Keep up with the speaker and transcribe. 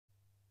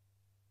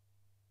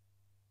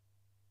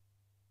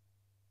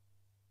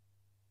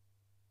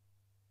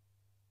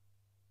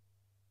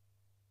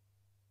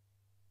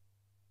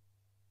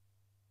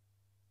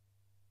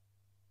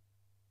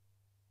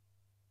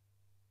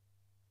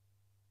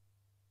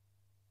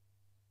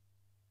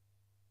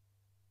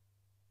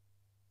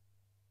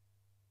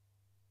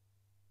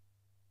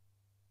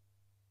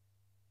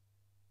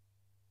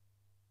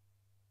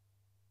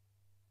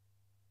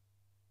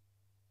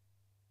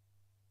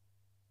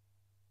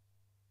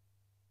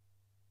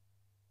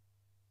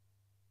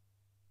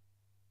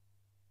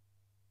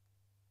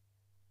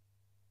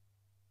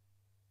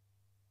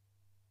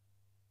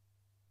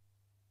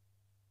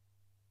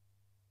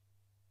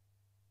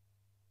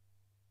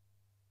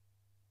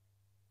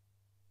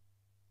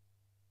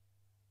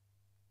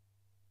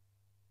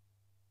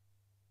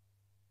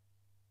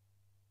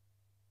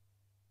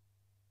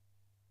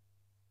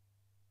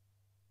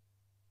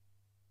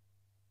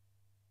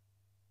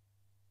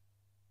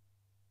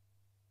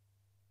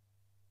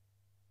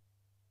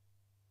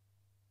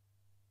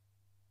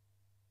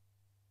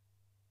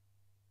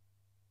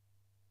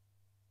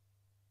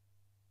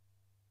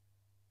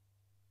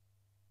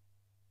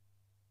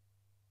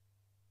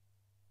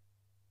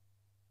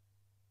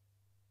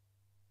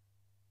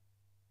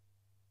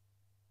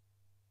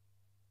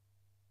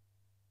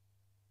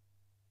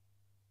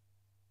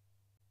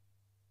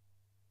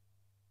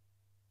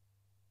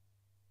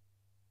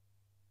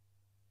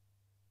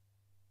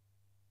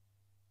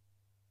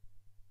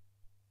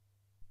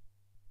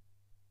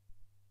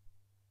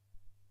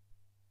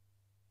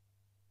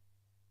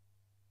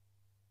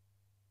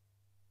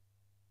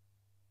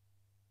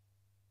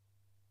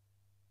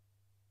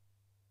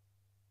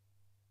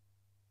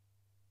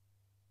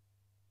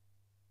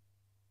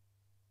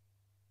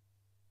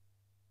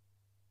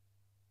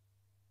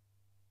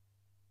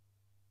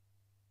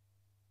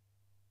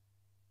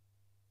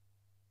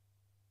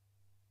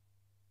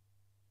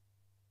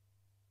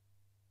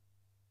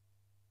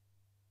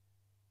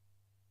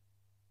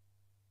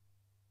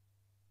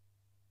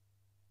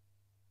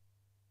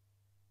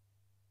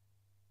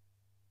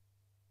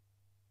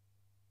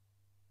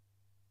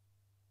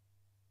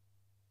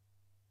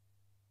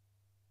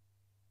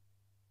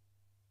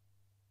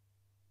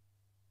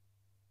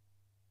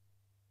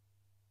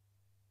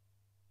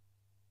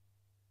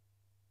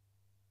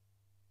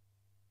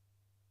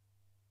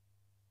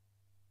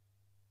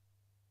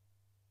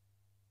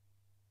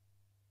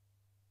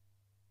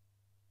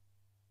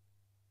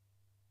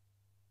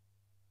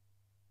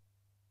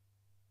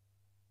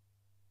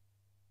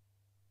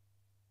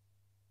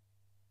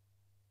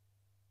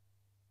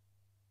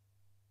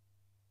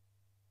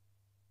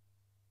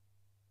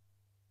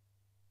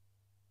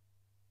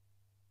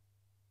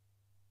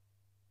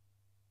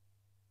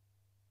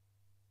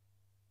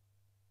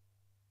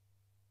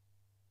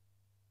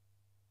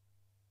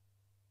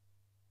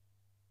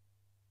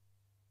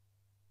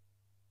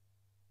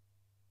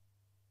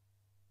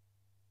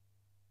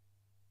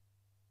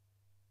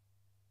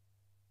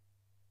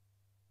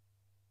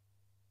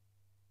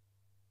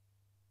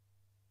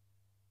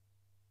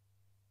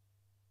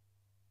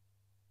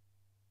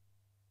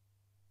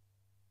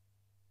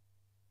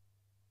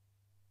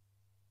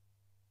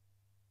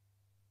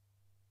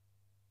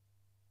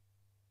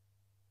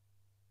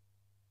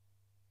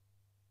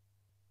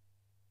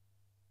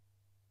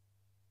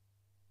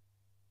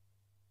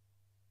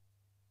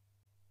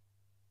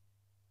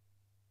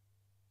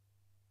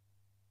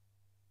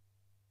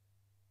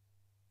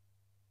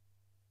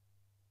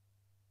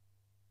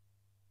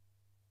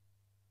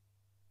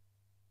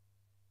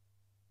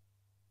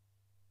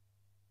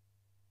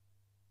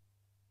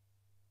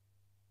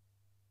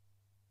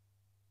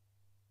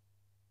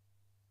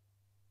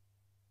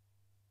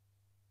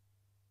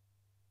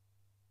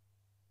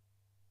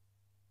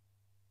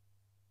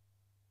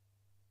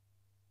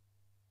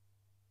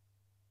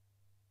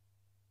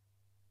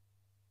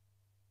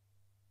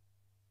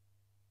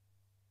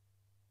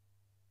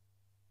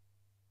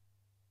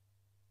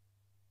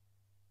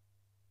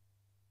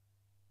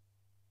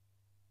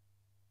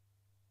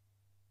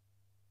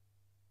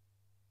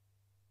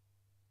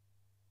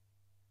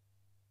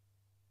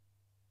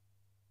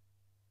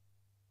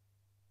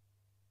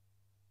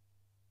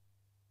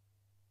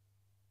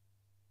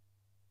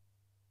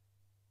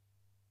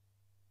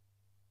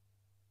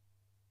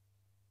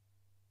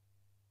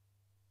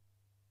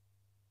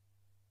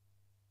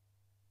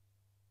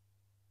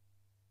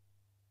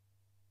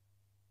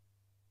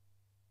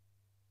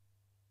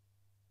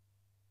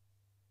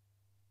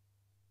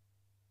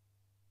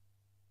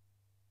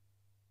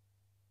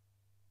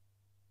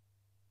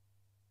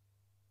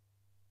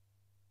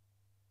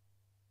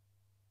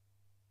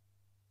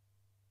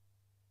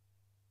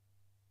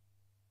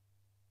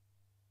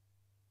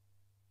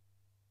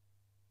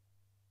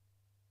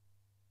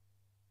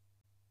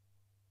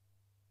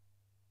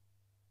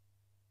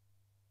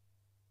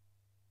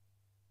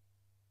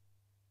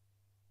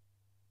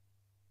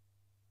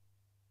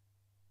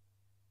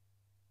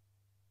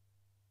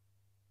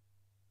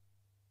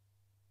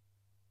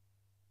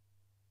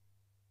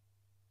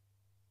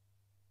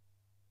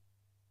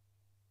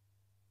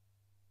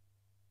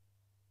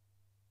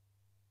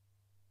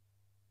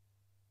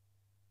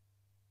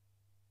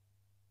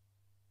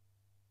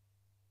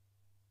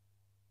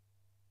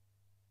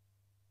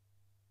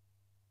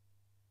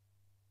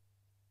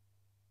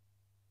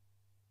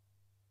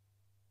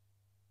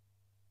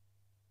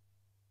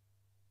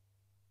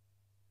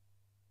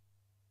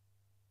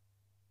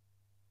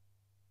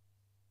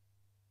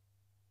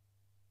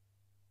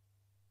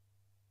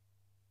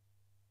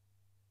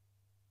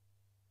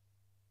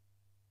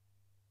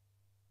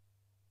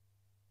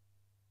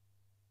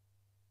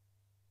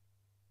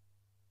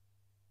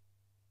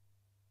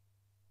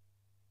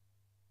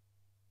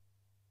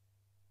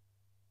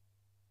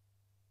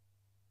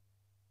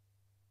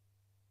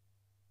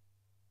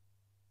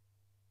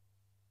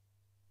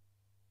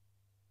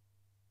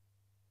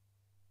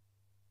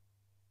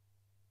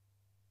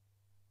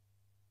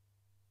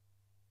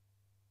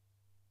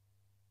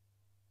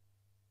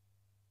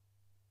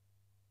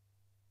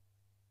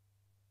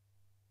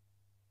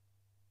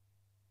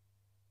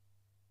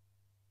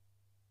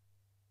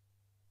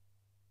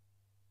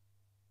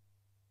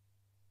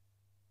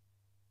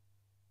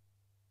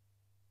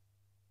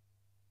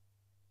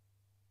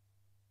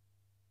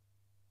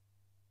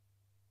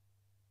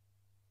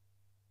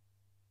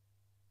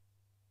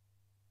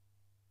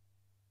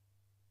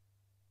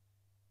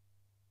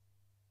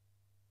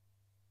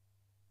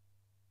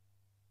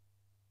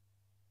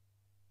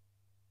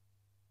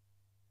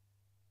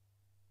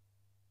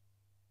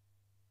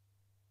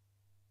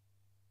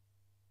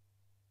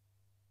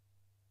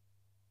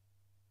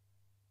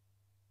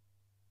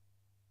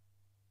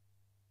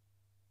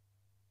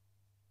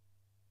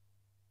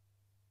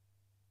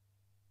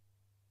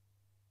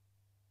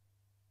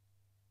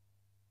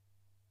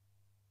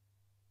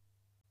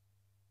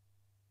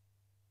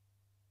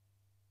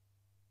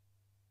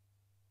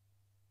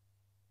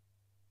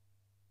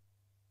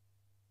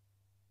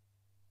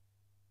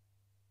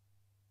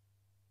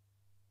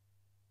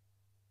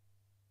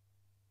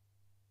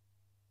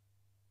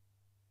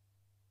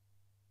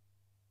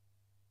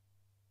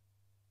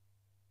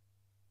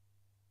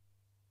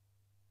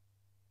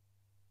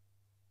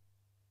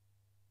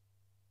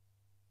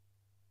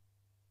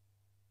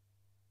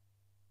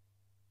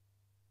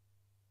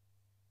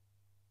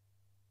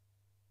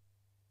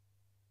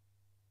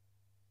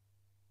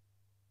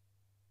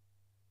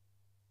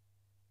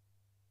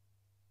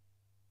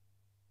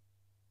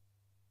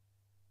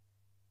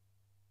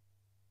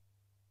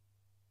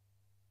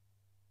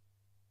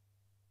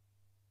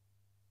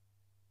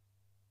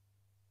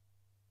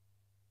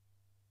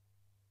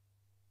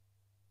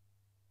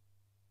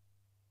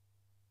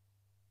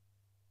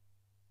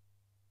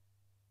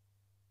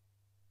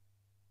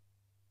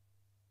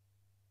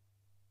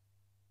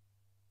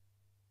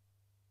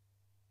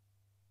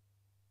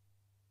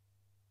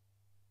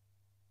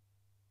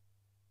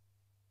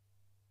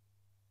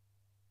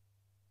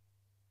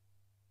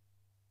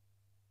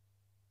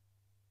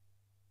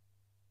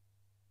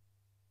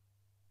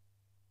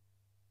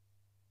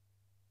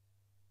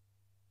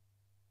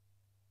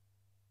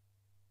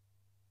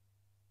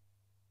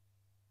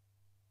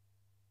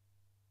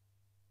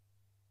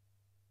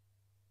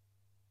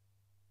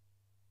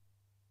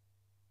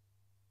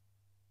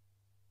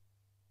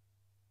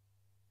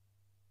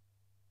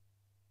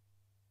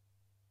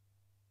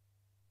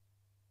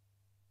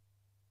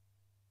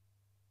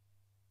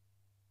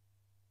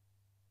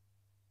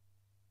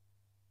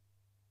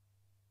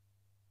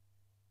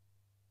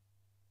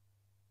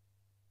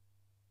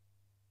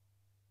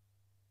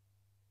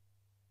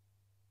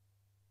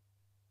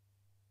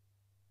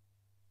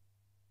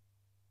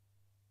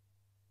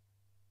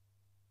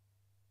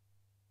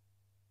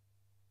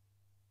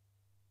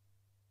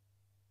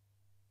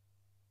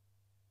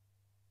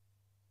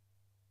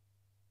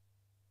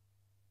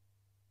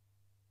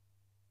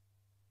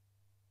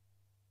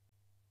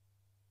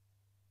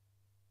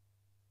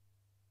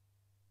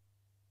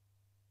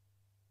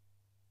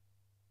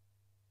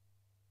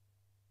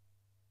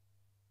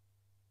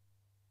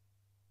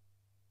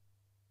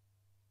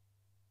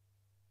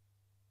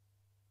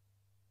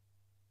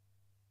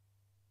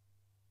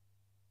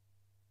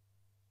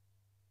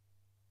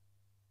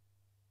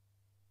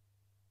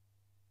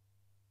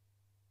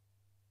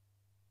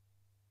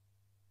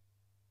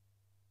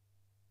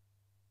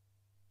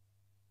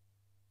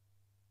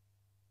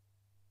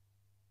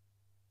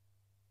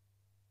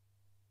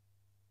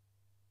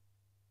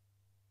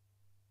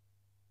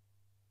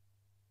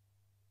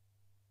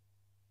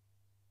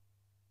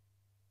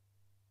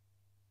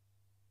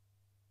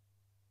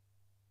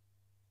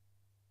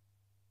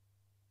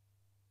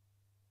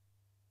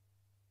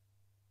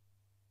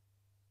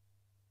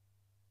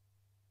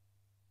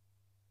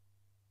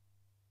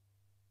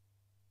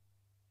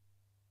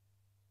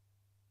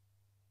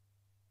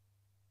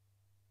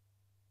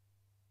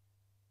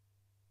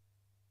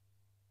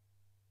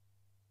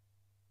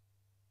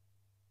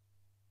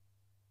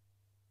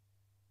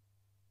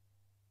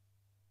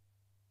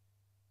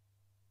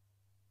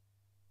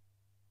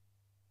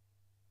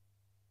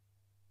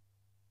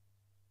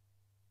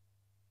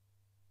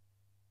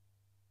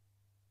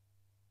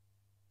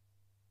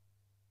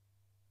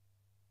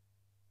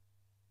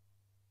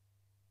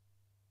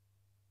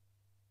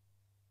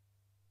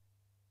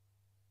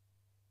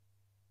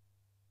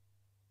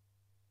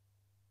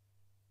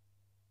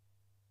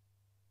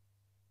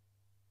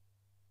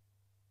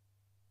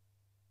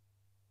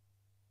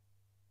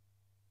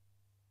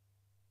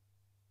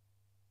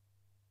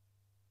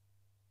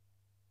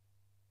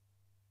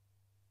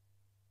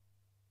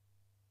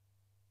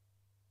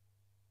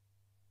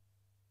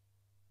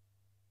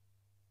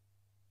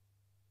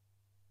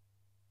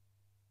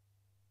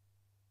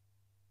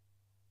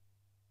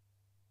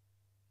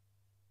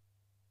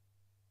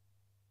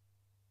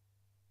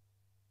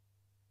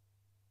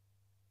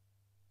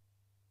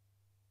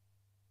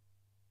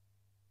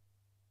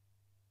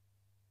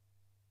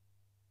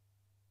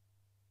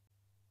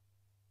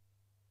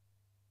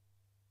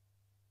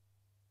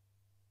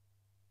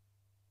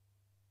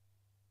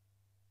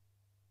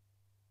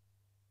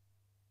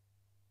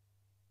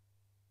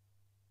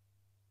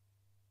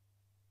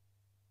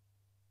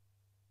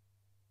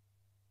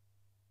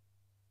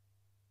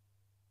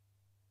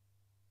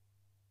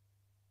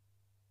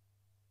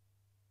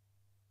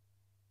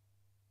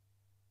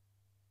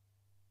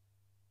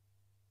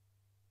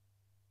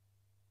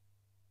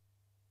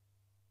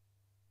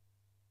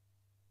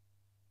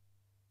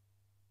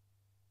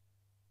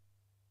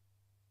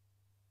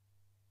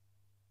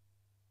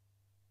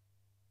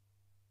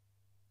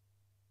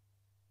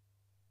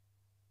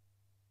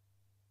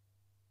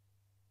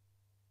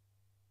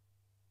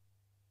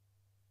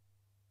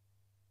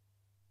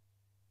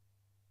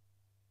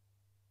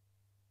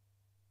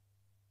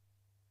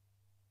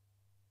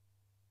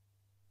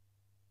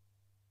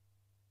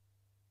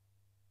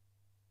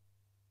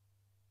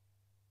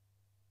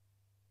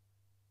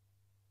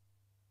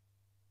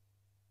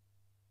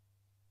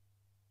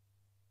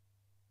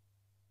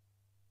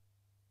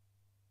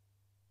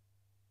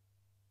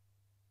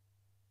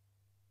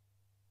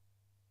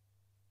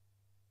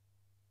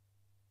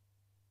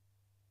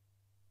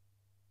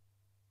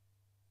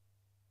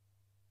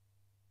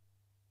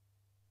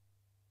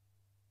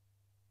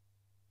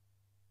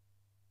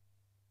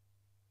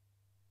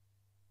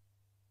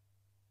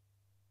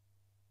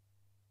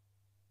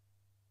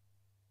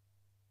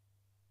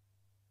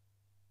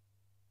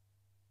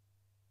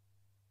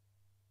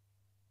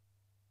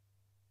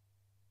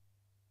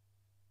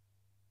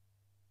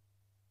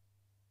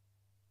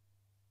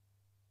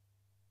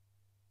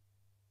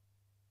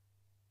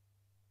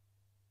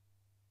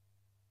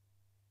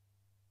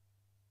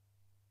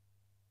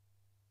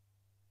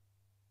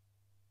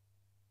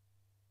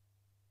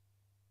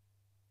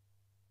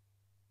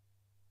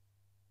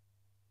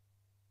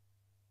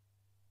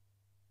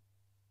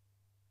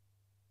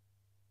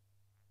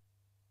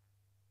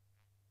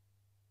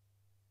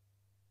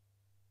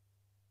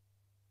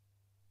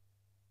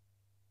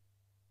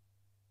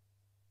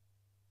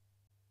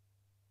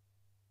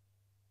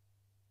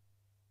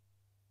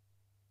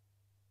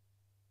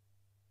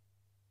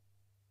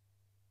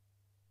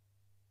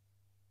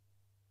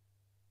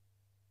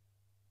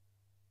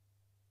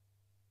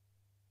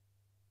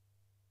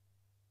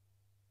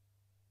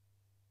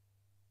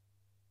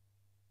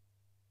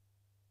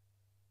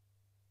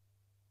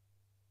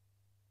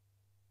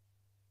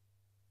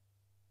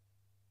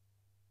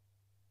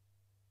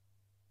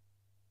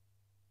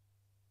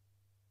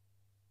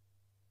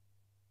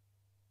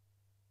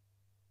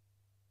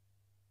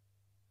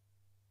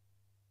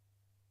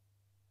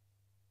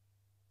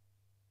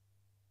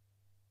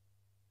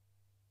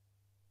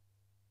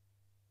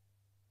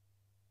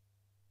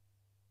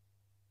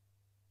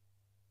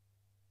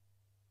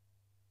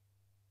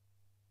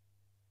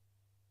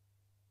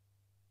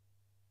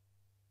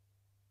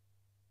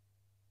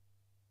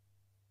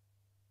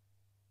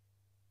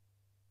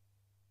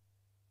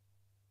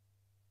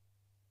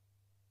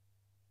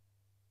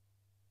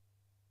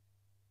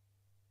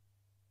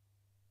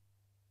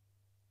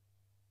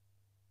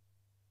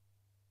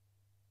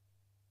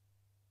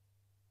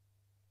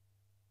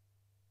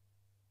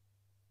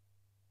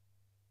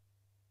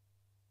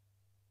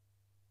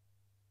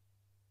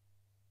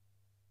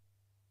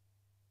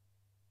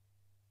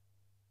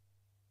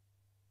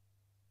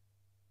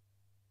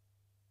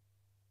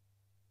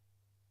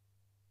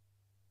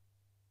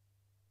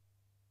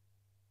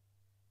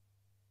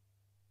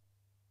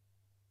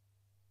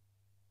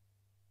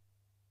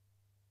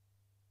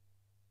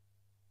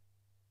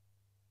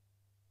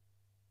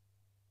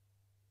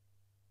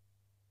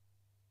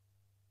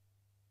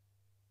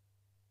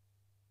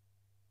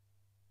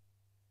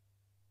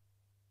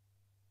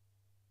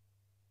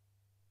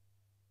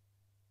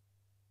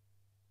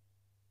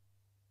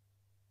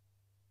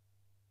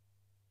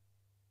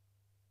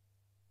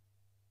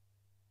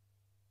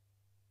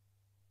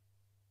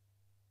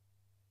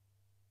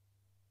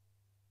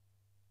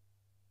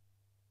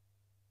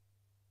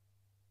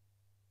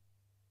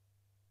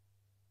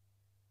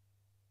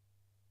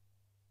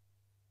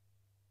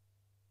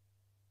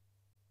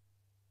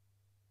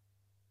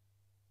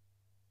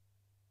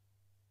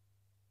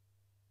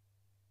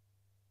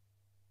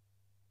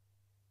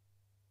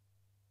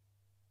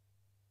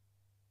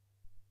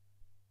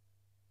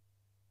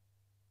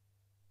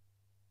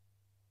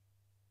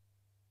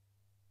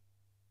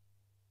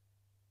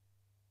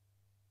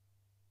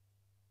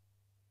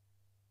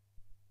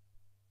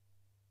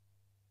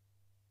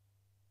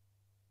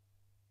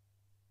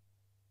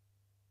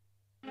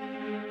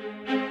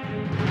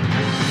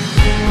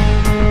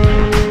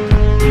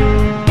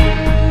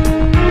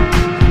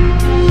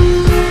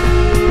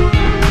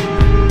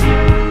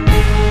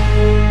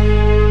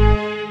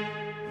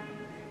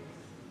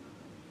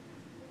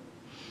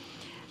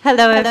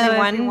Hello,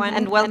 everyone,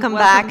 and welcome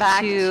back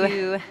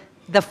to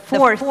the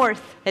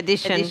fourth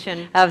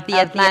edition of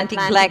the Atlantic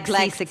Black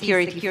Sea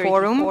Security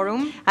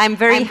Forum. I'm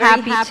very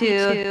happy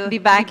to be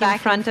back in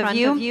front of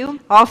you,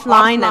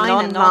 offline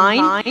and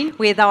online,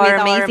 with our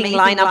amazing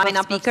lineup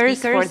of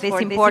speakers for this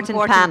important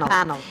panel.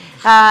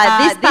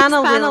 This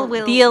panel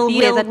will deal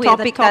with a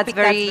topic that's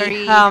very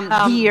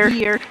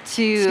dear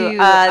to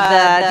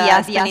the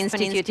Aspen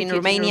Institute in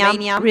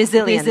Romania,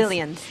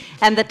 resilience.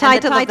 And the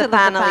title of the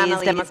panel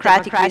is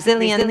Democratic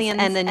Resilience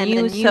and a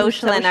New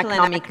Social and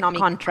Economic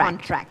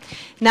Contract.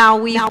 Now,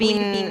 we've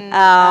been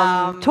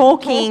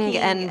talking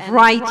and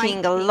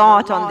writing a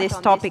lot on this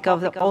topic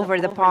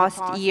over the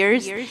past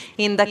years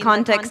in the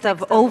context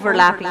of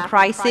overlapping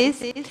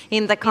crises,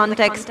 in the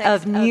context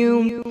of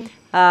new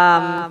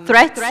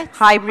threats,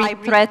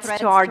 hybrid threats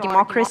to our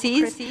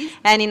democracies,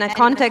 and in a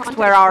context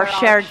where our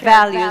shared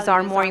values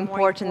are more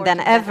important than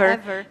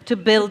ever to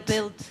build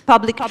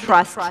public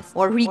trust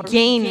or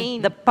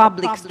regain the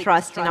public's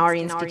trust in our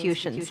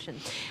institutions.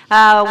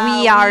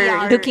 We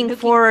are looking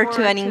forward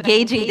to an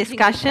engaging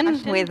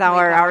discussion with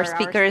our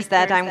speakers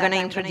that I'm going to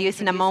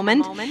introduce in a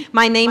moment.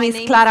 My name is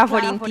Clara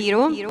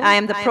Volintiru. I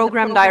am the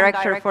Program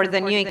Director for the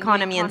New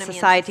Economy and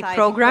Society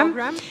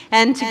program,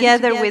 and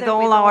together with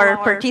all our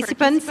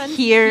participants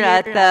here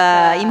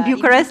in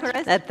Bucharest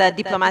at the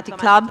Diplomatic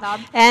Club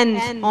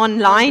and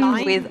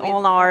online with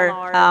all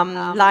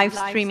our live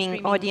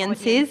streaming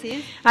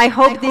audiences, I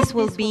hope this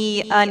will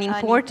be an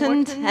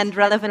important and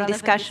relevant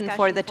discussion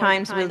for the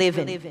times we live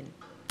in.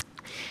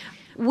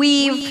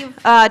 We've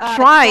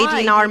tried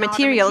in our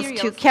materials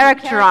to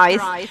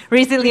characterize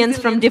resilience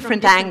from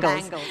different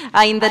angles.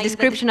 In the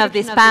description of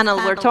this panel,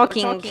 we're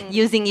talking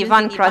using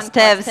Ivan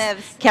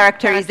Krastev's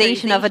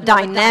characterization of a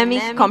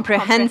dynamic,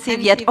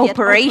 comprehensive, yet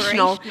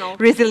operational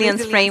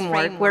resilience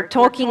framework. We're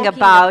talking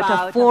about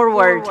a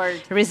forward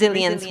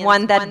resilience,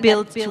 one that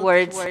builds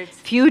towards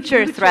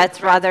future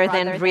threats rather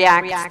than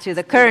reacts to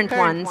the current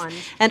ones.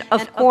 And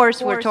of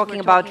course, we're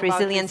talking about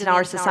resilience in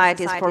our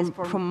societies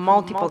from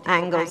multiple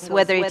angles,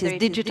 whether it is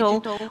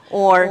digital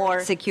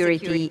or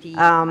security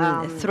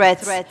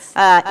threats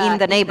in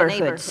the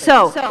neighborhood.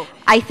 So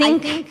I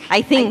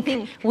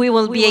think we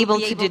will be able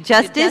to do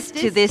justice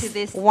to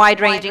this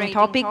wide-ranging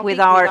topic with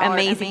our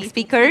amazing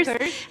speakers,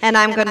 and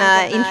I'm going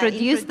to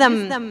introduce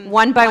them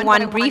one by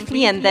one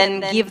briefly and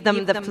then give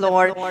them the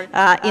floor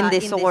in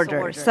this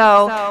order.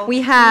 So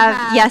we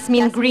have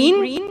Yasmin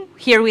Green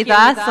here with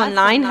us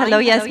online. Hello,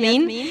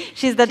 Yasmin.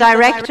 She's the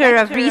Director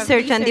of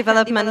Research and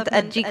Development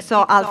at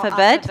Jigsaw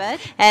Alphabet,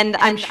 and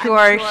I'm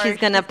sure she's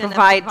going to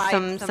provide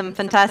some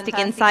fantastic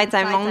insights.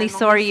 I'm only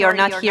sorry you're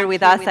not here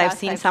with us. I've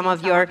seen some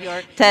of your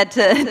TED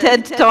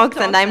Talks,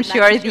 and I'm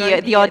sure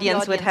the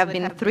audience would have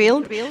been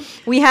thrilled.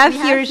 We have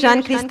here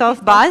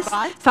Jean-Christophe Bas,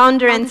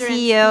 founder and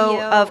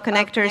CEO of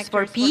Connectors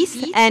for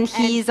Peace, and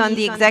he's on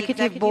the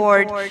executive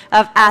board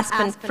of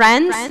Aspen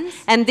Friends,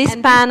 and this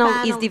panel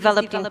is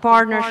developed in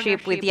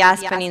partnership with the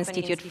Aspen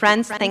Institute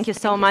Friends. Thank you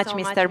so much,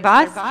 Mr.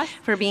 Bas,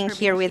 for being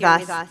here with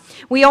us.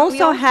 We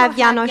also have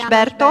János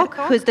Bertok,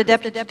 who's the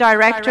Deputy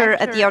Director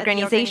at the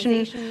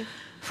Organization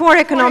for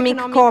Economic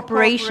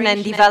Cooperation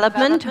and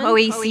Development,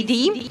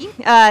 OECD.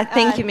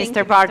 Thank you,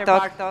 Mr.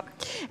 Bartok.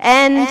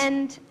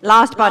 And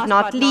last but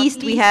not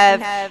least, we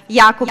have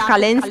Jakub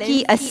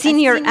Kalenski, a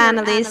senior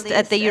analyst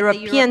at the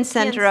European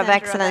Center of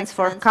Excellence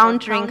for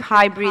Countering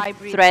Hybrid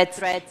Threats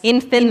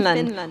in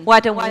Finland.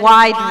 What a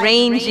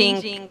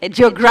wide-ranging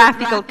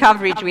geographical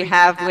coverage we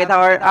have with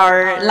our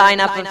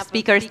lineup of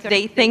speakers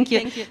today. Thank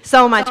you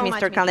so much,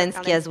 Mr.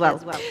 Kalenski, as well.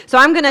 So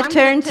I'm going to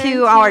turn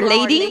to our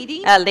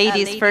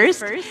ladies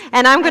first,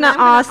 and I'm going to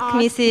ask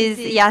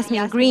Mrs.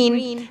 Yasmin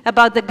Green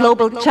about the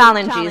global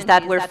challenges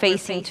that we're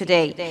facing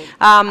today.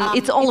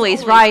 It's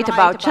always right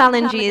about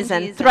challenges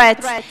and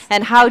threats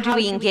and how do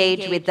we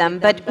engage with them,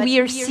 but we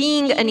are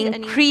seeing an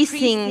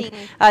increasing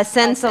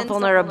sense of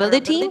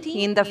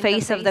vulnerability in the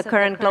face of the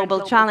current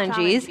global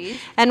challenges,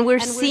 and we're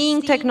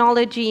seeing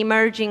technology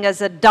emerging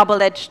as a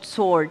double-edged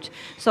sword.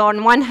 So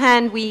on one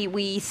hand,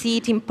 we see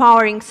it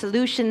empowering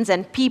solutions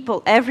and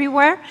people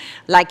everywhere,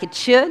 like it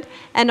should,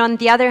 and on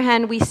the other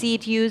hand, we see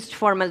it used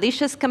for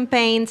malicious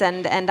campaigns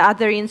and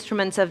other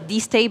instruments of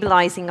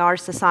destabilizing our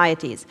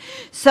societies.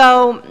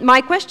 So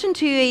my question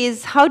to you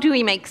is, how do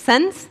we make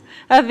sense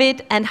of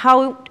it, and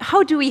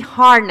how do we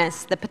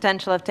harness the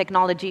potential of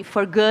technology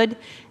for good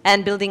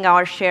and building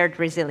our shared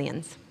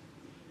resilience?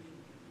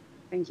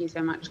 Thank you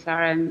so much,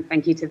 Clara, and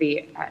thank you to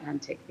the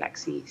Atlantic Black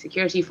Sea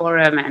Security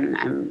Forum, and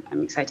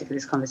I'm excited for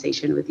this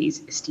conversation with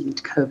these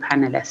esteemed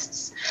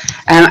co-panelists.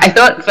 I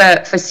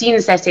thought for scene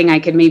setting, I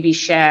could maybe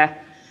share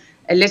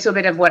a little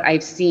bit of what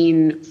I've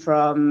seen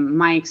from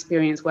my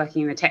experience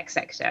working in the tech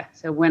sector.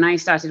 So when I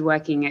started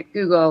working at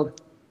Google,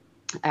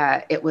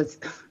 that was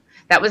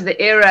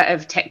the era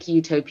of tech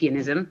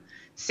utopianism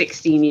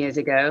 16 years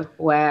ago,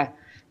 where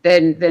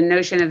the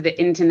notion of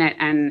the internet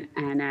and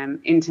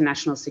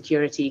international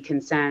security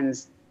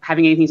concerns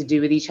having anything to do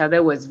with each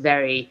other was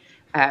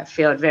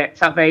felt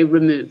very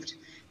removed.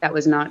 That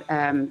was not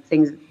a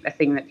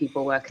thing that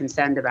people were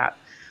concerned about.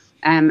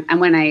 And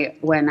when I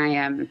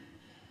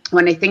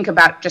when I think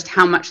about just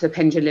how much the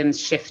pendulum's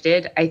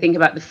shifted, I think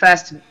about the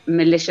first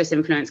malicious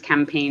influence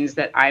campaigns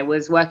that I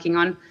was working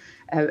on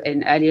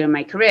earlier in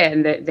my career,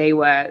 and that they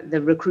were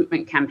the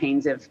recruitment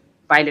campaigns of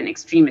violent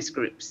extremist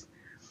groups.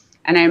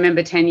 And I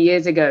remember 10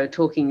 years ago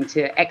talking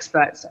to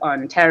experts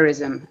on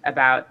terrorism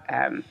about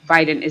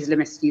violent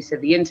Islamist use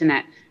of the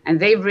internet, and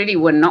they really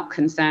were not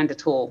concerned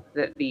at all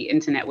that the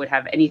internet would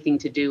have anything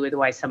to do with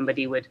why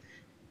somebody would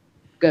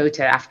go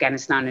to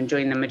Afghanistan and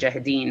join the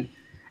Mujahideen.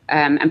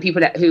 And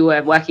people who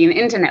were working in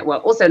the internet were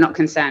also not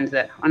concerned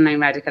that online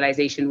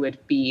radicalization would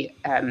be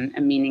a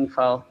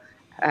meaningful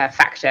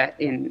factor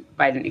in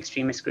violent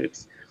extremist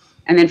groups.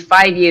 And then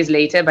 5 years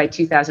later, by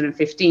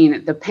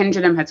 2015, the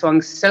pendulum had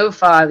swung so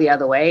far the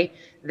other way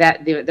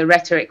that the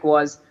rhetoric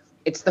was,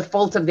 it's the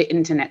fault of the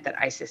internet that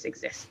ISIS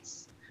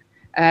exists.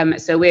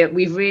 So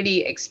we've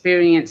really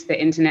experienced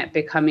the internet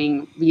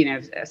becoming,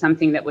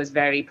 something that was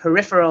very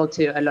peripheral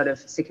to a lot of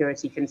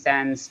security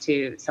concerns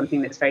to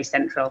something that's very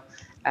central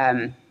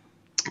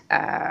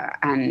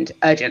and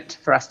urgent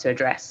for us to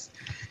address.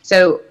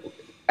 So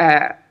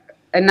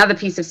another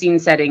piece of scene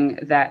setting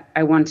that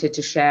I wanted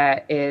to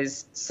share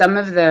is some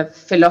of the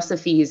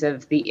philosophies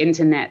of the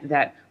internet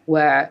that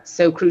were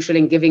so crucial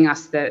in giving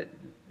us the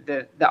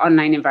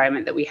online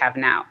environment that we have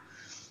now.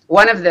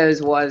 One of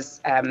those was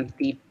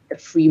the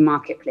free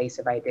marketplace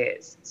of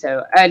ideas.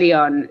 So early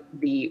on,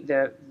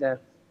 the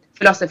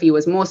philosophy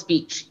was more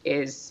speech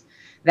is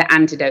the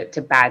antidote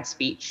to bad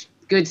speech.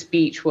 Good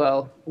speech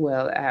will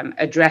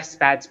address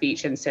bad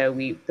speech, and so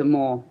the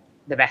more,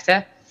 the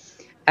better.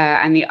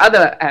 And the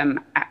other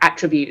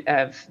attribute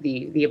of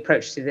the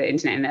approach to the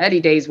internet in the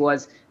early days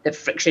was that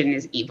friction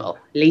is evil,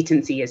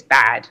 latency is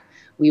bad.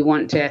 We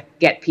want to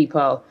get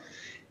people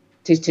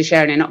to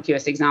share an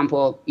innocuous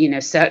example,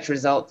 search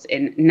results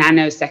in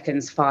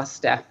nanoseconds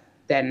faster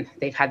than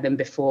they've had them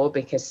before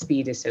because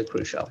speed is so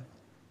crucial.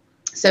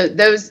 So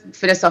those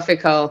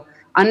philosophical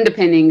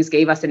underpinnings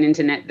gave us an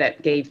internet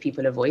that gave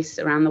people a voice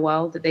around the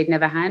world that they'd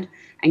never had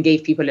and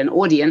gave people an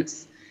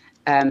audience.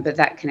 But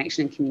that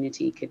connection and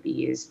community could be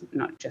used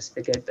not just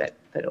for good,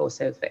 but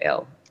also for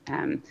ill.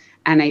 And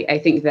I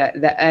think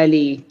that the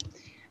early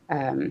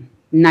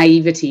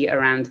naivety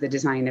around the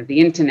design of the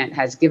internet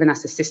has given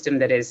us a system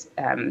that is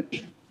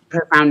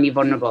profoundly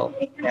vulnerable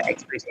to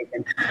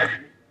exploitation.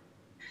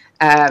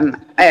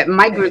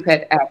 My group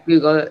at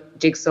Google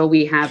Jigsaw,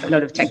 we have a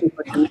lot of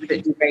technical teams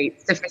that do very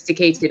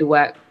sophisticated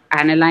work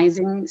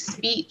analyzing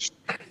speech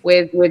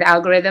with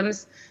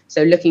algorithms.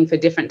 So looking for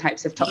different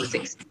types of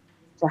toxics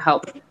to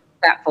help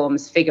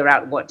platforms figure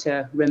out what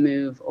to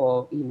remove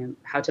or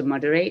how to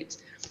moderate.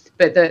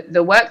 But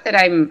the work that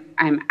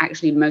I'm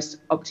actually most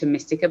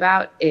optimistic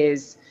about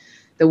is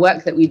the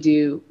work that we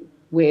do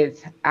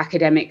with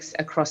academics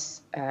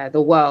across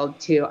the world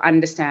to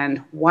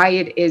understand why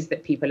it is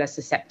that people are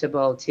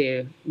susceptible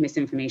to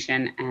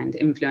misinformation and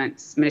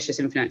malicious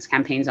influence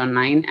campaigns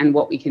online and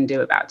what we can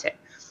do about it.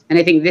 And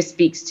I think this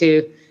speaks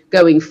to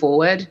going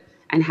forward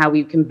and how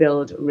we can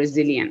build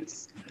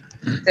resilience.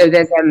 So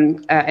there's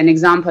an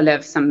example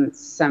of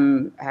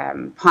some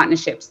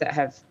partnerships that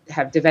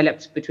have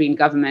developed between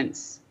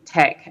governments,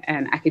 tech,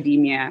 and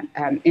academia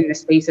in the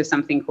space of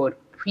something called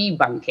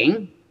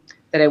pre-bunking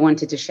that I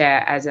wanted to share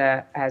as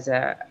a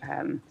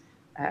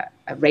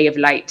ray of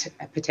light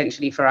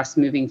potentially for us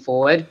moving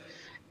forward.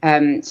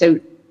 So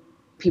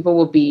people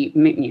will be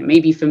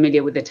maybe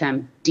familiar with the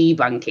term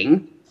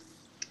debunking.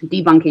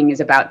 Debunking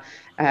is about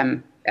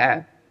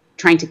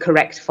trying to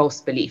correct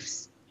false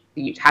beliefs.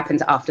 It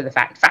happens after the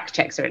fact. Fact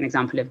checks are an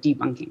example of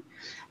debunking.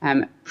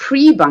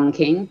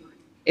 Pre-bunking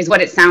is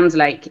what it sounds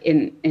like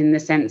in the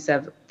sense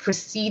of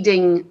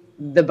preceding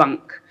the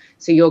bunk.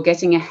 So you're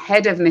getting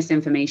ahead of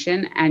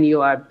misinformation and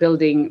you are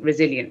building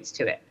resilience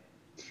to it.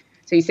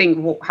 So you think,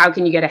 well, how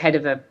can you get ahead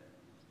of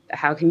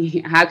how can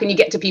you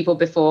get to people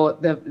before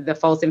the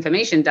false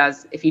information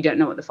does if you don't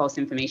know what the false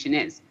information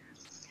is?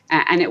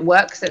 And it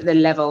works at the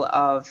level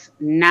of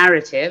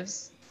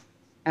narratives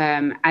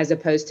as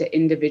opposed to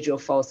individual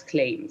false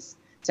claims.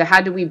 So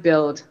how do we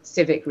build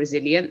civic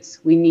resilience?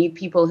 We need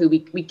people who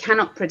we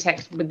cannot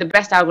protect with the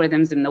best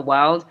algorithms in the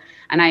world.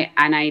 And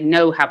I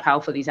know how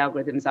powerful these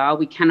algorithms are.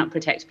 We cannot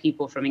protect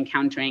people from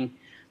encountering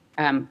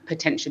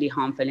potentially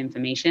harmful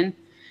information.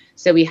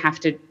 So we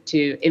have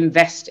to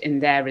invest in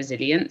their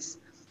resilience.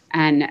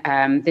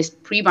 And this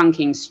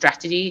pre-bunking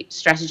strategy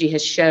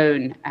has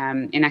shown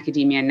in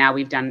academia, and now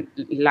we've done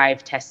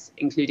live tests,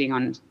 including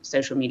on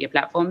social media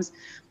platforms,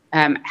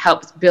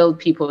 helps build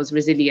people's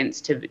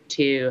resilience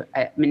to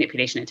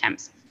manipulation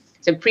attempts.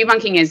 So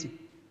pre-bunking is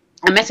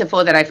a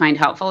metaphor that I find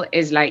helpful,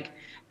 is like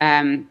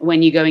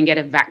when you go and get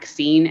a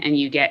vaccine and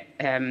you get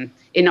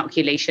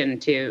inoculation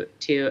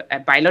to a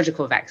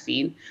biological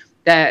vaccine,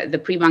 the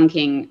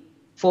pre-bunking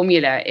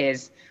formula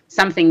is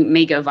something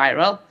may go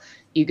viral.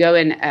 You go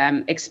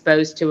and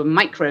exposed to a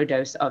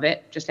microdose of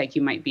it, just like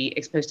you might be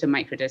exposed to a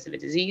microdose of a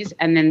disease.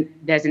 And then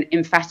there's an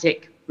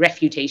emphatic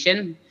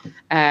refutation.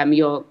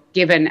 You're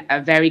given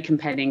a very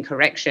compelling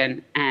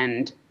correction,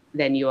 and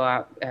then you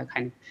are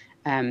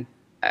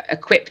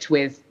equipped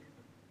with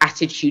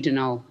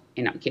attitudinal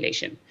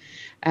inoculation.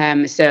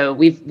 So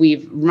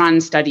we've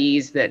run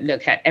studies that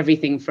look at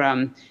everything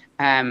from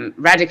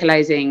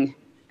radicalizing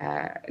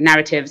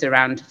narratives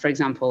around, for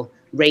example,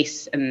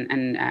 race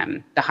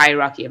and the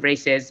hierarchy of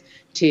races,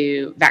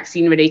 to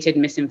vaccine-related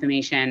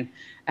misinformation,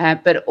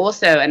 but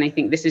also, and I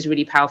think this is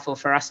really powerful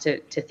for us to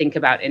think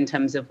about in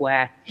terms of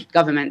where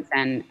governments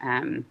and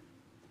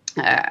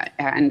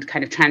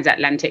kind of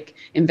transatlantic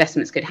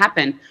investments could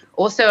happen,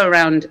 also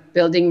around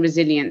building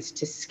resilience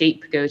to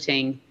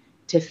scapegoating,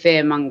 to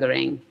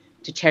fear-mongering,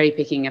 to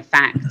cherry-picking of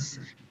facts.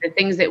 The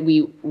things that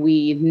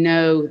we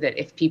know that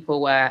if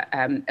people were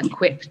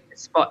equipped to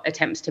spot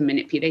attempts to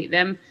manipulate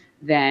them,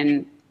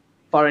 then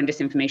foreign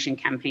disinformation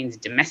campaigns,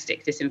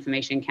 domestic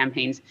disinformation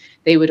campaigns,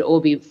 they would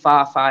all be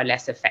far, far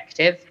less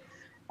effective.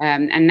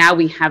 And now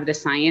we have the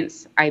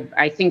science.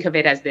 I think of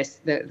it as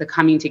the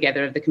coming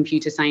together of the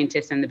computer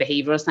scientists and the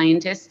behavioral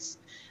scientists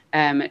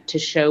to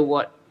show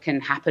what can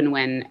happen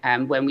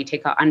when we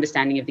take our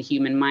understanding of the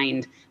human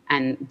mind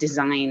and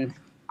design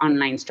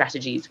online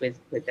strategies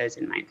with those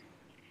in mind.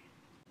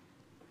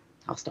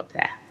 I'll stop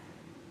there.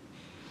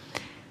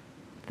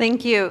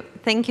 Thank you.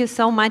 Thank you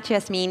so much,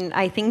 Yasmin.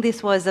 I think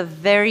this was a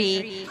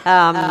very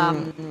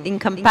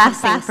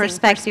encompassing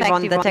perspective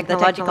on the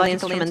technological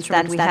instruments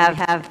that we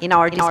have in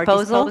our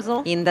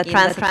disposal in the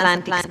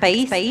transatlantic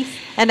space.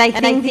 And I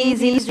think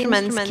these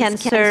instruments can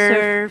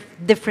serve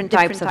different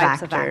types of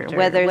actors,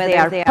 whether they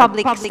are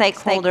public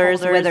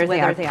stakeholders, whether they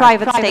are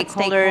private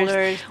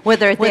stakeholders,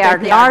 whether they are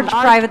large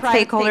private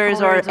stakeholders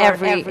or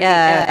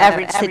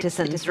average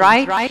citizens,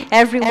 right?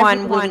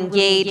 Everyone will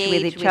engage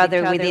with each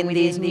other within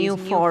these new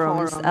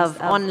forums of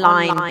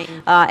online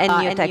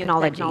and new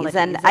technologies.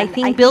 And I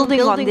think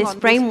building on this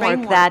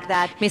framework that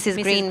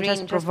Mrs. Green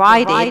just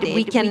provided,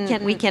 we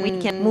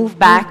can move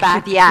back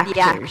to the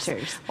actors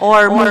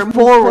or move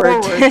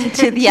forward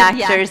to the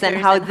actors and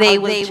how they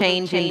will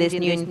change in this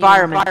new environment.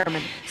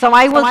 So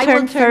I will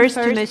turn first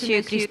to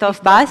Monsieur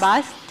Christophe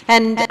Basse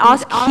and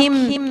ask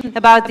him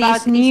about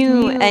these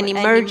new and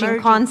emerging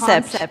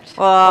concepts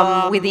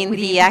within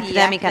the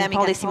academic and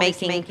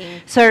policymaking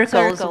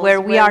circles, where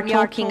we are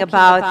talking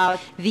about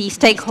the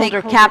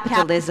stakeholder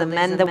capitalism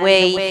and the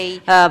way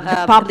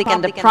the public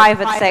and the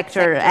private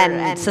sector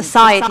and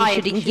society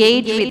should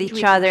engage with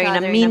each other in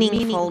a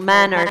meaningful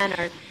manner.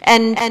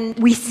 And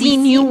we see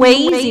new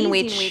ways in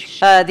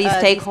which these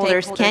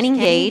stakeholders can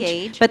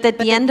engage, but at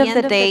the end of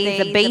the day,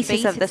 the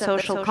basis of the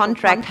social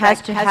contract has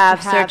to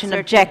have certain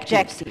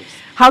objectives.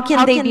 How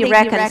can they be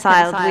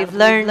reconciled? We've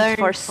learned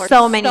for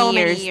so many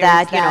years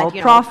that,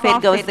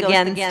 profit goes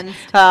against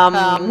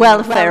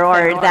welfare,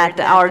 or that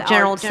our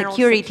general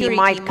security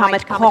might come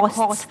at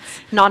costs,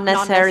 not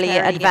necessarily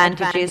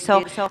advantages.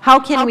 So how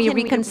can we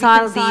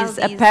reconcile these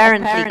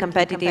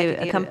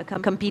apparently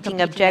competing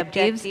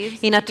objectives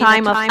in a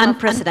time of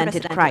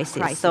unprecedented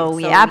crisis? So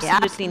we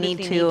absolutely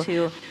need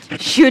to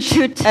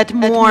shoot at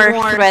more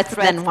threats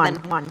than one.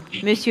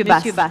 Monsieur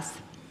Basse.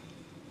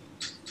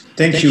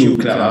 Thank you,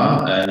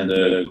 Clara, and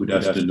good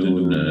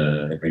afternoon,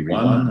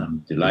 everyone.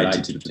 I'm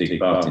delighted to take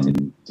part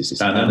in this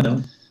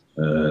panel,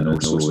 and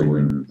also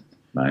in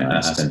my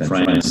Ask and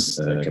Friends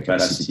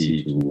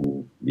capacity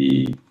to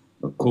be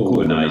a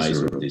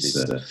co-organizer of this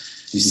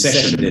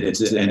session.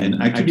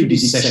 And actually,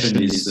 this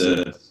session is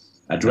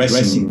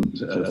addressing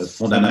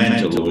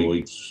fundamental or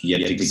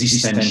yet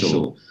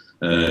existential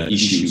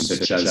issues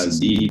such as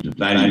indeed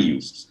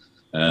values,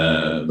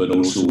 but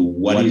also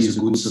what is a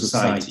good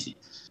society.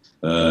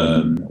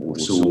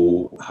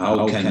 Also,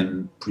 how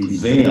can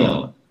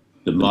prevail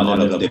the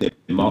model of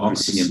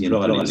democracy and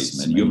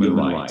pluralism and human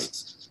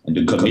rights, and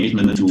the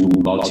commitment to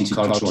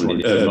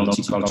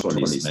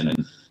multiculturalism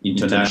and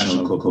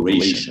international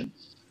cooperation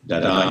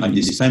that are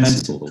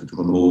indispensable to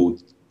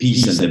promote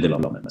peace and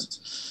development.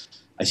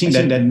 I think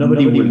that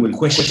nobody will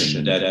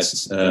question that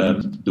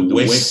the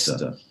West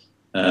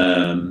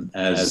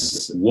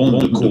has won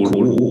the Cold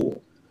War,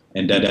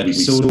 and that we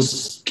so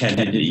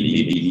candidly,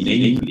 maybe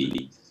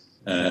naively,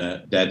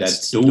 that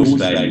those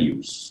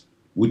values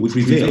would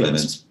prevail and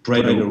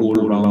spread all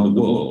around the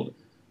world,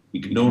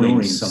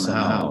 ignoring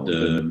somehow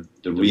the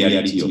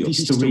reality of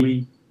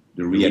history,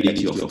 the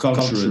reality of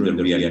culture, and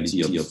the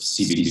reality of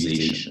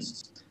civilization.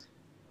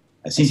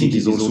 I think it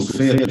is also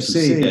fair to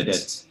say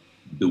that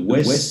the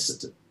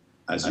West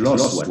has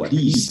lost, or at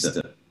least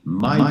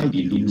might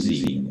be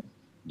losing,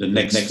 the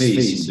next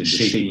phase in the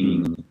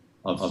shaping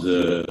of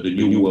the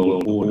new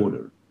world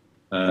order.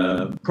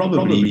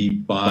 Probably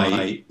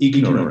by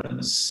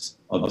ignorance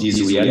of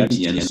this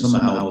reality and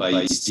somehow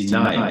by its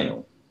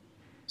denial,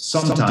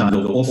 sometimes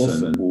or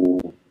often or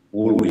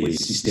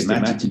always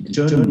systematically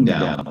turning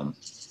down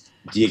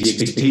the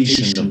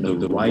expectation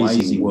of the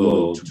rising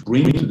world to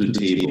bring to the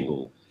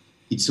table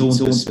its own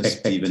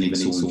perspective and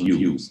its own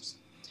views.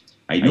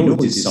 I know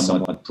this is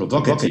somewhat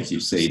provocative to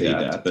say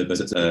that, but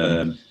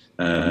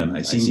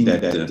I think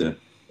that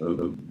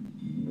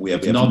we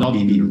have not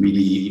been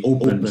really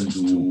open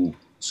to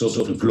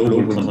sort of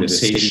global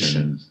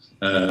conversation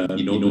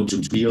in order to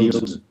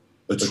build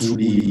a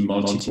truly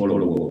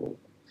multipolar world.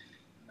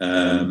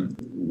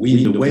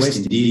 We in the West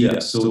indeed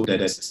have thought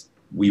that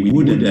we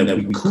would and that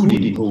we could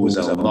impose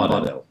our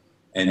model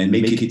and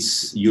make it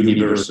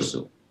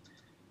universal.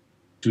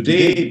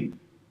 Today,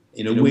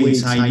 in a way,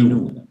 it's high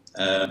noon,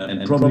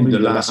 and probably the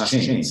last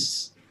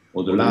chance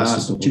or the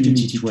last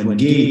opportunity to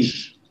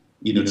engage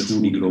in a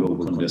truly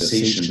global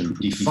conversation to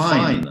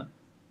define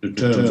the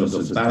terms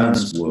of a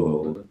balanced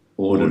world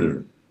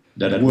order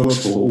that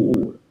works for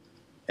all,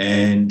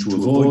 and to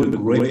avoid a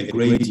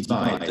great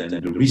divide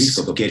and the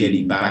risk of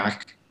getting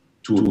back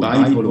to a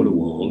bipolar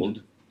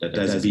world that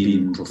has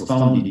been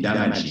profoundly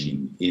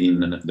damaging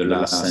in the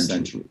last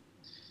century.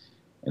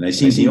 And I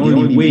think the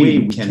only way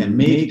we can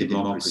make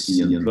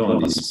democracy and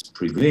pluralism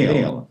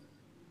prevail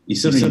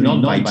is certainly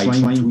not by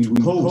trying to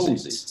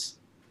impose it,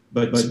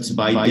 but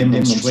by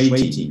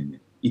demonstrating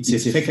its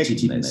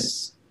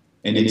effectiveness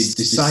and its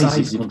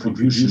decisive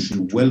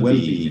contribution to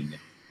well-being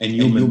and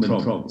human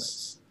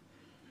progress.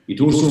 It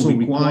also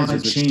requires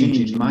a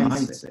change in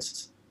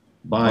mindset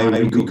by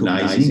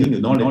recognizing and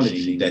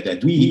acknowledging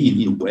that we in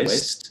the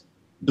West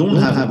don't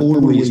have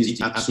always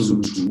the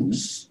absolute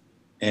truths,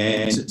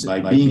 and by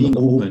being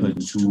open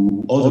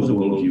to other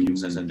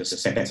worldviews and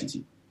perspectives.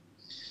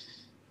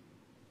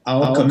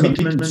 Our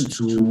commitment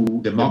to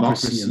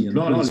democracy and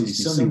pluralism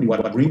is certainly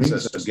what brings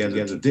us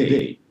together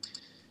today.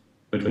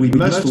 But we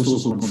must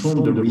also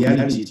confront the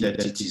reality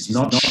that it is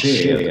not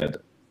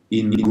shared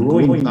in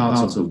growing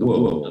parts of the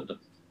world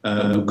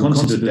who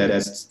consider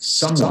that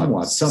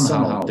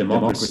somehow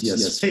democracy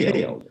has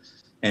failed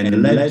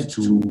and led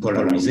to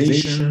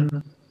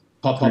polarization,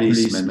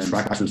 populism, and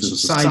fractured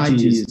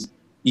societies,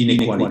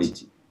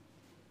 inequality.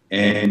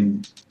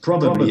 And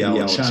probably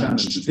our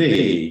challenge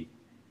today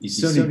is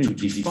certainly to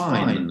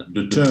define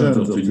the terms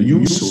of a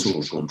new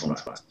social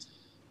contract,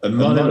 a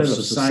model of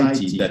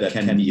society that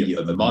can be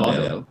a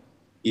model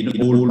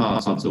in all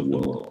parts of the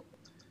world.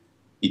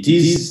 It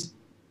is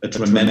a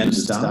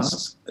tremendous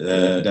task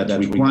that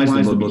requires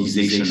the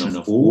mobilization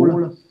of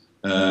all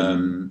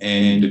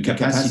and the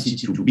capacity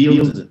to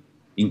build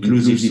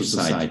inclusive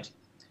society.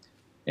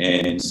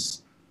 And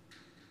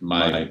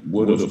my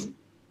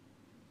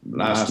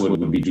last word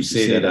would be to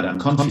say that I'm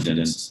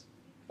confident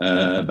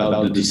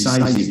about the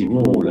decisive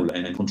role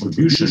and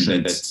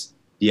contribution that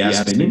the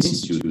Aspen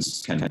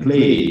Institute can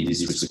play in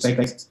this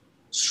respect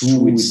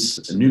through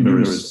its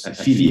numerous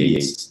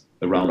affiliates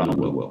around the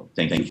world.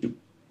 Thank you.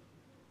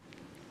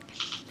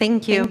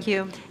 Thank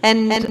you.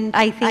 And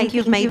I think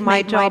you've made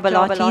my job a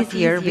lot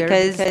easier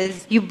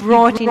because you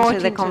brought into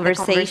the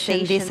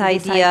conversation this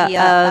idea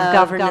of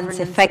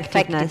governance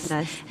effectiveness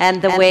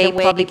and the way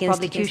public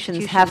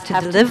institutions have to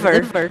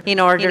deliver in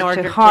order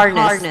to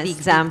harness the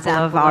example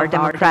of our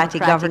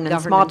democratic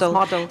governance model.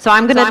 So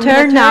I'm going to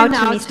turn now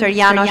to Mr.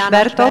 János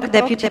Bertok,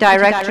 Deputy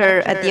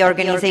Director at the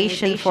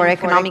Organization for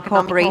Economic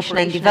Cooperation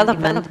and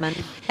Development,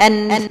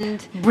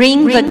 and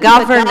bring the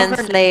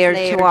governance layer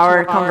to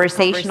our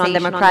conversation on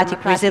democratic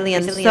resilience.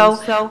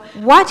 So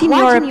what, in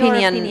your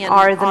opinion,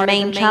 are the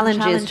main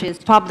challenges to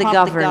public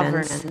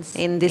governance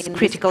in this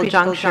critical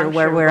juncture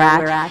where we're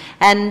at?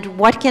 And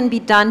what can be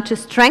done to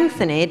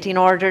strengthen it in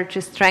order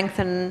to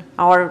strengthen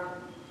our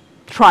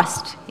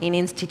trust in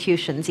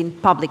institutions, in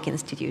public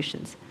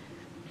institutions?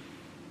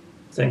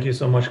 Thank you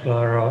so much,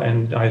 Clara.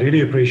 And I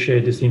really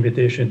appreciate this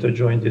invitation to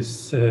join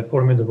this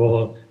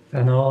formidable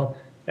panel.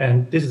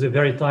 And this is a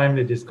very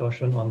timely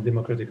discussion on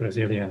democratic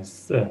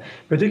resilience,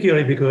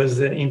 particularly because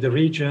in the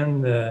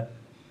region,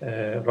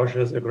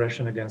 Russia's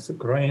aggression against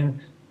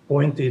Ukraine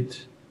pointed,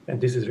 and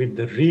this is really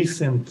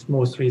the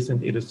most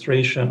recent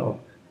illustration of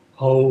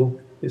how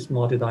these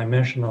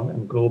multidimensional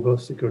and global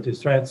security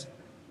threats,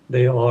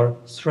 they are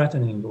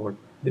threatening our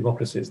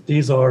democracies.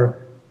 These are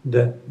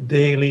the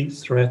daily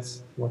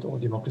threats what all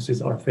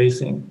democracies are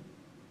facing.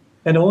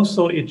 And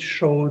also it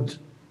showed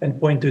and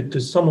pointed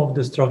to some of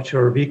the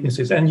structural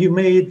weaknesses. And you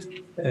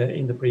made,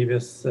 in the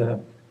previous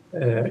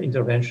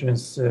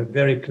interventions,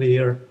 very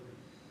clear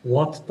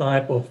what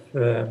type of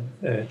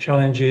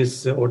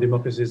challenges our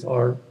democracies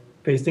are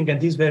facing.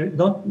 And these were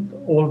not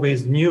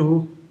always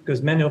new,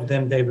 because many of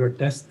them, they were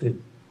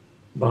tested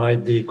by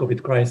the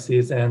COVID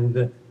crisis and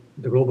the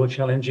global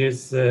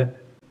challenges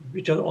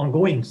which are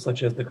ongoing,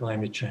 such as the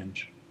climate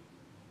change.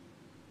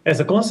 As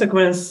a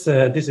consequence,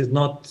 this is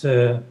not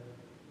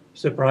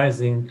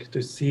surprising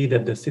to see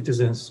that the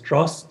citizens'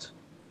 trust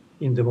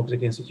in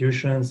democratic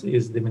institutions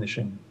is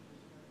diminishing.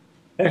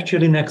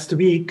 Actually, next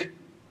week,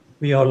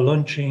 we are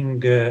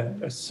launching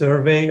a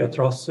survey, a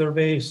trust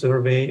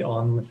survey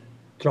on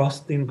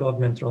trust in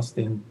government, trust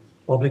in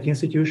public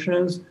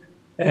institutions.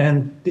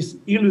 And this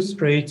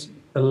illustrates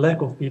a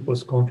lack of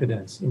people's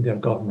confidence in their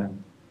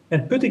government,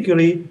 and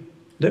particularly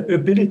the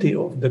ability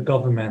of the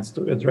governments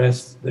to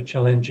address the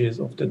challenges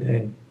of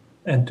today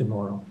and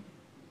tomorrow.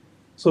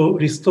 So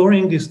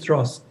restoring this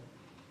trust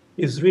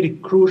is really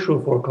crucial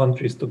for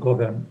countries to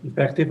govern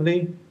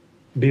effectively,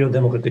 build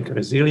democratic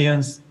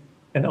resilience,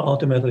 and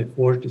ultimately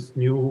forge this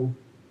new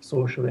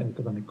social and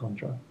economic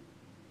contract.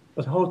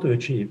 But how to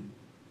achieve?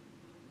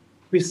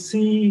 We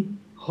see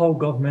how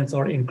governments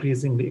are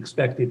increasingly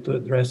expected to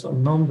address a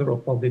number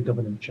of public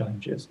governance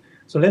challenges.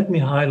 So let me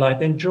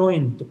highlight and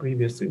join the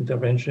previous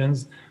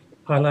interventions,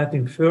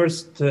 highlighting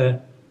first,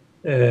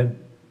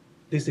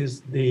 this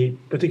is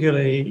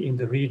particularly in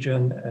the region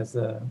as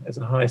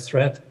a high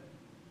threat,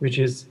 which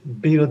is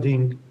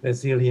building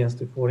resilience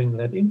to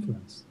foreign-led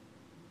influence.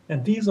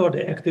 And these are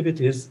the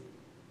activities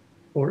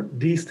for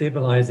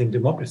destabilizing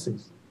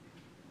democracies.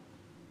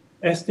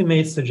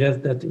 Estimates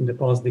suggest that in the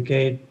past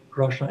decade,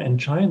 Russia and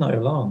China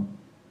alone,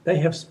 they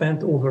have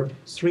spent over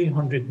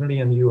 $300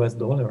 million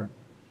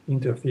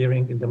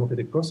interfering in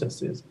democratic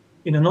processes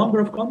in a number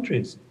of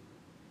countries,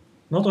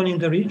 not only in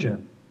the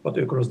region, but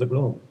across the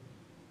globe.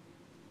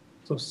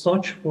 So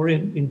such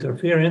foreign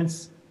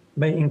interference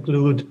may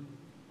include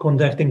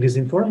conducting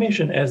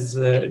disinformation, as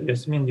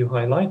Yasmin, you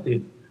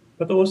highlighted,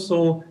 but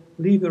also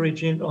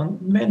leveraging on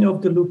many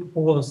of the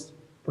loopholes,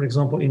 for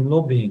example, in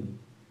lobbying,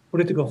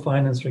 political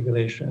finance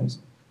regulations,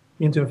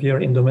 interfere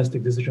in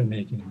domestic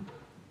decision-making.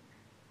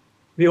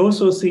 We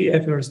also see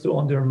efforts to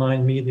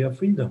undermine media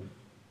freedom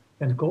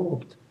and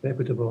co-opt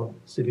reputable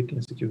civic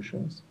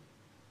institutions.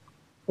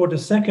 For the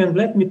second,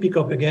 let me pick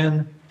up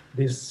again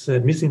this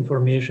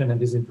misinformation and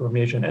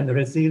disinformation and the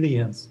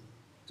resilience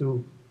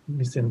to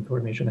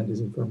misinformation and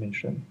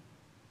disinformation.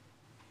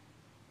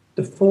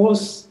 The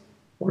false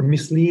or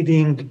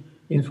misleading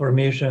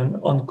information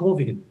on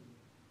COVID,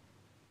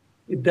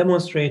 it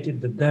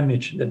demonstrated the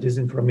damage that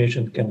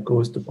disinformation can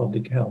cause to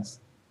public health.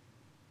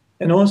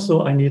 And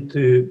also I need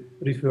to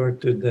refer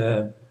to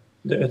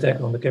the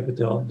attack on the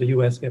Capitol, the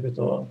US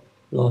Capitol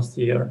last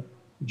year,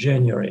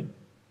 January.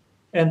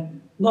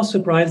 And not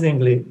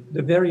surprisingly,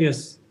 the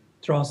various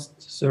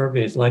trust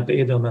surveys like the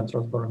Edelman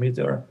Trust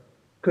Barometer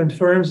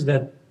confirms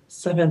that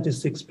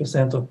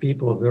 76% of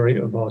people worry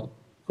about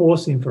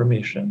false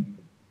information.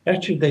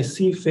 Actually, they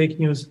see fake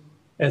news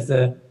as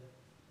a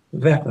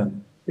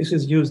weapon. This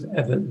is used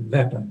as a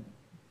weapon.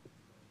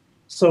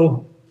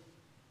 So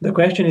the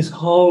question is,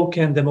 how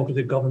can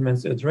democratic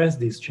governments address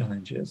these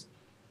challenges?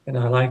 And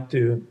I like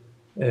to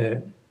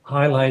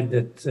highlight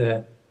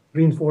that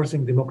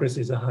reinforcing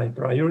democracy is a high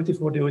priority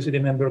for the OECD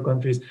member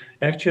countries.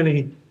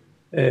 Actually,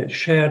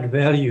 shared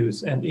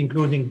values and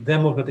including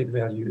democratic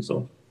values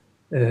of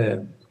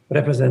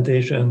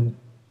representation,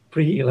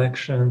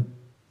 pre-election,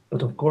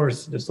 but of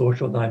course the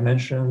social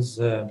dimensions,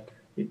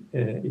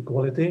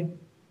 equality.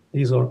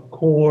 These are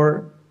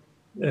core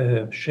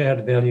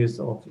shared values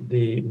of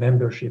the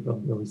membership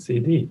of the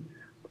OECD.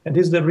 And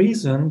this is the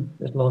reason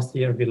that last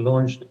year we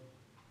launched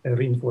a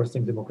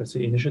Reinforcing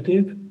Democracy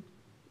initiative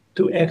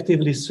to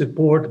actively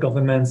support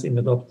governments in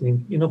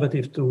adopting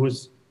innovative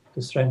tools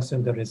to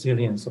strengthen the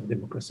resilience of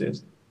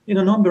democracies in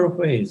a number of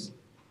ways.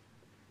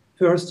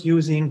 First,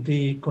 using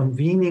the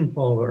convening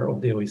power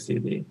of the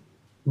OECD,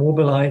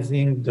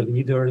 mobilizing the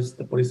leaders,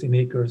 the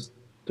policymakers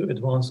to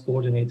advance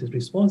coordinated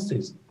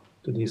responses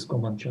to these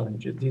common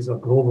challenges. These are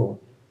global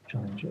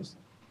challenges.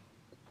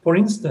 For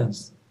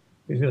instance,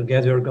 we will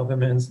gather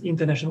governments,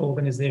 international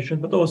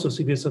organizations, but also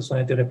civil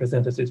society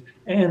representatives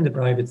and the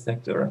private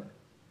sector.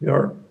 We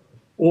are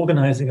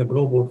organizing a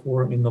global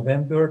forum in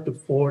November to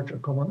forge a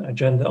common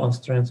agenda on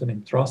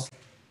strengthening trust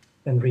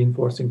and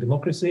reinforcing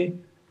democracy.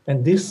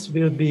 And this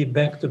will be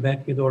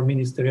back-to-back with our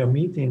ministerial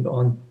meeting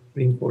on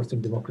reinforcing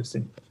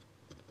democracy.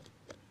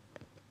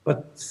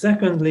 But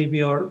secondly,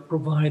 we are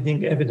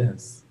providing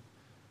evidence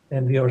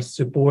and we are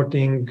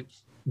supporting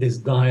this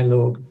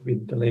dialogue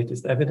with the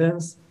latest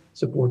evidence,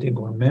 supporting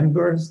our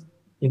members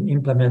in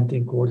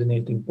implementing,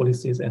 coordinating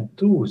policies and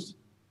tools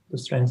to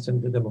strengthen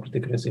the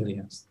democratic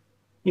resilience,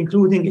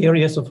 including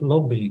areas of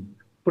lobbying,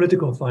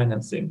 political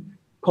financing,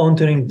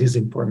 countering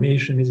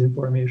disinformation,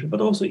 misinformation,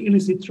 but also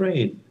illicit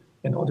trade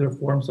and other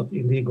forms of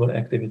illegal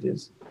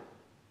activities.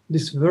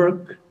 This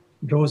work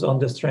draws on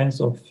the strengths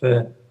of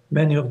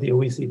many of the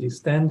OECD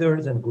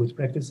standards and good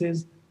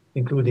practices,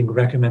 including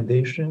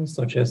recommendations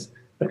such as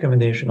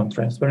recommendation on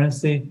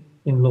transparency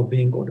in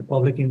lobbying or the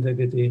public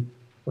integrity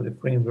or the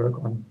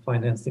framework on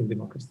financing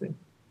democracy.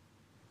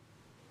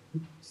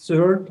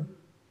 Third,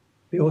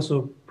 we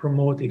also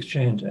promote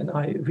exchange. And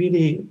I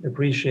really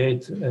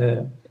appreciate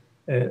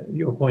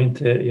your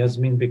point,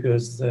 Yasmin,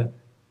 because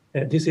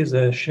this is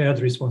a shared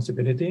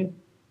responsibility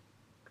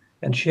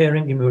and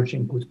sharing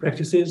emerging good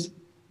practices.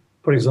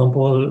 For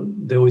example,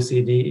 the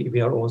OECD,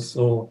 we are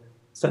also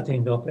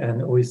setting up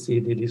an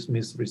OECD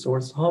Dismiss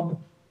Resource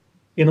Hub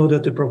in order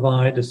to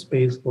provide a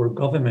space for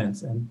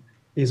governments. And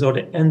these are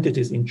the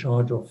entities in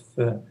charge of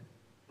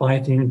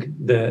fighting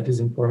the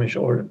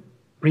disinformation or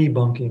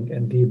pre-bunking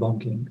and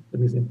debunking the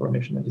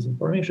misinformation and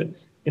disinformation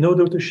in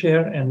order to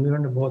share and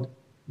learn about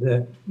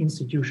the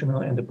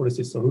institutional and the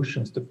policy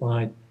solutions to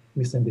fight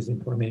mis and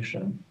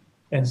disinformation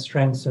and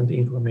strengthen the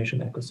information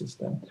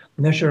ecosystem.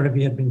 Naturally,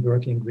 we have been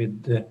working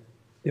with the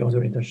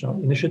other international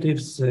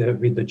initiatives,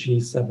 with the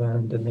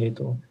G7, the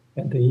NATO,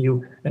 and the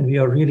EU, and we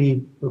are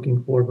really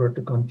looking forward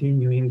to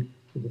continuing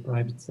with the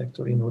private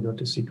sector in order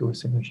to secure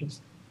synergies.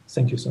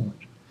 Thank you so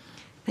much.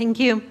 Thank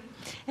you.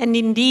 And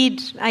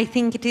indeed, I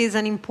think it is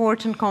an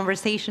important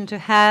conversation to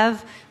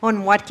have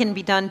on what can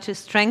be done to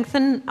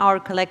strengthen our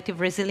collective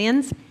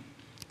resilience.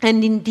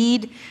 And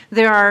indeed,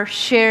 there are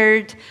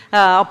shared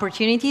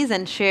opportunities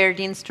and shared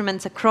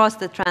instruments across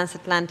the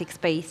transatlantic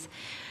space.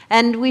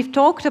 And we've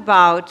talked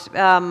about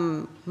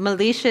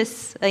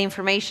malicious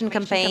information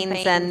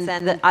campaigns and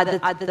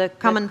the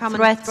common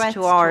threats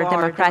to our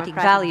democratic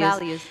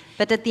values.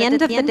 But at the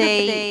end of the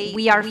day,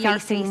 we are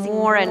facing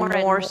more and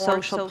more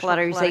social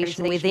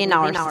polarization within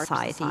our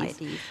societies.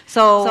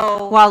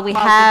 So while we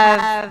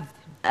have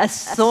a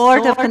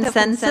sort of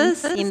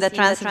consensus in the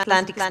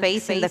transatlantic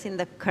space in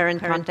the current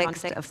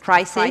context of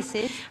crisis,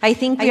 I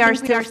think we are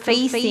still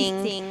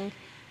facing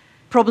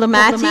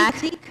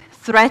problematic,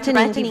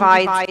 threatening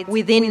divides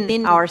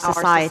within our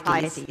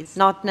societies,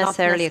 not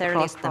necessarily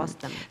across them.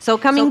 So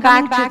coming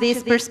back to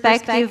this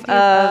perspective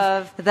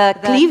of the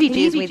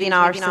cleavages within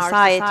our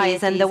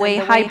societies and the way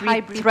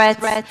hybrid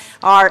threats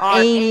are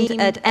aimed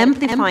at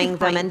amplifying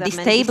them and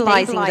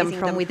destabilizing them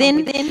from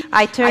within,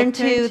 I turn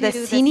to the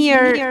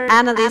senior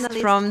analyst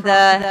from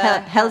the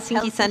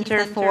Helsinki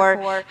Center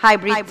for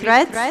Hybrid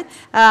Threats,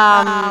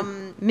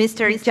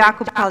 Mr.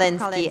 Jakub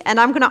Kalensky. And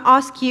I'm going to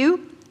ask you,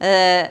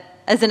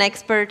 as an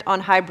expert on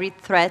hybrid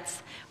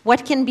threats,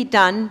 what can be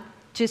done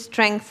to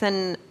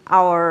strengthen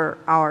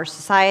our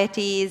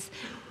societies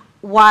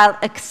while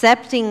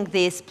accepting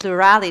this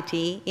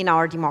plurality in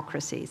our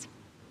democracies?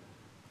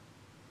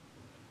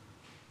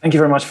 Thank you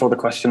very much for the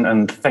question,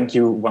 and thank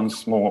you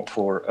once more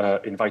for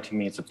inviting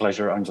me. It's a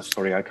pleasure. I'm just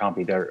sorry I can't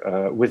be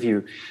there with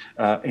you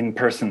in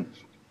person.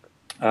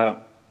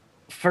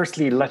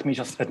 Firstly, let me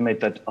just admit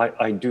that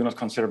I do not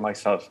consider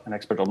myself an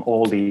expert on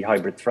all the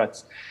hybrid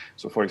threats.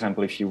 So, for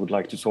example, if you would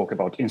like to talk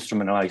about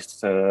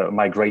instrumentalized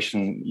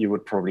migration, you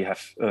would probably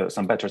have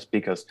some better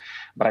speakers.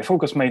 But I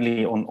focus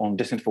mainly on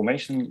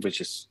disinformation,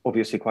 which is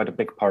obviously quite a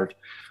big part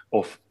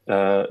of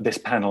this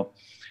panel.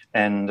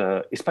 And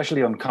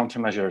especially on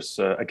countermeasures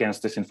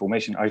against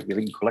disinformation. I've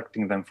been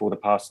collecting them for the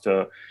past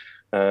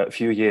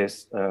few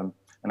years.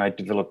 And I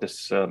developed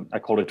this, I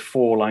call it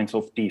 4 lines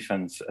of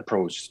defense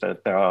approach,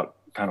 that there are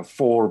kind of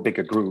 4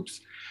 bigger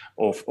groups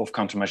of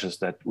countermeasures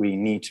that we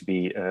need to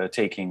be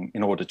taking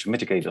in order to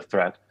mitigate the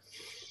threat.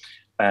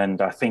 And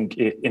I think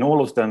in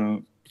all of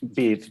them,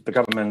 be it the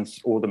governments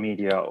or the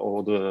media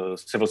or the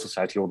civil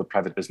society or the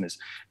private business,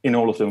 in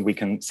all of them, we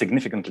can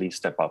significantly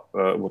step up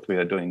what we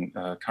are doing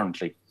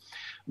currently.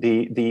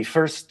 The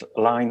first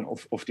line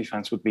of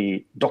defense would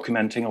be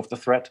documenting of the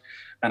threat.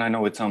 And I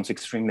know it sounds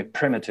extremely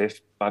primitive,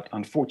 but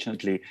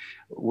unfortunately,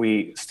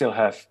 we still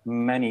have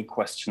many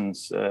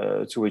questions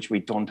to which we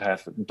don't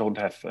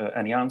have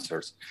any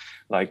answers,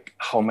 like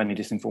how many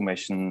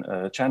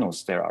disinformation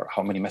channels there are,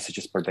 how many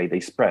messages per day they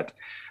spread,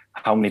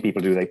 how many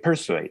people do they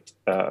persuade.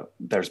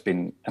 There's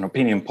been an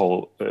opinion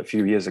poll a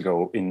few years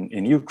ago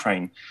in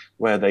Ukraine,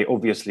 where they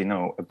obviously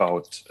know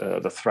about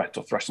the threat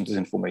of Russian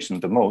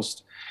disinformation the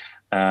most.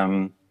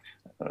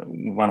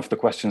 One of the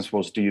questions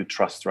was, do you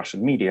trust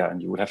Russian media?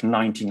 And you would have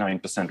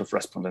 99% of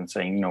respondents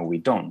saying, no, we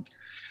don't.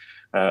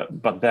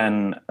 But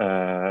then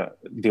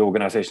the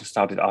organization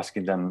started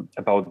asking them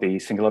about the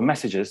singular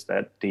messages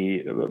that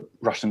the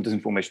Russian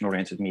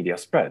disinformation-oriented media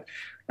spread.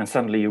 And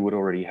suddenly you would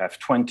already have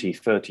 20,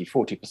 30,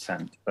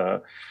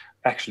 40%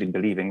 actually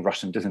believing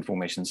Russian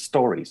disinformation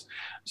stories.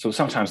 So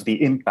sometimes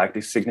the impact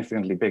is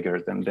significantly bigger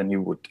than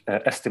you would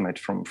estimate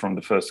from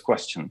the first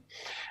question,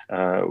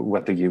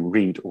 whether you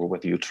read or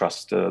whether you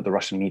trust the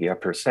Russian media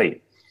per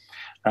se.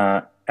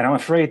 And I'm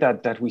afraid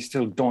that we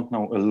still don't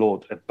know a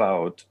lot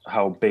about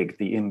how big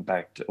the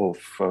impact of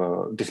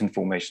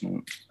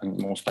disinformation, and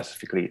more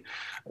specifically,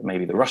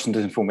 maybe the Russian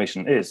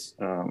disinformation is.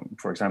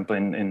 For example,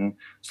 in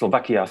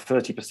Slovakia,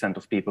 30%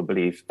 of people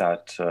believe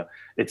that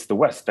it's the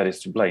West that is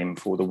to blame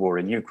for the war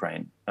in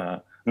Ukraine,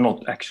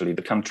 not actually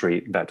the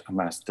country that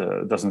amassed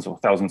dozens or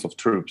thousands of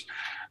troops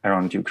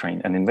around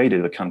Ukraine and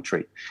invaded the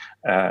country.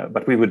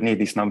 But we would need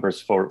these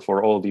numbers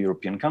for all the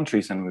European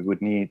countries, and we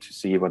would need to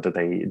see whether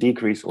they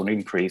decrease or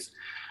increase.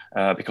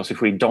 Because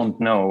if we don't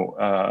know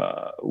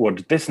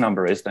what this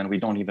number is, then we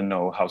don't even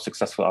know how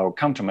successful our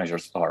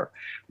countermeasures are.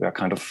 We are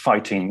kind of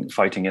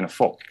fighting in a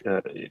fog.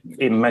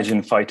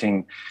 Imagine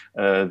fighting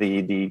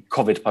the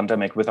COVID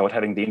pandemic without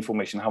having the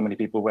information how many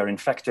people were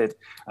infected,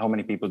 how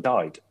many people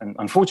died. And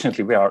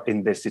unfortunately, we are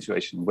in this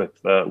situation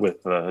with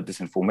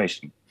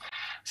disinformation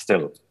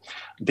still.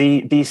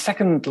 The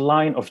second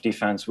line of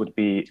defense would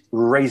be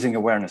raising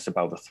awareness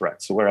about the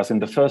threat. So whereas in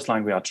the first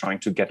line, we are trying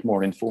to get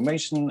more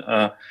information,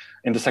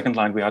 in the second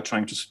line, we are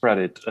trying to spread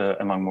it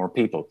among more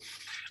people.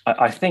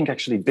 I think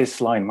actually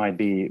this line might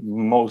be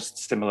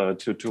most similar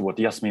to what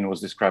Yasmin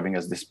was describing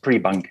as this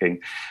pre-bunking.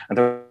 And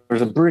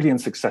there's a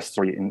brilliant success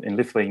story in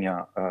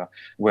Lithuania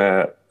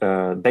where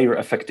their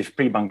effective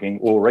pre-bunking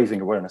or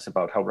raising awareness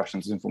about how Russian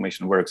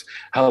disinformation works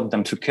helped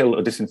them to kill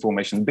a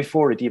disinformation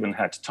before it even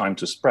had time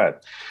to spread.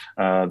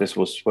 This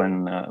was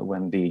when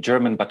the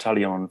German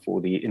battalion for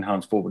the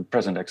Enhanced Forward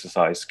Present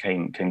exercise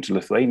came to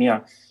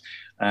Lithuania.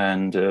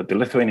 And the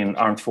Lithuanian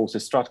Armed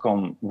Forces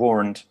Stratcom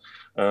warned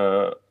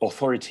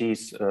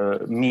authorities,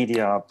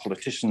 media,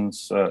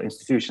 politicians,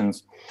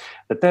 institutions,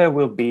 that there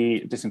will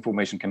be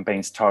disinformation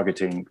campaigns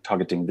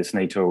targeting this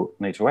NATO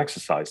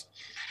exercise.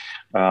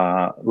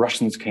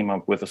 Russians came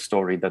up with a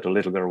story that a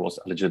little girl was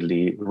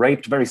allegedly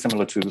raped, very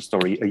similar to the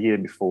story a year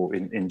before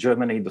in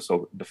Germany,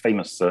 the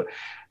famous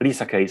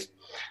Lisa case.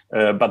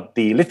 But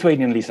the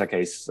Lithuanian Lisa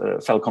case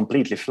fell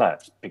completely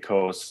flat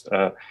because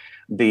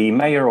the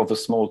mayor of a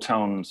small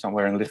town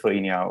somewhere in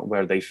Lithuania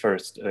where they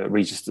first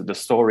registered the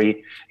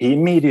story, he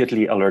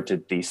immediately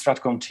alerted the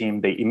Stratcom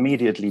team. They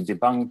immediately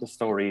debunked the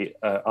story,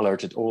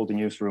 alerted all the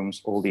newsrooms,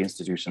 all the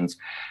institutions.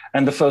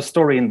 And the first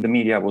story in the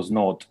media was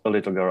not a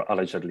little girl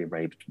allegedly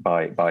raped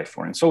by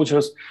foreign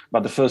soldiers,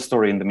 but the first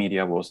story in the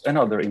media was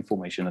another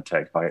information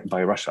attack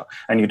by Russia.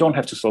 And you don't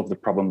have to solve the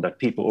problem that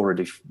people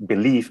already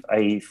believe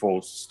a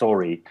false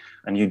story,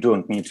 and you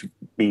don't need to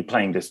be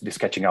playing this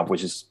catching up,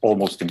 which is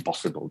almost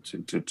impossible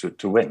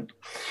to win.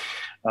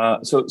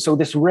 So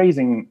this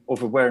raising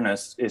of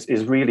awareness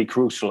is really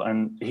crucial.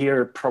 And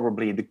here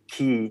probably the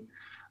key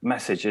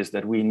message is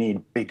that we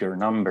need bigger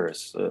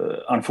numbers.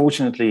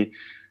 Unfortunately,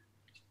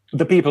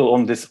 the people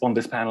on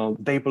this panel,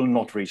 they will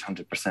not reach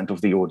 100%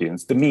 of the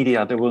audience. The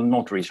media, they will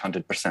not reach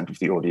 100% of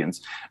the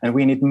audience. And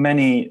we need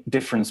many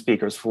different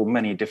speakers for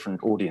many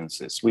different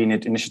audiences. We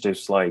need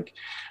initiatives like,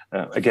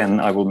 again,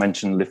 I will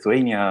mention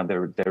Lithuania.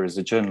 There is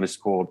a journalist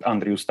called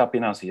Andrius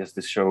Tapinas. He has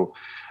this show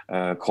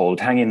called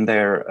Hang In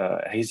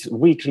There. He's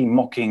weekly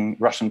mocking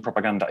Russian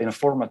propaganda in a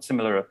format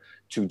similar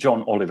to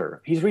John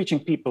Oliver. He's reaching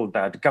people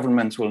that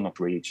governments will not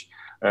reach,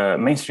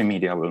 mainstream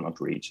media will not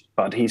reach,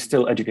 but he's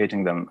still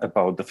educating them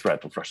about the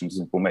threat of Russian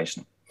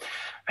disinformation.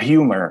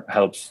 Humor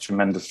helps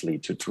tremendously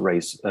to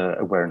raise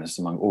awareness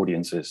among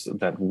audiences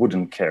that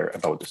wouldn't care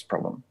about this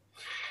problem.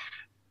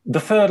 The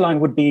third line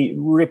would be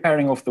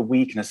repairing of the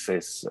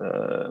weaknesses.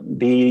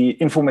 The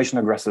information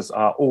aggressors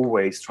are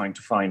always trying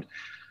to find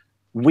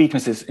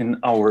weaknesses in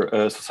our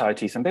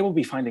societies, and they will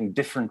be finding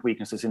different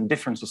weaknesses in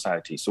different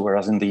societies. So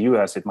whereas in the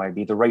US, it might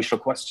be the racial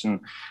question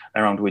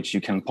around which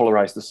you can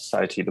polarize the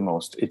society the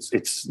most.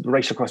 The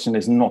racial question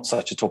is not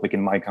such a topic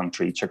in my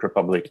country, Czech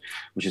Republic,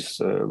 which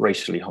is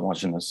racially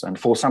homogenous. And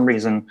for some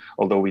reason,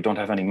 although we don't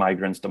have any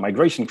migrants, the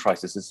migration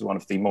crisis is one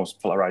of the most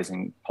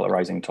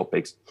polarizing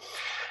topics.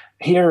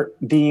 Here,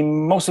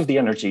 most of the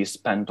energy is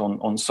spent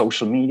on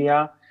social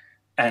media.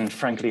 And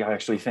frankly, I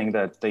actually think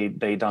that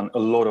they done a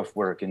lot of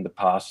work in the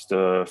past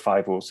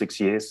 5 or 6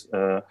 years,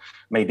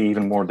 maybe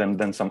even more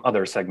than some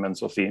other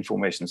segments of the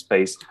information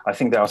space. I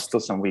think there are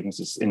still some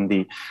weaknesses in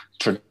the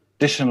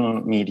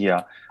traditional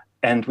media.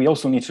 And we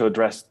also need to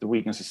address the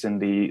weaknesses in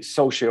the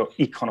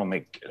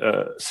socio-economic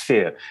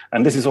sphere.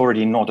 And this is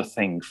already not a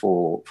thing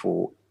for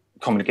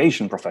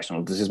communication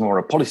professionals. This is more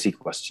a policy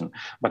question.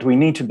 But we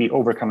need to be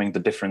overcoming the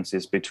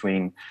differences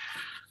between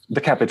the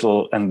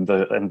capital and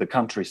the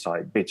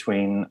countryside,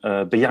 between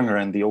the younger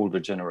and the older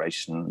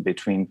generation,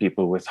 between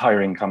people with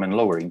higher income and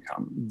lower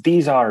income.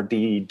 These are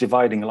the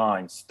dividing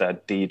lines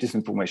that the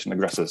disinformation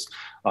aggressors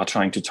are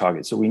trying to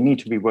target. So we need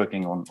to be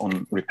working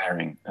on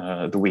repairing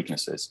the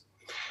weaknesses.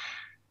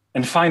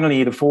 And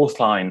finally, the fourth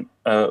line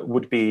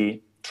would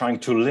be trying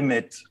to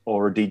limit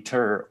or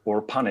deter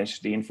or punish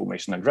the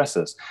information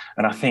aggressors.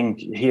 And I think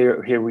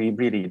here we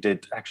really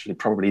did actually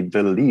probably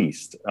the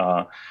least.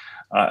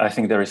 I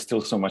think there is still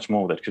so much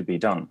more that could be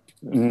done.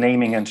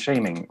 Naming and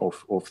shaming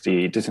of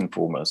the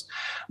disinformers,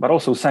 but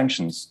also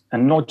sanctions,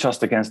 and not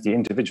just against the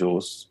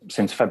individuals.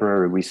 Since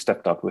February, we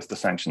stepped up with the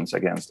sanctions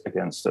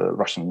against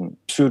Russian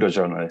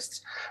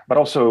pseudo-journalists, but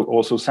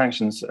also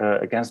sanctions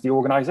against the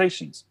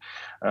organizations.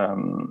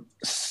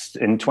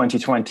 In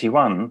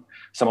 2021,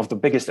 some of the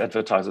biggest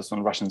advertisers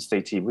on Russian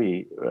state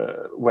TV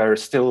were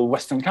still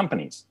Western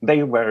companies.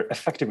 They were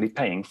effectively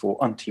paying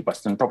for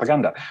anti-Western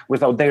propaganda.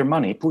 Without their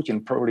money,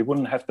 Putin probably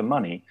wouldn't have the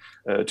money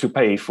to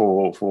pay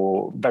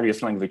for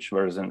various language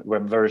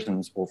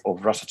versions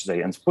of Russia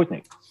Today and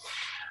Sputnik.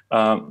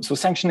 So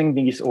sanctioning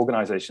these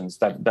organizations,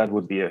 that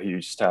would be a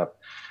huge step.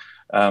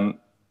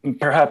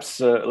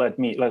 Perhaps let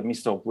me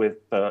stop with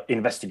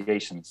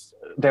investigations.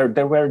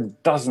 There were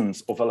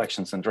dozens of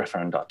elections and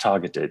referenda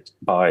targeted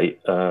by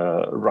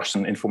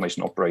Russian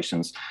information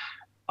operations.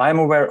 I'm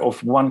aware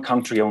of one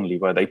country only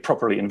where they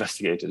properly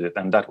investigated it,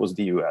 and that was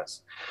the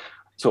US.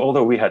 So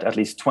although we had at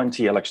least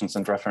 20 elections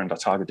and referenda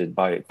targeted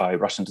by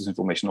Russian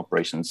disinformation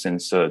operations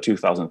since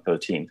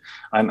 2013,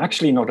 I'm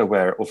actually not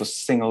aware of a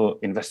single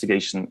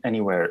investigation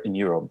anywhere in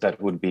Europe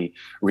that would be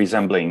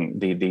resembling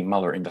the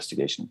Mueller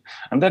investigation.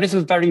 And that is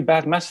a very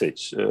bad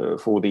message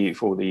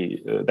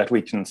that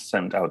we can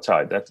send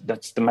outside.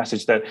 That's the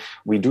message that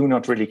we do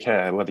not really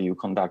care whether you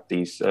conduct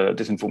these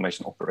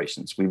disinformation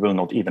operations. We will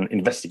not even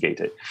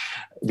investigate it.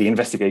 The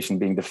investigation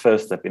being the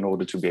first step in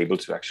order to be able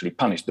to actually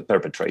punish the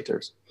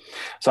perpetrators.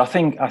 So I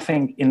think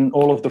in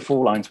all of the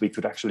 4 lines, we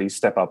could actually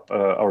step up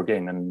our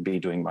game and be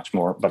doing much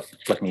more. But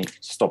let me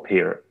stop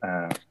here.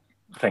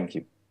 Thank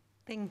you.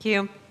 Thank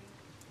you.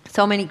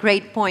 So many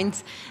great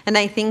points. And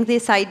I think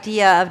this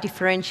idea of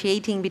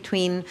differentiating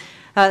between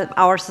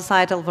our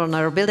societal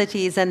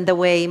vulnerabilities and the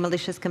way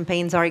malicious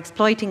campaigns are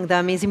exploiting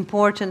them is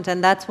important,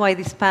 and that's why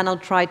this panel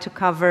tried to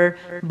cover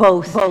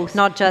both,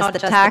 not just the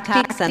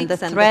tactics and the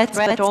threats,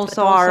 but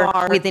also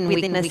our within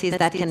weaknesses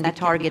that can be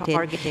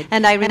targeted.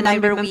 And I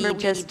remember we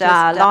just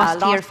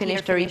last year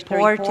finished a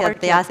report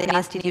at the Aspen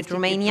Institute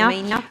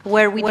Romania,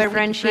 where we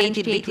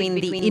differentiated between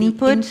the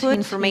input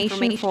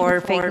information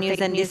for fake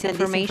news and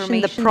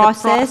disinformation, the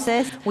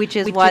process, which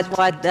is what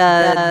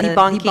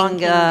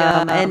debunking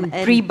and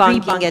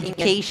pre-bunking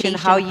education,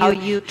 how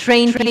you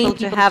train people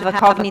to have a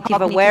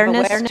cognitive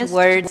awareness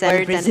towards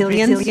and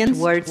resilience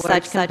towards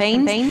such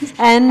campaigns,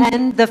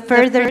 and the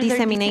further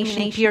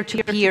dissemination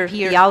peer-to-peer,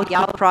 the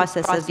output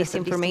process of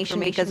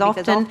disinformation, because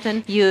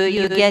often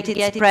you get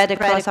it spread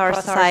across our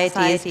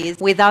societies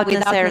without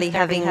necessarily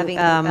having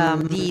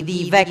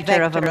the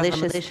vector of a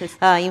malicious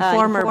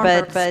informer,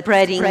 but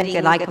spreading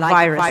like a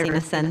virus in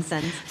a sense.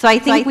 So I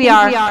think we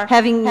are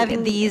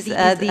having these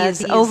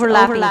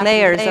overlapping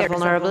layers of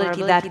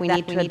vulnerability that we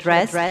need to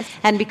address.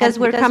 And because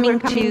we're coming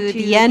to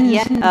the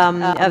end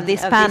of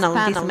this panel,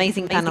 this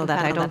amazing panel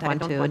that I don't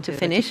want to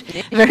finish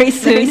very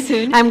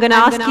soon, I'm going to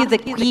ask you the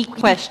key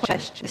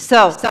question.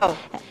 So,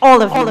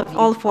 all of you,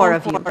 all four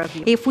of you,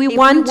 if we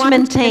want to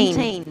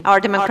maintain our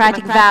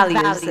democratic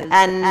values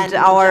and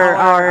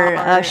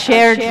our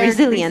shared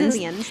resilience,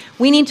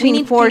 we need to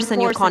enforce a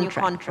new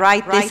contract,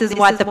 right? This is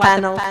what the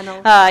panel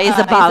is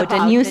about,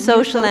 a new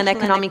social and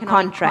economic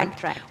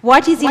contract.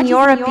 What is, in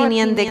your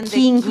opinion, the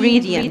key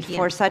ingredient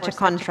for such a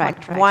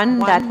contract, one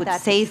that would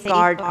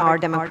safeguard our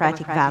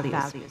democratic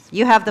values?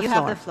 You have the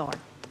floor.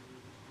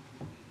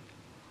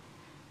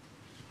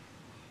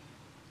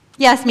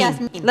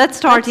 Yasmin, let's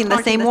start in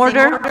the same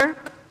order.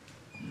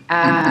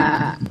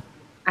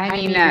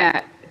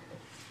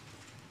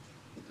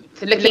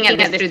 So looking at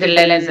this through the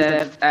lens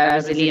of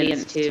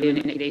resilience to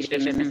manipulation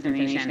of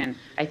misinformation,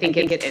 I think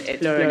it's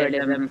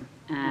pluralism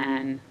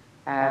and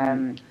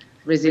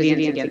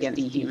resilience against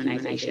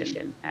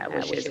dehumanization,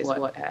 which is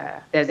what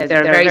there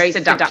are very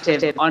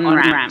seductive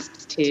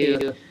on-ramps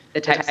to the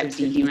types of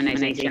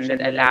dehumanization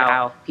that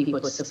allow people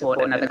to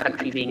support another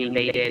country being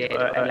invaded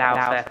or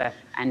allow for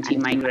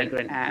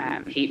anti-migrant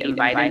hate and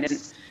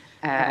violence.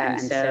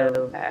 And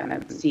so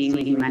seeing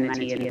the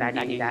humanity and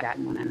valuing that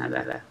in one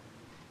another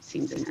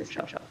seems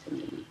essential to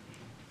me.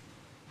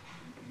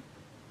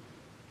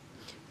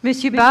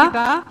 Monsieur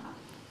Bas?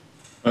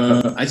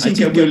 I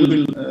think I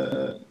will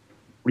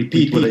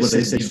repeat what I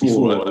said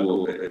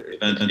before,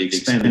 and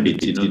expand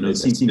it. I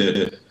think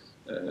that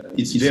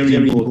it's very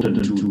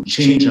important to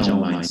change our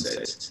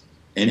mindset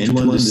and to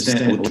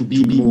understand, or to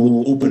be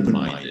more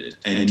open-minded,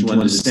 and to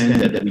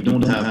understand that we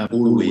don't have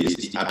always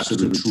the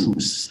absolute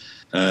truths.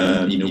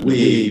 In a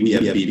way, we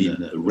have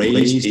been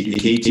raised,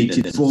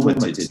 educated, and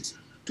formatted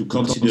to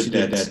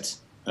consider that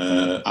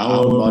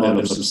our model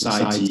of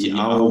society,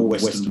 our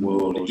Western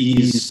world,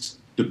 is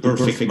the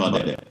perfect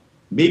model.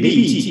 Maybe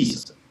it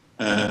is,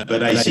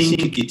 but I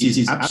think it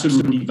is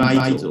absolutely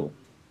vital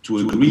to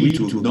agree,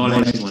 to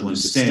acknowledge, to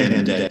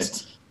understand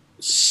that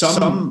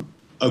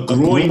a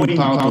growing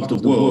part of the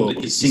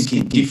world is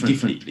thinking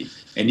differently.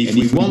 And if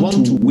we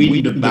want to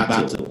win the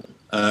battle,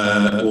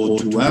 or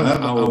to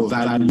have our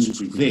values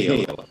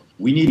prevail,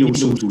 we need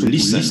also to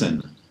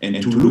listen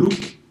and to look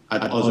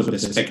at other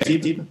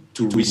perspectives,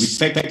 to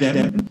respect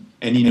them,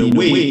 and in a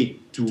way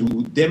to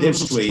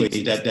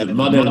demonstrate that the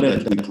model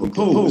that we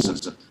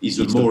propose is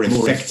a more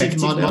effective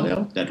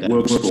model that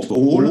works for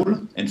all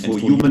and for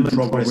human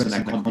progress and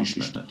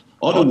accomplishment.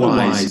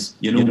 Otherwise,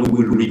 we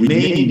will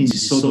remain in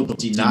this sort of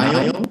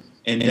denial,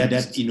 and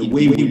that in a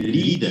way will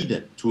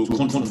lead to a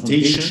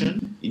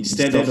confrontation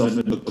instead of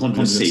a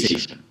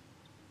conversation.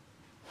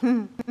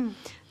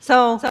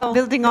 So,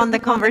 building on the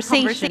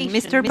conversation,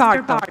 Mr.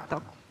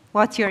 Bartok,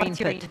 what's your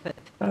input?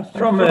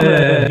 From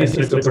a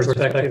historical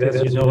perspective,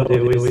 as you know, the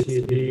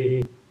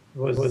OECD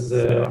was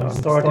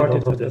started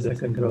after the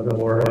Second World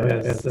War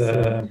as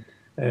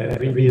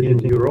revealed in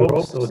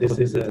Europe, so this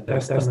is a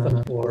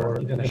testament for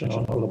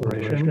international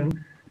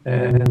collaboration.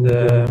 And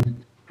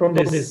from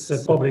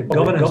this public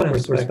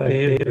governance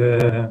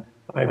perspective,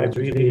 I would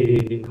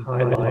really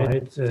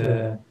highlight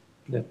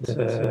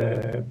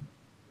that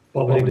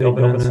public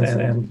governance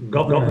and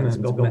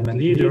government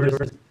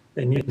leaders,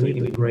 they need to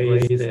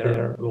embrace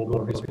their global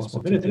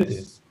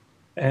responsibilities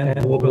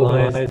and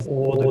mobilize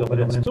all the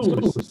governance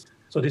tools.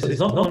 So this is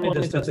not only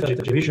the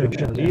strategic vision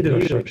and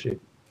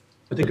leadership,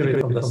 particularly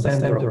from the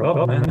center of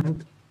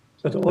government,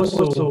 but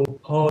also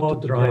how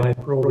to drive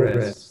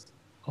progress,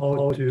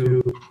 how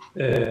to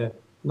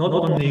not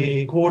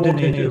only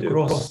coordinate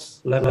across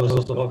levels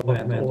of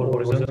government or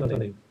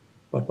horizontally,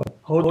 but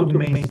how to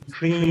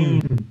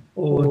mainstream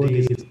all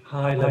these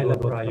high-level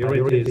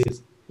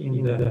priorities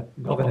in the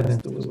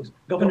governance tools.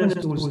 Governance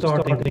tools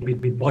starting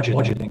with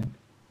budgeting,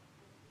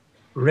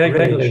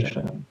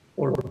 regulation,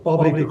 or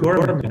public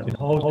government,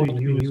 how to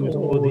use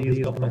all these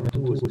government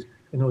tools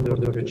in order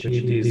to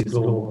achieve these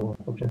global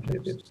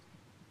objectives.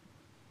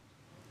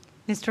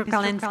 Mr.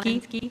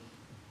 Kalensky?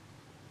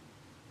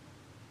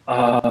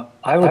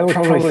 I would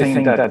probably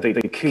think that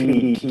the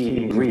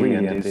key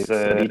ingredient is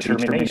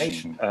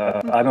determination.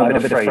 I'm a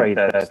bit afraid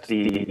that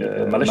the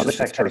malicious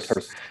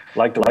actors,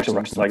 like the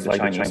Russians, like the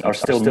Chinese, are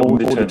still more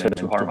determined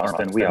to harm us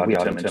than we are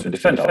determined to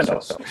defend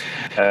ourselves.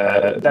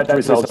 That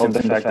results in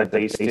the fact that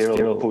they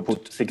still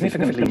put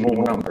significantly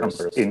more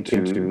numbers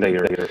into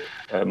their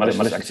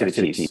malicious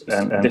activities.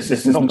 And this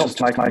is not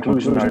just my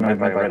conclusion. I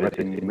read it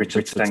in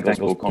Richard Stengel's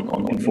book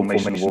on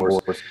information wars.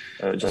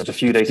 Just a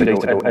few days ago,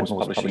 Ed was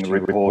publishing a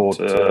report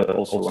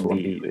also on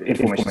the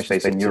information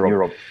space in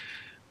Europe.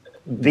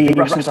 The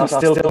Russians are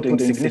still putting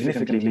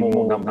significantly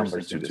more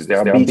numbers into this. They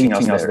are beating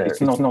us there. It's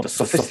not the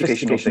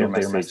sophistication of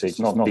their message, it's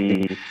not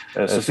the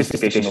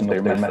sophistication of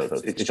their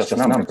methods, it's just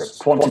numbers.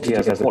 Quantity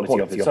has a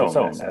quality of its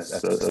own, as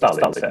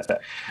Stalin said. So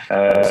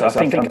I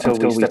think until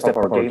we step up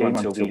our game,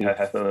 until we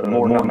have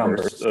more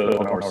numbers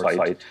on our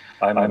side,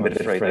 I'm a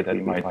bit afraid that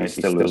we might be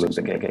still losing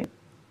the game.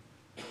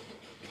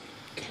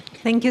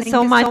 Thank you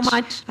so much.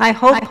 I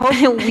hope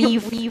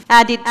we've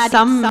added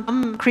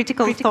some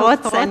critical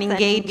thoughts and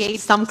engaged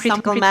some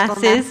critical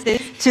masses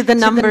to the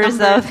numbers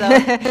of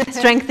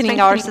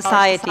strengthening our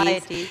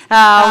societies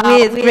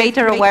with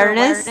greater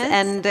awareness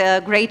and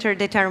greater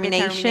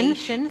determination.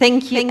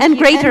 Thank you. And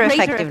greater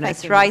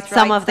effectiveness, right?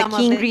 Some of the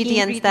key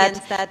ingredients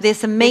that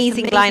this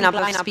amazing lineup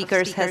of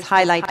speakers has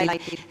highlighted.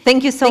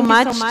 Thank you so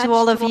much to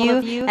all of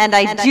you. And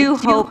I do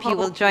hope you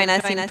will join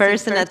us in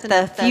person at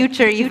the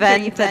future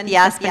event at the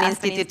Aspen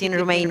Institute in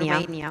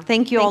Romania.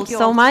 Thank you all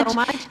so much.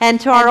 And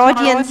to our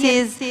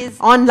audiences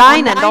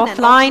online and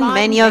offline,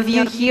 many of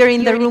you here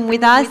in the room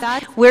with us,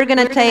 we're going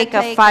to take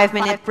a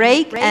 5-minute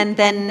break and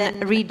then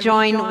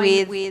rejoin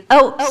with,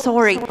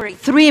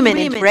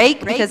 3-minute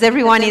break, because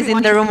everyone is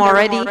in the room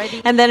already.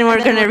 And then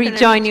we're going to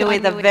rejoin you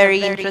with a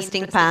very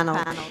interesting panel.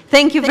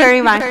 Thank you very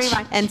much,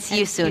 and see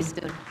you soon.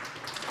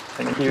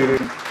 Thank you.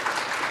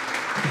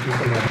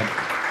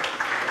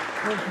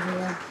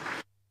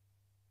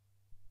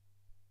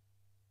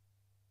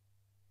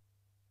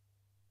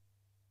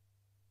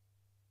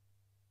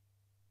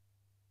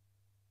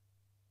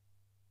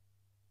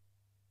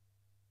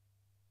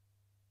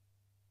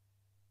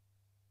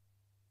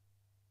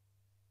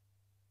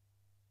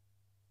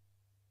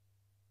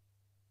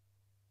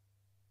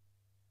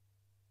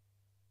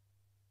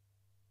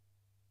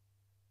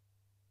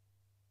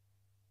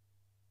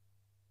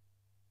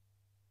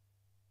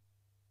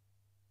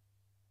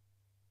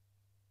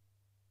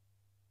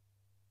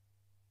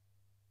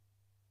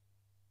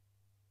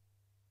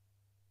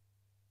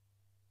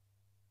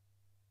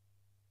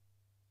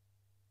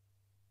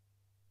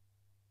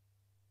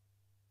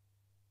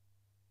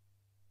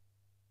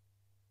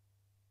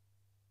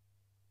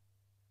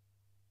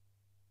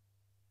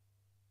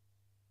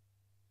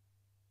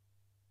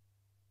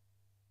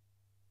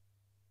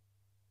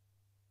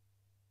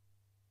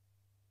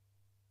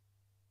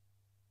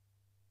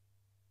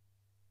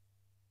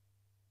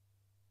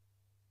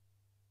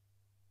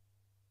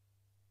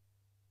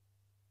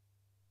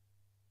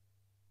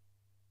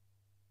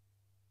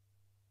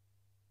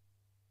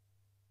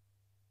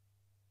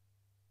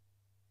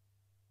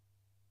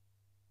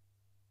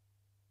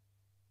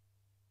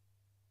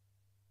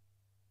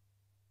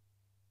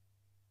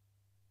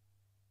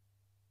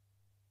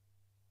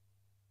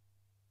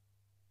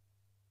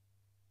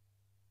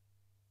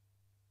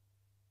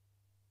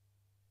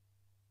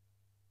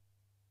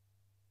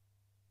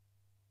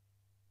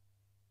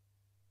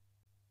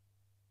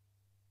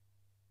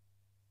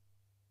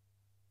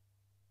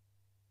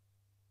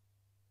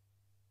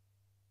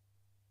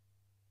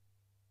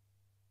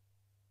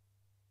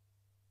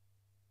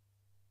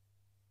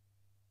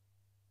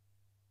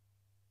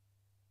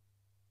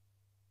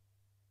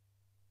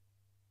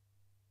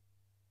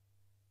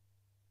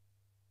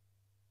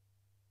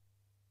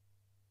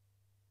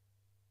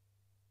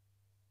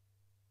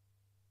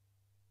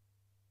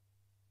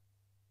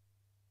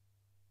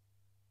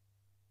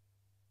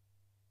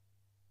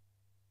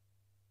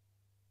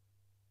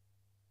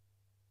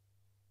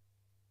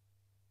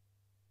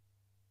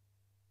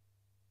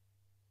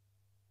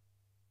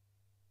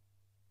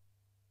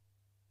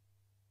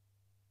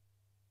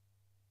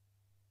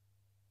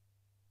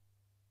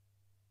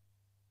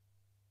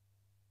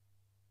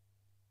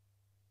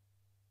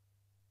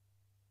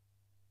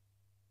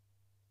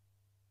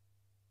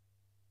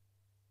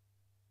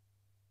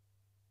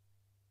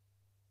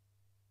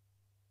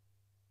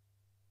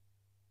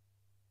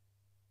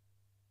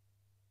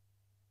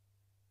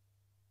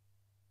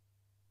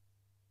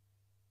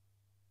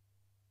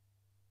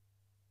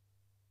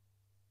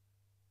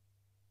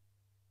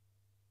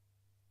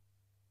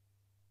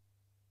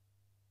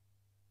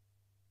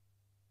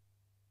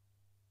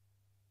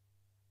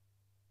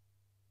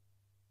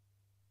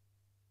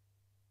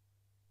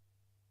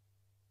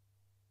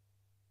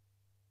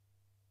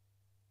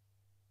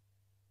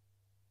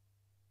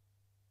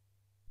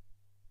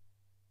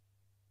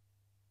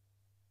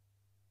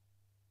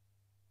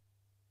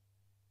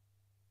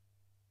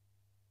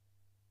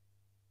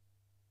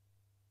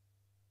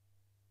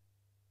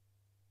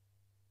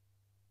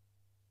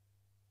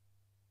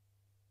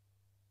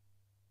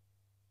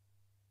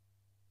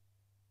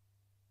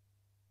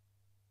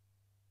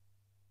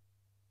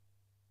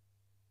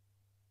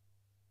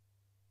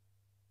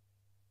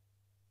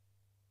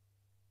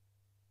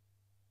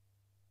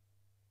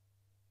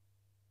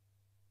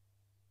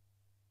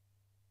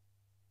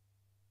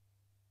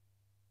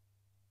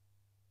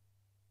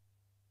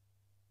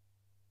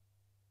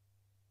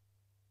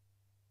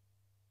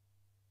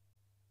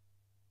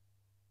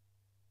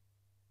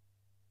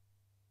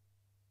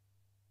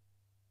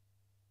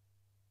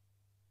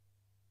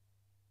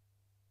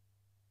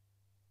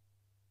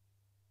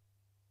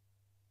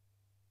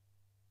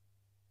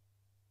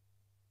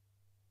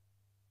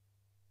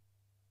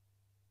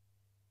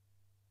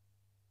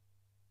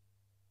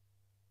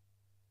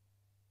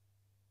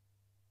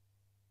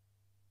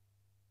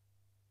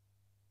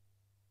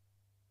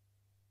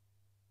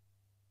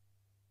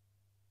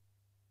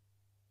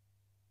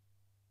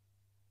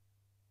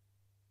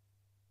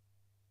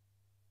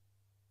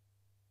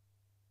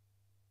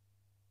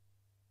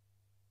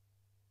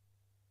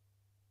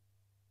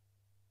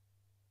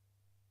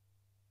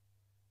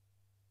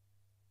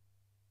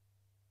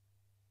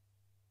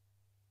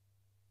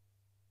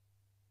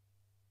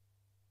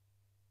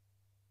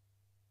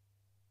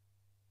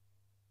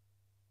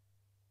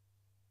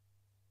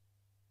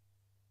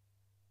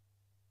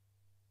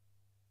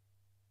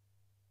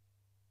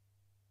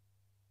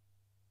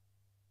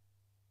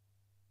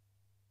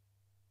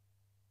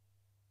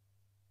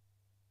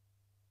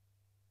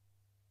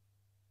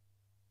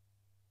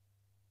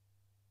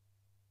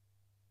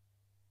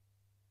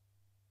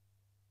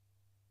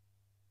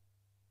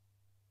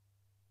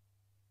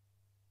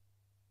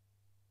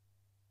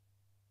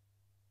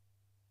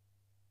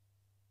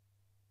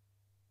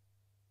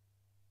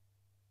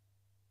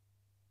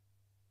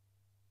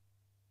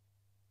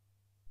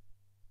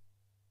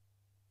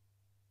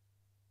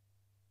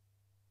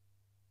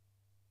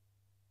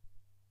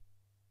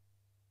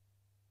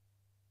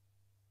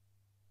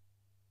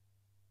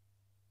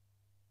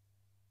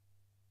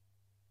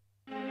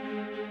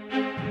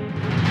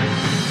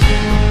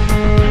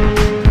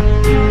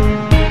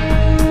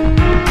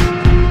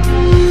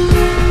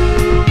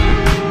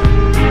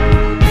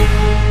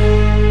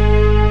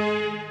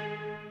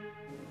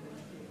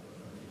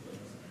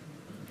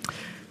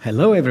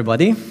 Hello,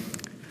 everybody.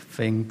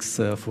 Thanks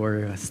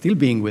for still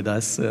being with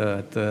us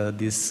at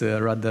this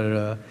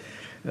rather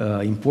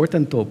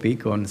important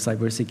topic on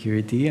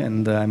cybersecurity,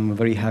 and I'm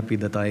very happy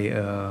that I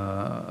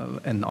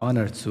am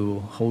honored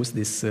to host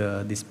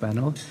this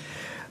panel.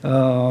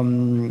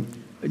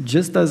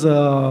 Just as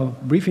a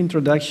brief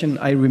introduction,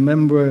 I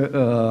remember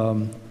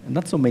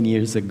not so many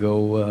years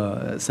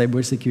ago,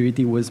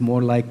 cybersecurity was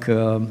more like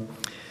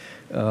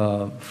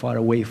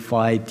faraway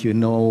fight, you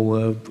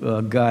know,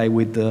 a guy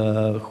with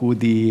a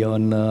hoodie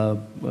on a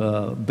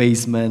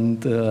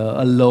basement,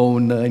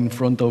 alone in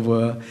front of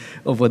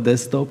a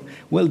desktop.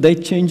 Well, they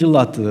changed a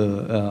lot,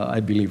 I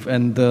believe.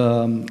 And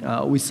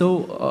we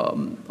saw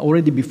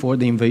already before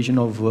the invasion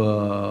of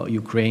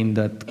Ukraine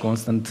that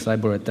constant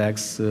cyber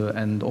attacks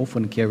and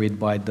often carried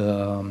by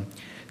the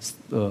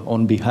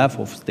on behalf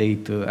of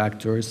state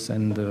actors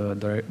and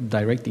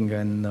directing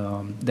and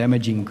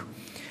damaging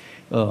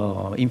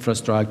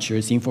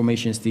infrastructures,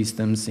 information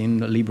systems in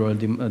liberal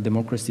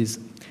democracies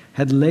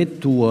had led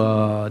to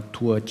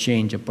a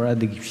change, a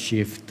paradigm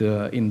shift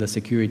in the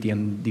security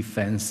and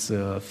defense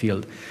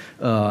field.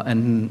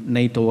 And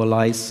NATO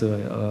allies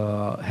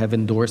have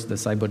endorsed the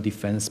cyber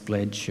defense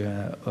pledge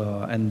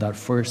and are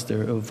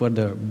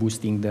further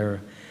boosting their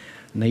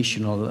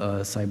national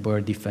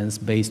cyber defense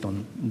based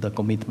on the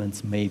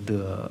commitments made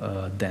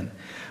then.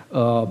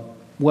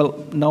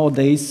 Well,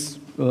 nowadays,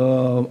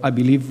 I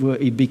believe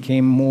it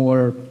became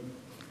more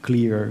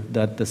clear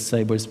that the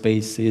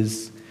cyberspace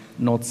is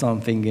not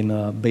something in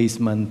a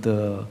basement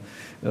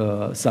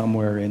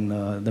somewhere in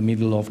the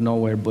middle of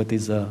nowhere, but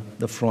is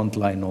the front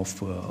line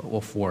of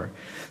war.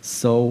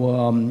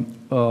 So,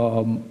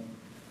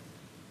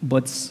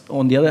 but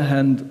on the other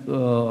hand,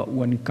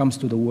 when it comes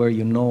to the war,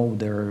 you know,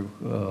 there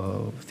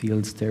are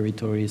fields,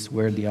 territories,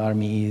 where the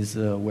army is,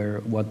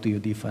 what do you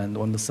defend.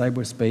 On the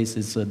cyberspace,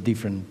 it's a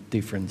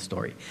different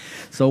story.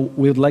 So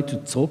we would like to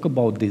talk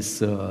about this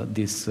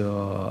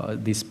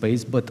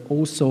space, but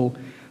also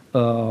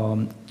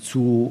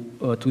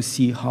to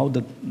see how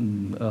the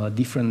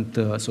different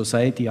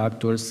society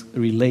actors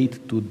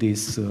relate to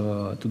this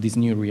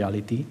new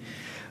reality.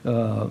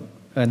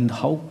 And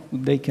how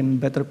they can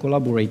better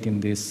collaborate in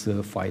this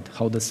fight,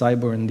 how the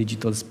cyber and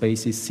digital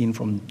space is seen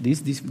from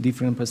this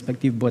different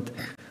perspective, but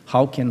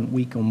how can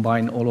we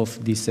combine all of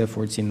these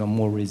efforts in a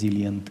more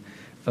resilient,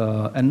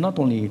 and not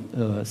only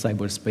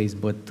cyberspace,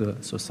 but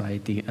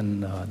society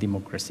and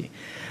democracy.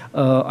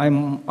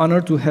 I'm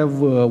honored to have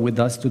with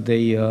us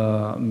today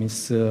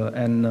Ms.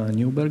 Anne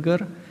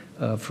Neuberger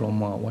from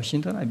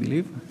Washington, I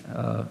believe.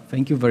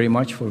 Thank you very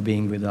much for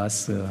being with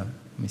us,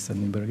 Mr.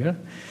 Neuberger.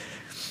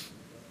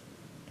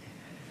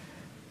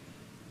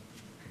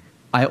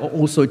 I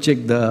also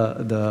checked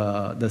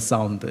the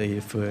sound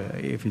if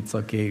it's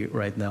okay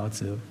right now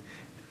too.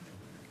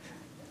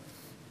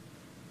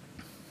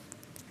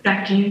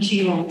 Back to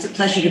you all. It's a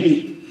pleasure to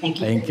be. Thank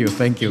you.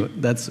 Thank you.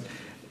 That's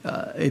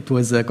it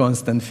was a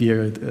constant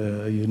fear,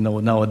 you know,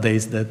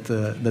 nowadays that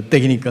the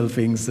technical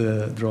things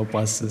drop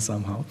us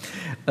somehow.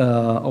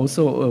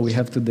 Also, we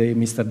have today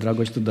Mr.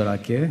 Dragoș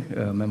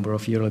Tudorache, member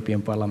of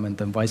European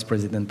Parliament and Vice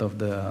President of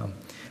the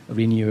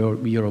Renew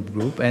Europe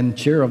Group and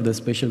Chair of the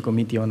Special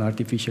Committee on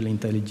Artificial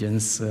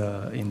Intelligence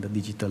in the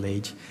Digital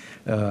Age.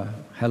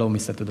 Hello,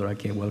 Mr.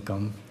 Tudorache,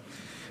 welcome.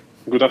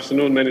 Good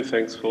afternoon, many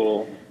thanks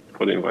for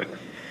the invite.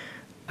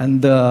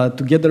 And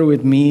together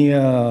with me,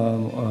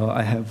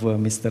 I have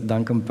Mr.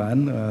 Duncan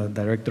Pan,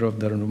 Director of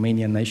the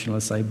Romanian National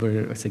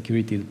Cyber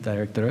Security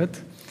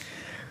Directorate,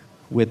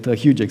 with a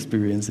huge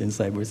experience in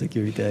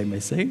cybersecurity, I may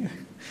say.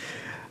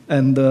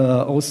 And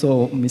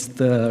also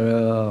Mr.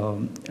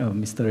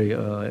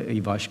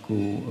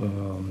 Ivașcu,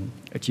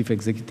 Chief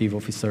Executive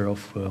Officer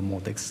of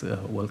Modex,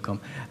 welcome.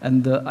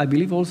 And I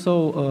believe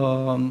also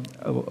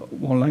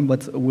online,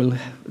 but we'll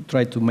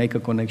try to make a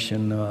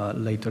connection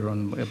later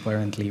on.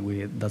 Apparently,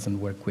 it doesn't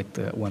work with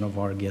one of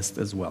our guests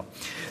as well.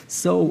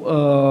 So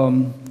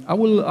I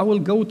will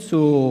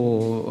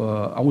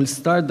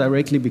start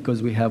directly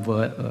because we have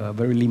a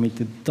very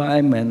limited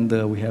time and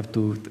we have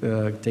to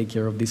take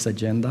care of this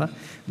agenda.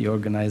 The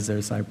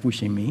organizers are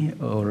pushing me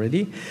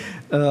already.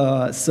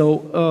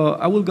 So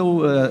I will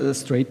go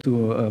straight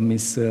to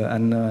Ms.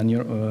 Anne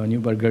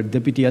Neuberger,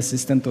 Deputy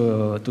Assistant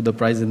to the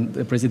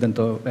President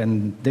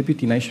and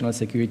Deputy National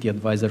Security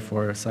Advisor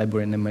for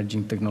Cyber and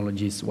Emerging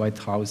Technologies, White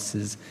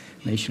House's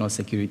National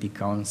Security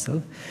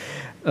Council.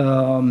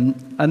 I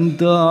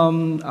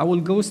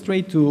will go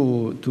straight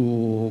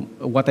to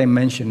what I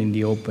mentioned in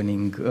the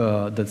opening,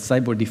 the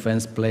cyber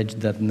defense pledge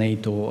that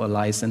NATO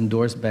allies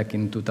endorsed back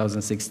in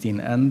 2016.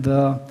 And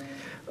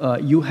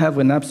you have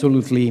an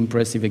absolutely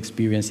impressive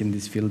experience in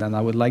this field, and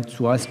I would like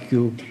to ask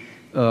you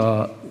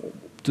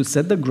to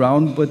set the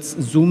ground, but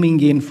zooming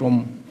in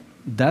from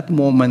that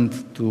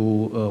moment to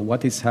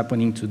what is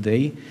happening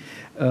today,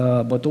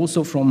 but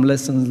also from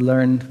lessons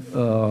learned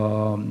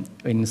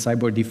in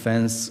cyber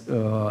defense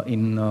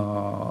in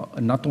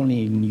not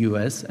only in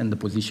US and the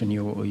position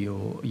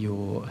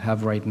you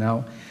have right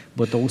now,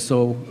 but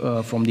also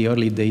from the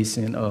early days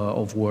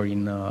of war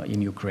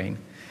in Ukraine.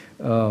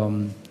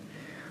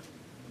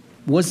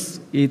 Was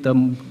it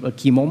a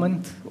key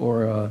moment,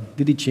 or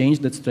did it change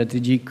that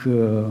strategic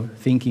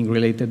thinking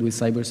related with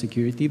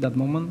cybersecurity that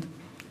moment,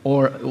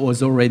 or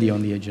was already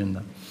on the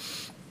agenda?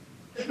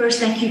 First,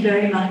 thank you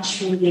very much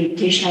for the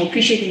invitation. I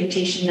appreciate the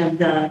invitation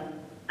of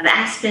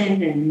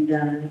Aspen and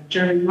the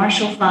German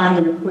Marshall Fund,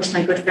 and of course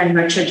my good friend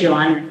Mircea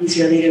Joana. He's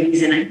really the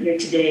reason I'm here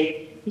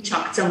today. He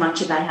talked so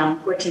much about how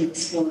important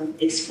this forum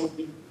is for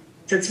me.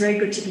 So it's very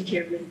good to be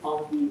here with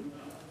all of you.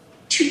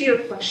 To your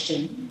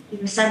question,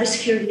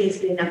 cybersecurity has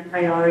been a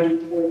priority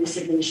for this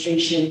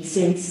administration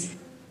since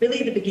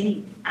really the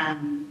beginning.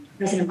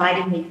 President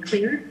Biden made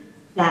clear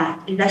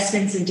that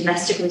investments in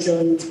domestic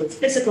resilience, both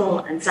physical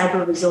and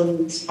cyber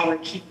resilience, are a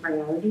key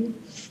priority.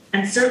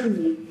 And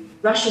certainly,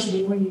 Russia's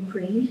war in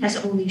Ukraine has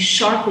only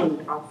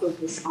sharpened our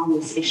focus on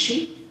this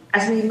issue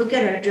as we look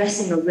at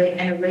addressing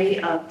an array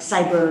of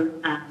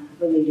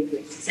cyber-related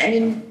risks. And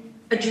in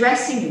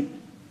addressing it,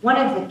 one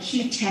of the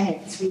key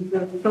tenets we've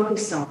really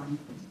focused on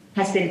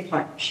has been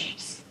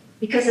partnerships.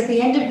 Because at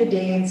the end of the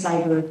day in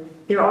cyber,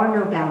 there are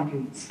no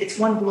boundaries. It's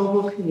one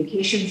global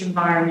communications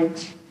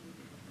environment.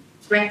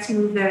 Threats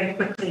move very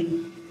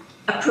quickly.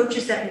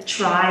 Approaches that we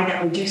try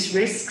that reduce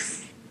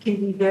risks can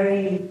be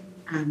very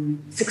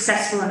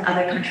successful in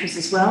other countries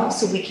as well.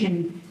 So we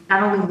can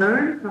not only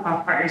learn from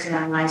our partners and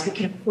allies, we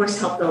can of course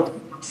help build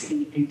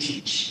capacity and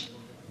teach.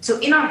 So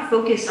in our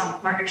focus on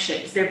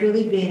partnerships, there have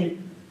really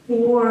been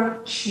 4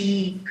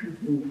 key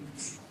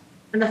components.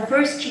 And the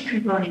first key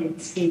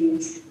component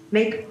is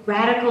make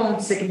radical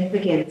and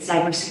significant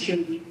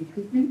cybersecurity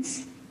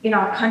improvements in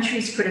our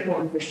country's critical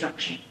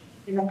infrastructure,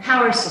 in the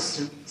power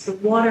systems, the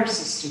water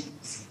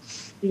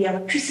systems, the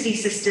electricity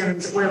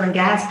systems, oil and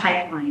gas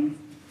pipelines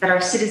that our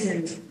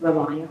citizens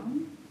rely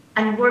on,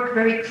 and work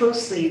very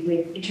closely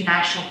with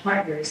international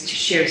partners to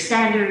share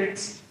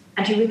standards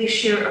and to really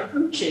share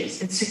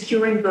approaches in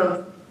securing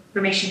both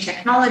information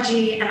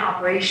technology and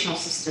operational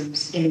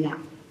systems in that.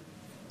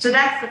 So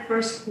that's the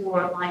first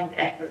core line of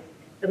effort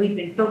that we've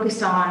been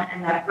focused on,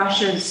 and that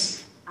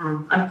Russia's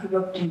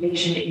unprovoked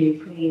invasion in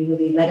Ukraine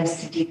really led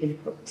us to deepen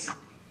focus on.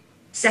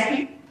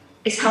 Second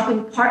is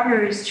helping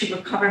partners to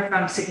recover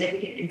from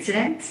significant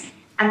incidents.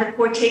 And the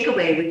core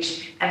takeaway,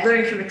 which I've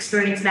learned from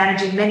experience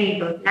managing many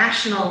both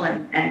national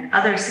and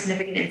other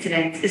significant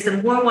incidents, is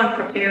the more one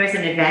prepares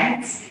in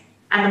advance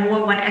and the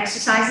more one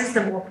exercises,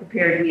 the more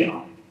prepared we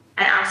are.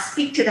 And I'll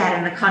speak to that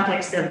in the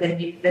context of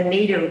the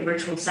NATO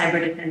virtual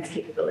cyber defense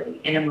capability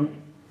in a moment.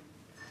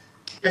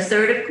 The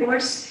third, of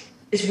course,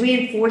 is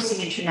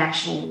reinforcing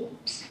international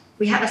norms.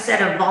 We have a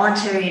set of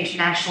voluntary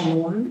international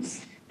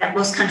norms that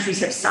most countries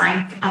have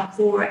signed up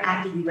for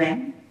at the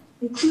UN,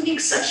 including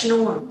such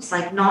norms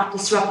like not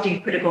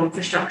disrupting critical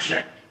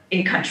infrastructure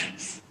in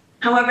countries.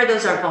 However,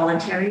 those are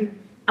voluntary,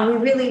 and we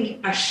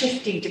really are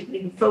shifting to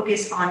putting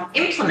focus on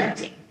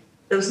implementing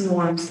those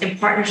norms in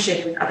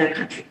partnership with other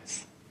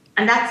countries.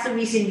 And that's the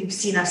reason you've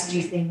seen us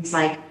do things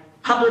like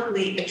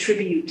publicly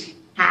attribute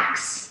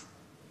hacks.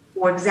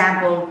 For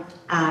example,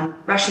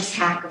 Russia's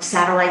hack of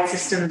satellite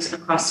systems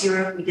across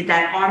Europe. We did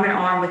that arm in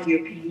arm with the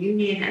European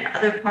Union and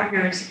other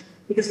partners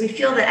because we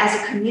feel that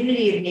as a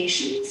community of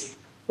nations,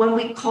 when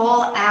we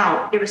call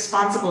out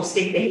irresponsible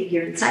state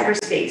behavior in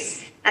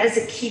cyberspace, that is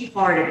a key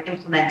part of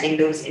implementing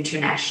those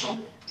international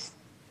norms.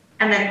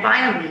 And then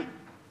finally,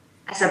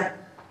 as a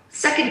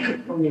second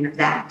component of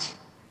that,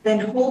 then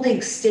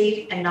holding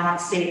state and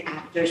non-state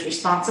actors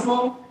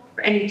responsible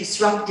for any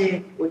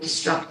disruptive or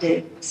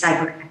destructive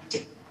cyber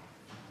activity.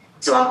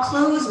 So I'll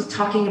close with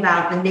talking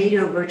about the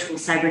NATO virtual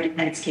cyber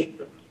defense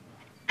capability.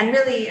 And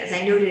really, as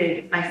I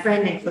noted, my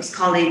friend and close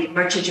colleague,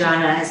 Mircea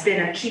Joana, has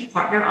been a key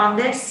partner on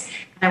this,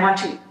 and I want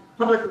to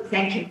publicly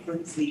thank him for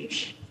his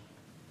leadership.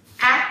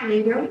 At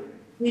NATO,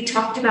 we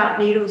talked about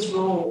NATO's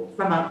role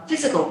from a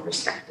physical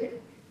perspective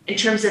in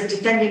terms of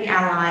defending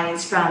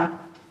allies from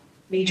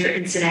major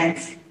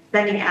incidents,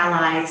 defending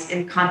allies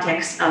in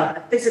context of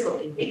a physical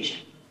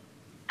invasion.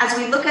 As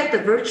we look at the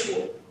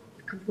virtual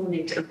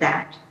component of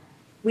that,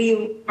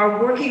 we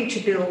are working to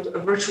build a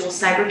virtual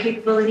cyber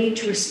capability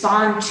to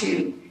respond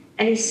to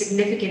any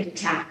significant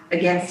attack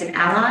against an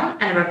ally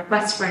and a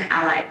request for an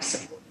ally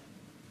support.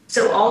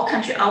 So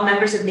all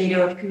members of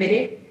NATO have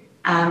committed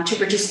to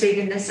participate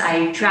in this.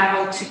 I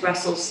traveled to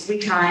Brussels 3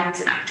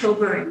 times in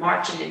October, in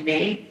March, and in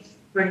May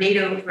for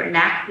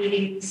NAC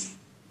meetings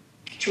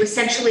to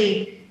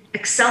essentially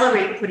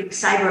accelerate putting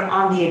cyber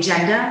on the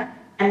agenda,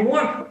 and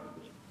more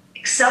importantly,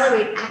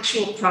 accelerate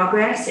actual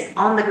progress in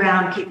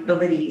on-the-ground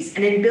capabilities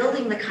and in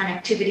building the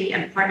connectivity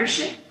and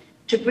partnership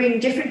to bring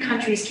different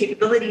countries'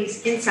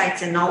 capabilities,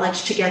 insights, and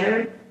knowledge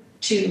together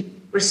to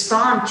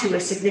respond to a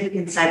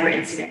significant cyber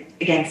incident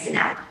against an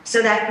ally.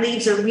 So that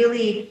leaves a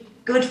really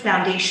good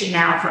foundation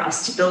now for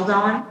us to build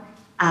on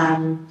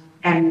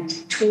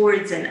and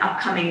towards an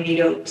upcoming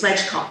NATO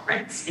pledge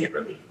conference in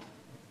early fall.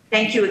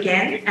 Thank you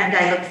again, and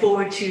I look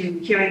forward to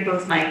hearing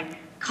both my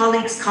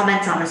colleagues'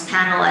 comments on this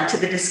panel and to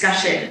the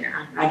discussion,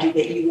 Raju,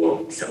 that you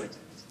will facilitate.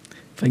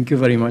 Thank you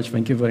very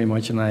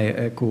much, and I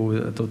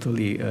echo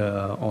totally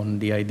on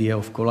the idea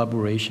of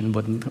collaboration,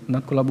 but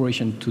not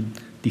collaboration to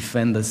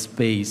defend the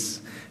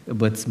space,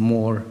 but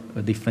more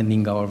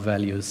defending our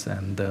values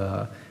and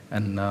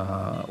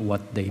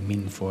what they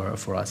mean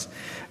for us.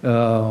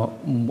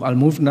 I'll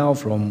move now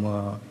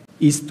from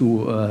east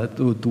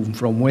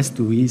from west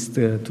to east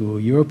to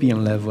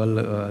European level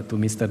to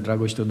Mr.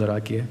 Dragoș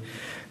Tudorache,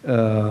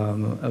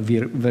 a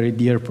very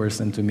dear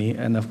person to me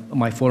and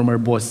my former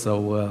boss,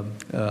 so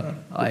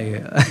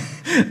I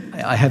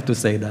have to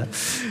say that.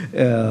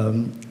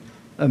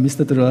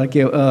 Mr.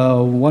 Tudorache,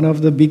 one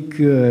of the big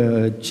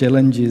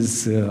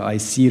challenges I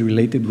see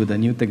related with the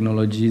new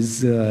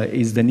technologies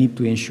is the need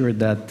to ensure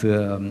that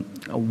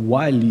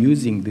while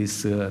using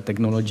these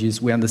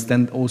technologies, we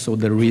understand also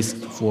the risk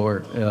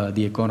for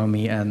the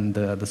economy and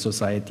the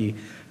society,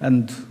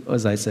 and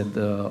as I said,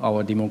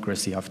 our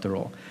democracy after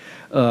all.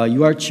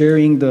 You are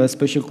chairing the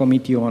Special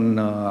Committee on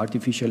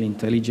Artificial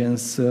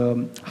Intelligence.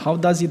 How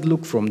does it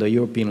look from the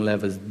European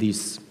level,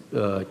 this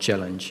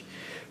challenge?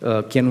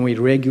 Can we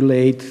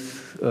regulate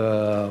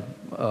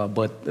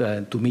but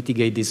to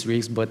mitigate this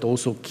risk, but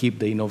also keep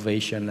the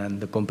innovation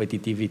and the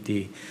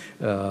competitivity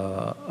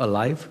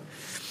alive?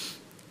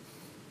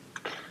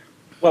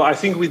 Well, I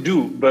think we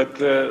do, but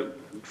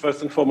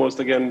first and foremost,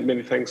 again,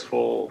 many thanks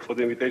for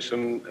the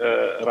invitation,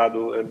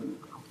 Radu, and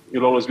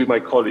you'll always be my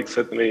colleague,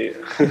 certainly.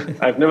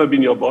 I've never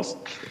been your boss,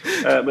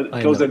 but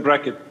close that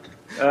bracket.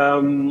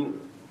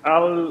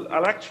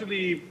 I'll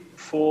actually,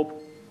 for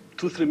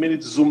 2-3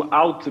 minutes, zoom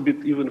out a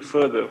bit even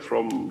further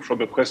from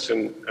your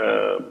question,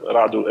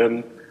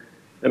 Radu,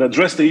 and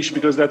address the issue,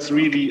 because that's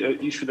really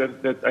an issue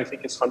that I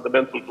think is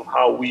fundamental to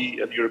how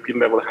we at the European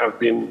level have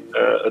been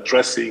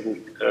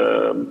addressing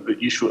the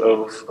issue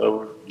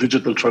of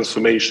digital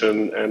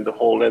transformation and the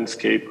whole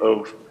landscape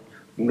of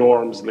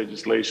norms,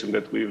 legislation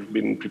that we've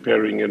been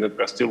preparing and that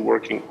we're still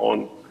working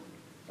on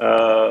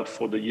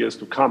for the years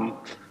to come.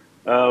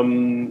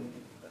 And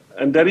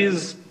that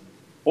is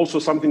also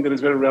something that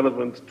is very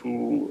relevant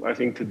to, I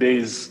think,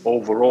 today's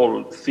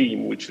overall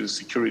theme, which is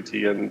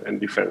security and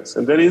defense.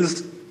 And that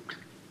is,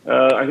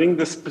 I think,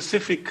 the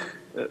specific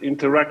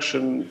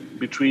interaction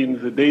between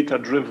the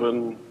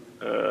data-driven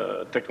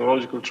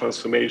technological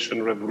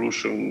transformation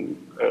revolution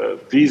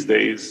these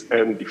days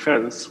and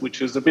defense,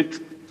 which is a bit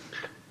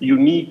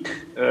unique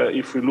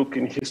if we look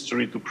in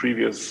history to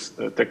previous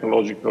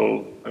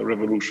technological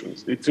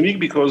revolutions. It's unique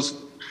because,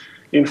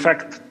 in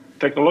fact,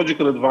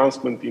 technological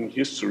advancement in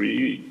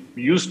history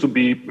used to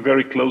be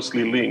very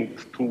closely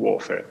linked to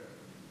warfare.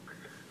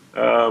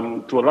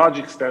 To a large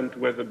extent,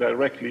 whether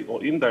directly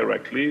or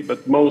indirectly,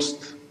 but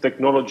most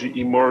technology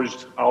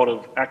emerged out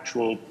of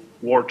actual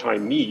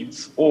wartime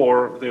needs,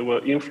 or they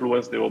were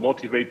influenced, they were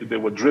motivated, they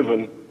were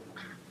driven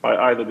by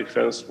either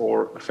defense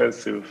or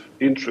offensive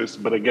interests,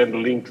 but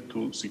again linked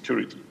to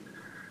security.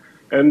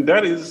 And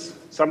that is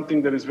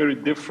something that is very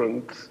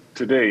different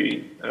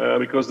today,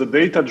 because the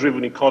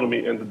data-driven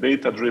economy and the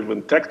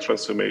data-driven tech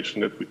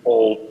transformation that we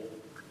all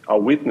are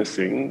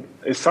witnessing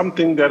is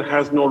something that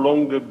has no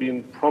longer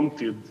been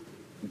prompted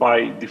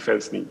by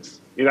defense needs.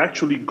 It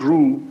actually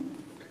grew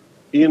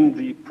in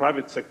the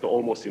private sector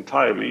almost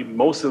entirely.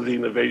 Most of the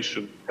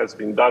innovation has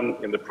been done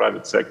in the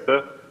private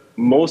sector.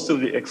 Most of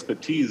the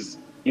expertise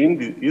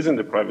is in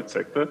the private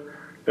sector.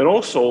 And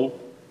also,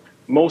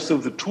 most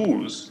of the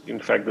tools, in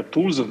fact, the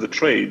tools of the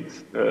trade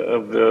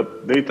of the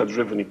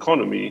data-driven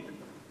economy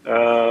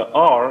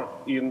are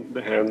in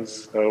the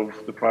hands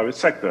of the private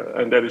sector.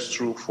 And that is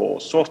true for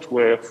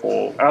software,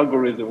 for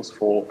algorithms,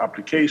 for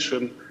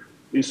application.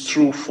 It's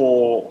true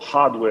for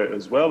hardware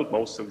as well.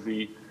 Most of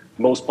the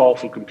most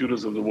powerful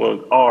computers of the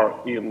world are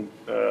in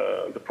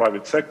the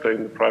private sector,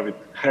 in the private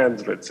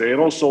hands, let's say.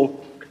 And also,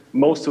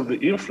 most of the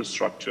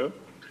infrastructure,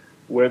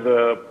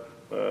 whether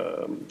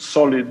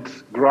solid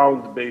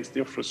ground-based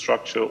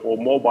infrastructure or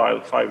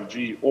mobile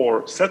 5G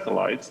or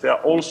satellites, they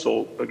are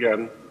also,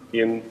 again,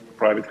 in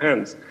private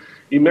hands.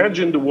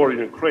 Imagine the war in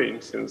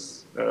Ukraine,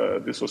 since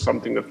this was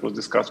something that was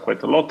discussed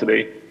quite a lot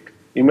today.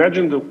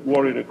 Imagine the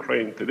war in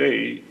Ukraine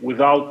today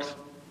without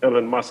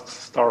Elon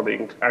Musk's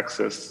Starlink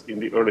access in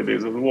the early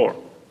days of the war.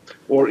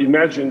 Or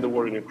imagine the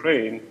war in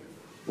Ukraine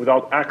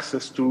without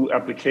access to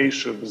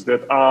applications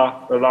that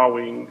are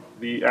allowing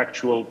the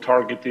actual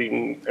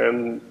targeting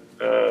and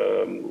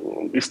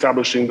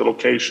establishing the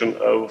location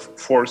of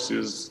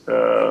forces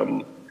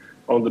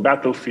on the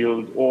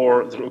battlefield,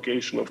 or the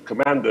location of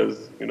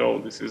commanders. You know,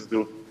 this is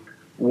the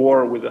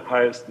war with the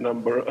highest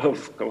number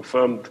of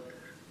confirmed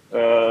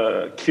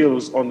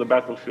kills on the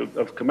battlefield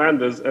of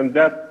commanders, and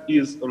that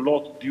is a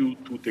lot due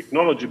to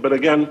technology. But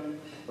again,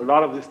 a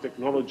lot of this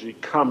technology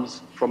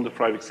comes from the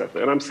private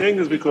sector. And I'm saying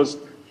this because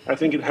I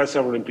think it has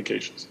several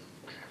implications.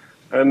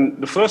 And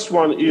the first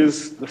one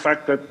is the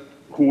fact that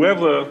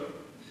whoever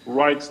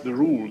writes the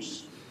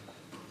rules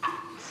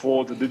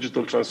for the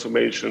digital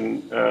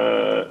transformation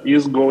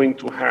is going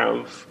to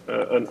have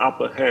an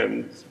upper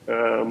hand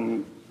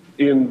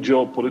in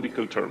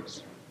geopolitical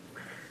terms.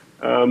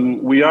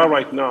 We are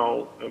right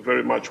now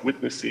very much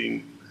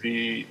witnessing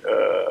the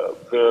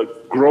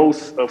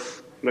growth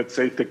of, let's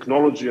say,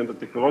 technology and the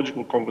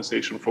technological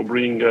conversation for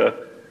bringing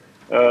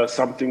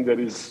something that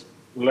is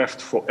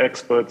left for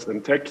experts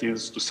and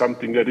techies to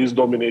something that is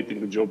dominating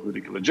the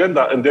geopolitical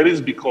agenda. And that is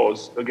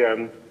because,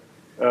 again,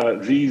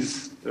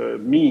 these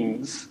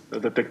means,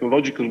 the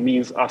technological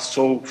means, are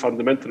so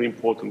fundamentally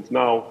important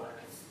now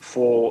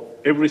for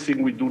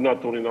everything we do,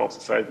 not only in our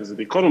societies and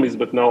economies,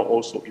 but now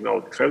also in our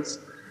defense.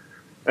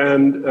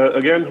 And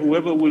again,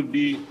 whoever will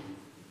be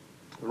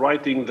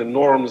writing the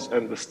norms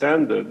and the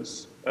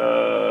standards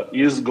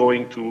is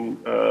going to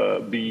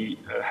be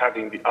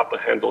having the upper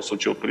hand also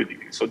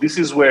geopolitically. So this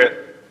is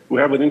where we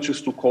have an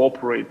interest to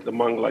cooperate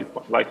among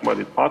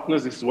like-minded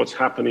partners. This is what's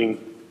happening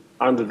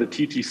under the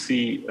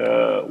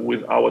TTC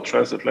with our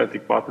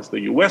transatlantic partners,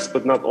 the US,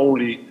 but not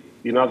only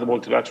in other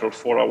multilateral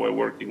fora. We're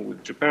working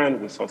with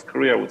Japan, with South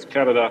Korea, with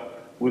Canada,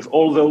 with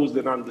all those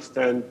that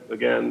understand,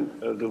 again,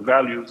 the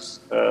values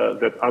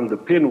that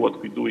underpin what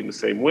we do in the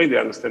same way. They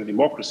understand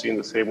democracy in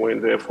the same way,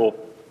 and therefore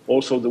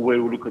also the way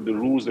we look at the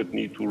rules that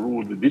need to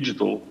rule the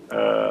digital,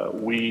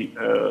 we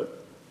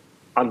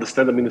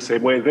understand them in the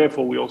same way.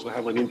 Therefore, we also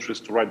have an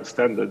interest to write the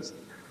standards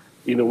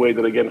in a way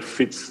that, again,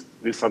 fits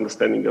this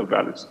understanding of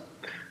values.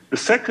 The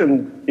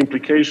second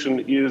implication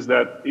is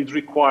that it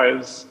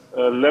requires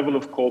a level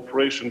of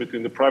cooperation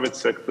between the private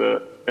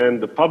sector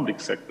and the public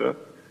sector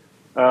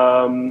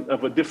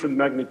of a different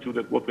magnitude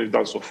than what we've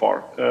done so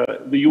far.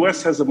 The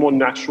US has a more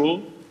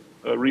natural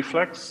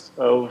reflex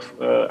of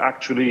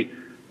actually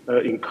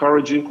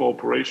encouraging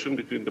cooperation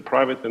between the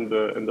private and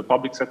the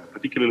public sector,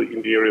 particularly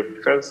in the area of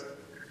defense.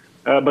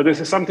 But this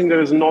is something that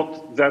is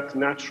not that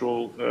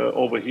natural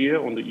over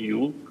here on the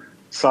EU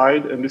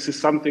side, and this is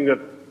something that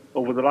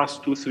over the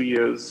last 2-3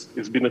 years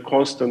has been a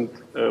constant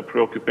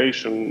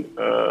preoccupation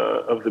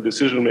of the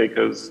decision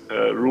makers,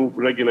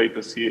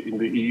 regulators here in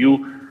the EU,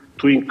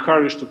 to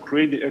encourage, to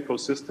create the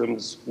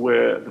ecosystems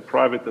where the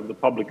private and the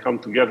public come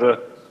together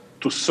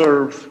to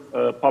serve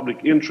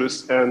public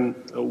interests, and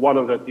one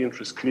of that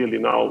interests clearly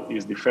now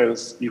is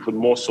defense, even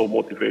more so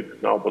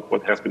motivated now by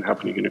what has been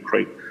happening in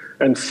Ukraine.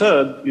 And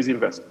third is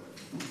investment.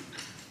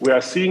 We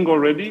are seeing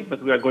already,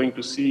 but we are going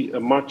to see a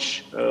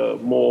much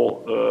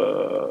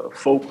more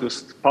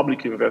focused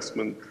public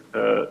investment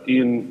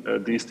in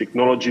this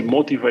technology,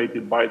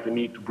 motivated by the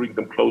need to bring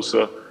them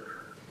closer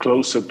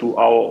to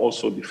our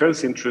also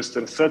defense interests.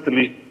 And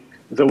certainly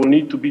there will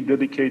need to be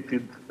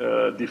dedicated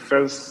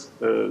defense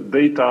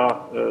data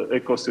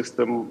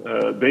ecosystem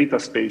data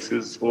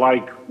spaces,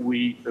 like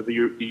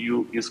the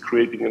EU is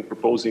creating and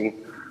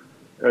proposing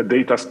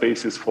data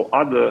spaces for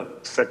other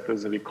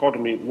sectors of the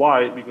economy.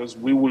 Why? Because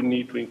we will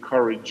need to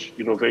encourage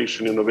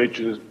innovation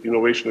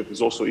that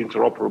is also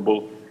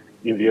interoperable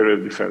in the area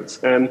of defense.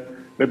 And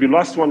maybe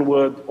last one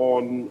word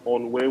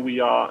on where we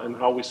are and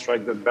how we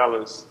strike that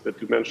balance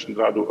that you mentioned,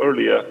 Radu,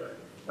 earlier.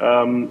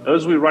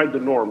 As we write the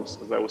norms,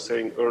 as I was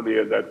saying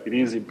earlier, that it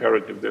is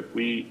imperative that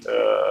we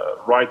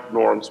write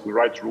norms, we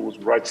write rules,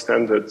 we write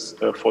standards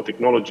for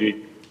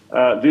technology.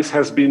 This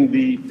has been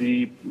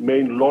the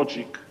main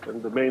logic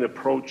and the main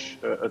approach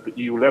at the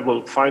EU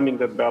level, finding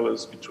that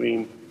balance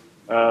between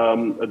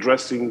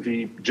addressing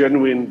the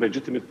genuine,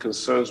 legitimate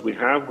concerns we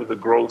have with the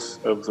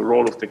growth of the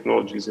role of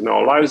technologies in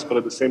our lives, but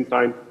at the same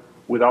time,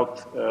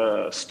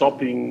 without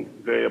stopping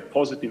their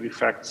positive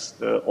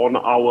effects on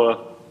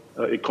our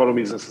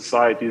economies and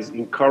societies,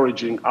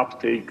 encouraging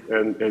uptake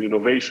and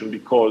innovation,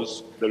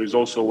 because there is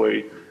also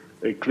a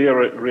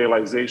clear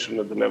realization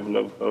at the level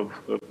of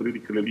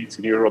political elites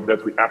in Europe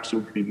that we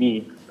absolutely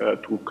need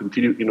to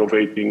continue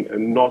innovating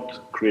and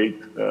not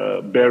create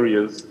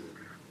barriers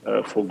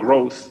for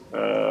growth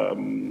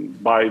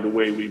by the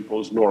way we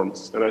impose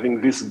norms. And I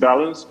think this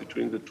balance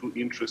between the two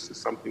interests is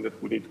something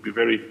that we need to be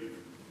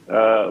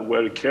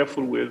very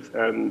careful with.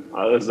 And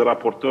as the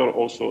rapporteur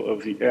also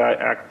of the AI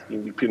Act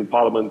in the European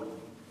Parliament,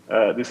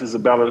 this is a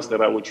balance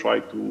that I will try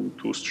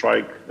to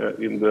strike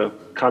in the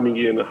coming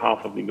year and a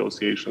half of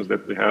negotiations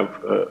that we have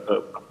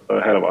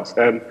ahead of us.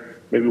 And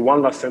maybe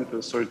one last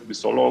sentence, sorry to be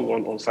so long,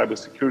 on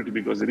cybersecurity,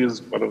 because it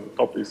is one of the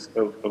topics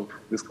of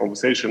this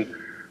conversation.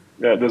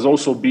 There's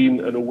also been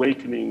an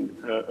awakening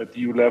at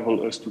EU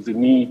level as to the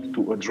need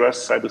to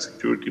address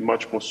cybersecurity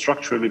much more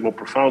structurally, more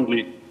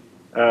profoundly,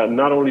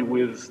 not only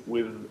with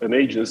an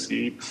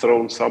agency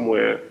thrown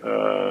somewhere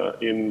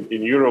in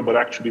Europe, but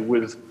actually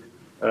with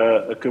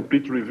a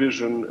complete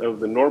revision of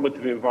the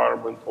normative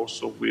environment,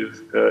 also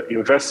with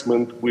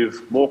investment,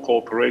 with more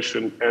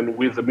cooperation, and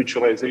with the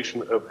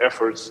mutualization of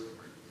efforts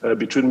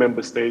between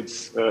member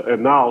states,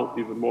 and now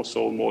even more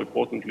so, more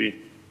importantly,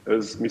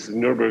 as Mrs.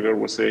 Nürberger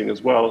was saying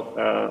as well,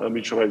 a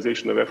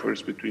mutualization of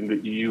efforts between the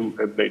EU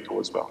and NATO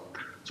as well.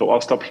 So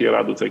I'll stop here,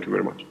 Radu. Thank you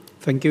very much.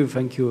 Thank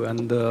you.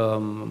 And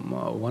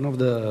one of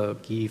the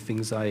key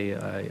things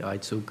I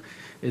took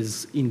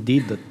is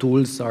indeed the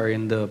tools are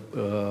in the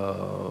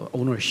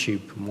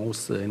ownership,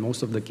 in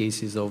most of the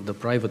cases of the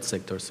private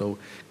sector. So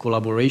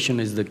collaboration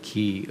is the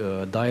key,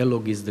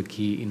 dialogue is the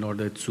key in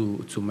order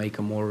to make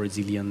a more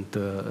resilient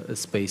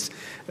space.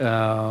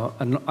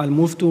 And I'll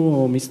move to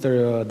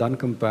Mr.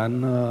 Duncan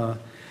Pan.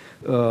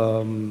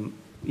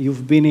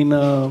 you've been in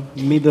the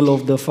middle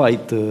of the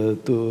fight,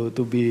 to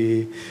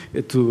be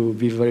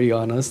very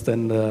honest,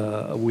 and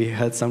we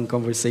had some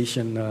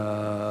conversation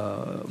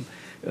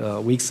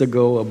weeks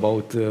ago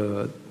about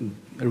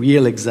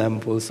real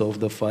examples of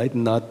the fight,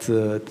 not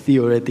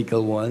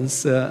theoretical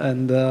ones.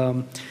 And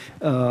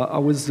I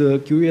was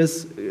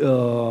curious.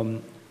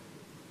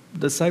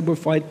 The cyber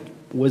fight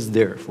was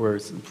there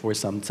for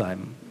some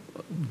time.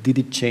 Did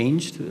it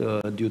change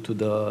due to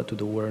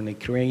the war in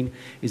Ukraine?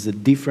 Is it a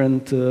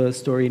different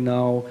story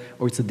now,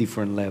 or it's a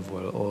different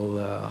level? Or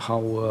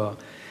how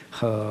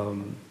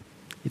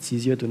it's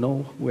easier to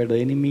know where the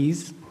enemy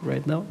is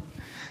right now?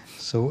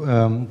 So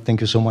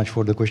thank you so much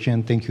for the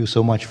question. Thank you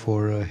so much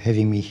for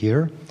having me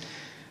here.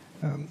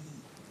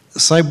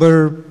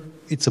 Cyber,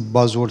 it's a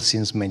buzzword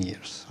since many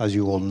years, as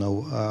you all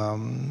know.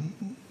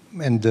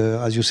 And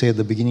as you say at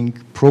the beginning,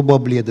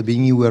 probably at the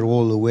beginning we were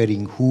all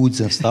wearing hoods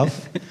and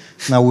stuff.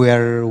 Now we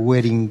are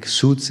wearing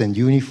suits and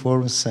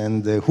uniforms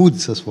and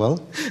hoods as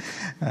well,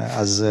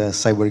 as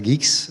cyber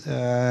geeks.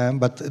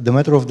 But the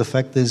matter of the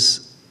fact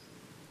is,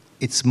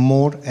 it's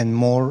more and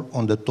more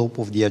on the top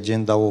of the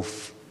agenda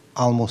of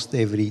almost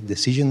every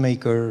decision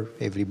maker,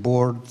 every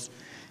board,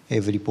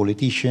 every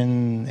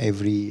politician,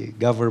 every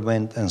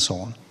government, and so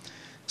on.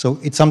 So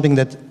it's something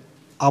that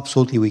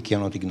absolutely we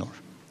cannot ignore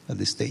at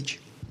this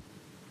stage.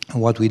 And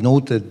what we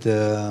noted,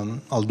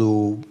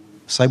 although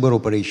cyber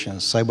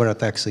operations, cyber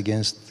attacks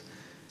against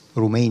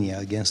Romania,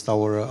 against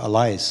our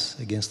allies,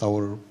 against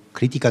our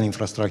critical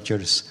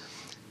infrastructures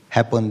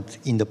happened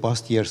in the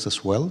past years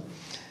as well.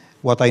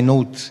 What I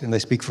note, and I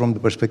speak from the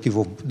perspective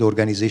of the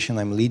organization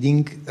I'm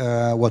leading,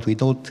 what we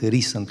note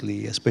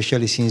recently,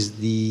 especially since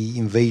the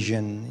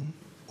invasion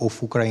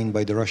of Ukraine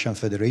by the Russian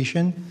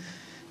Federation,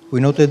 we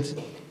noted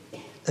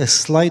a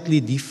slightly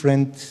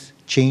different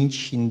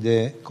change in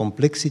the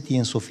complexity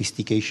and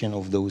sophistication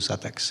of those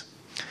attacks.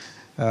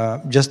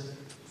 Just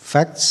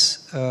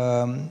facts,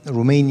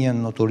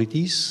 Romanian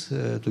authorities,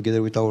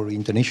 together with our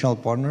international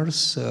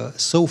partners,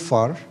 so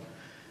far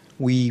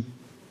we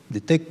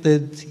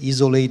detected,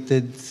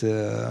 isolated,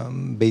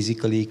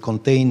 basically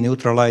contained,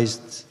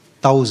 neutralized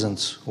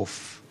thousands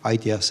of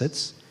IT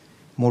assets,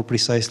 more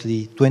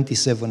precisely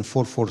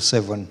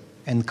 27,447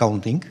 and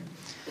counting.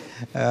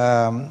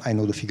 I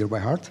know the figure by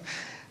heart.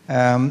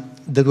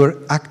 That were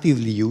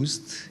actively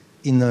used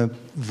in a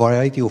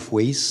variety of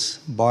ways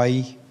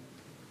by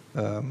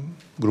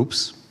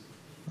groups,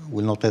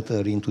 will not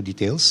enter into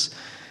details,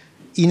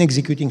 in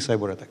executing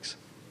cyber attacks.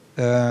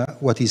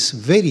 What is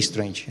very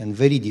strange and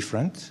very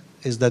different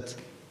is that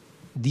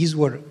these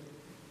were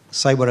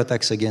cyber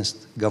attacks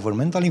against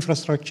governmental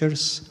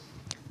infrastructures,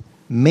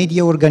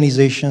 media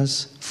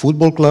organizations,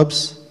 football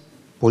clubs,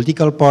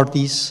 political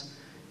parties,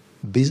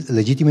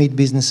 legitimate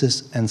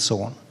businesses, and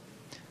so on.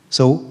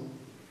 So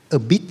a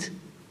bit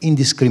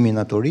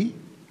indiscriminatory,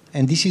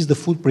 and this is the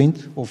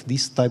footprint of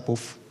this type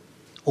of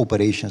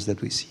operations that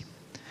we see.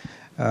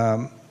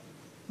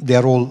 They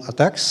are all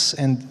attacks,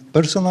 and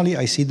personally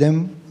I see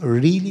them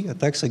really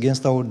attacks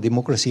against our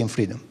democracy and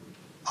freedom.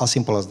 As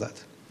simple as that.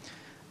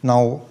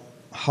 Now,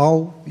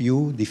 how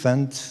you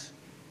defend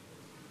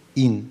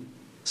in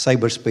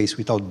cyberspace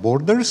without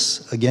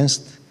borders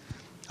against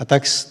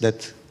attacks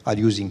that are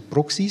using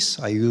proxies,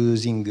 are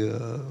using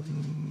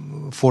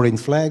foreign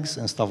flags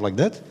and stuff like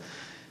that,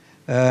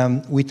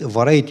 with a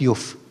variety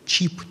of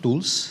cheap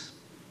tools,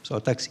 so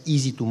attacks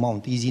easy to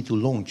mount, easy to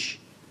launch,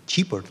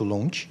 cheaper to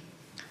launch,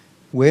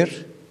 where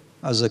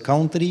as a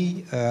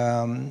country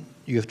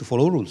you have to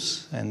follow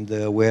rules, and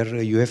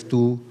where you have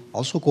to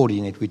also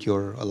coordinate with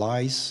your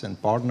allies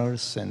and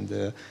partners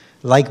and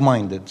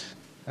like-minded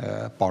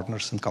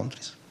partners and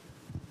countries.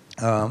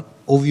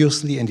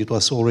 Obviously, and it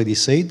was already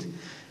said,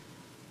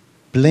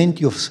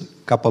 plenty of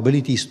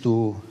capabilities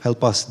to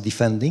help us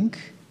defending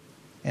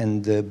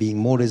and being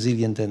more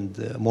resilient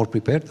and more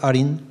prepared are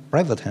in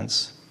private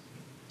hands.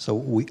 So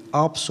we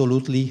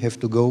absolutely have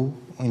to go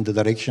in the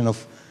direction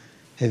of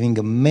having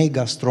a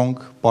mega strong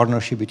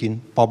partnership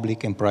between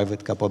public and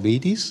private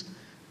capabilities,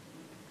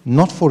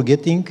 not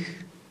forgetting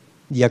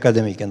the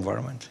academic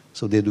environment,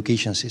 so the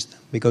education system.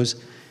 Because,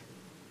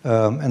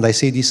 and I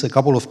say this a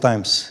couple of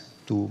times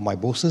to my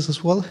bosses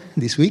as well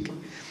this week,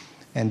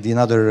 and in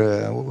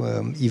other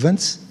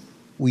events,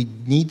 we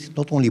need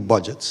not only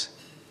budgets,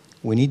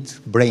 we need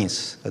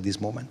brains at this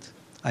moment.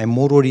 I'm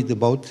more worried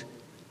about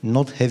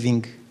not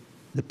having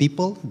the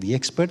people, the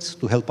experts,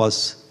 to help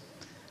us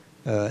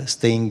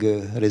staying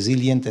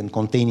resilient and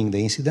containing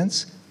the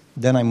incidents.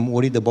 Then I'm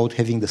worried about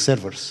having the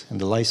servers and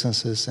the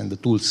licenses and the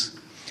tools.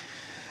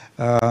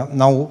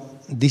 Now,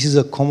 this is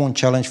a common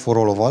challenge for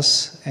all of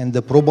us, and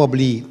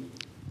probably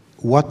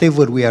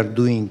whatever we are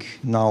doing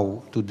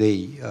now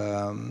today,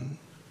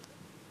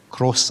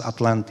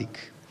 cross-Atlantic,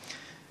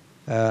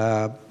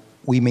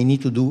 we may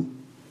need to do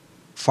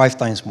 5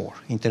 times more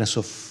in terms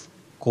of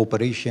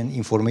cooperation,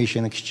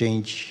 information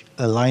exchange,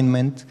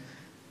 alignment,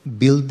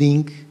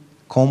 building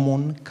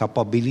common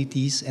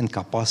capabilities and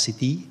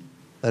capacity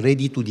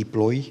ready to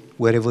deploy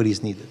wherever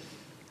is needed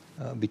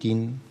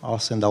between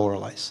us and our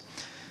allies.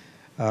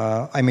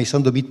 I may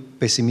sound a bit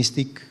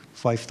pessimistic,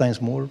 5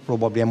 times more.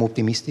 Probably I'm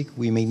optimistic.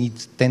 We may need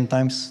 10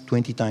 times,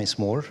 20 times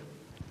more.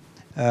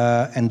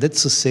 And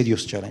that's a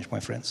serious challenge, my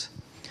friends,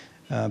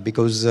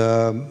 because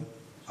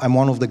I'm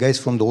one of the guys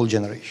from the old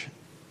generation.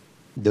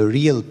 The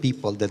real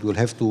people that will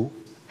have to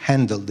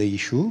handle the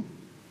issue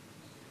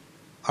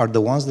are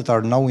the ones that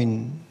are now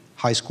in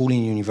high school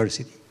and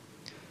university.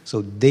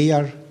 So they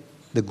are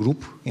the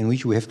group in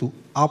which we have to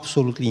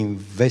absolutely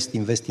invest,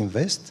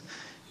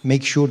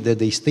 make sure that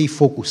they stay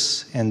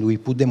focused and we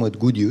put them at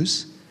good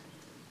use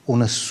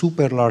on a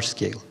super large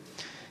scale.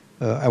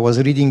 I was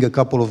reading a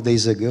couple of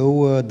days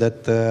ago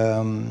that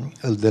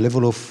at the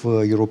level of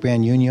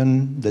European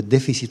Union, the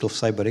deficit of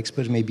cyber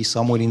experts may be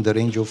somewhere in the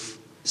range of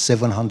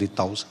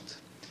 700,000.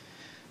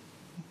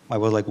 I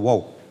was like,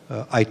 wow.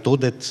 I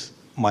thought that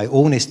my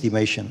own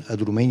estimation at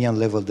Romanian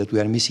level that we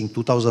are missing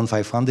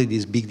 2,500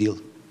 is a big deal.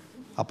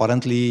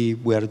 Apparently,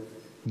 we are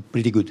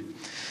pretty good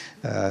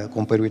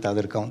compared with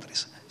other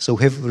countries. So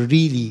we have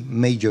really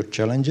major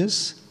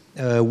challenges.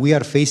 We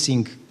are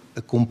facing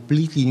a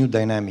completely new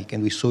dynamic,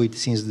 and we saw it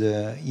since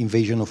the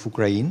invasion of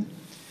Ukraine.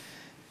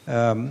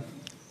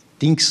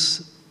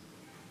 Things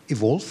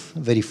evolve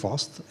very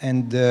fast,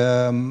 and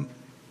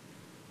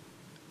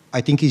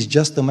I think it's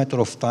just a matter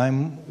of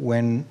time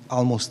when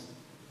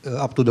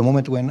up to the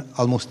moment when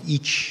almost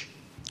each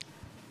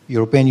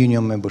European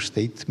Union member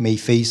state may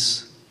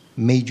face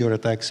major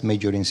attacks,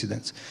 major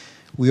incidents.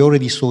 We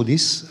already saw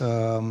this.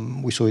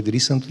 We saw it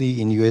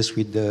recently in the US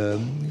with the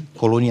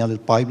Colonial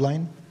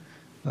Pipeline,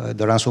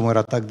 the ransomware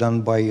attack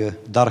done by a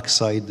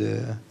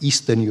DarkSide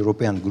Eastern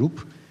European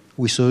group.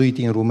 We saw it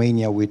in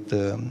Romania with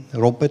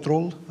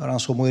RoPetrol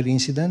ransomware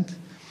incident.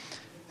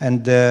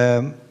 And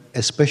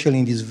especially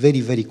in these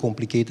very, very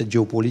complicated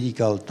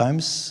geopolitical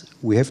times,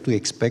 we have to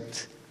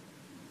expect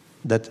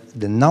that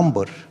the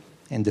number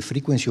and the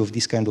frequency of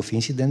these kind of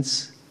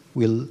incidents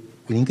will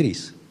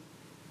increase.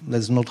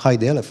 Let's not hide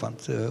the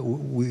elephant.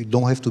 We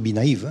don't have to be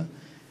naive.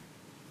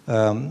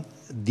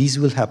 This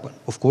will happen.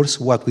 Of course,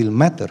 what will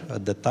matter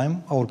at that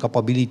time, our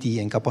capability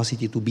and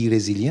capacity to be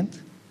resilient,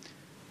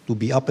 to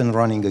be up and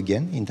running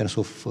again in terms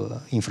of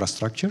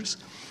infrastructures,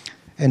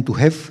 and to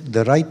have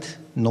the right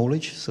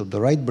knowledge, so the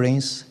right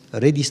brains,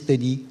 ready,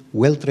 steady,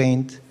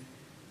 well-trained,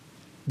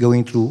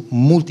 going through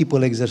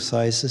multiple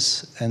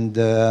exercises, and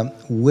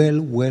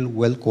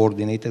well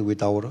coordinated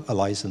with our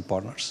allies and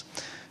partners.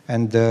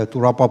 And to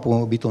wrap up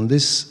a bit on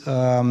this,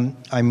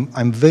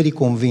 I'm very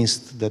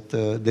convinced that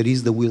there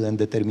is the will and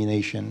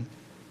determination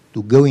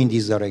to go in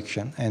this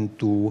direction and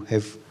to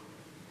have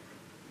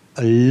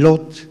a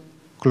lot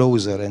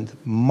closer and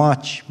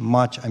much,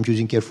 I'm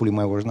choosing carefully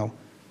my words now,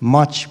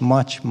 much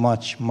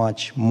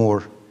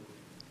more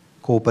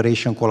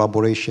cooperation,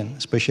 collaboration,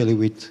 especially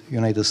with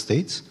United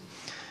States,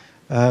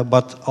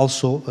 but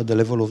also at the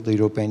level of the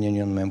European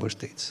Union member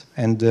states.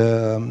 And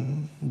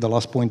the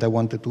last point I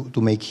wanted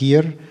to make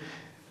here,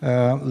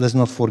 let's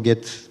not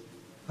forget,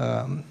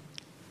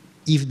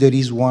 if there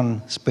is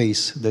one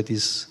space that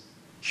is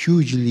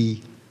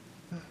hugely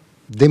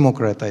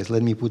democratized,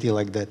 let me put it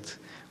like that,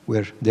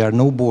 where there are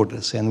no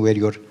borders and where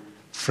your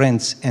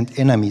friends and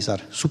enemies are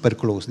super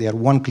close, they are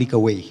one click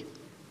away,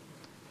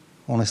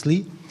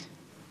 honestly,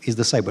 is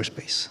the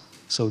cyberspace.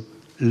 So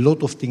a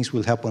lot of things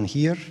will happen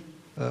here.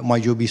 My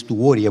job is to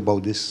worry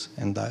about this,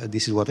 and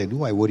this is what I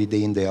do. I worry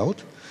day in, day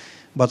out.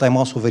 But I'm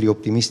also very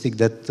optimistic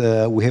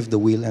that we have the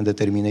will and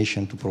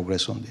determination to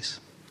progress on this.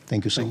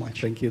 Thank you so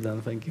much. Thank you,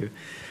 Dan. Thank you.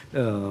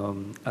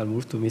 I'll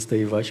move to Mr.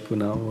 Ivashcu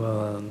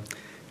now.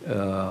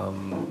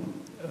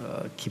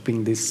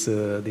 Keeping this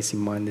in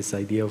mind, this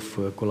idea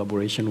of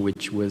collaboration,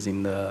 which was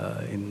in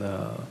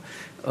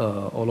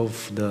all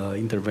of the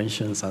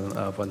interventions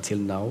up until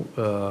now,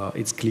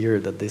 it's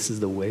clear that this is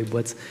the way.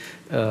 But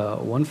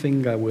one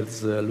thing I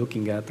was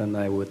looking at, and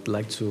I would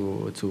like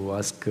to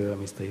ask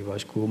Mr.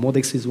 Ivashcu,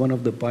 Modex is one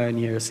of the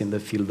pioneers in the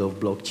field of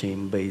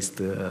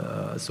blockchain-based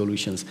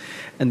solutions.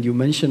 And you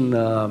mentioned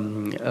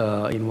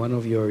in one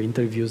of your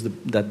interviews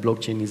that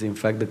blockchain is in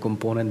fact the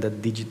component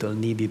that digital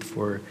needed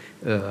for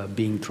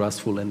being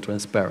trustful and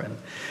transparent.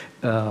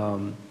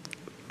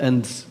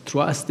 And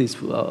trust is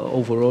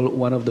overall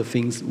one of the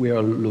things we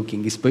are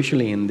looking,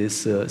 especially in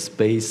this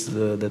space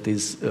that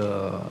is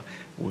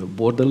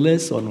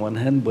borderless on one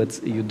hand, but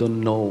you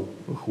don't know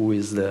who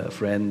is the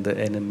friend, the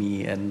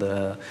enemy, and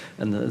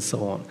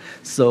so on.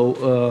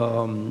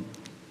 So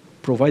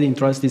providing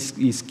trust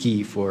is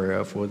key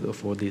for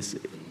this.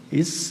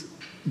 Is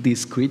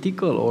this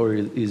critical, or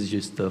is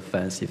just a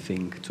fancy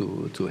thing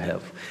to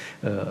have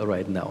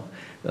right now?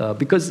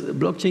 Because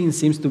blockchain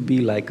seems to be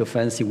like a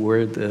fancy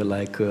word,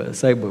 like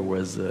cyber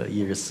was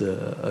years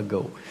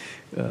ago.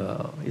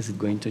 Is it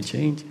going to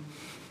change?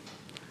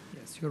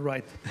 Yes, you're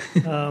right.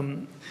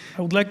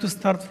 I would like to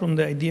start from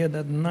the idea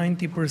that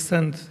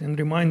 90%, and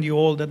remind you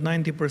all that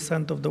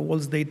 90% of the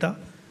world's data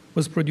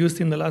was produced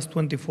in the last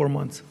 24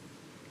 months.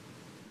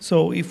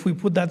 So if we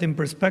put that in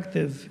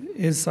perspective,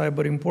 is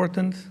cyber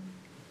important?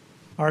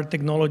 Are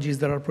technologies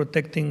that are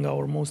protecting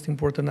our most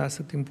important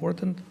asset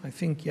important? I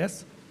think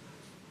yes.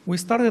 We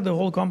started the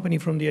whole company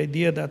from the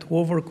idea that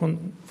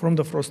from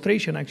the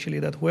frustration actually,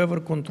 that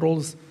whoever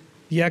controls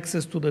the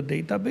access to the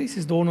database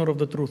is the owner of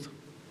the truth.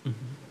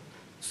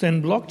 So,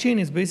 and blockchain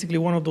is basically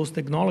one of those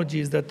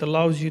technologies that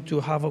allows you to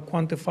have a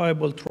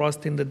quantifiable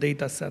trust in the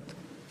data set.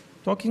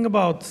 Talking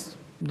about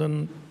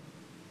the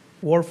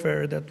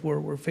warfare that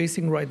we're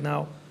facing right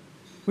now,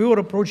 we were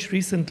approached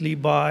recently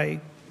by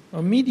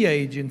a media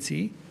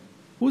agency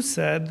who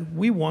said,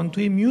 we want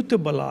to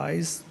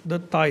immutabilize the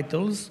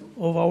titles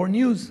of our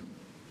news.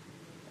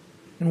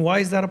 And why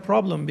is that a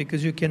problem?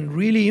 Because you can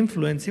really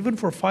influence, even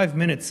for 5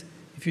 minutes,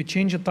 if you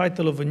change the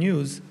title of a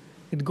news,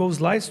 it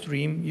goes live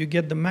stream, you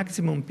get the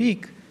maximum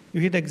peak,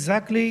 you hit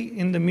exactly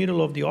in the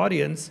middle of the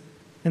audience,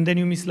 and then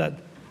you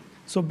misled.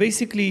 So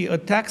basically,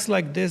 attacks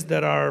like this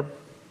that are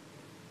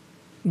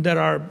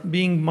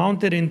being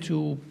mounted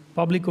into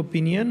public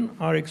opinion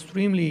are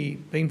extremely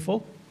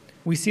painful.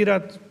 We see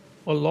that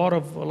a lot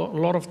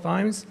of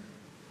times.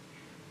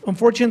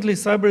 Unfortunately,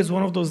 cyber is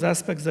one of those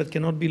aspects that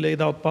cannot be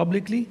laid out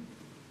publicly.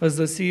 As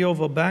the CEO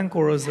of a bank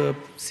or as a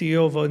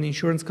CEO of an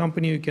insurance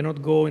company, you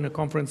cannot go in a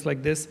conference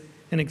like this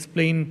and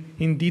explain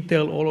in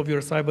detail all of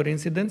your cyber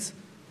incidents.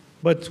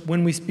 But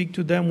when we speak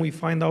to them, we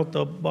find out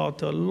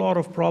about a lot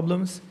of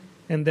problems,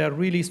 and they're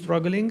really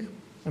struggling.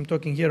 I'm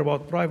talking here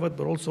about private,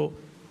 but also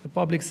the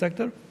public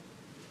sector,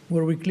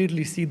 where we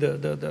clearly see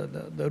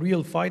the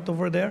real fight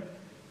over there.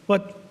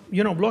 But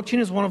you know, blockchain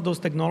is one of those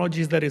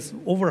technologies that is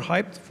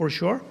overhyped for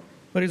sure,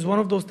 but it's one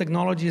of those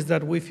technologies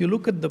that if you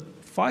look at the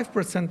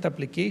 5%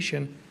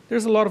 application,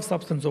 there's a lot of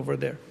substance over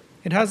there.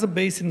 It has a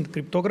base in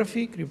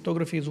cryptography.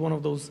 Cryptography is one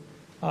of those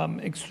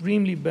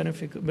extremely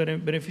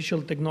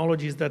beneficial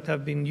technologies that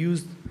have been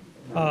used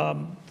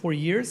for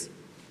years.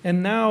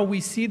 And now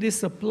we see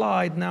this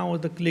applied now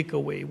at a click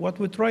away. What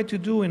we try to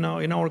do in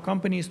our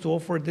company is to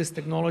offer this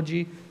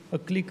technology a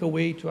click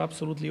away to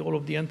absolutely all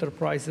of the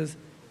enterprises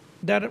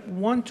that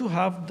want to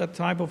have that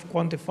type of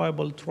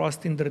quantifiable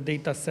trust in their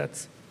data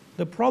sets.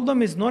 The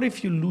problem is not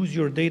if you lose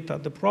your data.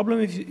 The problem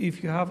is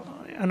if you have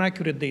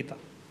inaccurate data.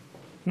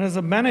 And as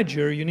a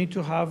manager, you need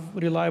to have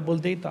reliable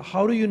data.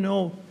 How do you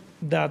know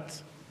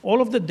that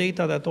all of the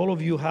data that all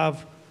of you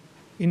have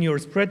in your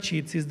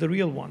spreadsheets is the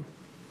real one?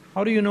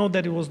 How do you know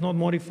that it was not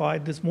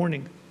modified this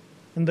morning?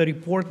 And the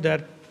report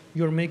that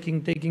you're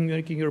making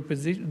your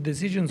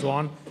decisions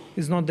on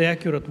is not the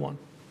accurate one.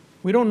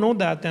 We don't know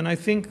that, and I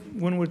think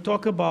when we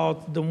talk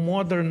about the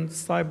modern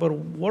cyber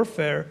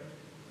warfare,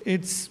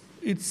 it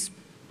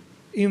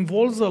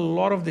involves a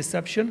lot of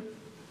deception,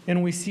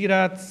 and we see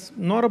that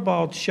not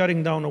about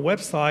shutting down a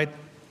website,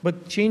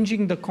 but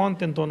changing the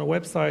content on a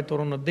website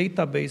or on a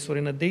database or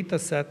in a data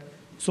set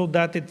so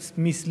that it's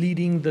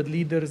misleading the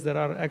leaders that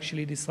are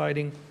actually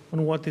deciding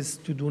on what is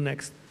to do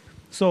next.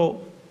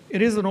 So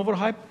it is an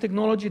overhyped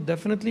technology,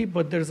 definitely,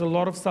 but there's a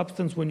lot of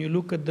substance when you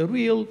look at the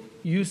real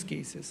use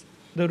cases,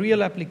 the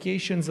real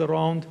applications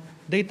around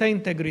data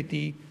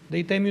integrity,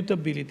 data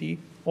immutability,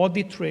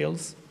 audit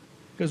trails,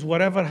 because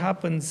whatever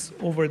happens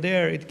over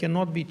there, it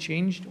cannot be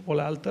changed or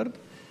altered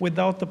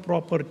without the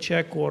proper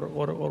check or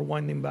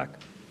winding back.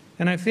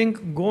 And I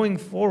think going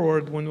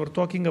forward, when we're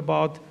talking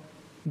about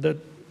the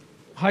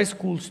high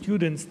school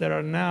students that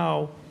are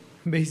now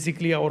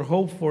basically our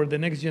hope for the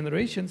next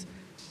generations,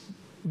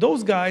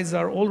 those guys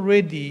are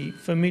already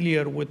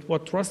familiar with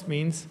what trust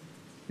means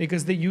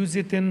because they use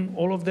it in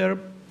all of their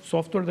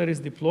software that is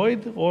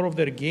deployed, all of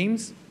their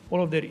games,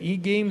 all of their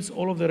e-games,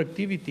 all of their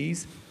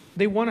activities.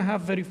 They want to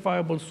have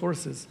verifiable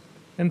sources.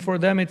 And for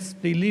them,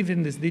 they live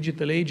in this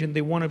digital age and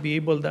they want to be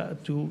able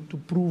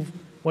to prove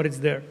what is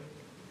there.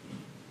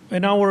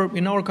 In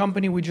our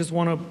company, we just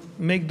want to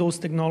make those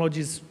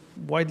technologies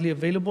widely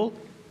available.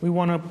 We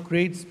want to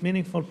create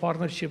meaningful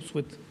partnerships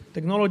with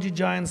technology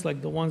giants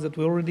like the ones that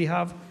we already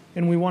have,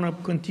 and we want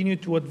to continue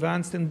to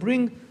advance and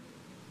bring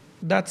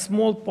that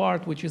small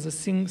part, which is a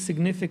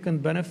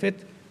significant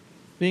benefit,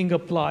 being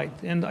applied.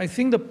 And I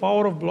think the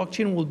power of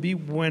blockchain will be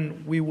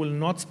when we will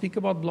not speak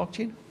about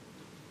blockchain,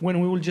 when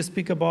we will just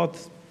speak about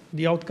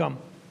the outcome,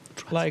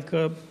 like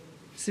a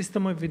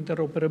system of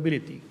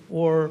interoperability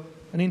or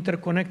an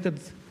interconnected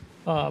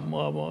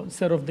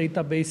set of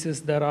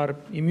databases that are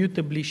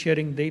immutably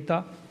sharing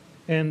data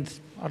and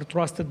are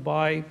trusted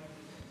by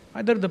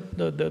either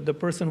the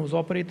person who's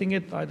operating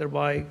it, either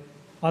by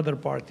other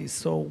parties.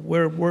 So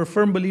we're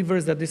firm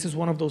believers that this is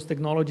one of those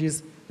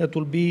technologies that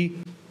will be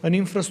an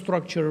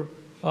infrastructure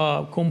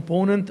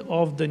component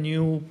of the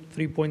new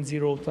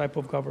 3.0 type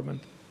of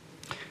government.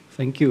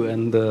 Thank you,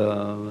 and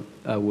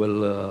I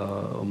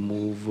will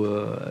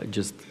move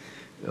just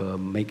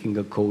making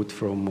a quote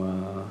from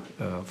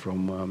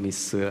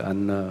Ms.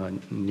 Anna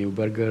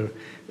Neuberger.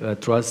 The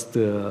trust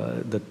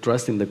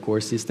in the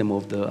core system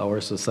of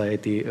our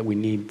society, we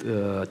need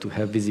to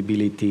have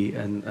visibility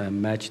and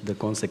match the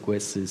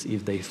consequences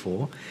if they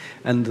fall.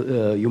 And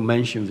you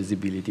mentioned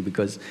visibility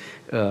because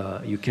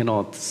you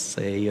cannot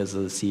say as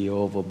a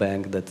CEO of a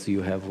bank that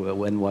you have,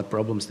 what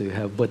problems do you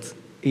have, but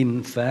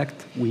in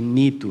fact, we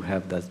need to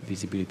have that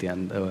visibility,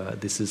 and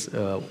this is,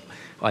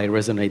 I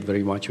resonate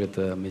very much with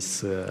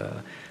Ms.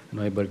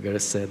 Neuberger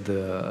said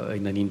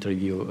in an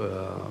interview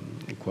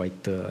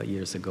quite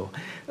years ago.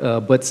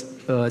 But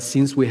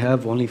since we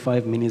have only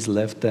 5 minutes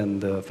left,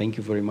 and thank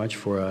you very much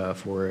for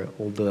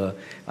all the,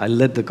 I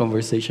let the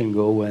conversation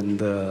go, and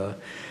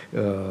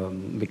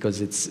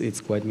because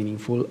it's quite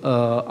meaningful.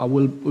 I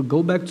will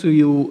go back to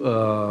you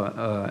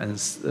and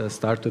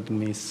start with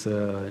Ms.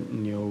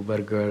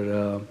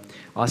 Neuberger,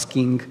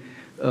 asking,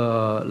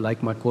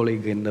 like my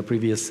colleague in the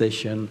previous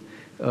session,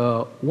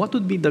 what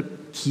would be the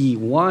key,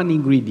 one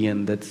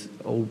ingredient that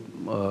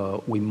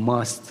we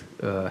must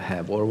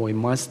have, or we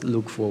must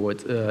look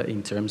forward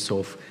in terms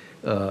of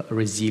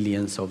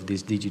resilience of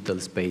this digital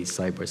space,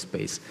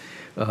 cyberspace?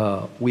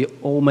 We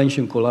all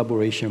mentioned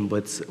collaboration,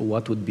 but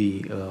what would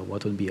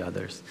be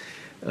others?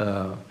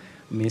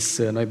 Ms.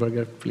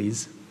 Neuberger,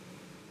 please.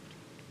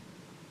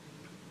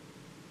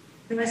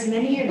 As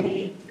many of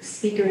the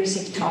speakers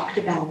have talked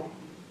about,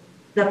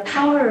 the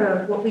power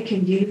of what we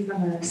can do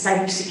from a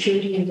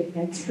cybersecurity and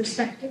defense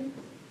perspective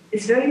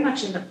is very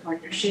much in the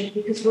partnership,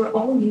 because we're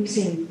all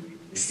using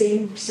the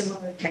same or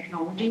similar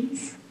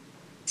technologies.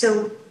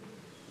 So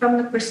from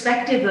the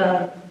perspective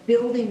of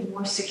building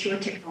more secure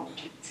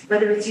technologies,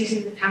 whether it's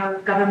using the power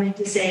of government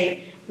to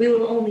say, we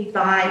will only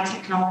buy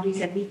technologies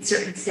that meet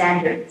certain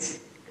standards,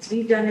 as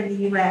we've done in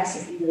the US,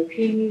 as the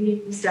European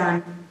Union has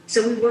done.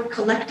 So we work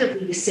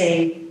collectively to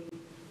say,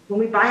 when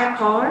we buy a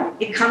car,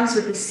 it comes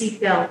with a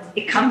seatbelt,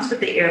 it comes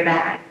with the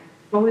airbag.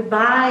 When we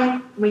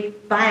buy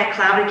a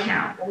cloud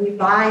account, when we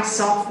buy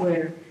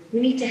software,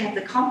 we need to have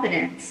the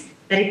confidence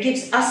that it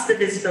gives us the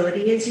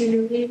visibility, as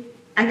you noted,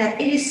 and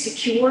that it is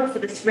secure for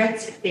the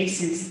threats it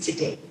faces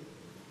today.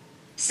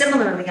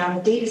 Similarly, on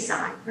the data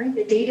side, right,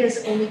 the data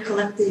is only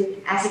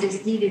collected as it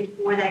is needed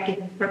for that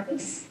given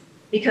purpose,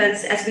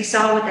 because as we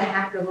saw with the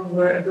hack of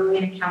over 1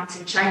 billion accounts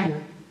in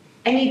China,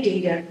 any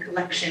data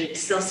collection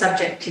is still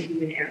subject to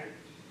human error.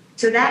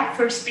 So that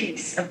first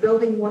piece of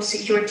building more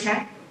secure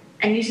tech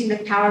and using the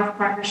power of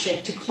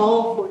partnership to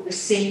call for the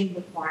same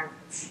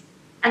requirements.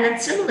 And then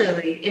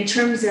similarly, in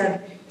terms of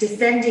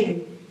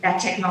defending that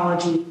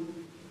technology,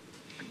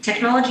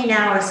 technology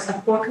now is a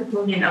core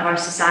component of our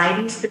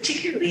societies,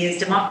 particularly as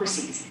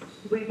democracies.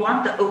 We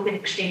want the open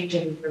exchange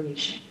of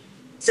information.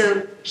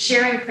 So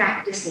sharing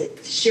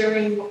practices,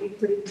 sharing what we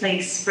put in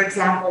place, for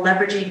example,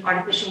 leveraging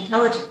artificial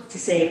intelligence to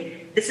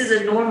say, this is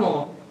a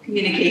normal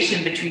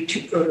communication between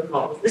two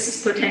protocols. This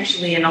is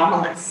potentially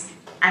anomalous.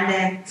 And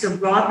then so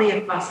broadly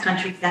across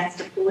countries that's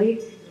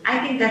deployed, I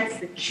think that's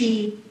the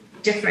key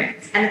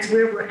difference. And it's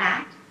where we're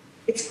at.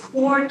 It's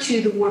core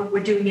to the work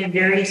we're doing in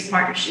various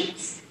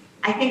partnerships.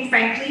 I think,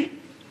 frankly,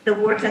 the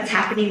work that's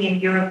happening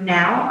in Europe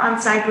now on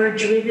cyber,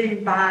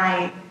 driven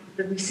by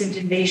the recent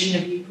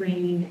invasion of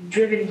Ukraine,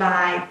 driven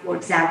by, for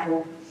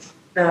example,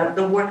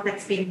 the work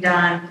that's being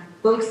done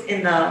both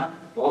in the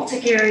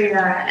Baltic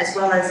area as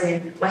well as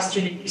in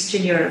Western and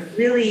Eastern Europe,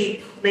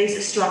 really lays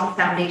a strong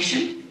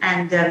foundation,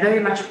 and very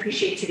much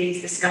appreciate today's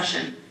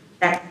discussion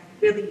that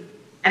really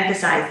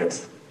emphasizes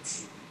those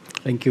points.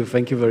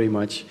 Thank you very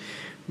much.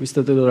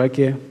 Mr.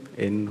 Tudorache,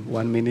 in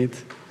 1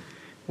 minute,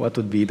 what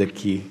would be the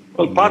key?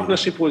 Well,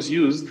 partnership was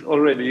used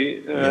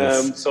already.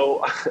 Yes.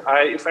 So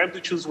if I have to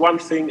choose one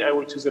thing, I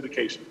would choose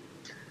education.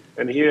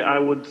 And here I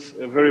would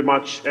very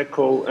much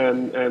echo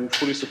and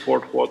fully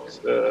support what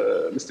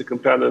Mr.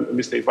 Câmpeanu and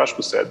Mr.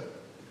 Ivashcu said.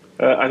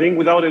 I think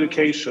without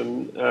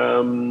education,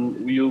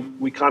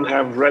 we can't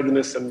have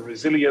readiness and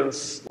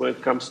resilience when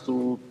it comes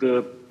to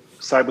the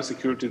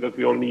cybersecurity that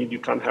we all need. You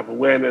can't have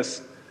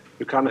awareness.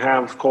 You can't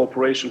have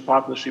cooperation,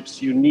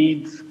 partnerships. You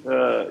need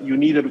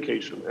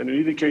education. And you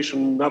need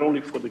education not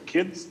only for the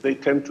kids. They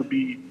tend to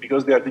be,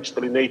 because they are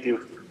digitally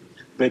native,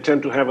 they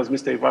tend to have, as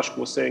Mr. Ivashcu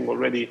was saying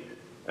already,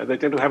 they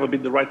tend to have a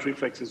bit the right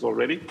reflexes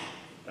already.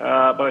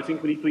 But I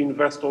think we need to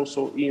invest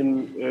also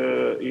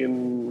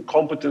in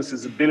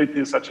competencies,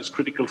 abilities such as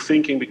critical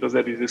thinking, because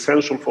that is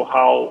essential for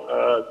how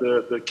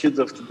the kids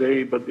of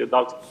today, but the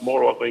adults of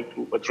tomorrow are going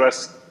to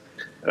address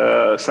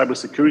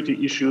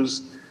cybersecurity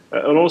issues.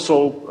 And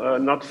also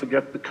not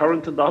forget the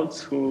current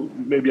adults who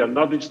maybe are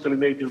not digitally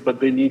native, but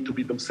they need to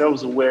be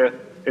themselves aware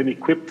and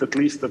equipped, at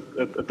least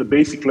at the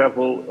basic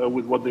level,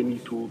 with what they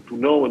need to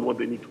know and what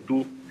they need to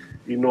do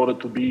in order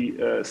to be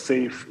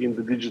safe in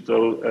the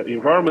digital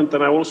environment.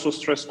 And I also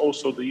stress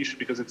also the issue,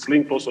 because it's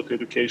linked also to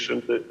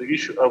education, the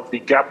issue of the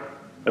gap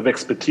of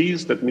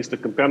expertise that Mr.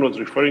 Câmpeanu was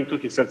referring to.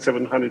 He said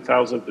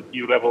 700,000 at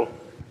EU level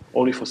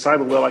only for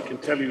cyber. Well, I can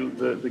tell you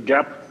the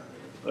gap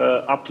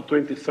up to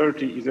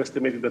 2030 is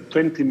estimated at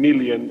 20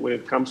 million when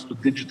it comes to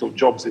digital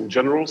jobs in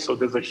general. So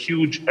there's a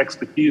huge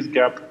expertise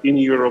gap in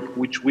Europe,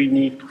 which we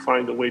need to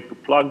find a way to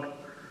plug,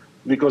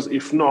 because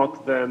if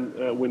not, then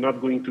we're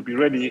not going to be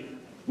ready,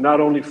 not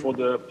only for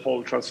the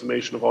whole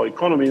transformation of our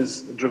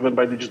economies driven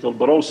by digital,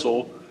 but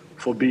also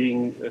for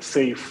being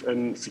safe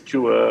and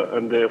secure,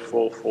 and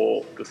therefore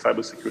for the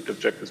cybersecurity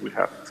objectives we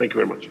have. Thank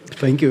you very much.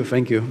 Thank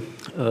you.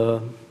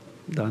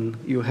 Dan,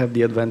 you have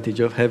the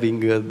advantage of having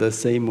the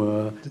same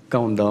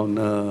countdown.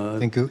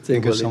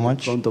 Thank you so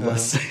much.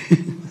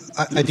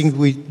 I think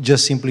we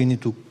just simply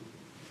need to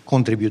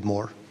contribute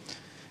more.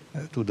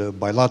 to the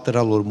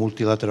bilateral or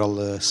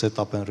multilateral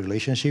setup and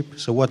relationship.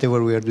 So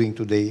whatever we are doing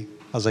today,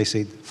 as I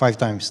said, 5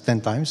 times,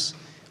 10 times,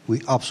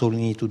 we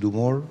absolutely need to do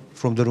more.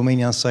 From the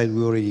Romanian side,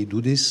 we already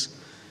do this.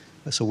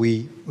 So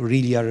we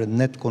really are a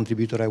net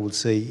contributor, I would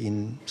say,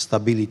 in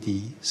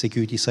stability,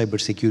 security,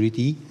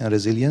 cybersecurity, and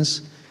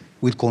resilience.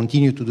 We'll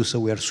continue to do so.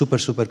 We are super,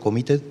 super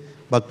committed.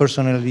 But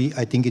personally,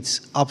 I think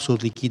it's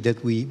absolutely key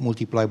that we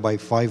multiply by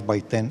 5, by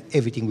 10,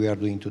 everything we are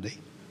doing today.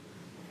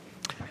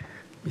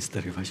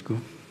 Mr. Ivashku,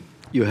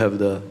 you have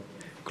the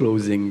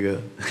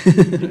closing.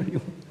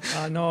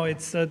 No,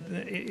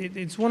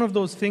 it's one of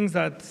those things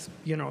that,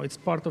 it's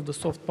part of the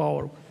soft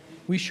power.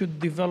 We should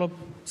develop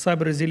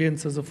cyber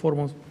resilience as a form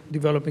of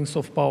developing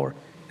soft power.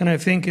 And I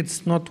think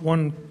it's not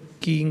one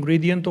key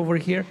ingredient over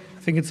here.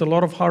 I think it's a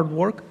lot of hard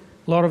work,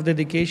 a lot of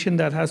dedication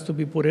that has to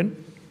be put in.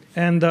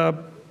 And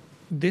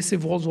this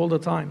evolves all the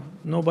time.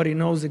 Nobody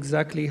knows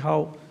exactly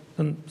how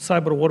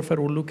cyber warfare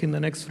will look in the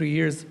next 3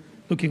 years,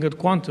 looking at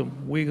quantum.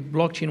 We at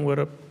blockchain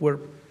were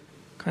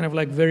kind of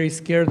like very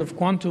scared of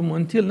quantum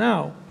until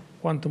now.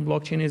 Quantum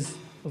blockchain is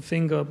a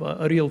thing,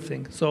 a real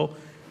thing. So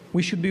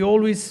we should be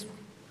always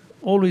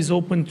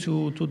open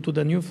to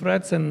the new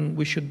threats, and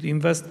we should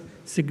invest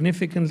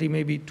significantly,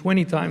 maybe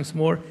 20 times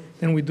more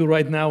than we do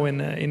right now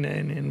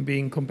in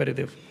being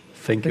competitive.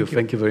 Thank you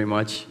very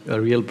much. A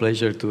real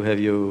pleasure to have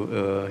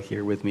you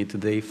here with me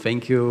today.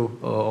 Thank you,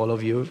 all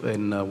of you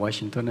in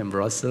Washington and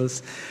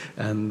Brussels,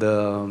 and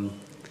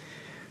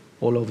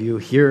all of you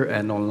here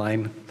and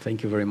online.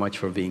 Thank you very much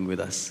for being with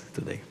us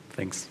today.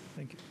 Thanks.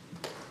 Thank you.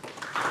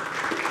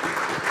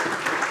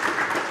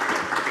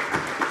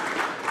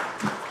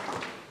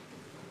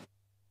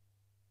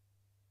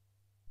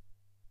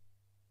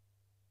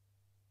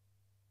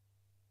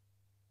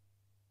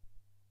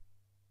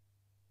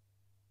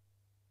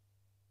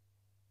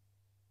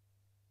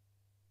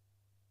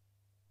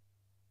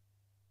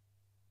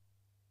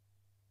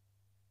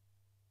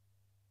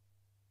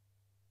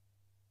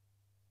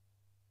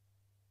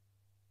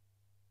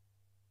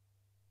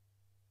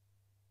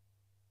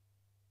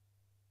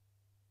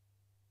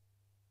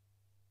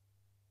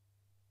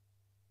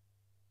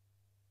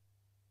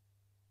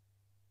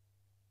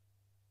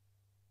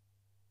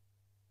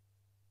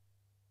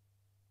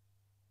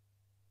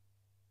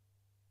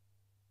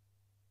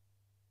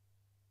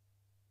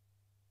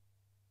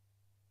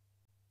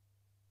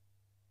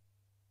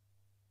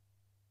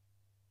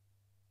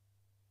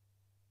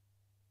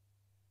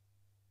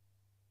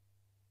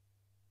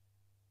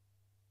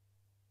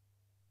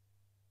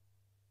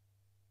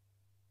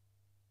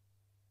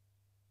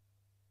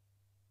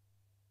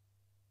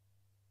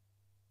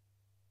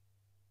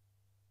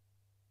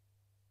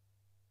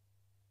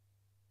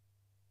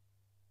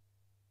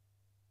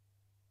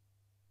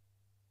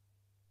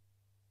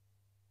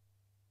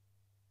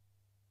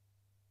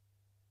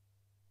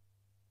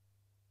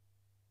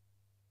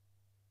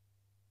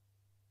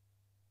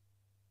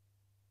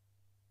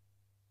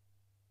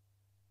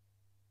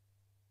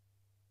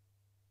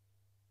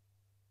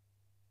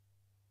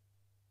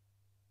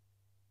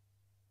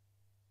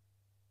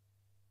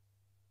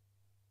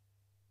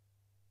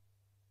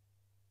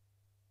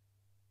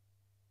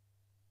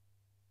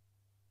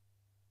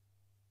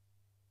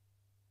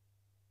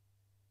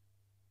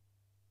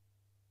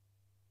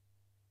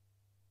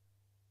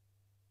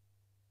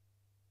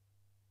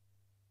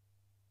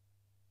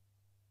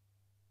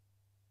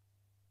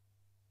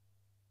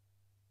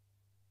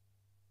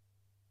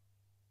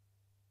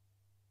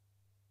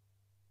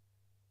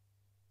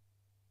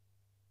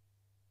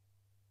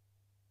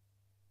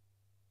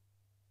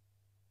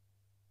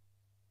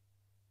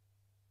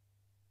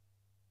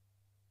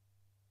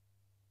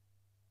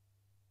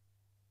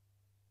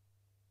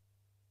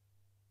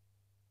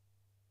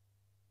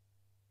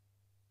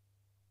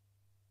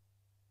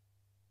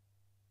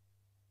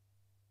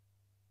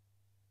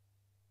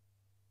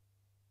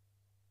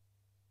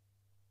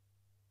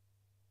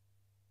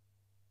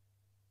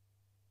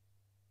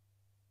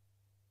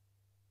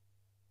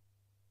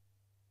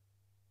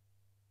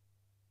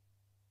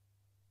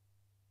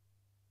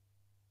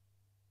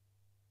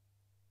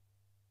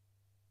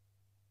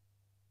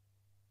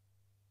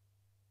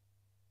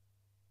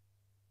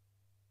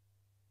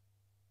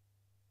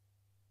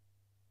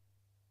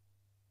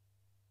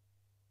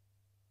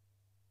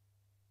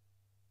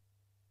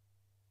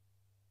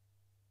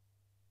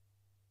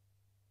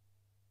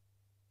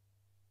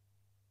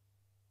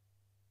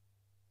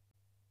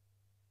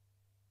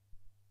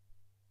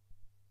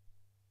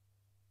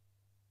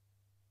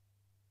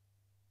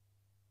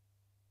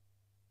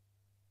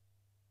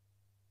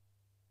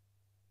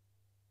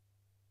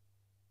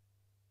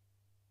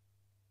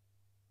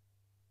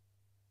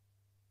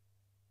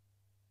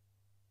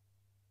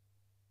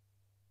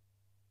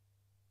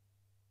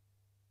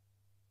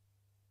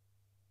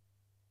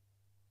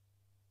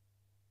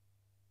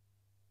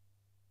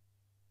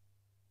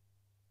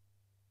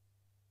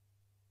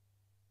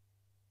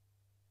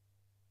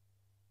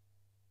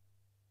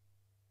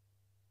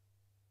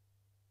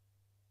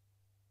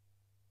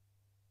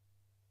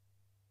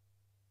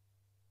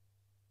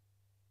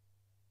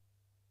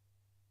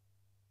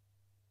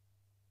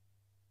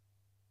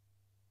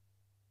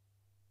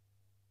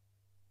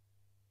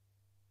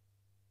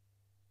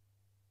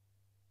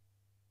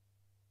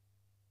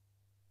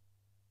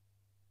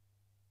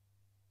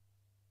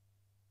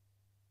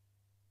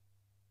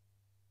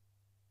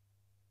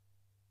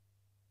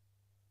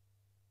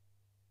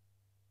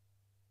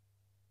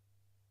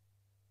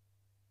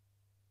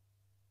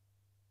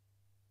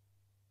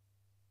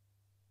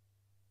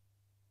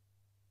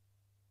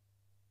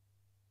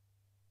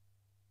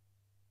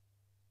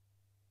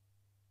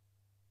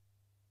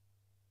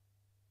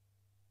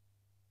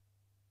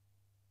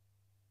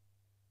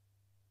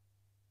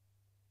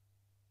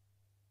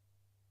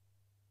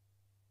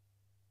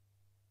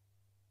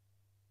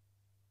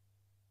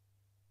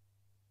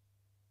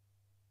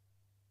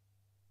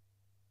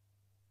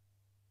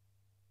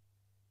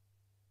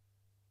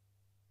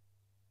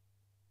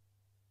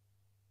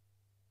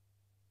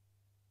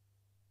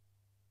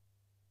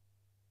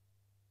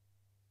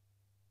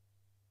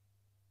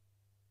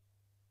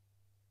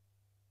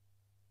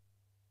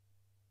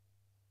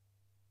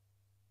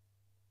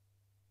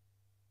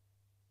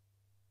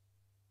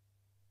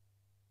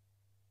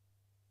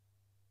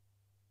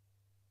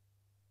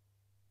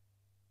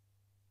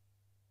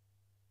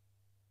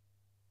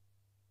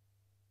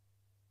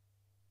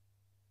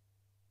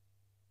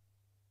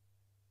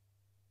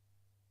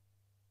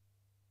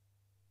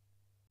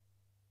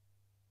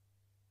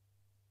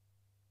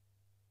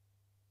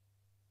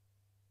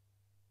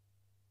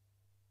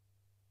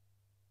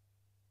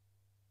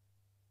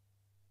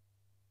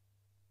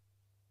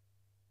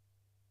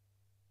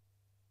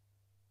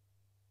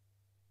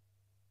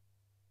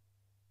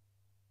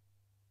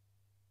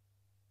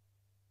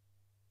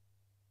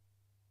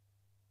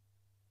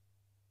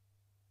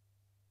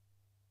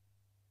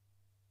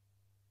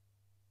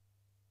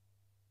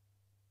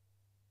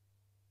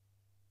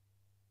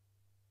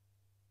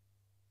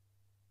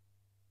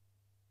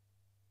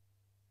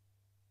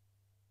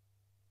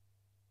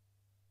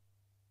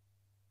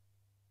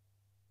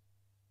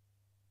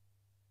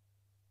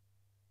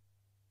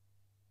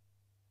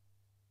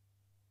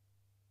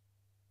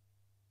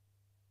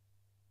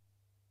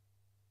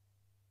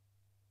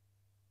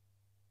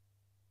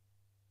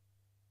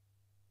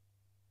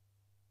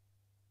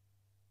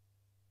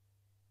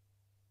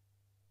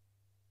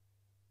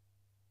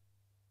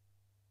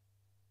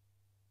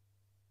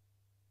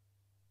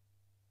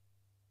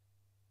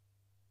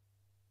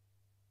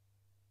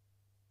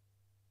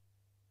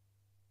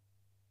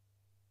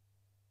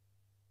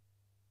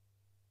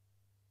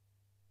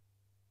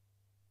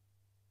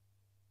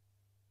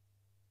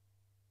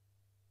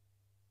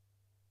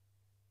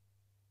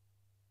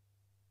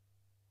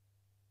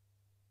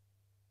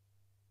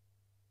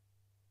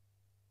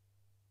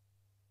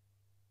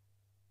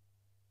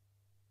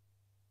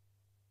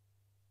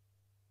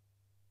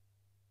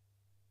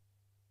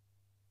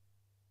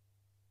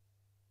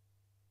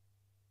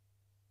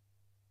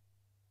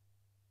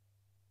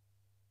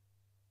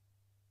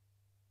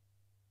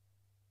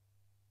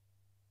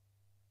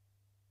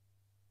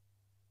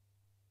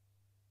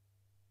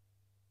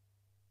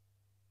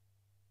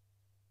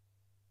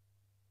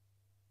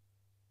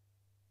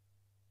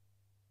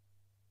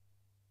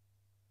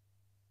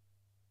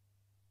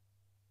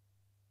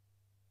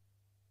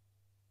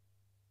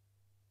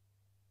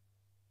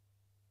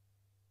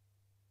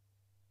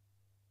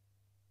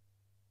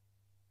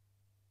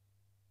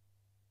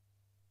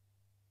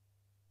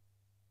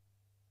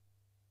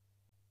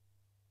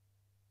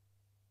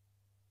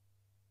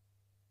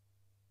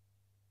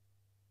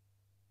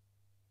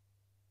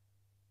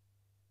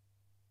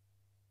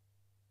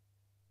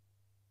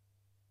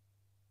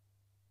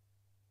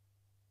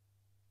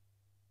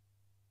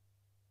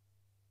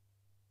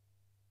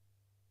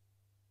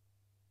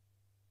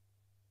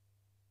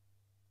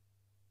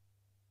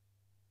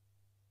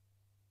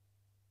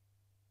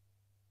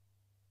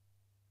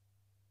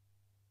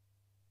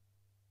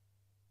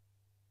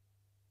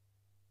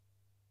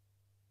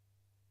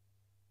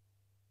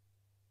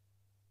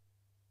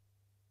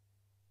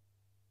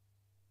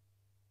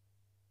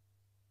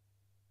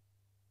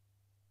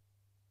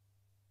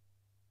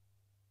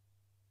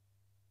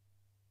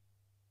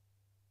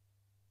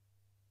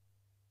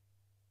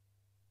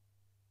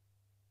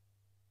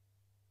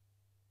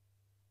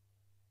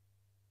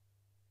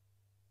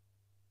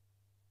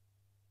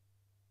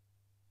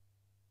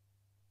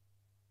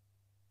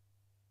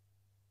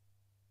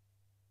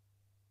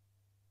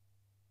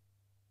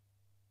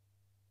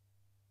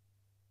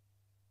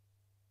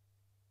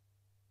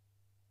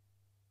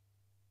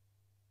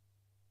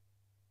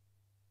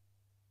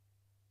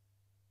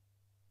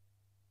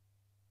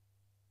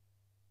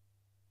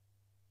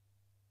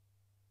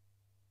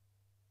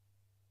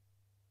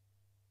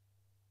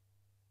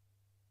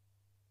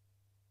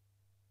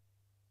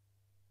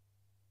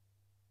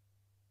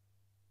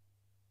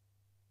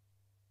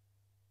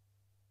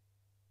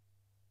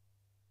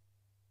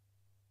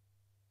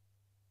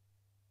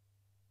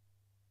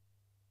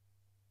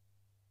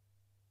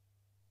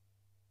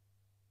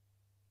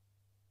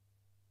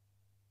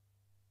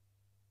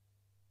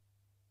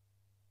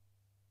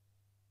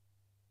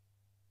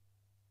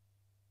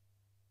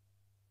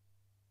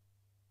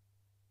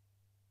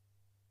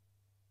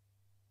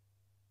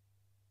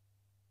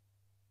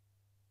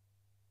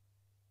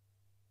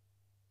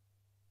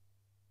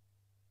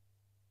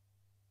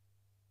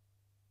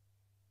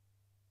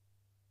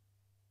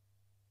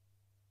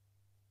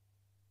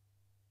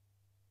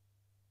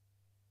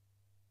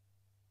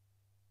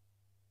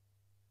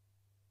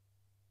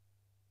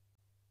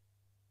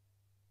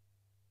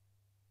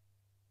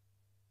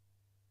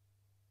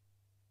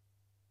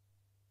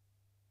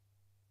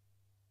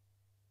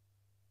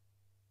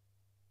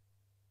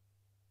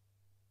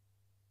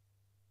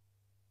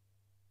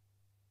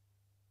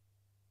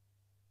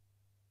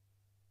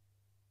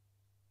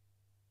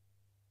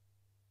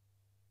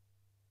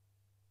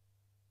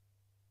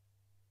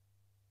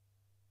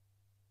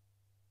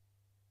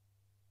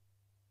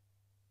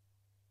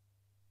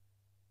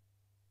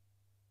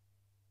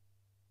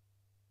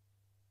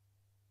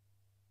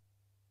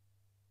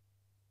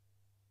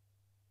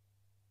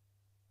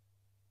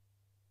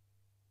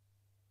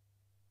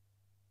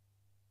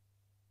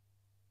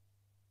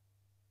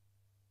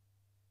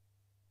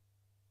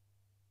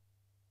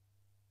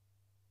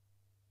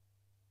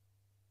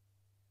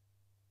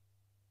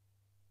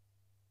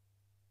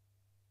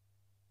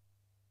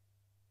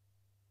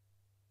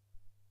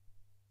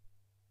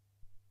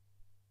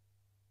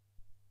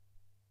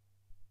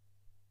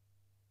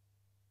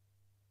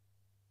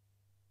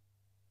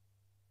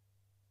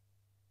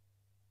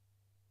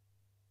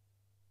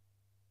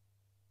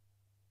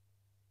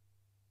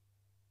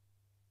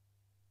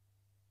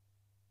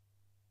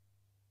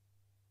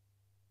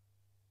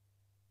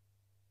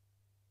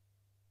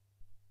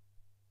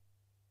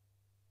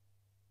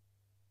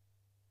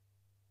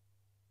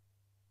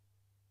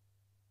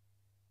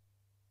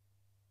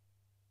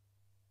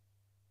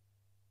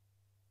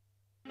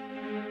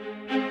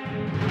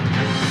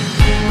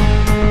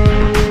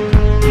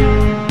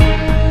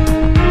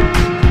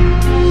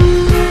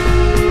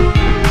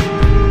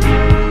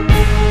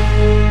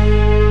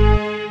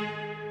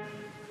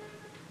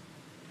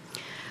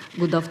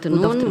 Good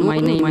afternoon. My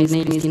name is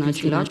Cristina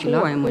Cilacu.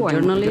 I am a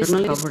journalist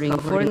covering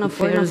foreign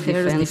affairs,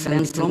 defense,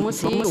 and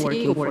diplomacy,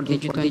 working for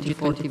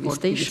Digi24 TV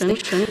station.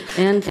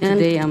 And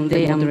today I'm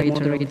the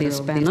moderator of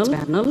this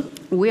panel.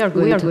 We are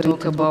going to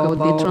talk about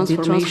the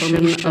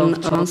transformation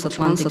of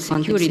transatlantic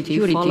security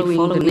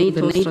following the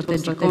NATO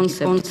strategic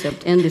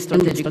concept and the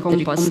strategic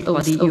compass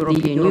of the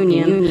European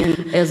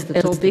Union as the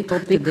topic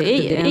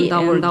today. And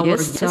our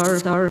guests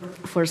are,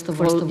 first of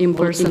all, in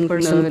person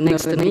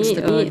next to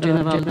me,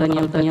 General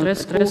Daniel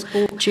Petrescu,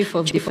 Chief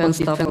of Defense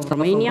Staff of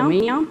Romania.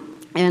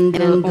 And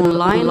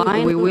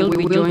online we will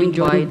be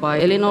joined by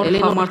Eleanor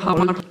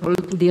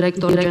Hammarskjöld,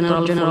 Director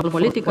General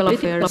Political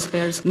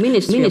Affairs,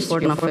 Ministry of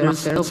Foreign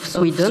Affairs of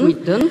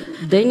Sweden,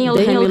 Daniel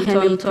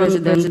Hamilton,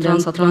 President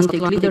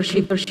Transatlantic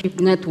Leadership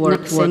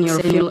Network,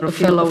 Senior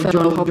Fellow,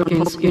 Johns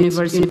Hopkins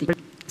University.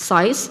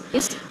 SAIS,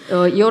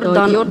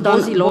 Jordan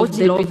Bozilov,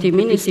 Deputy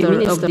Minister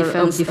of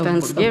Defense of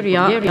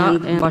Bulgaria,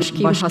 and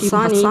Bashkim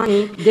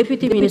Hassani,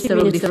 Deputy Minister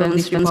of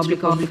Defense,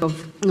 Republic of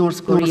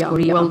North Korea.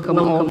 Welcome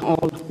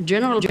all.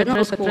 General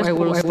Petrescu, I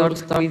will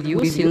start with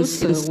you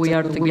since we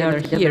are together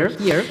here.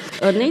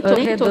 NATO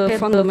had a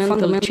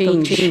fundamental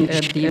change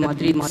at the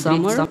Madrid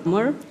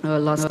summer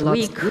last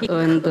week,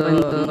 and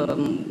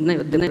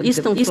the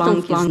eastern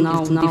flank is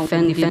now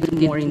defended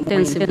more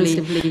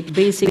intensively.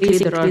 Basically,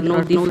 there are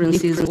no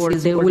differences, or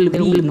there will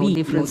be no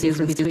differences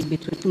between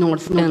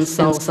North and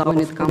South when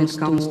it comes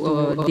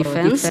to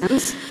defense.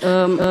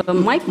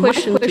 My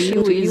question to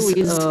you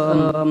is,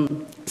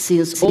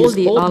 since all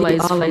the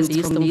allies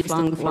from the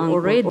eastern flank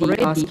were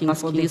already asking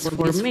for this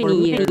for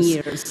many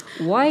years,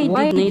 why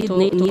did NATO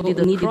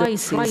need a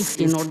crisis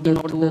in order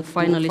to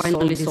finally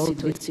solve this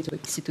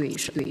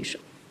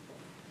situation?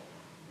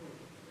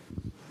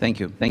 Thank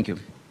you.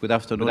 Good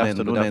afternoon,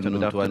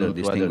 to other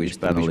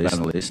distinguished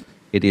panelists.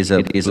 It is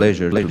a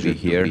pleasure to be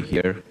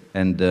here,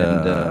 and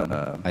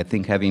I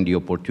think having the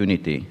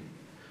opportunity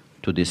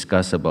to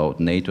discuss about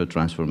NATO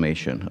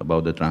transformation,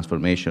 about the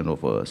transformation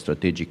of a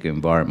strategic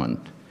environment,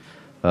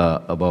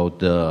 about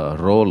the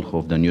role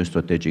of the new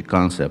strategic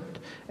concept,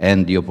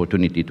 and the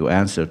opportunity to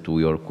answer to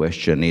your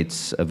question,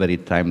 it's a very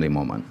timely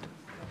moment.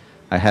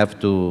 I have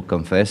to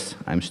confess,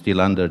 I'm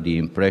still under the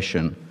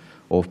impression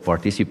of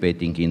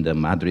participating in the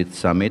Madrid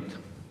summit,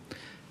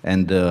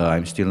 and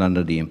I'm still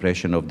under the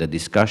impression of the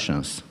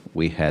discussions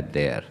we had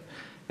there.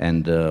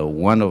 And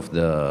one of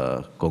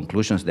the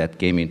conclusions that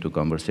came into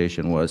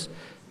conversation was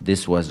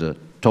this was a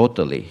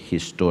totally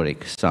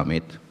historic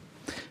summit.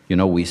 You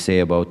know, we say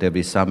about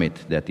every summit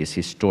that is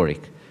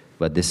historic,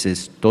 but this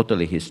is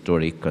totally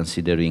historic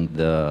considering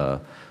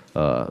the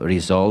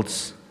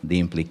results, the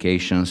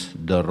implications,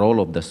 the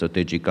role of the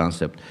strategic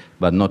concept,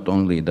 but not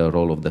only the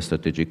role of the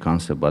strategic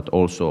concept, but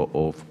also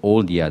of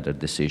all the other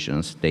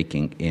decisions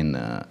taken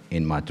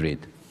in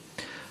Madrid.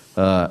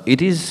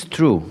 It is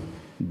true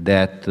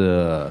that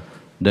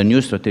the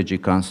new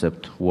strategic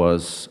concept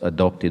was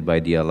adopted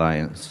by the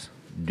alliance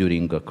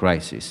during a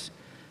crisis,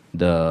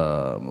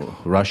 the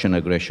Russian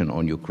aggression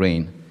on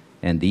Ukraine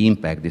and the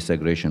impact this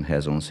aggression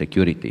has on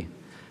security.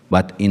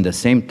 But in the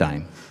same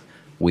time,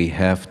 we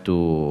have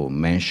to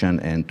mention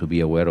and to be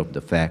aware of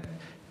the fact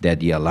that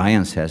the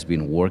alliance has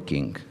been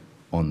working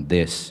on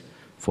this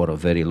for a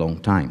very long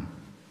time.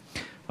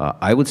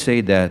 I would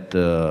say that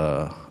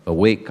a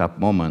wake-up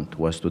moment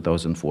was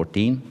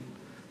 2014,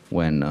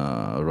 when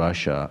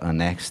Russia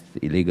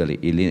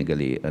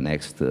illegally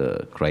annexed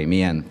the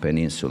Crimean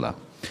Peninsula.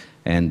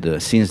 And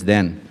since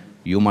then,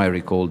 you might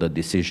recall the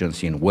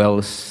decisions in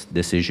Wales,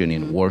 decision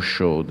in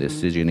Warsaw,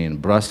 decision in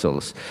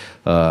Brussels.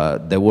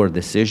 There were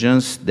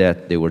decisions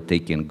that they were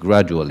taken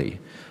gradually.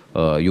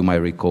 You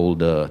might recall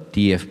the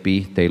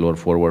TFP, Tailored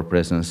Forward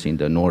Presence in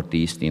the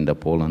Northeast, in the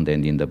Poland,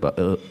 and in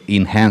the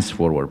Enhanced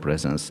Forward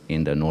Presence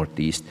in the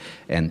Northeast,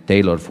 and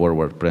Tailored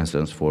Forward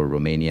Presence for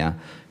Romania.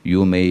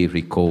 You may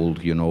recall,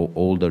 you know,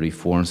 all the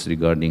reforms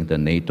regarding the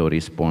NATO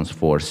response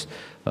force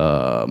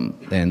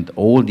and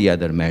all the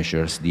other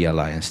measures the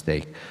alliance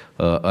take.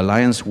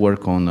 Alliance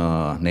work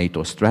on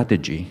NATO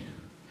strategy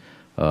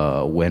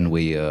when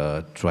we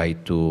try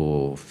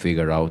to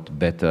figure out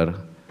better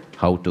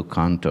how to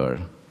counter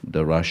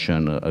the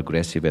Russian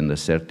aggressive and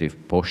assertive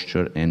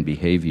posture and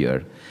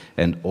behavior,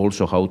 and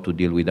also how to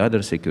deal with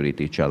other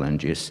security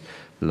challenges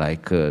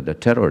like the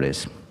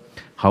terrorism,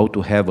 how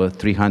to have a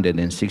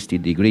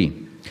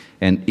 360-degree.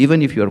 And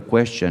even if your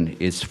question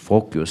is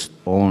focused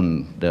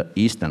on the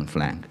eastern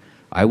flank,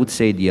 I would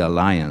say the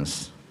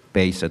alliance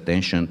pays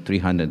attention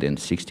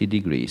 360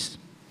 degrees.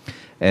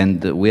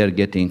 And we are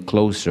getting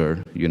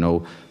closer, you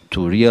know,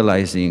 to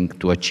realizing,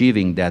 to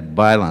achieving that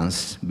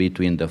balance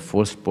between the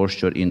forced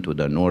posture into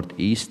the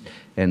northeast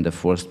and the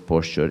forced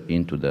posture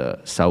into the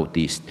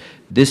southeast.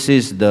 This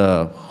is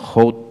the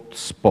hot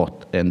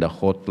spot and the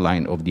hot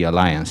line of the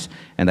alliance.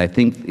 And I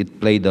think it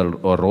played a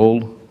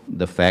role,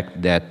 the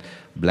fact that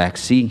Black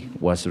Sea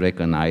was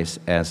recognized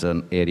as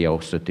an area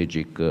of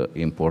strategic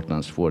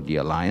importance for the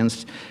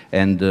alliance,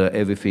 and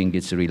everything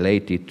is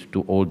related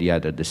to all the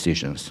other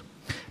decisions.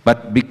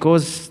 But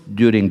because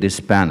during this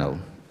panel,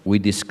 we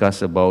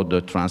discuss about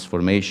the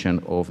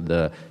transformation of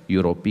the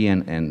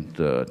European and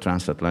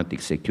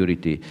transatlantic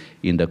security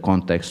in the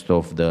context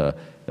of the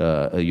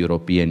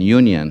European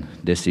Union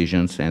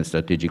decisions and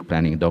strategic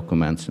planning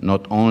documents,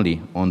 not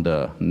only on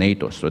the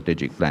NATO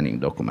strategic planning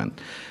document.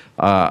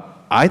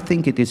 I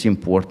think it is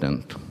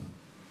important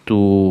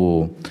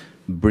to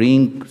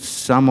bring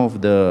some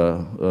of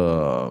the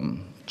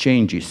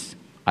changes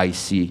I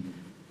see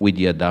with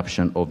the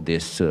adoption of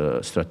these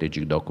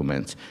strategic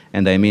documents.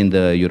 And I mean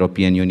the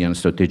European Union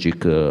Strategic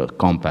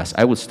Compass.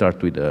 I would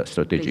start with the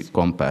Strategic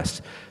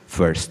Compass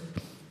first.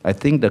 I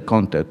think the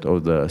content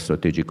of the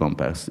Strategic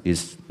Compass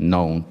is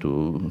known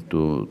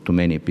to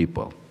many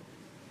people.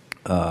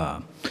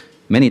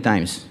 Many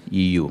times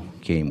EU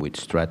came with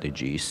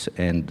strategies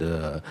and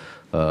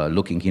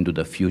looking into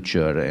the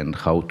future and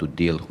how to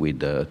deal with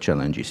the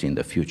challenges in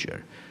the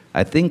future.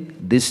 I think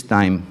this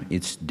time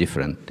it's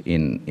different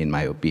in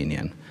my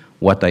opinion.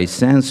 What I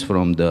sense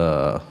from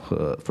the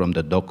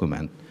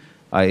document,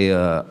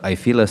 I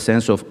feel a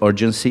sense of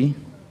urgency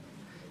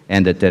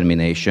and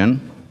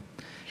determination,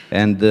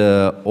 and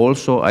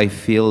also I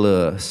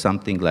feel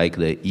something like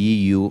the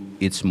EU,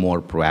 it's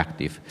more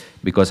proactive,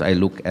 because I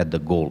look at the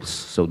goals.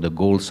 So the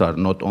goals are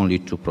not only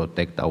to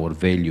protect our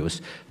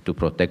values, to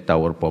protect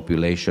our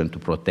population, to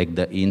protect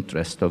the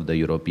interest of the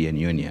European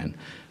Union.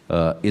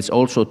 It's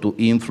also to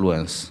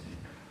influence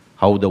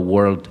how the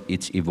world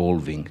is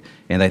evolving.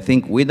 And I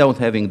think without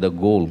having the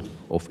goal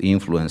of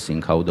influencing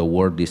how the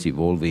world is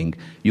evolving,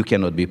 you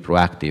cannot be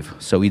proactive.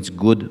 So it's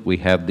good we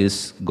have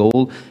this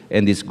goal,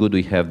 and it's good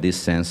we have this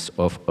sense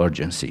of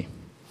urgency.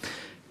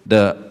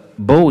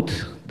 Both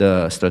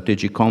the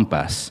Strategic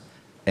Compass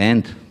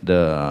and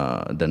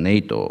the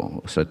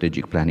NATO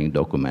strategic planning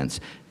documents,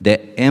 they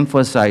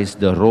emphasize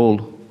the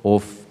role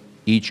of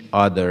each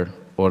other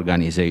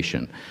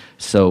organization.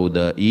 So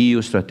the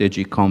EU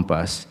Strategic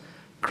Compass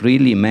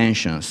clearly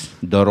mentions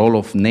the role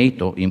of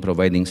NATO in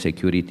providing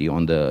security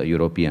on the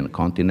European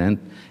continent,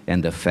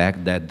 and the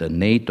fact that the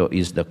NATO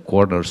is the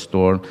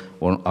cornerstone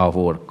of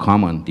our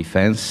common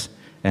defense,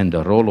 and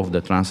the role of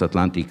the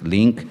transatlantic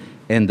link.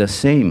 And the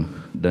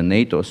same, the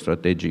NATO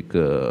strategic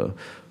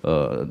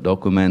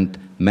document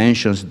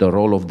mentions the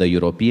role of the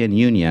European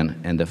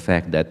Union and the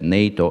fact that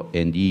NATO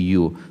and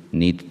EU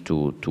need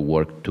to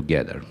work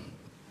together.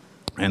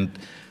 And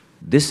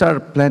these are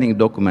planning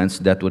documents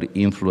that will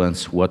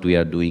influence what we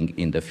are doing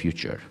in the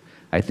future.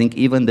 I think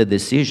even the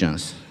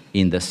decisions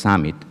in the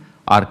summit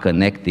are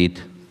connected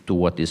to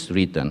what is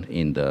written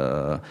in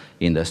the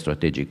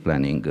strategic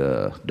planning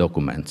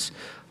documents.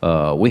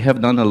 We have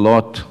done a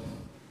lot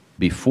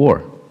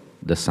before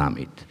the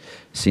summit.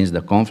 Since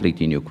the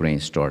conflict in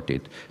Ukraine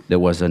started, there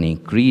was an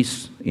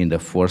increase in the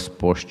force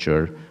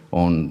posture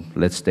on,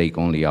 let's take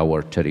only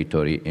our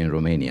territory in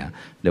Romania.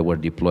 There were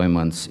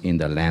deployments in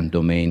the land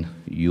domain,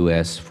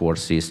 US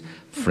forces,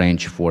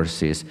 French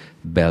forces,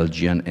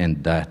 Belgian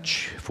and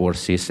Dutch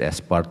forces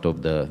as part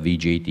of the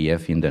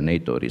VJTF in the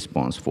NATO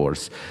response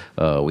force.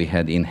 We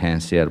had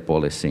enhanced air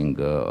policing,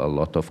 a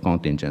lot of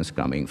contingents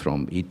coming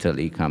from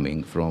Italy,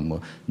 coming from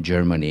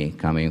Germany,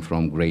 coming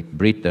from Great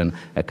Britain.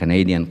 A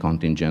Canadian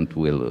contingent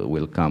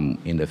will come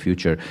in the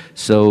future.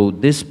 So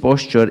this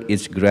posture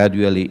is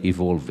gradually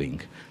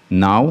evolving.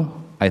 Now,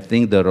 I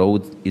think the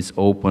road is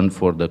open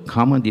for the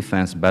common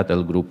defense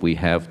battle group we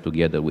have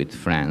together with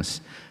France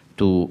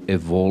to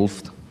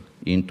evolve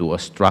into a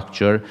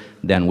structure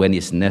then when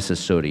it's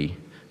necessary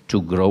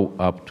to grow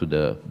up to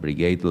the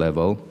brigade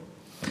level.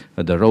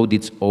 The road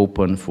is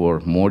open for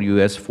more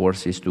US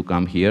forces to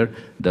come here.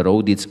 The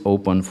road is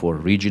open for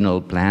regional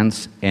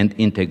plans and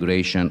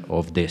integration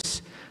of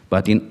this.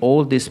 But in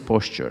all this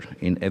posture,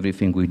 in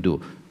everything we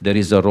do, there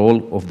is a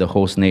role of the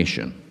host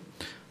nation.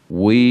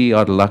 We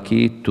are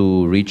lucky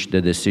to reach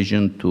the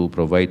decision to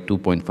provide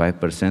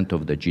 2.5%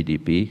 of the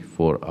GDP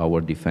for our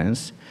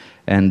defense.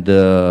 And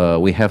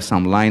we have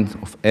some lines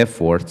of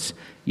efforts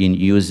in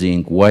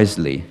using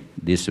wisely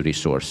these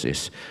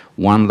resources.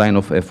 One line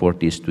of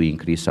effort is to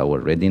increase our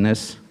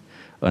readiness.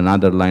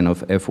 Another line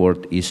of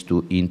effort is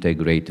to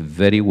integrate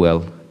very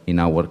well in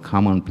our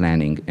common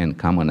planning and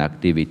common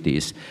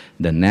activities,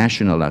 the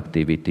national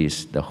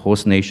activities, the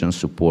host nation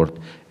support,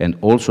 and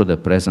also the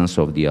presence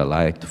of the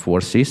allied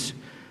forces.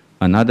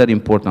 Another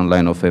important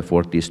line of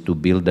effort is to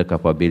build the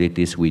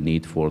capabilities we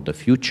need for the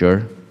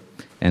future,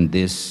 and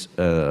this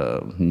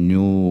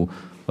new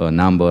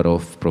number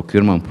of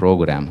procurement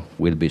program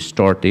will be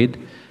started.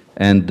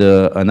 And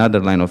another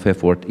line of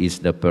effort is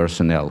the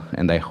personnel,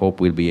 and I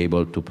hope we'll be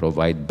able to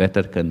provide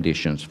better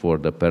conditions for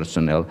the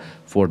personnel,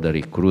 for the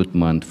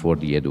recruitment, for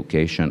the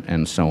education,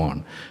 and so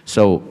on.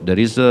 So there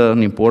is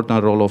an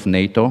important role of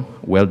NATO,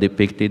 well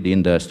depicted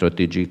in the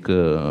strategic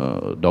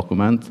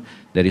document.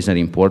 There is an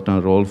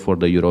important role for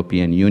the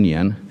European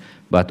Union,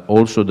 but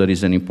also there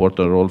is an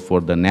important role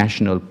for the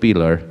national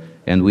pillar,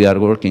 and we are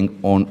working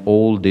on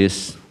all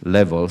these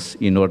levels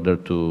in order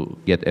to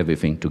get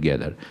everything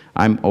together.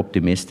 I'm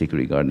optimistic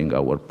regarding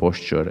our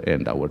posture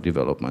and our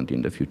development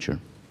in the future.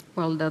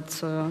 Well,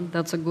 that's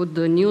a good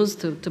news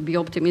to be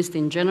optimistic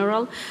in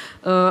general.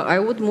 I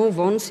would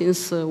move on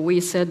since we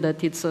said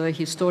that it's a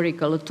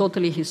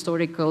totally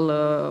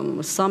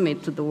historical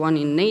summit, the one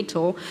in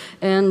NATO.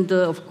 And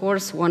of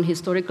course, one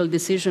historical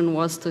decision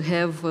was to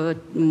have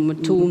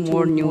two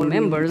more new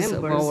members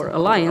of our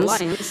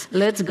alliance.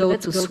 Let's go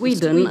to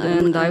Sweden,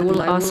 and I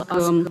will ask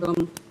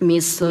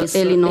Ms.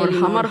 Elinor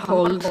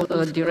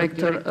Hammarskjöld,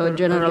 Director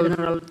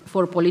General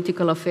for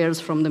Political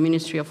Affairs from the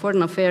Ministry of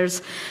Foreign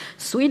Affairs.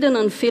 Sweden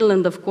and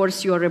Finland, of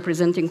course, you are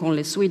representing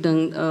only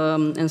Sweden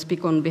and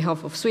speak on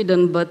behalf of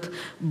Sweden, but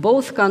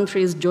both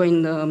countries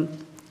joined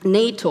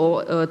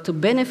NATO to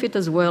benefit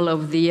as well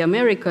of the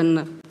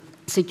American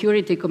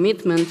security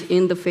commitment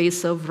in the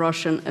face of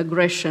Russian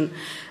aggression.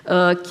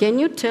 Can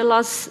you tell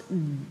us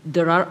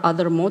there are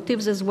other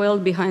motives as well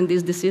behind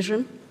this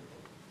decision?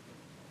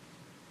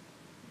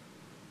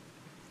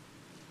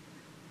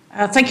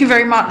 Thank you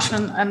very much,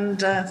 and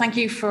thank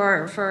you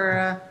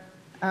for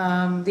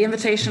the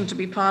invitation to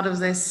be part of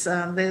this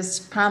this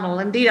panel.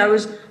 Indeed, I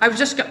was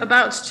just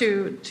about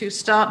to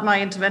start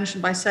my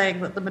intervention by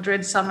saying that the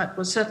Madrid summit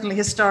was certainly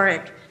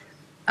historic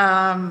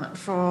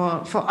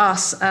for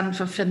us and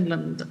for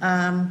Finland.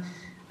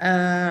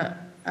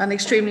 An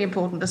extremely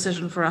important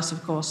decision for us,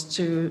 of course,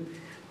 to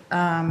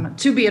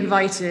be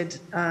invited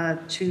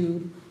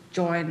to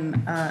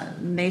join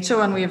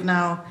NATO, and we have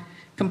now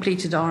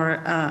completed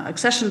our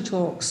accession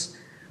talks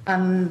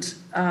and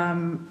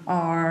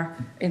are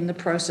in the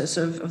process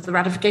of the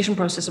ratification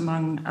process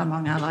among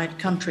allied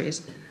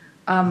countries.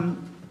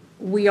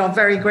 We are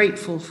very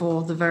grateful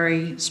for the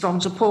very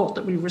strong support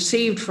that we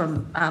received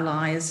from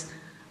allies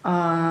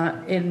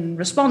in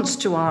response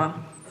to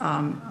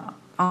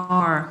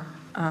our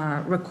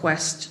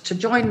request to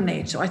join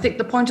NATO. I think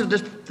the point of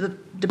the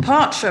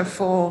departure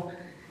for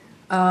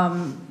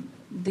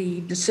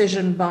the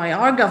decision by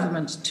our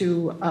government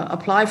to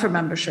apply for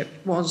membership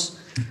was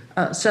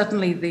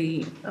certainly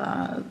the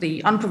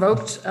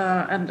unprovoked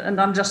and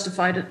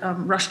unjustified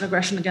Russian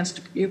aggression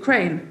against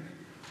Ukraine,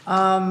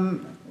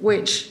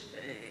 which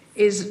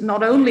is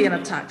not only an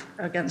attack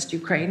against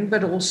Ukraine,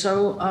 but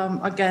also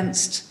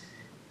against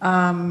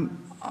the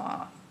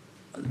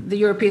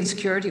European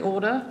Security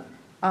Order.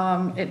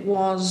 It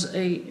was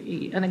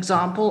an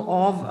example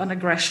of an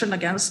aggression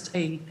against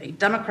a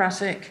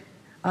democratic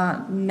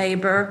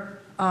neighbor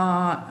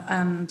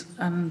and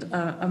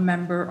a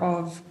member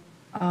of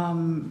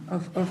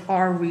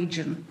our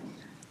region,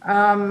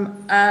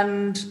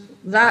 and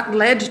that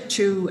led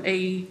to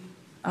a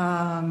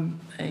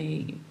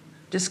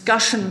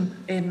discussion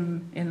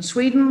in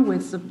Sweden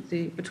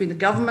between the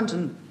government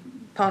and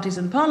parties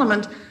in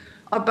parliament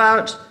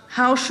about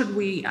how should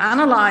we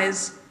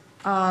analyze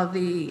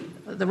the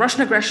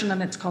Russian aggression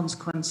and its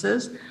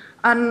consequences,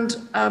 and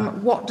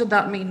what did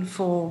that mean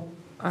for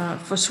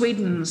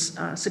Sweden's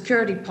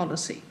security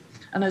policy.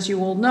 And as you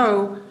all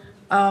know,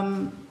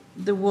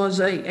 there was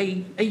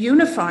a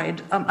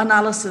unified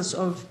analysis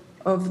of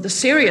the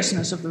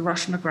seriousness of the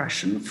Russian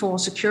aggression for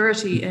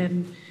security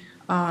in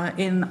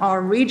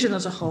our region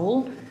as a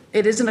whole.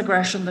 It is an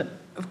aggression that,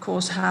 of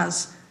course,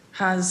 has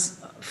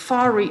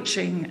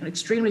far-reaching and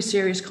extremely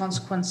serious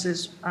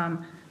consequences,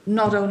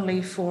 not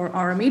only for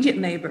our immediate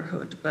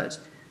neighborhood, but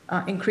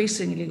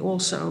increasingly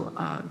also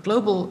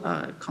global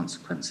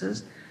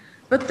consequences.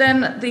 But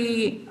then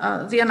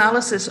the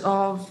analysis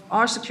of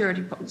our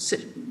security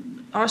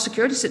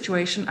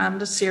situation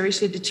and a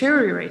seriously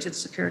deteriorated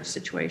security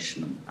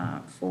situation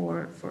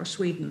for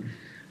Sweden,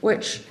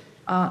 which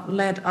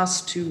led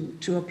us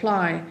to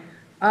apply.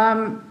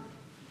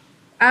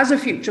 As a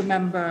future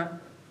member,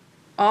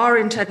 our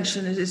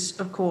intention is,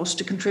 of course,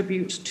 to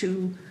contribute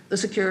to the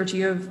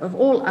security of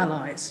all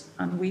allies,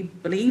 and we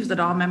believe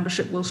that our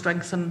membership will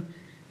strengthen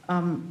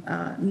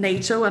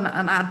NATO and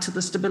add to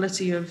the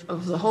stability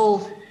of the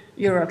whole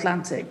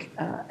Euro-Atlantic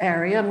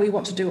area, and we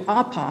want to do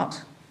our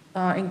part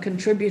in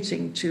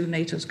contributing to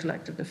NATO's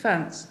collective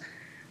defense.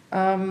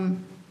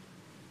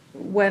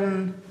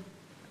 When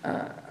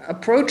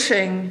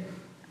approaching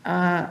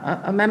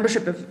a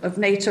membership of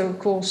NATO, of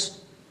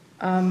course,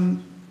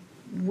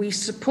 we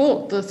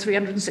support the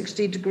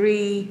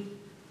 360-degree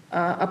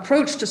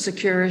approach to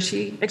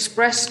security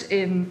expressed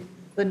in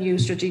the new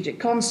strategic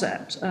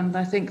concept, and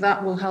I think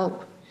that will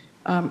help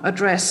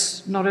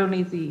address not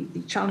only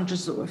the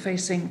challenges that we're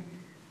facing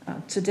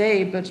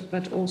today,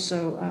 but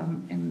also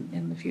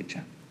in the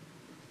future.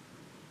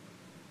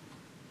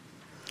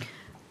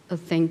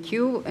 Thank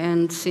you.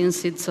 And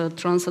since it's a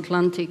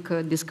transatlantic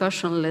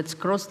discussion, let's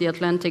cross the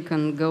Atlantic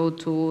and go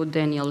to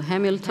Daniel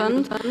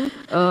Hamilton.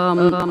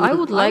 I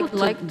would like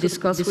to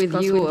discuss with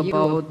you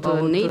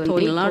about NATO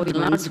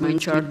enlargements,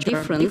 which are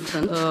different.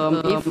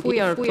 If we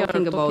are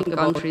talking about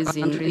countries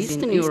in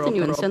Eastern Europe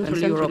and Central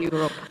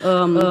Europe,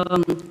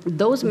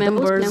 those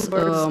members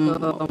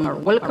are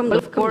welcomed,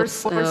 of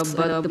course,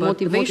 but the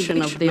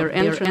motivation of their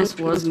entrance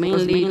was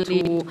mainly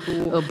to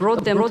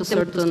brought them to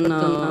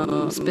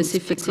certain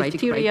specific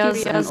criteria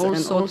and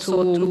also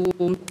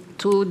to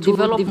to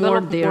develop more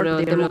their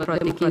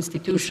democratic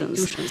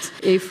institutions.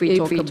 If we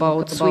talk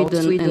about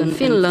Sweden and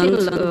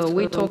Finland,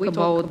 we talk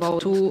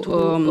about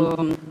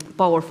two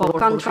powerful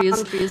countries.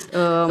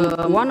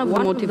 One of the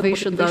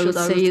motivations, I would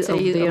say, of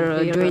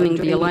their joining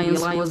the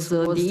alliance was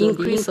the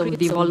increase of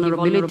the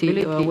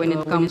vulnerability when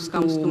it comes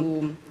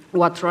to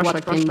what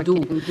Russia can do.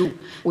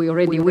 We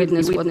already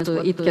witnessed what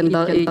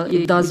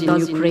it does in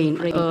Ukraine.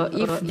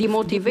 If the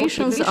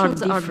motivations are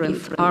different,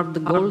 are the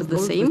goals the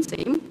same?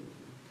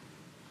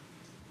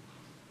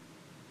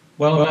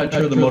 Well, I'm not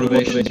sure the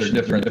motivations are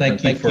different.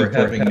 Thank you for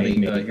having me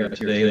here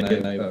today,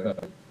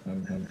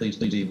 and I'm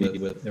pleased to be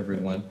with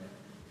everyone.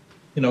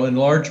 You know,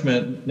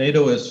 enlargement,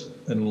 NATO is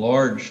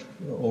enlarged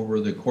over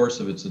the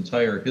course of its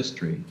entire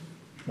history.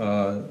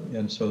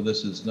 And so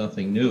this is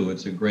nothing new.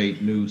 It's a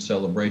great new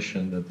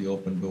celebration that the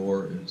open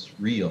door is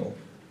real.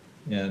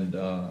 And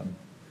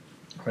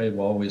I've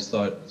always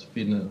thought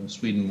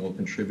Sweden will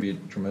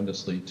contribute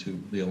tremendously to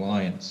the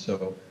alliance.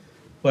 So,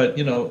 but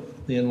you know,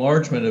 the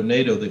enlargement of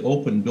NATO, the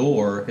open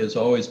door, has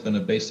always been a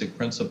basic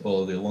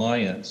principle of the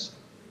alliance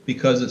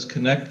because it's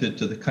connected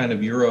to the kind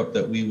of Europe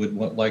that we would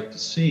like to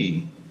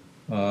see.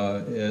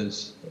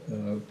 As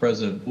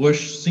President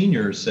Bush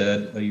Sr.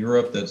 said, a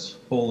Europe that's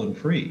whole and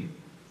free.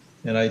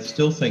 And I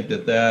still think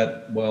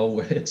that,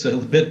 well, it's a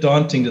bit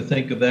daunting to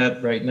think of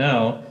that right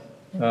now,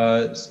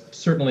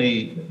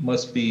 certainly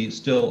must be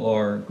still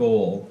our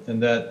goal.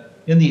 And that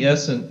in the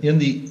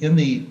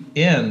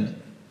end,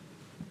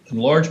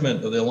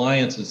 enlargement of the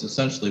alliance is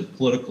essentially a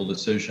political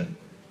decision,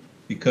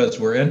 because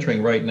we're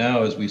entering right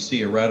now, as we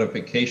see, a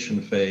ratification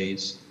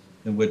phase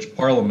in which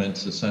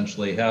parliaments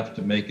essentially have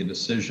to make a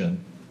decision.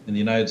 In the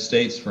United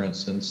States, for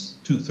instance,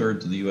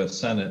 2/3 of the US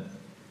Senate,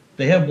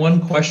 they have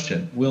one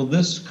question: will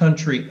this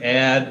country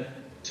add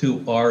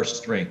to our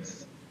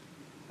strength?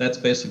 That's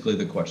basically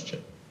the question.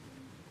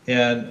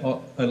 And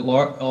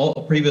all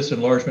previous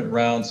enlargement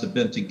rounds have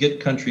been to get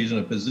countries in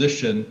a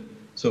position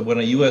so when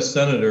a US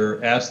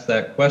Senator asks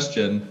that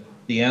question,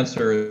 the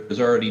answer is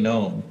already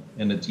known,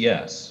 and it's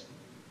yes.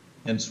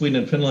 And Sweden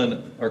and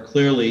Finland are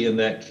clearly in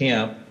that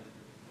camp.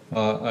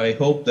 I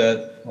hope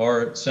that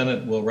our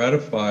Senate will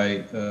ratify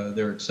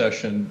their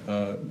accession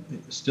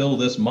still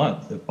this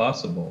month, if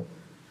possible.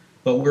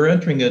 But we're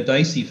entering a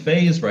dicey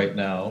phase right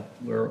now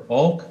where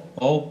all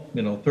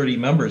 30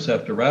 members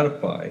have to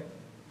ratify.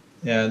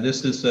 And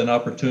this is an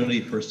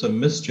opportunity for some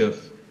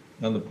mischief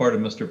on the part of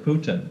Mr.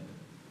 Putin.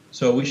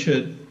 So we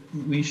should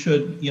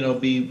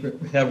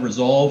have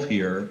resolve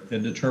here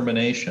and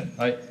determination.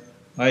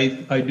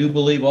 I do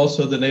believe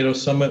also the NATO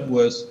summit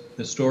was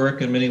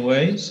historic in many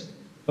ways,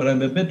 but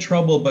I'm a bit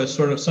troubled by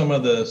sort of some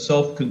of the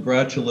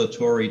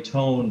self-congratulatory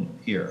tone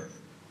here.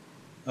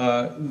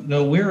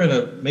 We're in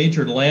a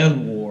major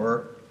land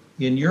war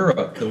in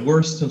Europe, the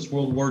worst since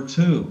World War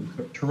II,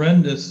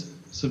 horrendous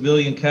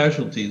civilian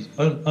casualties,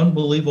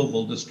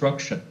 unbelievable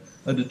destruction,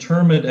 a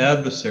determined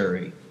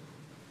adversary.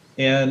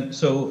 And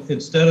so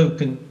instead of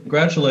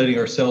congratulating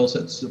ourselves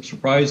at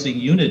surprising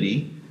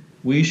unity,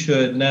 we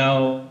should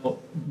now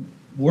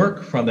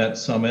work from that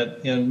summit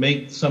and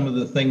make some of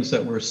the things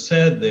that were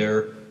said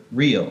there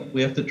real.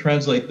 We have to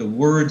translate the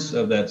words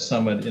of that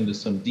summit into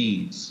some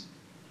deeds.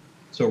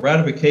 So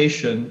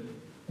ratification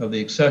of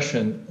the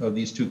accession of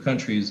these two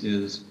countries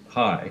is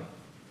high.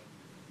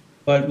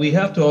 But we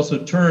have to also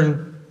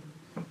turn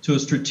to a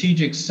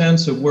strategic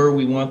sense of where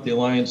we want the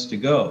alliance to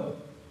go.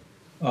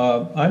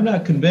 I'm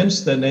not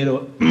convinced that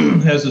NATO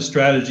has a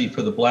strategy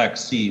for the Black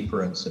Sea,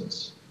 for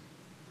instance.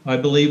 I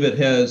believe it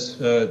has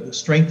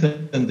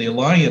strengthened the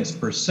alliance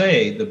per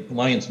se, the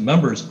alliance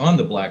members on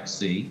the Black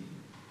Sea,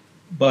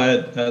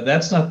 but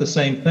that's not the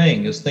same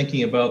thing as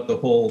thinking about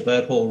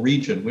that whole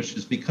region, which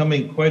is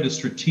becoming quite a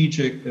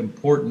strategic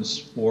importance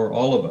for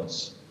all of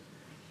us.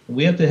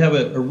 We have to have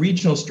a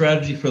regional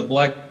strategy for the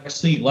Black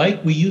Sea,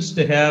 like we used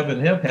to have and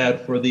have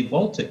had for the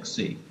Baltic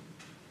Sea.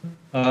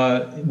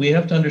 We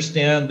have to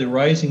understand the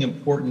rising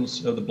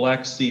importance of the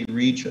Black Sea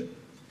region.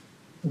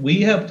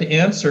 We have to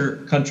answer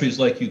countries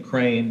like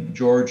Ukraine,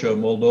 Georgia,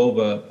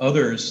 Moldova,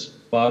 others,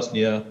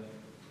 Bosnia,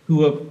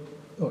 who have,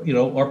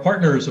 are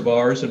partners of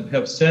ours and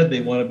have said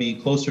they want to be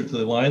closer to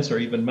the alliance or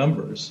even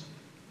members.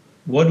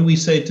 What do we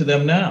say to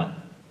them now?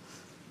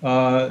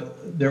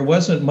 There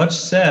wasn't much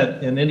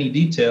said in any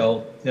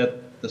detail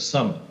at the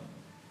summit.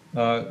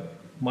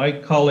 My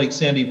colleague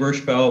Sandy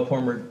Vershbow,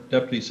 former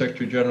Deputy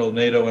Secretary General of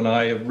NATO, and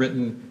I have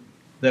written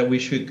that we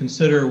should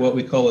consider what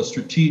we call a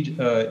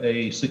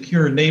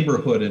secure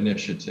neighborhood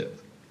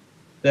initiative.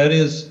 That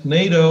is,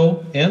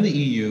 NATO and the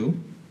EU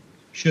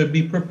should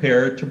be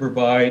prepared to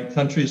provide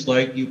countries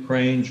like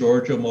Ukraine,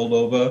 Georgia,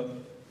 Moldova,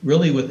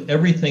 really with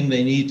everything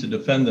they need to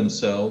defend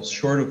themselves,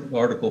 short of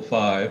Article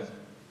 5.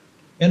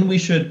 And we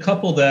should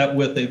couple that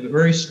with a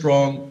very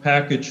strong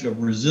package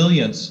of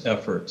resilience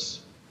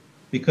efforts,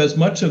 because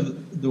much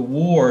of the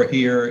war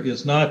here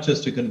is not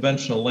just a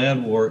conventional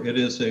land war, it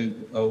is a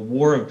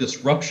war of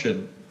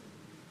disruption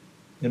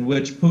in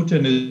which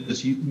Putin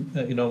is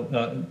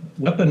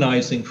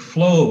weaponizing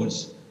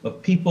flows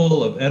of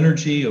people, of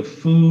energy, of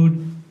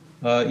food,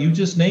 You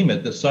just name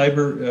it, the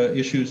cyber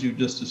issues you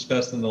just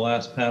discussed in the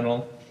last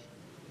panel.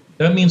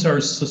 That means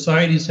our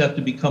societies have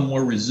to become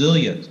more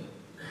resilient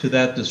to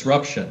that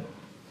disruption.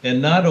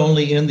 And not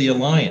only in the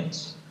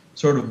alliance,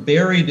 sort of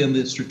buried in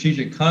the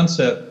strategic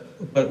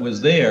concept, but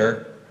was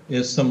there,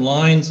 is some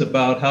lines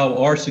about how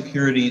our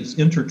security is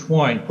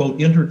intertwined,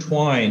 quote,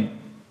 intertwined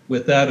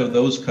with that of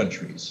those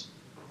countries.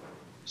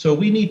 So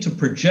we need to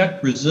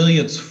project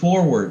resilience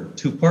forward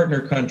to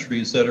partner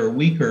countries that are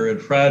weaker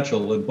and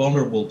fragile and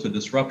vulnerable to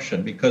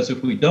disruption, because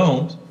if we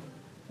don't,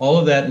 all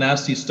of that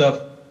nasty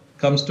stuff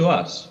comes to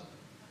us.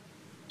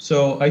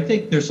 So I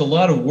think there's a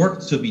lot of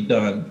work to be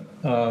done,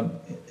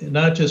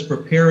 not just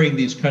preparing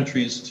these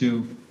countries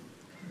to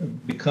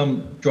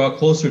draw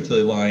closer to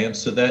the alliance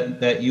so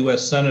that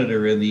US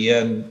senator in the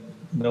end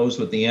knows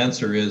what the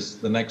answer is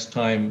the next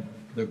time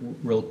the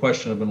real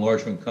question of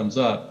enlargement comes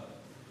up.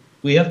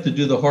 We have to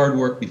do the hard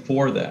work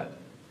before that.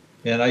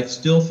 And I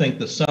still think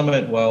the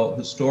summit, while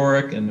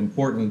historic and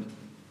important,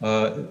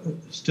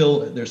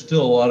 there's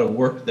still a lot of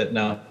work that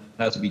now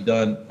has to be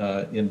done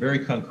in very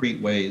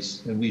concrete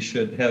ways. And we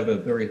should have a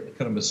very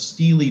kind of a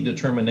steely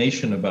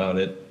determination about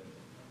it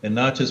and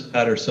not just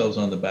pat ourselves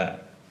on the back.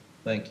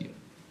 Thank you.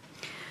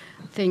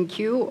 Thank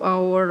you.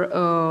 Our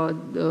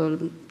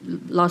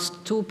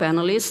last two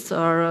panelists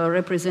are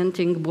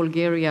representing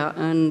Bulgaria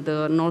and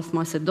North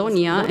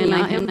Macedonia, and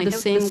I have the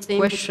same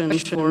question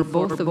for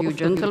both of you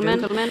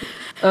gentlemen.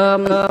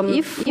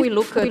 If we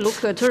look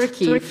at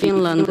Turkey,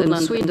 Finland, and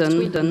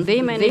Sweden,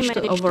 they managed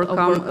to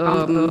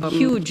overcome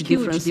huge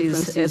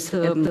differences at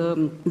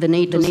the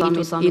NATO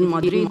summit in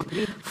Madrid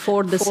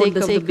for the sake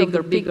of the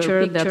bigger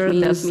picture. That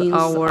means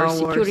our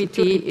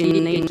security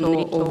in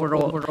NATO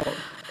overall.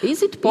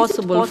 Is it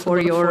possible for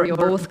your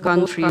both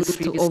countries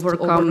to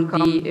overcome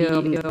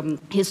the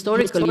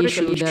historical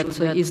issue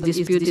that is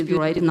disputed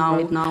right now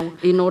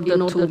in order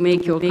to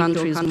make your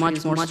countries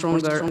much more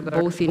stronger,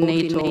 both in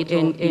NATO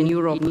and in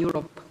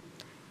Europe?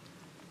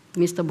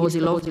 Mr.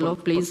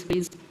 Bozilov, please.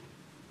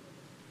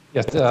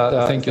 Yes,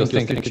 thank you,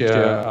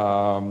 Chair.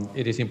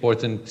 It is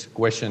important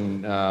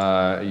question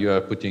you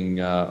are putting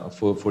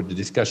for the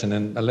discussion,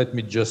 and let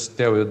me just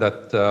tell you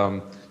that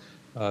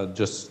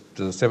just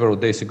several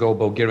days ago,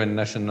 Bulgarian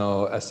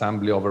National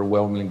Assembly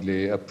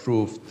overwhelmingly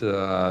approved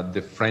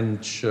the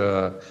French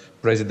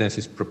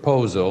presidency's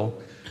proposal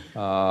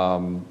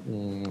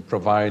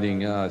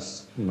providing a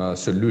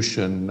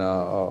solution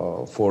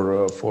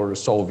for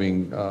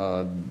solving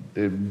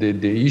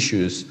the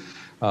issues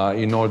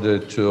in order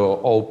to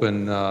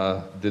open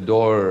the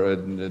door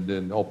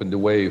and open the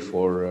way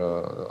for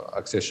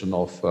accession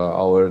of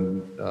our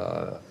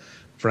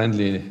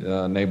friendly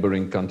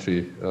neighboring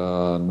country,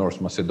 North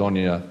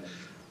Macedonia.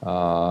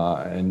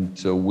 And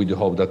we do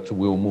hope that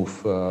we'll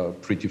move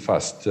pretty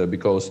fast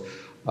because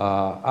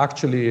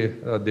actually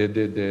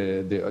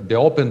the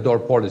open door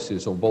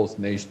policies of both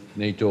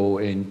NATO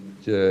and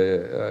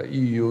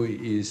EU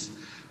is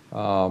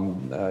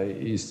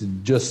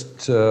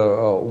just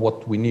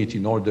what we need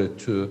in order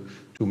to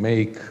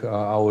make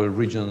our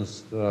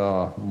regions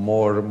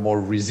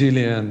more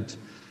resilient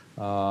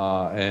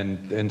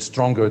and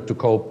stronger to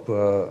cope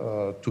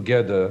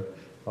together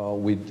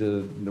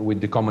with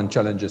the common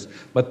challenges.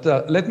 But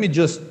let me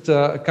just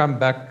come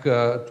back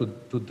to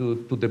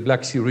the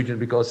Black Sea region,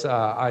 because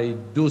I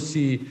do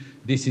see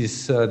this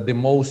is the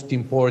most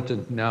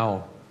important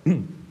now,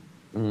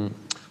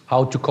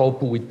 how to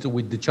cope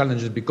with the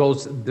challenges,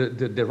 because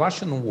the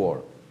Russian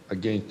war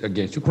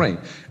against Ukraine,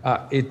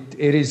 it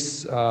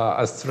is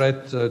a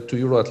threat to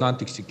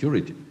Euro-Atlantic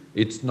security.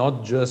 It's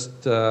not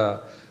just a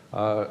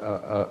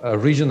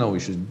regional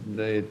issue.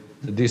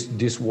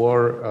 This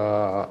war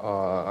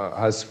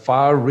has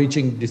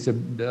far-reaching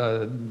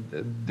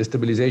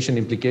destabilization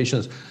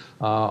implications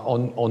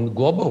on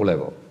global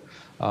level.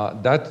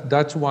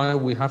 That's why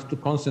we have to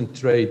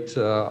concentrate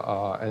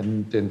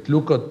and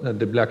look at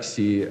the Black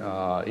Sea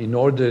in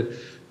order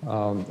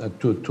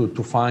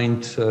to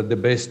find the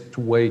best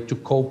way to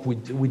cope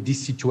with this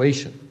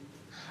situation.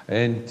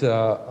 And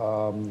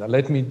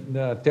let me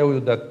tell you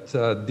that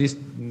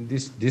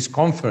this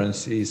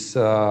conference is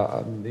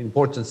an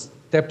important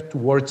step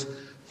towards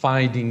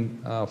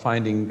finding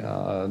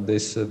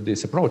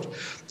this approach.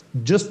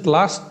 Just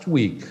last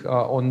week,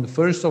 on the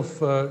 1st of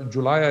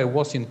July, I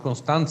was in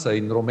Constanța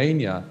in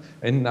Romania,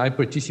 and I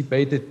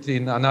participated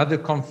in another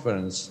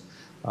conference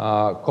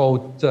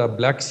called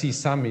Black Sea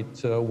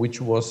Summit,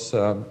 which was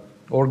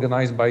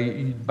organized by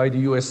the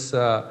US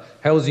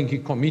Helsinki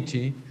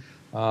Committee,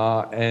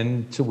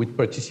 and with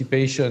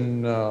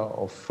participation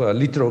of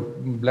littoral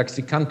Black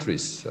Sea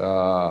countries,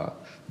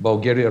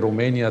 Bulgaria,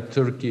 Romania,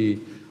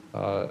 Turkey,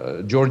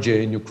 Georgia,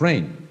 and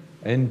Ukraine.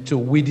 And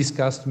we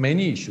discussed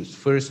many issues.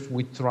 First,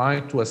 we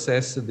tried to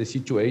assess the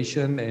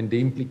situation and the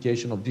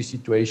implication of this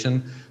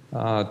situation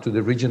to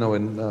the regional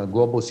and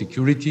global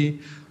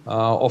security.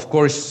 Of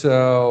course,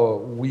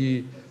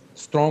 we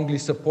strongly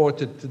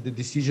supported the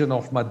decision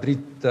of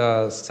Madrid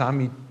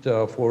summit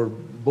for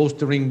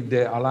bolstering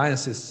the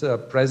alliance's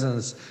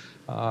presence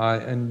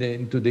and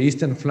into the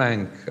eastern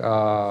flank.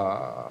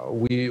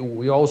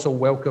 We also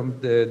welcome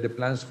the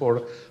plans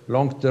for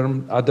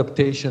long-term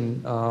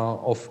adaptation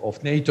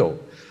of NATO.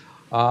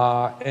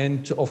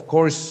 And of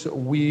course,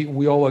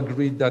 we all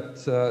agreed that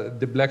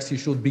the Black Sea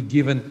should be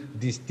given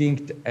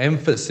distinct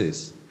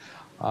emphasis.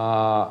 We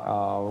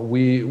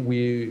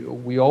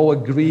all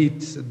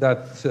agreed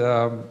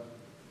that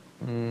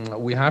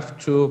we have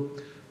to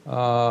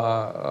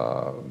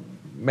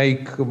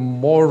make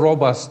more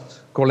robust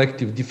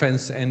collective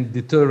defense and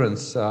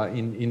deterrence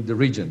in the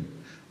region.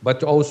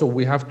 But also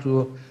we have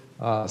to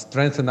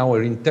strengthen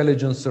our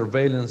intelligence,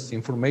 surveillance,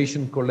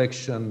 information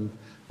collection,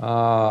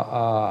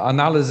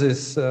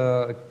 analysis,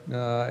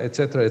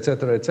 etc.,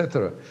 etc.,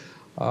 etc.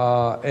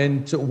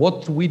 And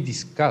what we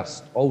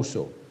discussed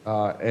also,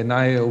 and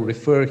I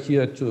refer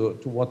here to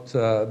what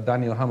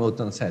Daniel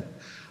Hamilton said,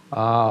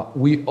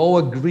 we all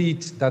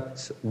agreed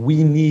that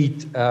we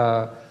need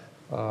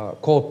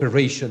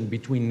cooperation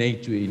between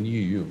NATO and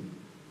EU.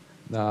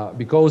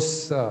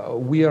 Because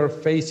we are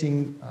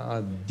facing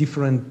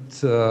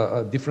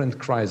different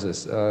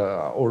crises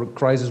or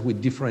crises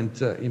with different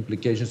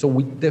implications. So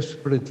we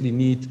desperately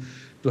need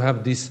to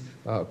have this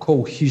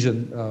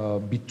cohesion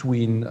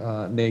between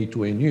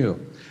NATO and EU.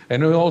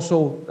 And we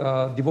also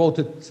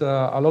devoted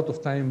a lot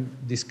of time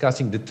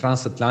discussing the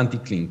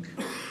transatlantic link,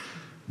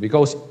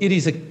 because it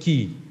is a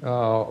key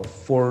for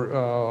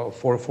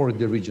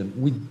the region.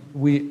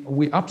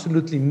 We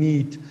absolutely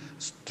need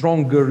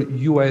stronger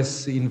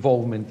US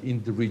involvement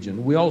in the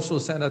region. We also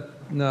said that,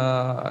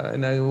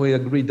 and we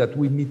agreed that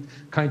we need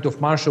kind of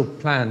Marshall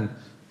Plan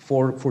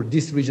for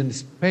this region,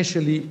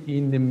 especially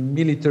in the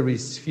military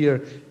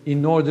sphere,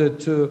 in order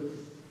to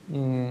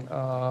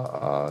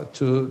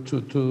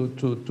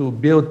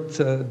build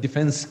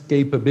defense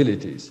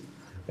capabilities.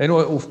 And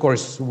of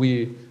course,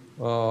 we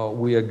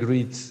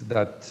agreed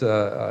that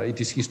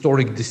it is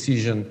historic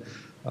decision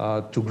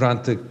to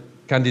grant a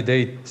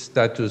candidate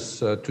status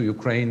to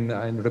Ukraine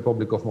and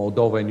Republic of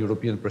Moldova in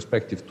European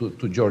perspective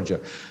to Georgia.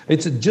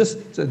 It's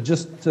just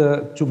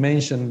to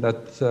mention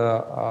that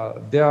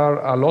there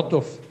are a lot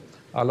of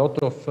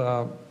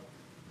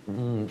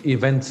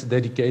events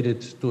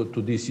dedicated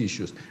to these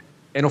issues,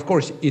 and of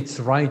course it's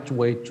the right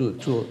way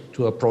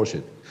to approach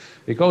it,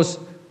 because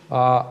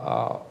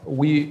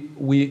we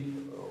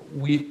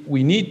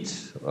need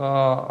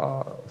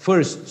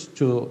first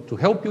to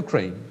help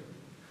Ukraine.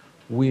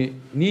 We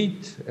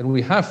need and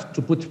we have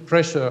to put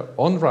pressure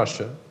on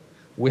Russia.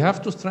 We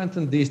have to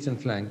strengthen the eastern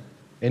flank,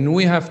 and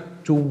we have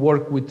to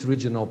work with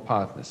regional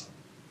partners.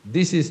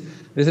 This is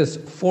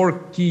 4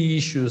 key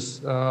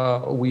issues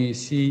we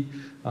see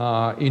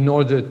in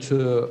order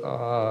to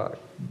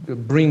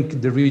bring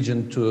the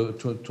region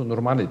to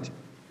normality.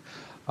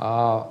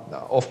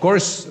 Of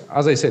course,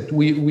 as I said,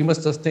 we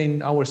must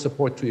sustain our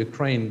support to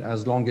Ukraine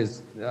as long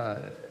as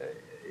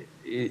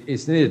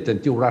it's needed,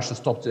 until Russia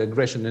stops the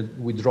aggression and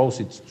withdraws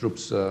its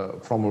troops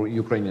from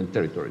Ukrainian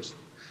territories.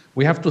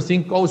 We have to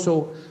think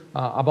also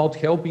about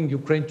helping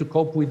Ukraine to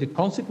cope with the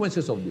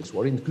consequences of this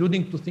war,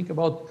 including to think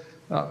about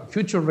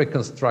future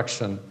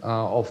reconstruction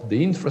of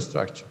the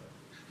infrastructure.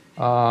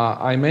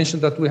 I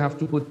mentioned that we have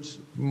to put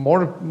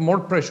more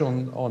pressure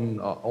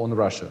on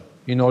Russia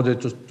in order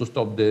to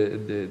stop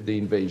the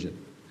invasion.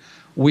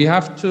 We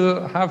have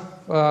to have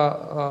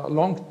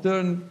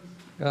long-term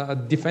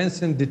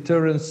defense and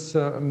deterrence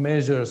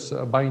measures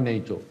by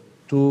NATO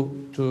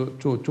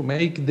to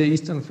make the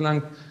eastern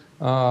flank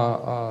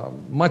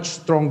much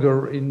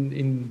stronger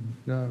in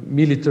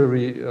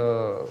military,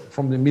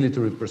 from the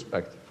military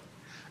perspective.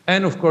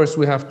 And of course,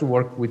 we have to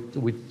work with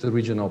the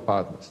regional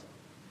partners.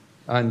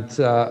 And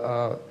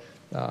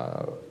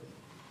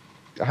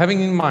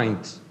having in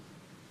mind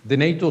the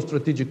NATO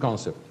strategic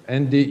concept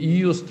and the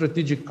EU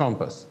strategic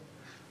compass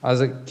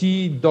as a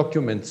key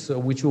documents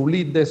which will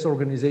lead this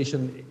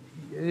organization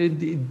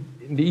in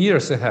the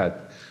years ahead,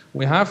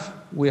 we have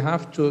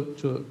to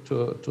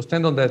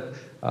stand on that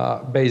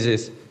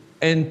basis,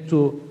 and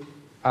to,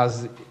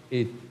 as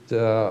it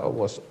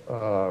was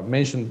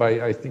mentioned by,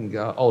 I think,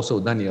 also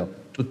Daniel,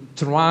 to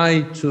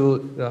try to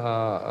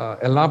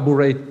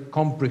elaborate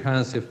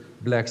comprehensive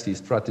Black Sea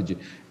strategy.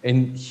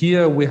 And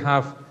here we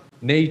have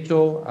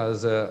NATO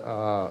as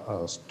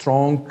a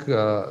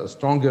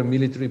stronger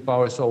military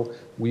power, so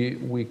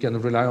we can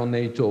rely on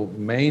NATO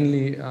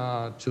mainly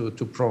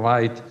to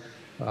provide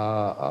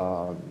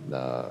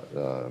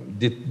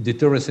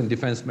deterrence and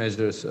defense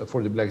measures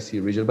for the Black Sea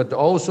region. But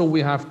also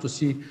we have to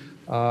see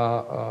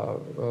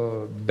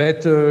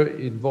better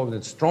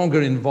involvement,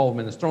 stronger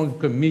involvement, stronger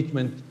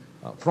commitment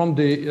from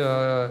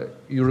the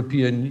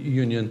European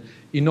Union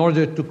in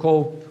order to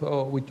cope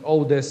with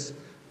all these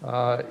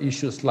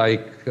issues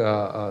like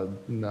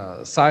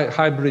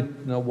hybrid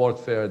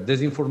warfare,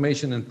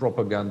 disinformation and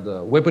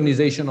propaganda,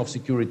 weaponization of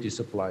security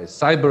supplies,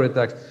 cyber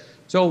attacks.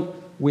 So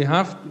we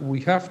have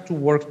to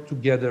work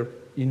together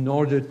in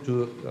order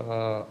to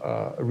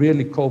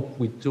really cope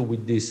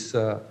with this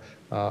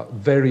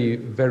very,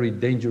 very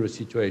dangerous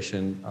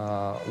situation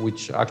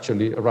which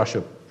actually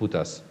Russia put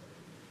us.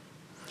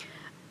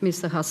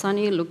 Mr.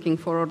 Hassani, looking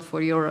forward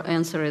for your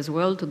answer as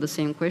well to the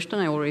same question.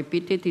 I will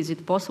repeat it. Is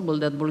it possible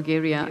that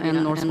Bulgaria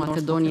and North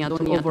Macedonia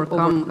to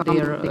overcome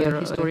their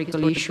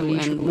historical issue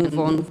and move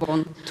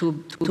on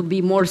to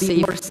be more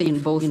safe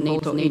in both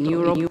NATO and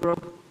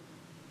Europe?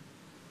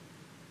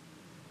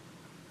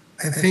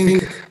 I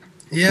think,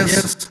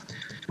 yes,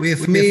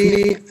 with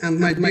me and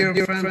my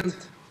dear friend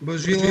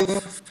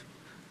Bozhilov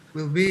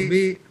will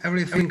be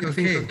everything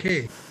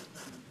okay.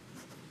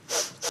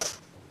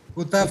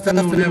 Good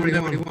afternoon,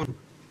 everyone.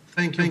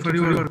 Thank you for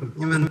your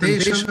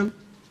invitation.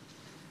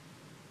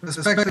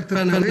 Respected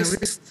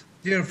panelists,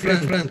 dear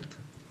friend,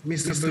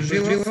 Mr.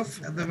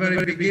 Bozhilov, at the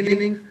very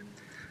beginning,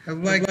 I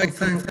would like to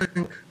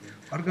thank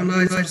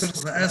organizers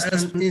of the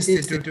Aspen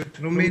Institute,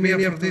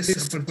 Romania, for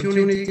this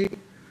opportunity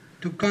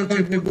to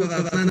contribute to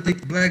the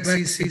Atlantic Black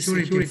Sea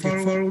Security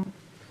Forum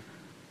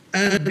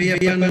and be a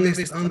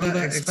panelist on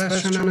the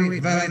exceptionally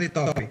valid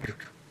topic.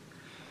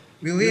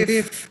 We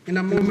live in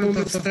a moment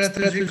of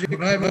strategic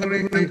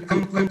rivalry and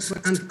complex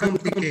and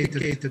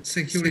complicated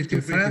security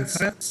threats.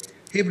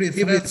 Hybrid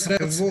threats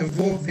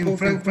evolve in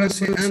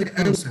frequency and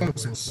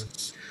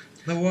consensus.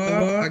 The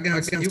war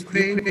against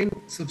Ukraine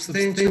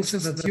substantiates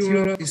that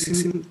Europe is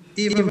in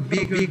even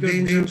bigger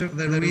danger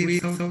than we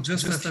thought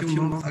just a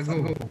few months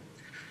ago.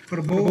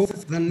 For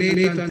both the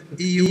NATO and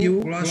EU,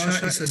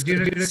 Russia is a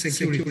direct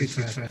security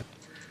threat.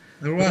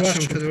 The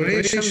Russian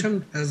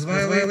Federation has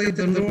violated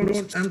the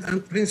norms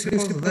and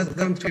principles that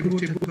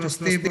contribute to a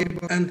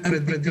stable and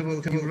predictable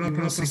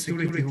European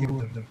security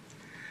order.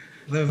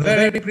 The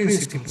very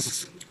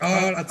principles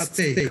are at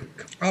stake,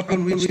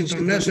 upon which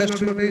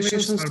international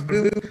relations are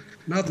built,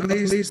 not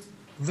least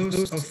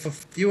those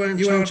of UN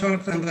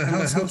Charter and the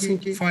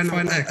Helsinki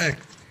Final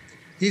Act.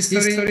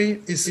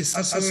 History is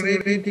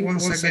accelerating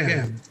once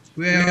again.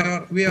 We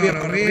are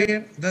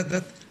aware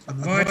that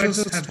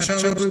advisors have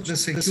challenged the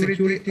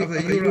security of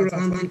the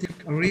Euro-Atlantic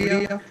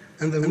area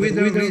and the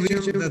wider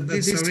region that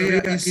this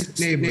area is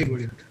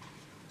neighboring.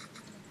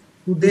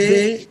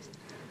 Today,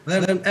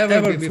 than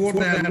ever before,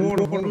 they are more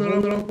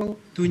vulnerable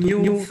to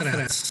new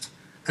threats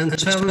and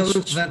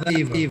challenge that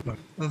evil.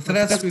 The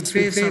threats we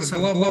face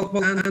are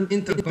global and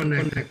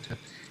interconnected.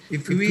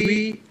 If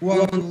we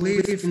want to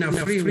live in a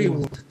free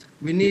world,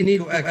 we need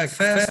to act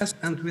fast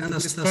and with the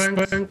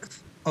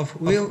strength of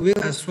will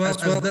as well as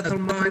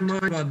determined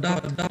to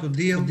adapt to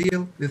deal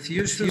with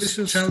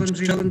issues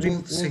challenging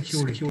world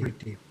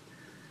security.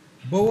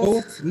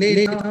 Both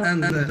NATO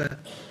and the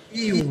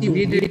EU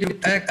needed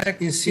to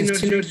act in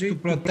synergy to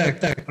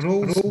protect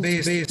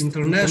rules-based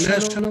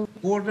international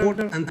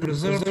order and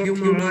preserve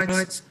human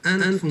rights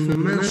and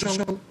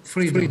fundamental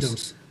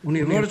freedoms,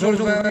 universal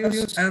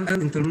values and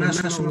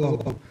international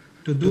law.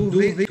 To do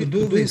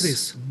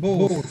this,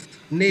 both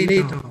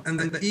NATO and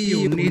the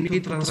EU need to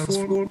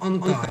transform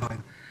on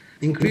time,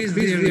 increase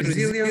their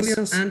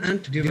resilience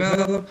and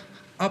develop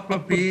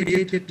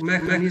appropriate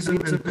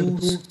mechanisms and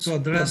tools to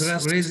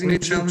address rising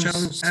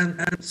challenges and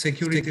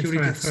security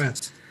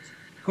threats.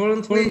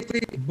 Currently,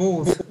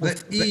 both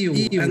the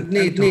EU and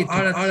NATO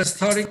are at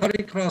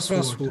historic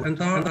crossroads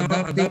and are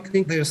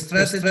adapting their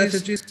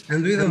strategies,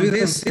 and within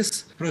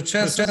this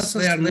process,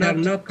 they are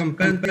not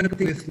competing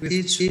with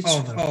each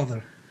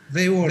other.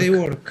 They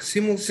work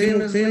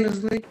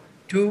simultaneously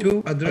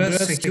to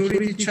address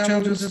security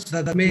challenges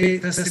that may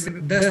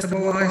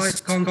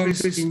destabilize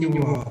countries in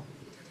Europe.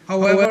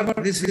 However,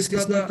 this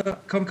is not a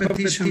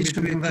competition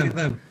between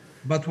them,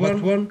 but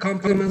one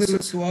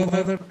complements to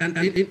other, and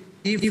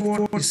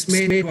effort is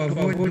made to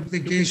avoid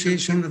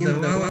duplication and the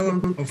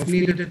development of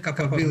needed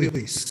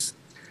capabilities.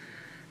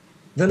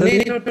 The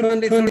NATO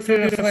 2023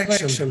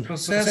 reflection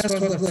process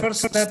was the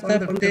first step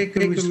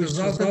undertaken, which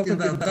resulted in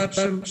the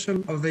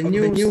adoption of the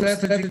new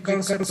strategic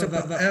concepts of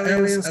the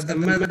alliance at the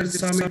Madrid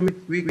summit a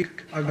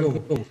week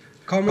ago.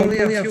 Commonly,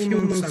 a few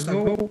months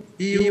ago,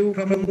 EU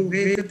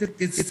promulgated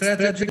its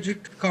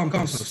strategic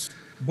compass.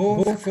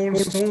 Both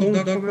cornerstone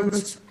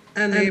documents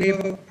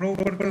enable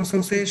proper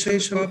consultation,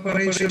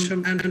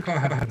 cooperation, and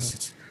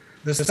coherence.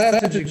 The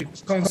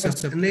strategic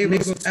concept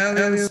enables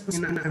alliance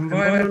in an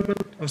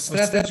environment of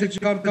strategic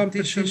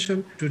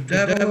competition to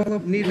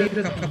develop needed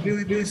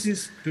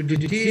capabilities to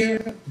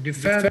deter,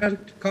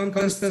 defend,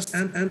 contest,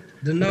 and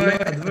deny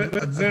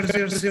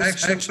adversaries'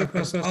 action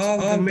across all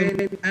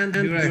domains and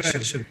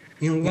directions,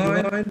 in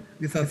line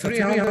with a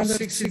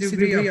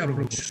 360-degree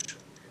approach.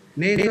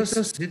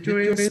 NATO's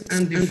deterrence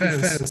and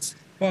defense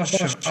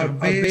postures are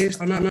based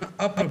on an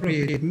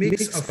appropriate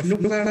mix of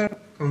nuclear,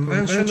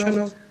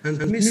 conventional, and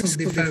missile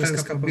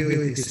defense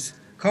capabilities,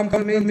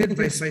 complemented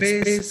by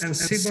space and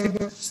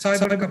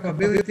cyber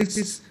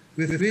capabilities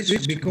with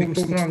which become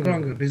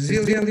stronger,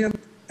 resilient,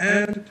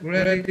 and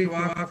ready to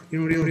act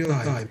in real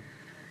time.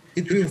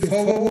 It will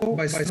follow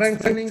by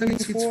strengthening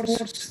its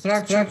force,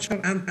 structure,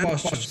 and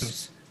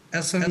postures,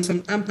 as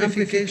an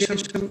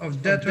amplification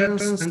of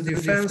deterrence and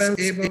defense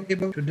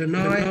able to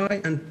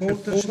deny and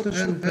potential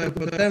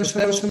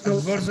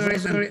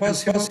adversaries and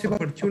possible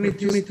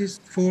opportunities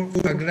for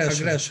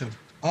aggression.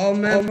 All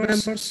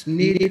members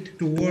need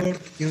to work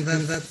in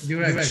that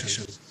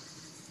direction.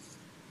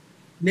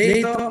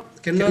 NATO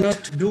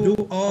cannot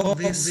do all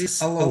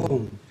this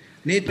alone.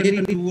 NATO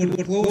needs to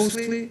work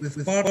closely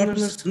with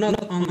partners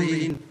not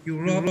only in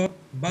Europe,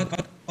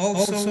 but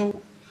also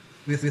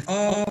with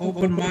all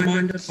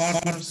open-minded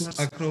partners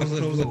across the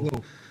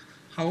globe.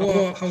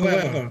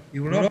 However,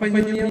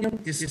 European Union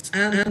is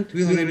and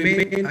will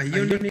remain a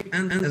unique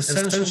and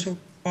essential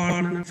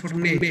partner for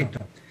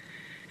NATO.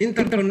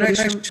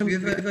 Interconnection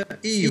with the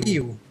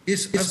EU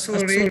is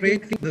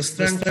accelerating the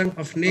strength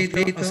of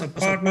NATO as a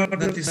partner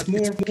that is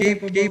more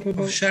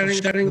capable of sharing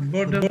the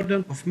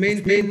burden of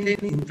maintaining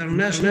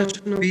international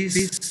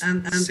peace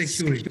and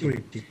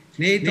security.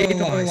 NATO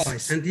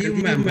allies and EU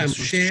members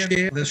share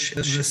the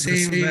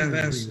same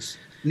values.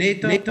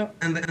 NATO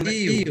and the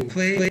EU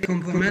play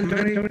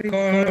complementary,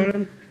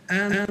 coherent,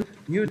 and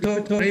mutual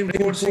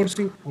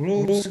reinforcing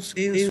roles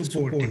in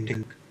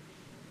supporting.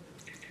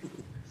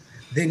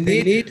 They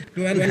need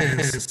to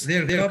enhance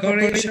their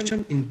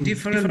cooperation in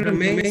different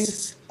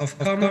domains of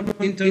common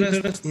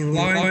interest in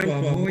line to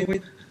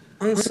avoid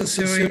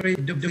unnecessary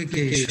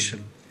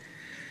duplication.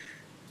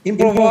 It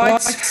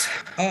provides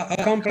a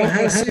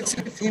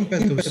comprehensive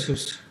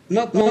impetus,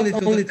 not only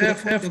to the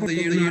effort of the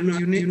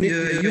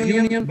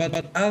Union,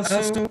 but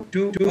also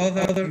to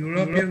other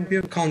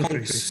European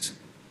countries.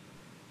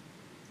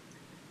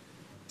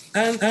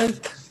 And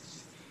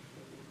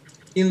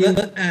in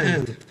the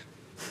end,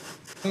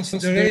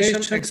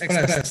 considerations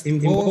expressed in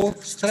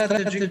both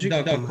strategic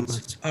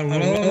documents are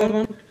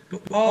relevant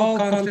to all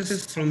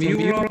countries from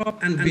Europe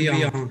and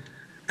beyond,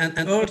 and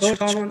urge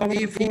common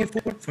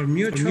effort for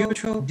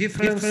mutual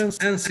difference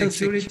and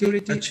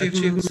security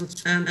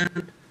achievements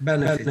and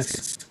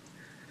benefits.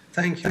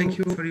 Thank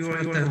you for your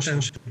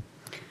attention.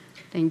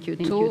 Thank you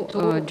too.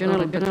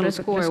 General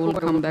Petrescu, I will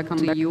come back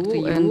to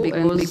you, and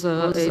because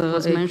it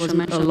was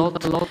mentioned a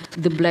lot,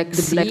 the Black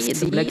Sea,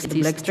 the Black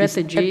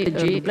strategy,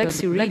 the Black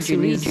Sea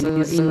region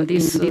is in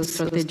this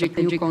strategic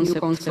new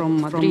concept from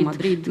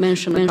Madrid,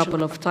 mentioned a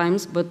couple of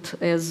times, but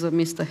as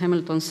Mr.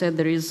 Hamilton said,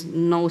 there is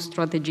no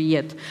strategy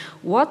yet.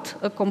 What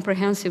a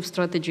comprehensive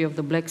strategy of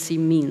the Black Sea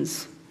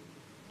means?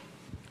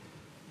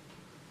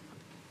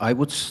 I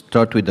would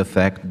start with the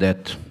fact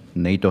that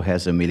NATO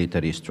has a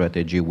military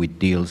strategy which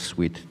deals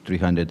with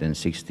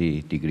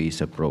 360 degrees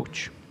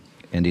approach,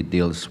 and it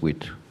deals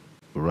with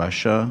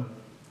Russia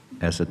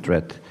as a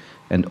threat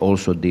and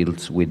also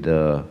deals with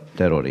the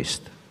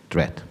terrorist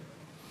threat.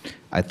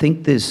 I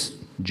think this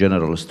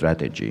general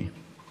strategy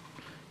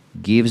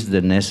gives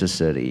the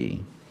necessary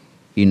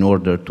in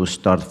order to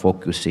start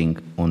focusing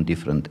on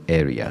different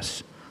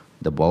areas.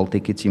 The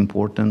Baltic is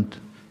important,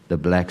 the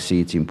Black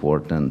Sea is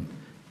important,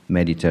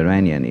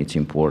 Mediterranean is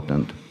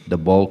important, the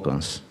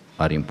Balkans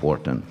are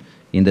important.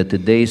 In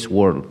today's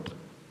world,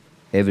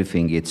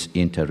 everything is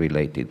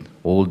interrelated.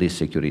 All these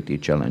security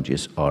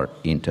challenges are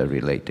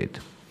interrelated.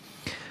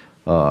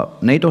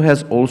 NATO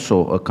has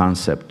also a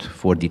concept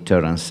for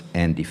deterrence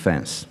and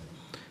defense.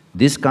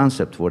 This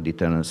concept for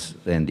deterrence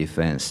and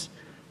defense,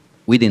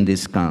 within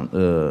this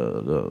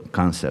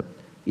concept,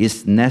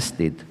 is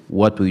nested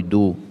what we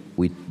do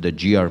with the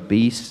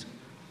GRPs,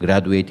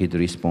 graduated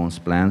response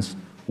plans,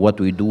 what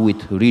we do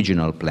with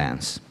regional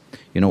plans.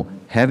 You know,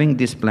 having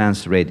these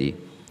plans ready,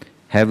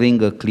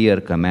 having a clear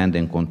command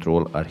and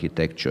control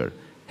architecture,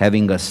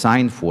 having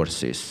assigned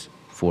forces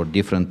for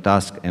different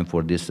tasks and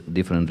for these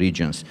different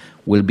regions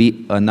will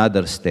be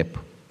another step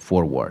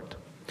forward.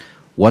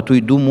 What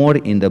we do more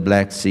in the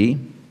Black Sea,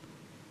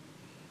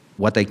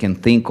 what I can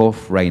think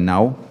of right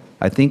now,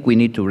 I think we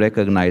need to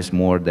recognize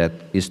more that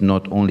it's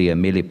not only a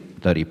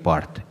military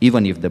part,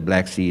 even if the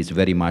Black Sea is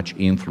very much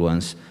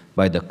influenced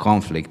by the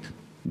conflict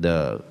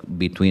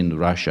between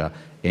Russia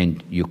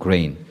and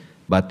Ukraine.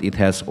 But it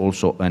has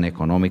also an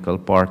economical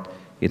part,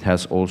 it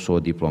has also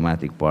a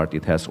diplomatic part,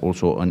 it has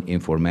also an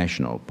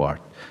informational part.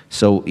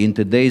 So in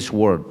today's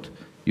world,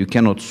 you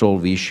cannot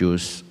solve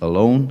issues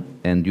alone,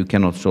 and you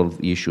cannot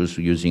solve issues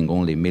using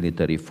only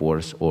military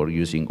force or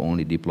using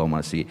only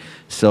diplomacy.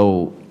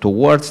 So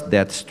towards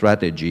that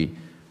strategy,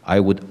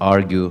 I would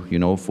argue, you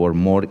know, for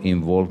more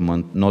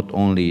involvement, not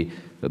only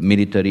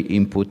military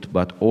input,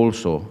 but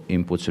also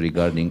inputs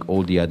regarding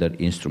all the other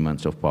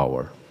instruments of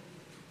power.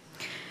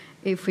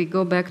 If we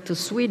go back to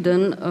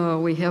Sweden,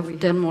 we have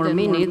 10 more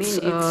minutes,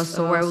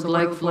 so I would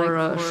like for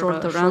a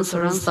shorter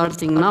answer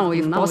starting now,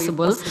 if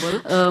possible.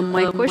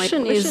 My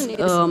question is,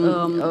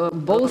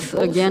 both,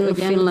 again,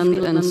 Finland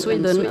and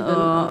Sweden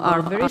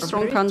are very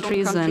strong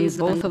countries, and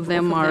both of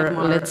them are,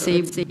 let's say,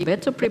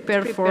 better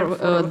prepared for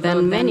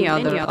than many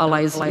other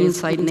allies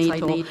inside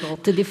NATO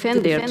to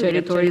defend their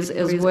territories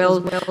as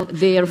well.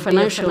 Their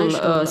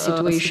financial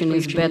situation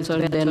is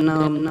better than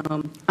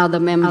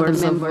other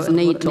members of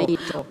NATO.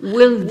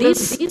 Will this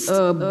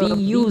be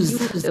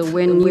used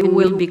when you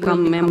will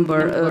become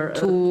member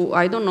to,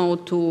 I don't know,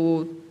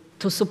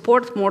 to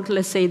support more,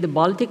 let's say, the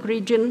Baltic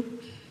region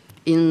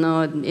in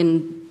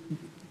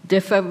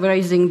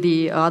defavorizing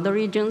the other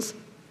regions?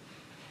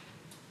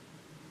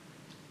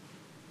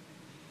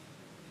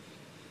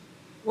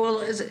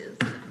 Well,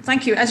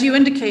 thank you. As you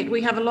indicate,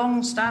 we have a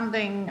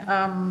long-standing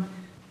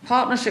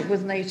partnership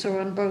with NATO,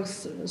 and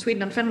both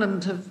Sweden and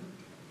Finland have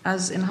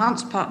as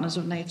enhanced partners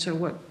of NATO,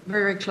 work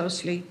very, very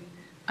closely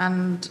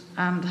and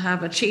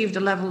have achieved a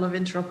level of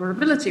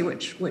interoperability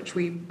which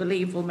we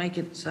believe will make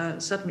it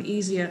certainly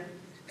easier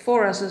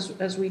for us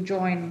as we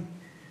join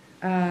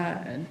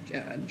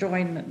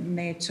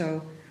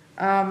NATO.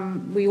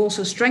 We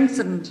also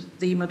strengthened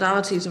the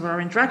modalities of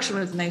our interaction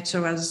with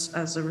NATO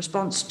as a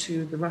response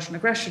to the Russian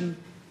aggression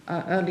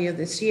earlier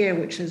this year,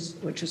 which has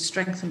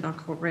strengthened our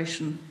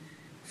cooperation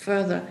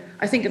further.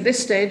 I think at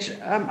this stage,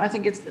 I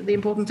think it's the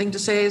important thing to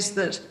say is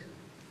that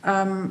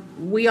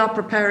we are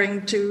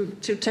preparing to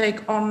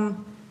take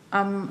on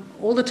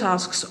all the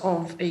tasks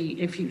of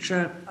a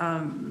future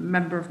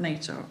member of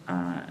NATO,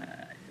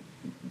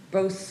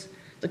 both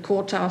the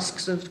core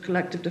tasks of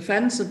collective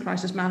defense and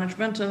crisis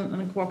management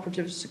and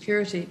cooperative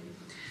security.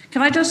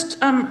 Can I just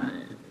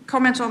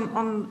comment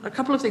on a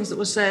couple of things that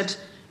were said,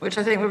 which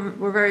I think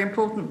were very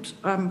important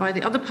by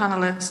the other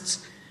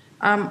panelists.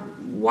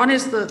 One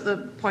is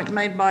the point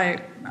made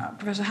by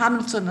Professor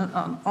Hamilton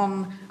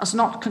on us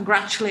not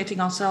congratulating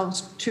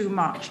ourselves too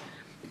much.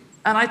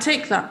 And I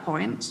take that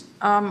point.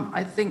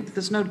 I think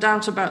there's no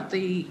doubt about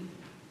the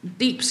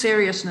deep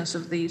seriousness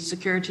of the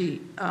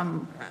security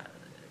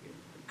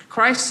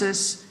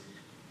crisis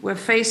we're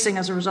facing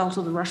as a result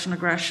of the Russian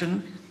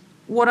aggression.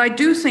 What I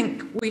do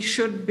think we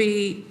should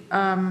be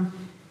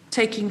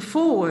taking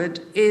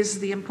forward is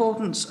the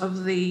importance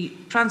of the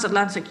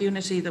transatlantic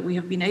unity that we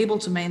have been able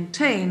to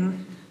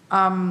maintain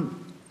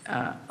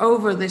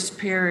over this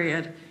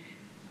period.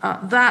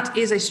 That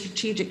is a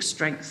strategic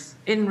strength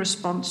in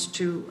response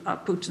to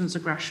Putin's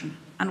aggression,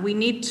 and we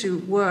need to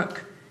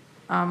work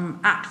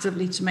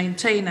actively to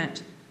maintain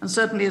it. And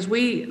certainly as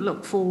we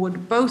look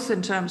forward, both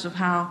in terms of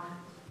how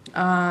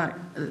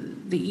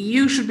the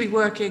EU should be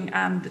working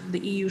and the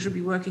EU should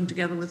be working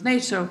together with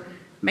NATO,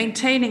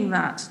 maintaining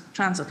that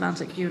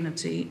transatlantic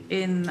unity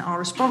in our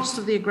response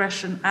to the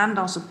aggression and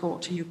our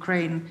support to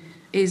Ukraine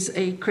is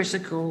a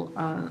critical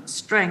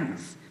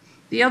strength.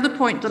 The other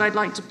point that I'd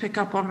like to pick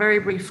up on very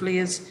briefly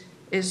is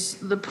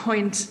the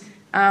point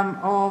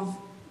of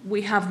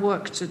we have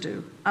work to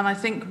do. And I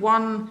think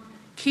one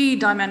key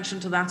dimension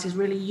to that is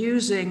really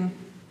using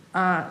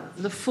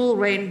the full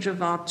range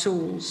of our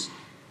tools.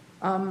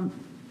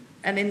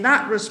 And in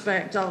that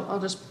respect,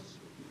 I'll just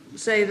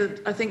say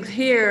that I think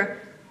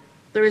here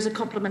there is a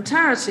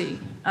complementarity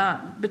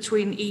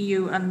between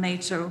EU and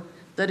NATO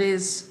that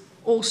is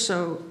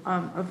also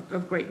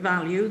of great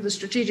value. The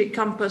strategic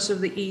compass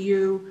of the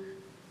EU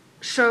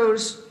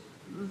shows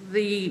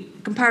the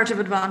comparative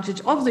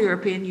advantage of the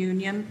European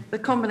Union, the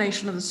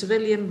combination of the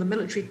civilian, the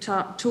military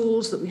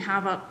tools that we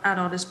have at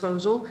our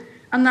disposal.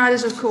 And that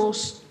is, of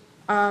course,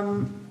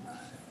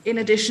 in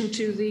addition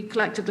to the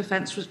collective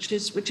defense,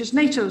 which is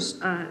NATO's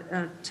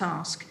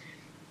task.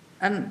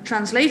 And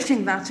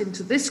translating that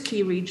into this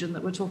key region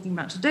that we're talking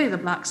about today, the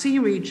Black Sea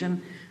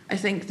region, I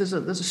think there's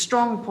a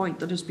strong point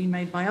that has been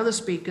made by other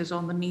speakers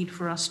on the need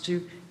for us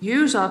to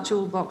use our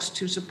toolbox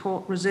to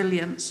support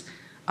resilience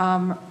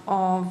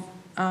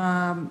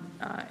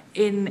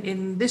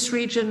in this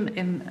region,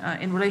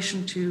 in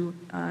relation to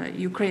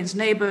Ukraine's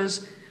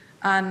neighbors,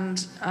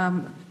 and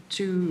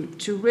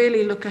to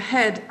really look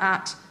ahead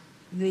at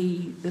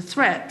the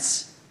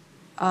threats,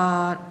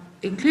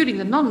 including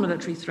the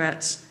non-military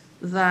threats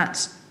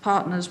that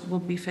partners will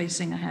be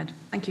facing ahead.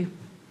 Thank you.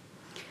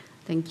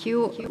 Thank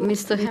you.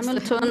 Mr.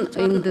 Hamilton,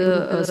 in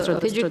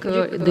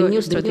the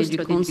new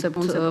strategic concept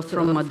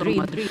from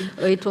Madrid,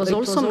 it was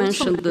also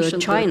mentioned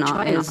China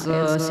as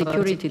a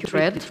security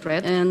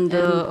threat, and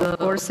of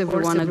course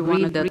everyone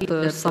agreed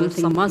that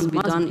something must be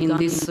done in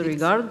this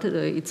regard.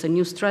 It's a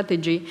new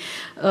strategy,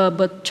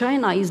 but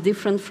China is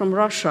different from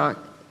Russia.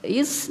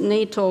 Is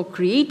NATO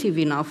creative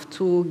enough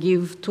to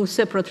give two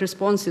separate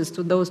responses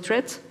to those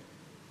threats?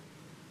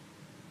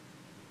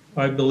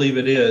 I believe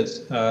it is.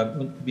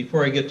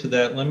 Before I get to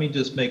that, let me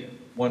just make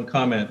one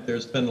comment.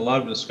 There's been a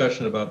lot of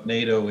discussion about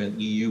NATO and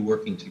EU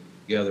working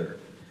together.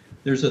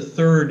 There's a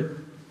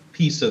third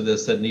piece of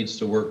this that needs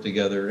to work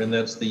together, and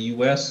that's the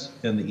US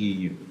and the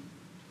EU.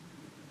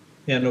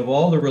 And of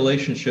all the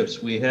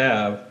relationships we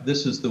have,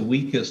 this is the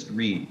weakest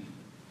reed.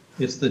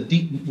 It's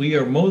we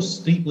are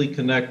most deeply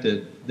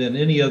connected than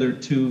any other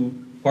two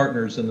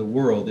partners in the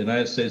world, the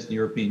United States and the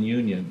European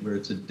Union, where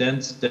it's a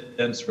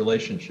dense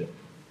relationship.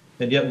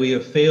 And yet we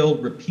have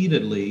failed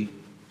repeatedly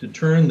to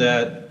turn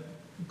that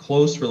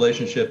close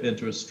relationship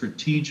into a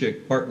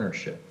strategic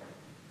partnership.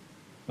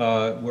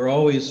 We're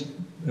always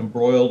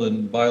embroiled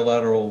in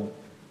bilateral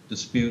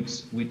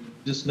disputes. We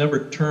just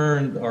never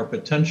turned our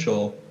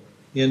potential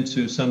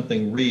into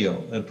something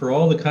real. And for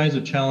all the kinds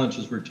of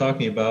challenges we're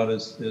talking about,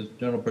 as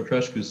General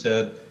Petrescu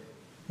said,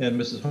 and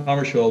Mrs.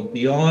 Hammarskjöld,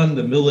 beyond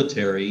the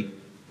military,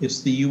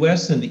 it's the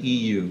US and the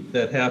EU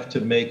that have to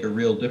make a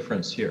real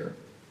difference here.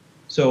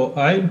 So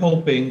I'm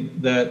hoping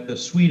that the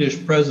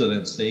Swedish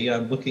presidency,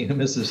 I'm looking at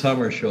Mrs.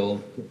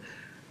 Hammarskjöld,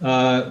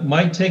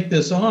 might take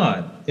this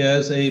on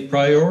as a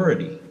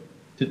priority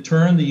to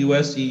turn the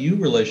US-EU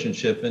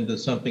relationship into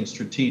something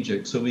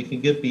strategic so we can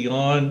get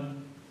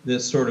beyond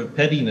this sort of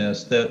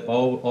pettiness that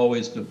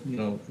always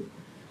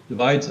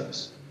divides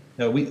us.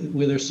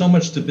 There's so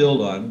much to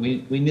build on.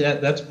 We need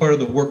that's part of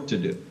the work to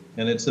do,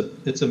 and it's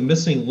a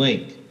missing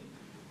link.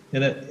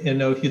 And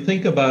if you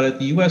think about it,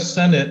 the U.S.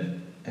 Senate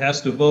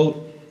has to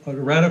vote to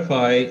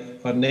ratify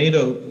on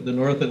NATO the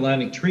North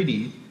Atlantic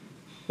Treaty,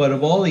 but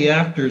of all the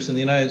actors in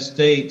the United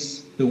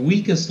States, the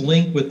weakest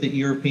link with the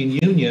European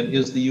Union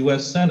is the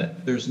U.S.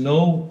 Senate. There's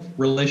no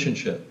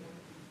relationship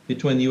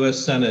between the U.S.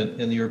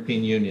 Senate and the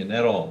European Union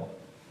at all.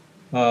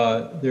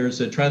 There's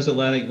a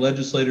transatlantic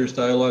legislators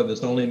dialogue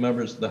that's only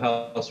members of the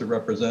House of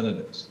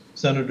Representatives.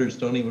 Senators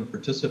don't even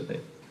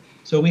participate.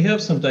 So we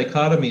have some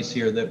dichotomies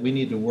here that we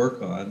need to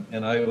work on,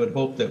 and I would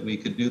hope that we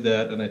could do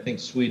that, and I think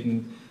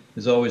Sweden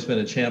has always been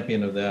a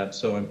champion of that,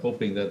 so I'm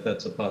hoping that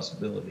that's a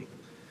possibility.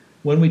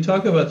 When we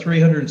talk about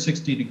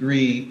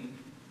 360-degree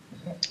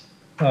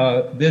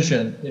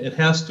vision, it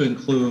has to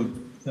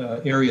include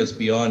areas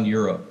beyond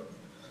Europe.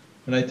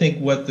 And I think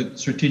what the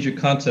strategic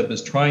concept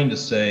is trying to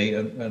say,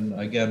 and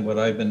again, what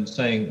I've been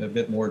saying a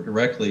bit more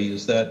directly,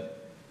 is that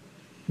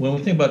when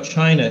we think about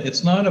China,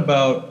 it's not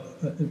about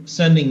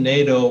sending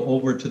NATO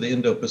over to the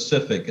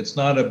Indo-Pacific. It's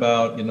not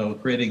about,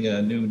 creating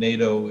a new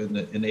NATO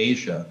in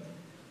Asia.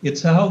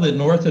 It's how the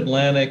North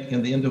Atlantic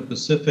and the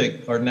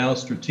Indo-Pacific are now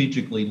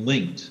strategically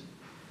linked.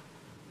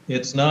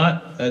 It's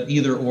not an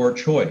either-or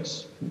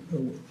choice.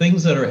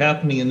 Things that are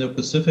happening in the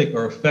Pacific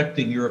are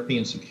affecting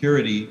European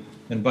security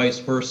and vice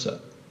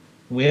versa.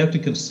 We have to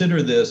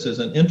consider this as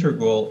an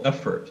integral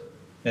effort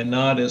and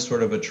not as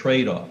sort of a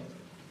trade-off.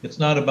 It's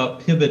not about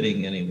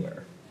pivoting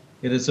anywhere.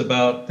 It is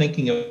about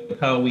thinking of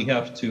how we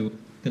have to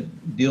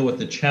deal with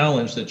the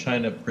challenge that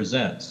China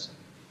presents.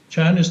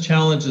 China's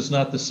challenge is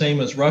not the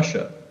same as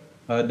Russia.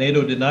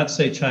 NATO did not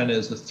say China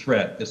is a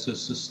threat. It's a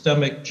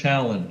systemic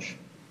challenge.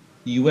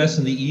 The US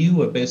and the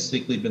EU have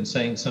basically been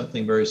saying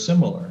something very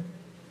similar.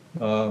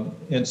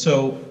 And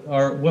so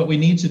what we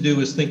need to do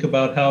is think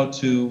about how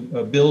to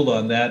build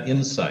on that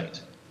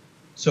insight.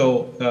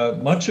 So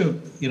much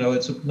of,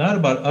 it's not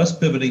about us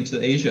pivoting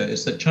to Asia,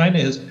 it's that China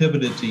has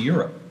pivoted to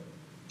Europe.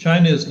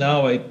 China is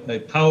now a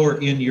power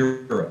in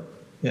Europe.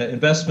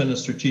 Investment in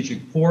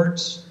strategic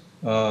ports,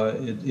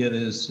 it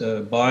is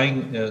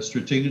buying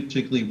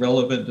strategically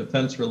relevant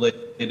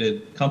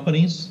defense-related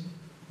companies.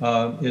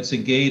 It's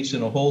engaged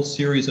in a whole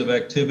series of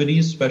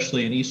activities,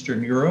 especially in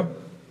Eastern Europe,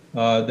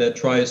 that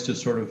tries to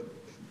sort of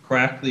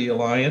crack the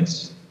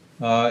alliance.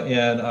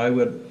 And I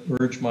would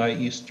urge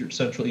my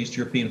Central East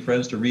European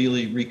friends to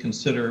really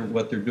reconsider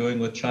what they're doing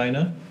with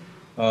China.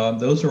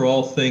 Those are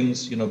all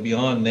things,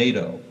 beyond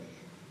NATO.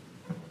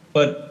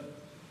 But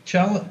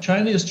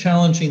China is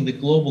challenging the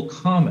global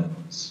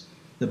commons,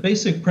 the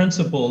basic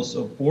principles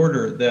of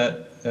order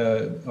that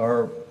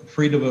are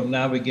freedom of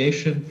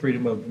navigation,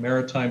 freedom of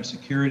maritime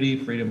security,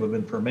 freedom of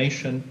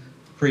information,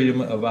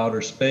 freedom of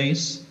outer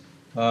space,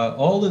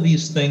 all of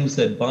these things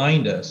that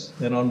bind us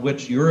and on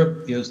which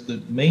Europe is the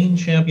main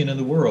champion in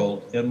the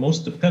world and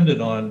most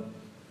dependent on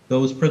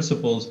those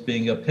principles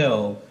being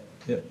upheld.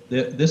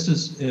 This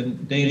is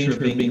in danger of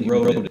being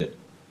eroded.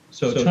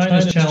 So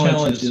China's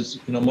challenge is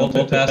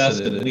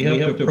multifaceted. We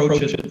have to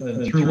approach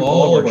it through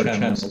all of our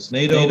channels.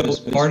 NATO is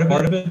part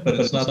of it, but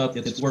it's not.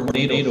 It's where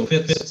NATO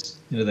fits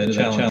into that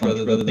challenge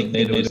rather than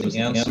NATO is the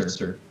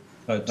answer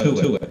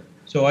to it.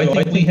 So I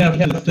think we have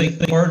to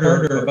think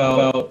harder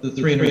about the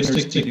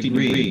 360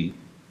 degree.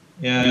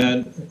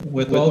 And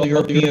with all the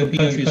European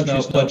countries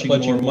now pledging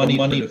more money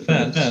for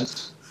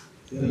defense,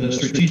 the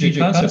strategic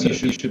concept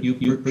you should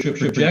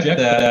project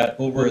that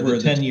over the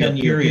 10-year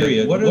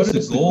period. What is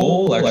the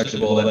goal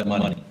actually of all that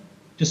money?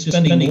 Just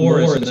spending more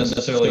isn't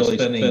necessarily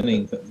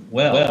spending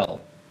well.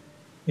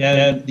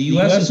 And the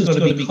U.S. is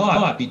going to be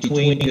caught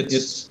between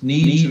its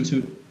need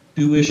to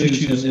do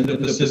issues in the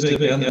Pacific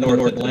and the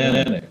North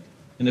Atlantic.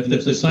 And if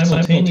there's a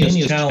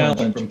simultaneous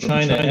challenge from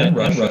China and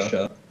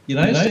Russia, the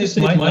United States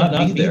might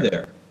not be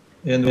there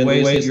in the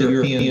ways that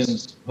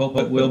Europeans hope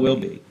it will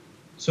be.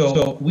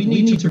 So we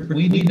need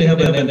to have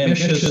an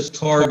ambitious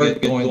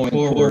target going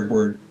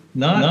forward,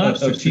 not of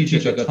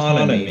strategic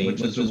autonomy,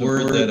 which is a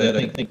word that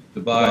I think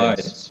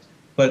divides,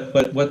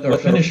 but what our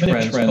Finnish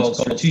friends call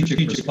strategic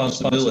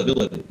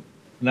responsibility.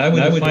 And I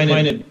would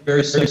define it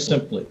very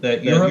simply,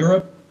 that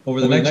Europe, over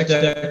the next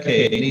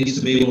decade, needs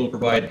to be able to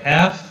provide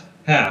half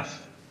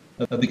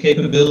of the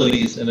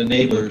capabilities and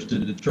enablers to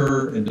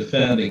deter and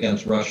defend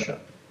against Russia.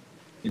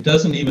 It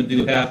doesn't even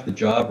do half the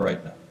job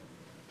right now.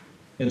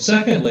 And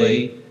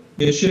secondly,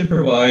 it should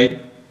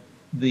provide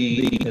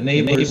the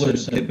enablers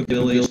and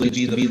capabilities to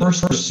be the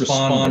first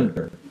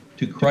responder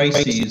to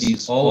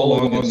crises all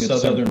along the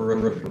southern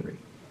periphery.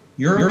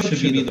 Europe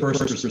should be the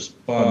first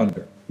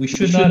responder. We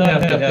should not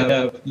have to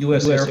have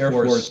U.S. Air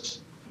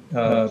Force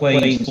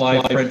planes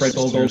fly French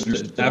soldiers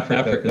to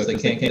Africa because they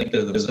can't get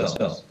there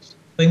themselves.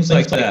 Things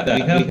like that.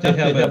 We have to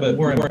have a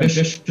more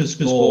ambitious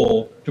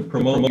goal to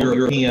promote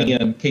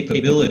European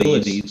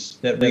capabilities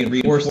that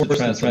reinforce the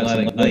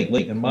transatlantic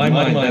link. In my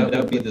mind,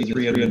 that would be the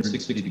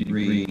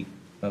 360-degree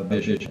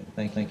vision.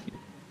 Thank you.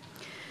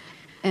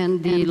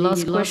 And the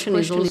last question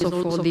is also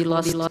for the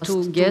last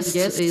two guests,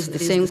 is the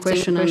same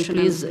question, and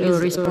please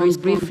respond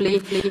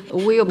briefly.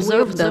 We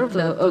observe that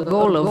a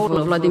goal of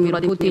Vladimir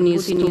Putin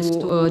is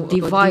to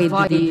divide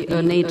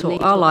the NATO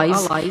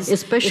allies,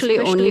 especially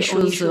on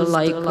issues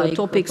like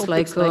topics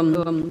like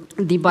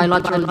the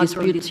bilateral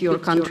disputes your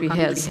country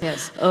has.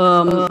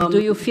 Do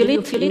you feel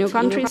it in your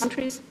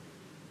countries?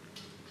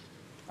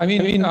 I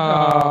mean, we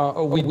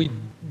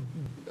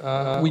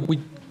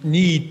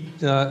need,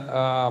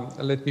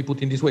 let me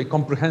put in this way,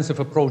 comprehensive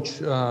approach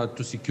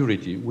to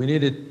security. We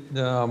need it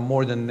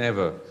more than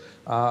ever.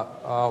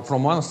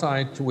 From one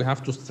side, we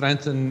have to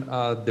strengthen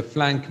the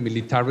flank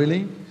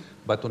militarily,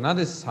 but on the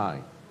other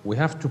side, we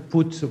have to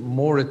put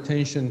more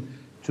attention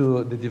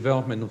to the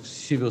development of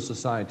civil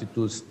society,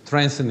 to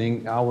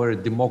strengthening our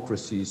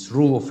democracies,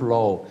 rule of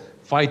law,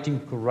 fighting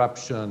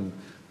corruption.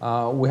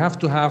 We have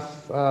to have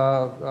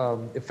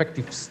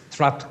effective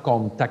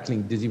StratCom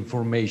tackling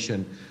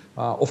disinformation.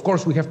 Of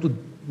course, we have to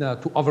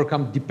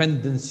overcome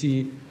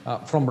dependency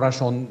from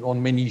Russia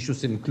on many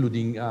issues,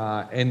 including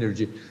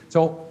energy.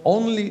 So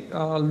only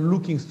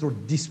looking through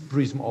this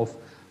prism of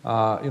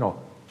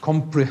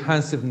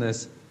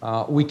comprehensiveness,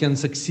 we can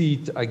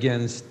succeed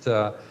against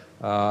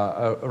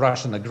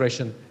Russian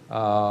aggression,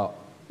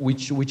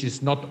 which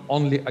is not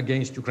only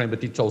against Ukraine,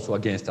 but it's also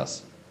against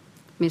us.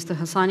 Mr.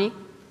 Hassani?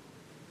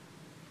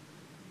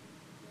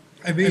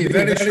 I will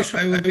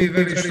be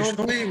very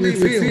shortly. We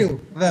feel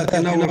that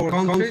in our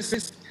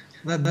countries,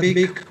 that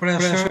big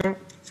pressure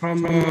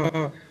from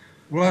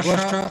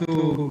Russia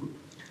to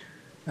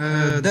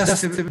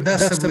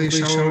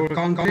establish our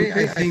country.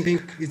 I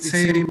think it's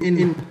same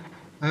in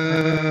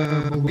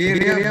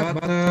Bulgaria,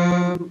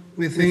 but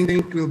we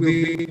think we'll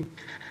be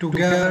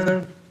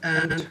together,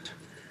 and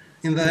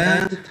in the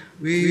end,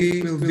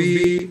 we will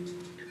be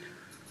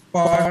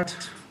part,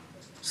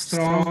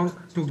 strong,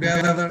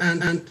 together,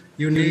 and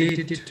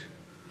united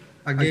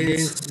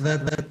against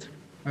that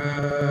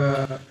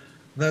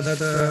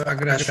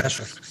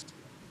aggression.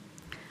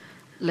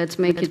 Let's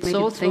make it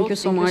so. Thank you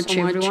so much,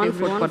 everyone,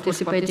 for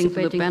participating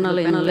to the panel.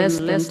 In less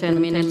than 10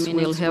 minutes,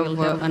 we'll have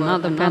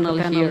another panel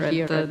here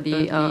at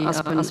the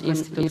Aspen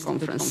Institute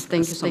conference.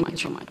 Thank you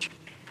so much.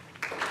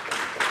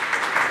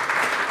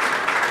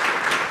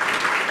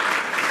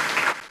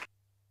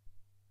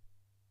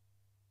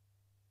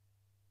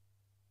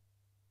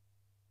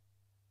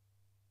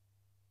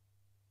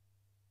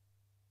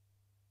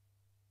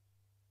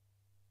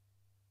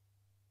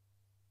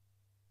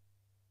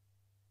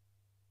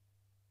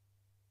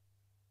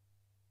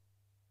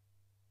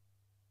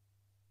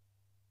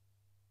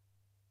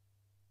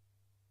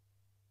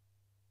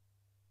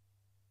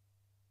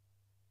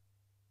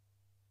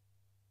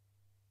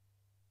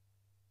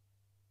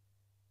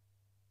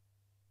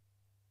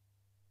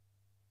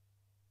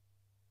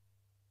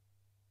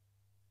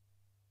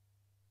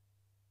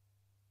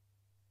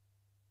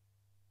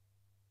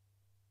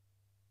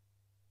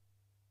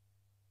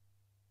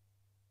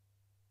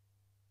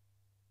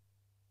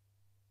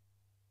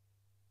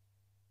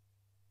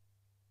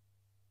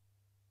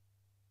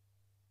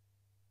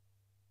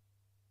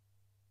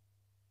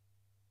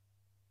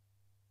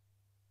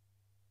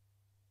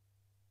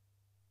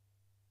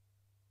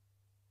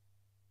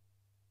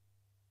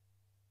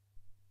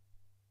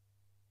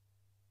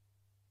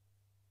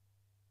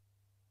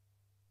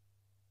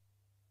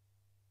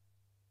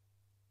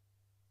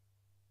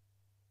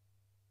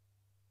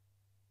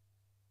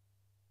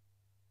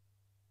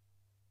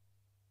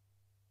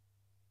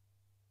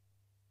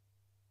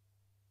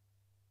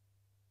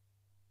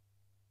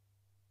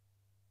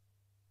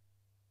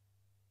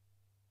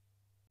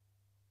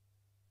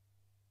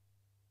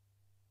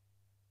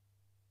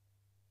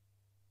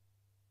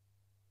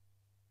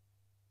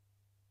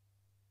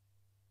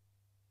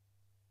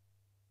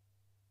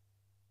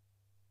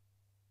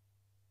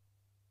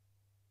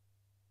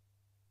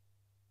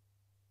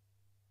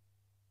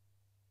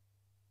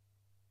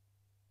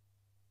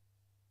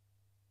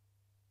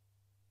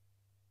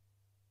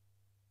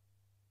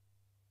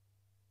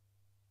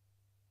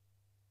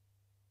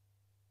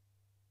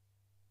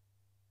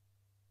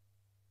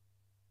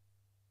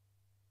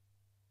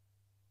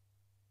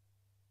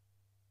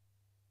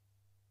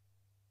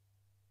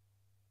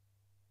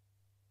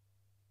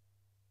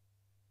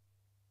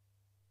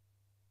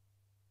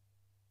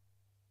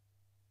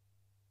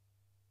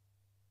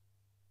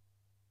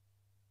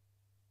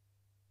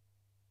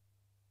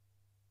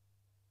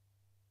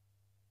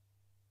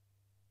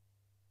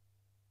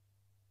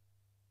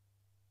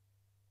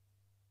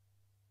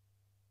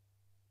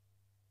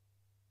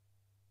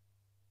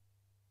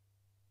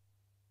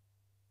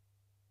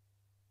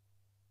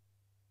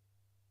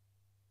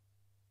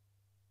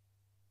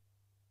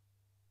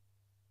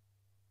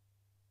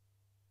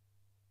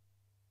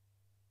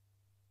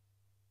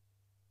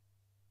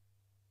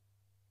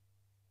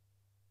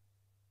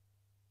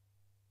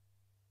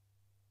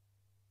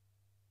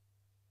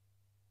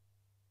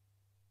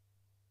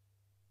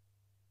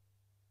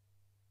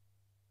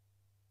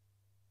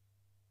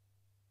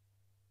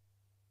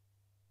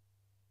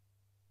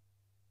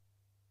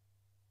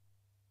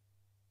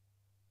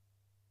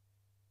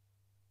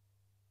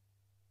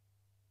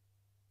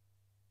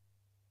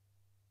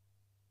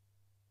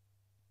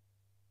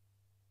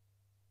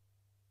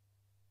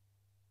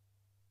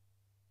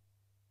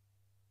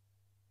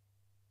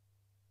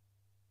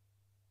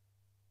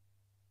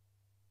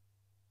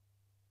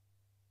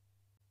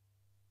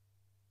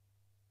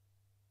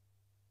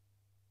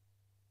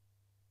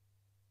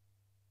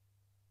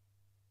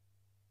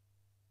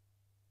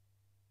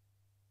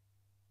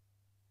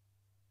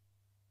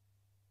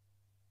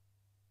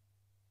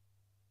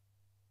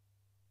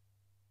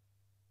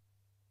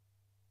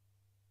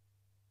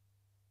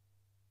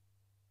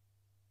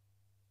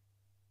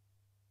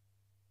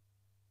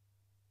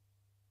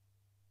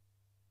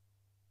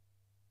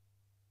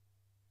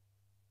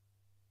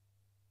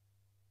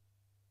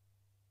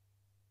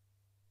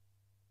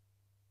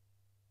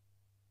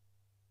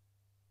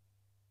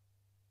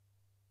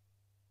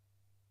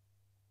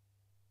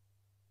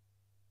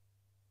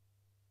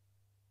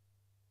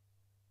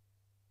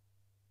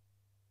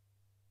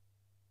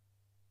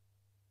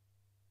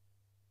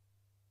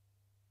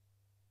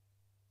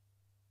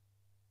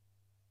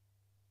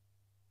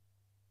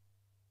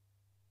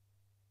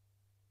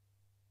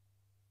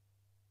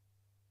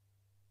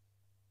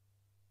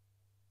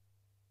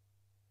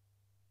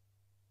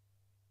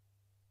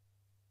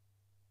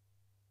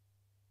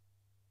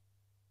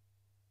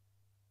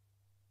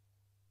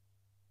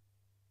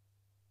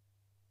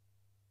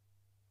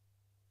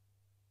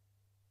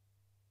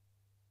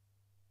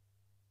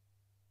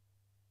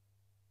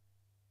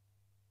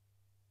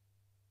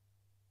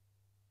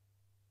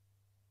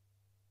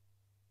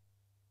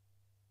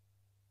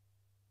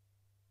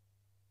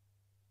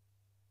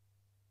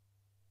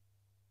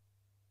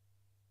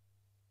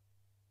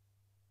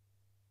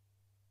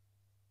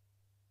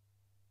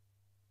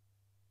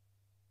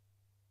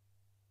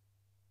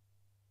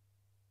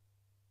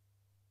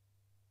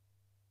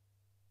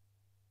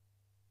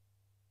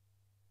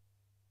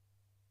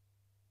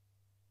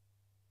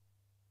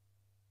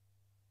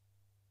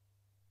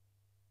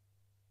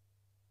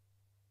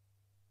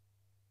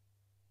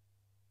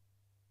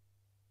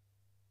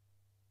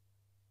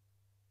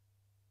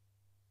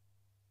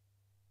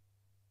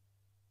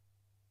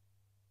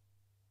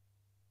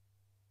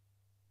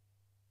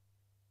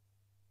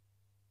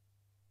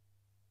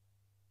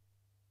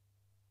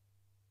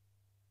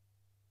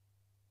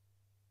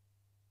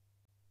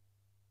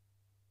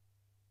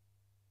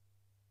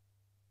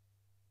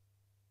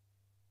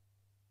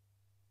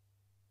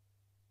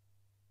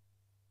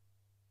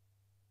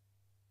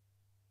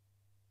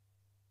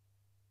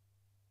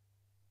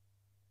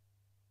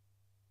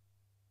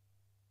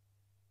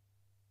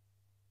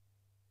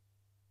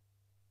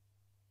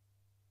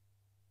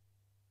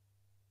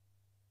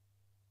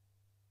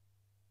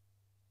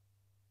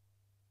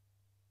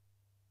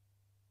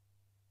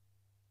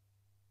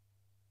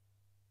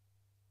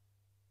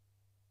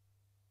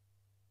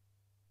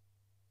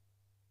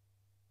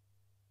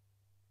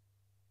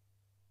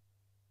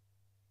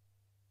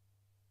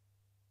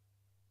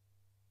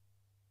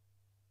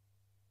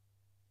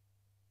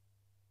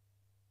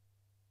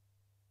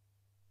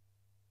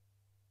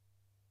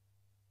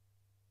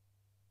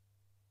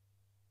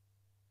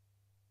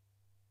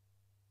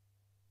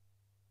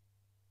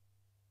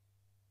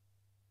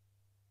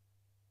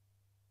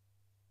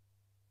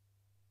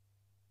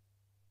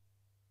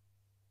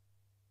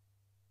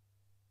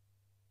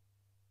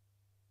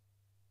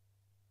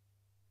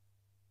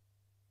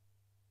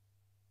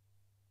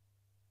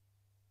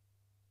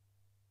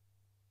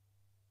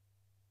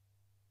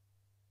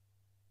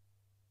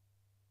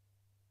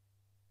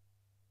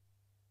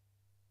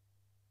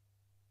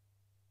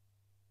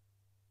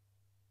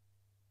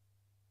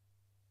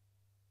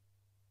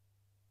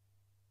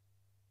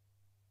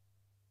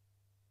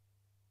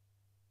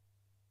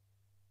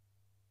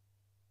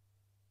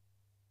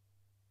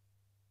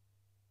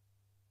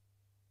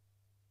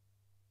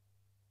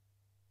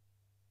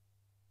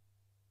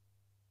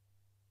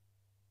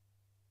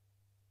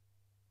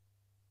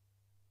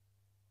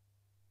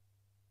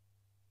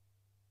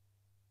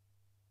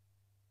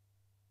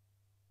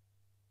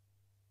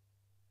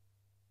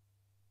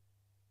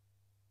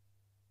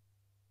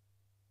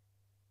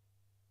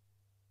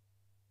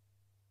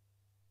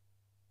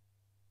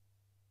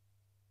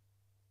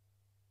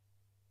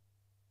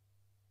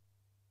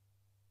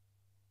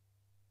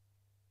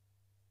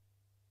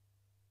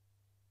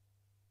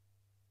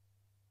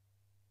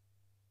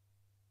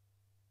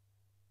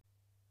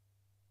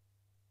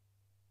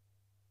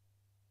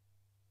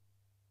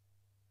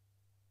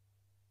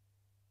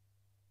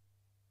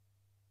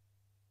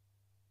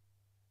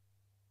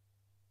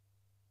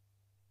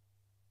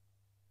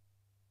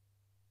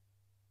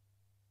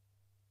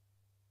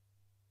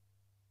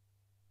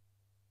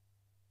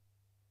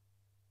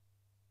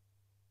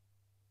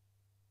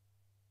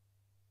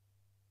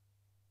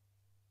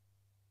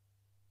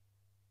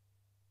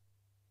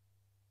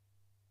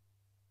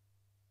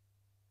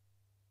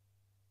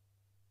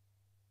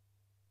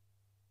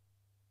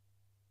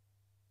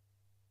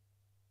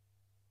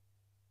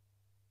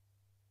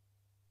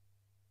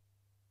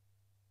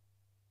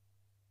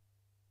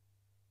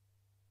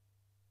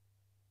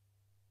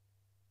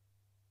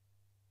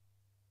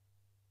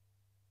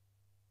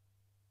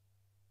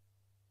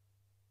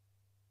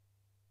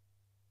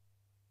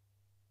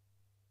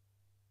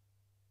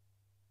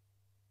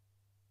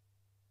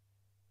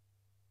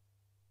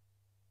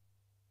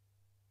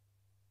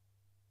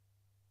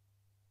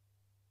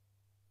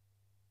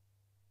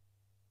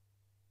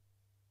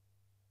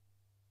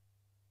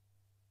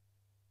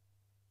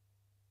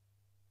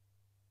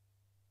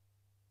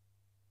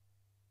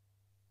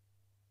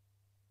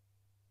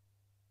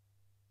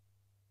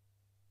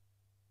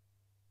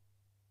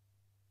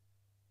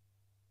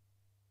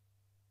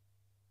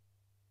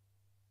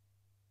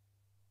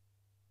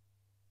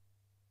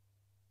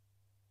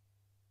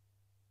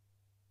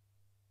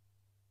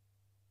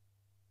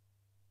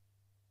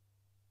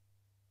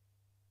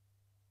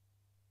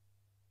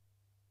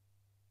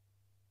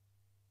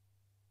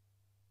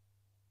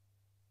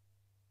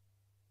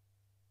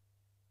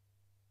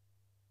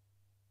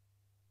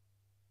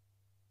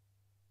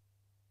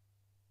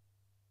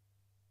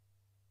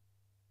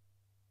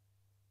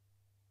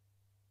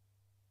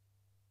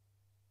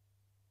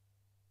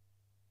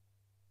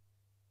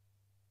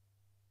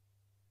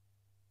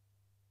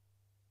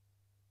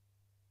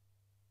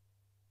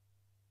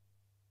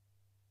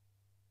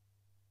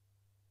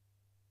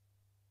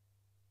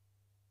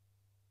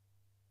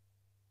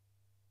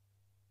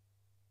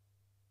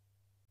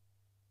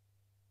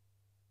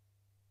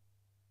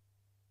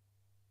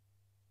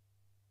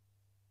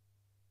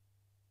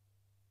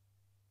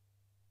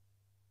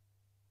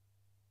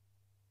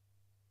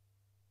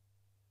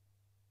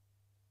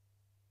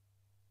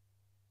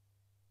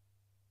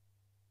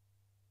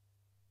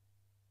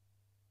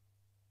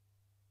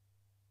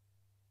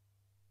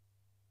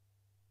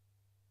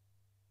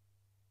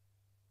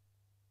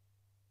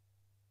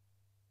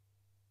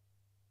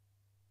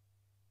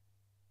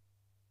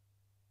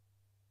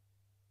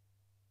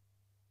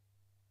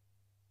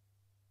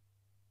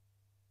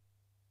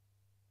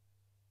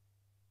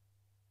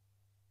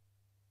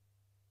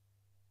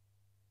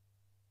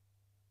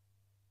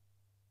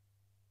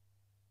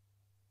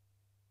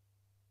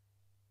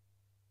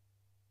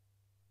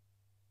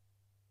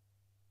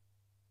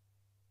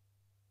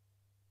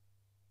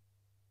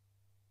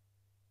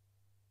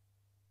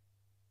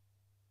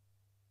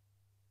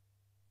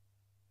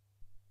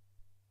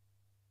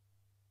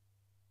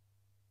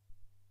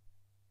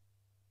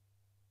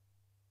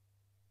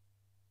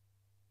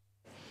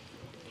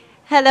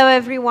 Hello,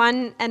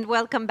 everyone, and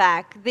welcome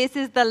back. This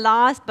is the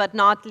last but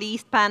not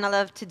least panel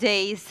of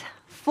today's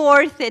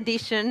 4th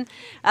edition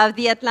of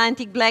the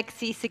Atlantic Black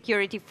Sea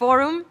Security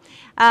Forum.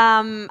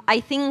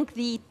 I think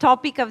the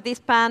topic of this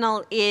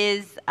panel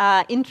is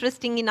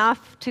interesting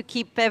enough to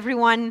keep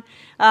everyone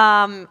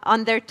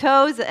on their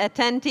toes,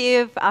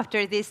 attentive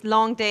after this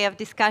long day of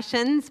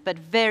discussions, but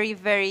very,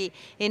 very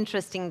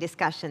interesting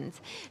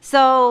discussions.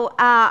 So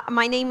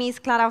my name is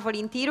Clara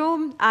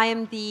Volintiru. I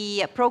am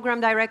the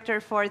program director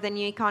for the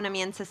New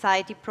Economy and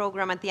Society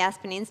program at the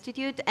Aspen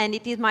Institute, and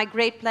it is my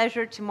great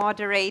pleasure to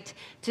moderate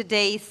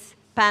today's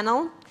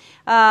panel,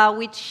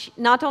 which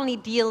not only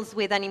deals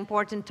with an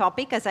important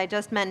topic, as I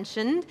just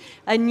mentioned,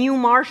 a new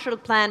Marshall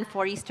Plan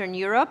for Eastern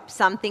Europe,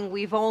 something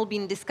we've all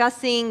been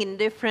discussing in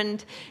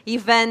different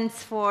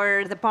events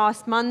for the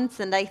past months,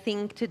 and I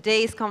think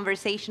today's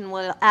conversation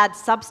will add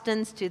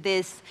substance to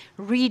this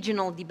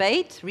regional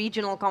debate,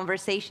 regional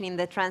conversation in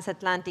the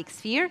transatlantic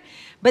sphere.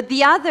 But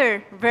the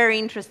other very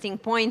interesting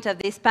point of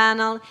this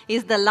panel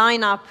is the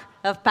lineup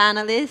of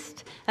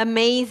panelists,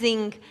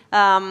 amazing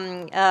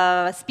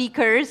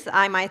speakers,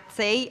 I might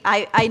say.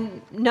 I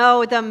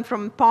know them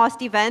from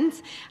past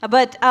events,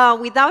 but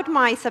without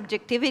my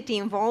subjectivity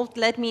involved,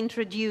 let me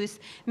introduce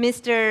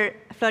Mr.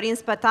 Florin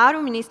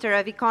Spătaru, Minister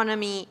of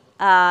Economy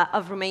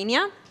of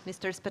Romania,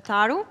 Mr.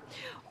 Spătaru.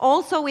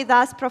 Also with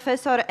us,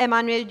 Professor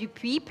Emmanuel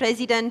Dupuy,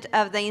 President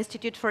of the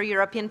Institute for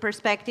European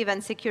Perspective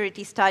and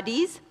Security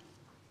Studies,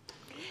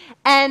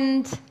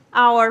 and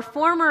our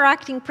former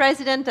acting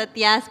president at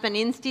the Aspen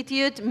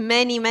Institute,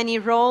 many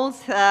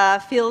roles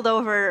filled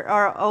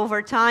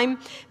over time,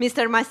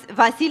 Mr.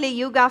 Vasile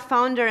Iuga,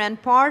 founder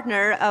and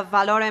partner of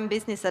Valorem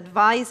Business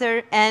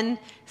Advisor and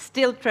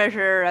still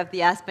treasurer of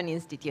the Aspen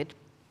Institute.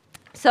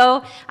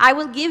 So I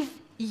will give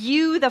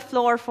you the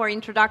floor for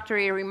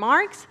introductory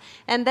remarks,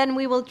 and then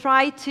we will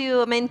try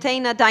to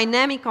maintain a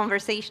dynamic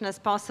conversation as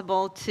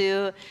possible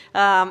to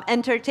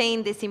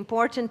entertain this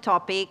important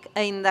topic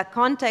in the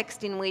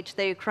context in which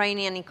the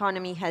Ukrainian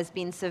economy has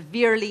been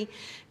severely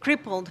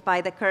crippled by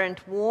the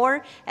current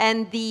war,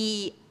 and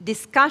the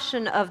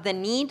discussion of the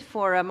need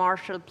for a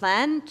Marshall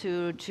Plan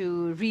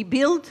to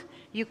rebuild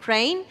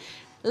Ukraine.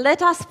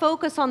 Let us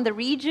focus on the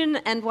region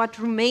and what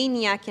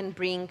Romania can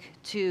bring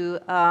to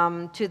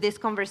this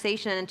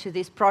conversation and to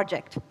this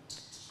project.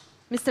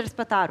 Mr.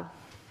 Spătaru.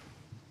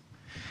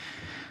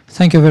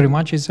 Thank you very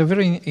much.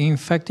 In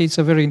fact, it's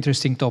a very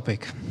interesting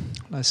topic.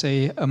 Let's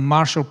say a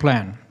Marshall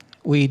Plan.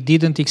 We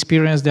didn't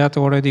experience that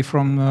already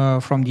from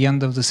the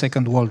end of the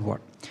Second World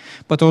War.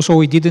 But also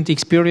we didn't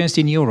experience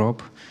in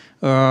Europe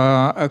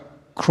a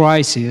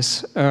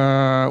crisis,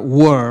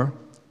 war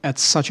at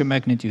such a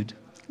magnitude,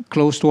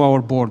 close to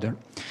our border.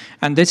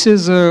 And this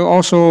is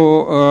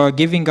also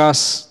giving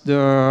us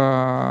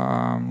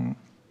the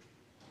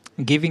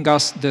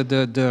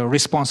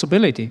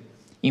responsibility,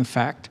 in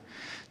fact,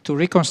 to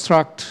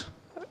reconstruct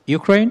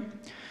Ukraine,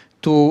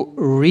 to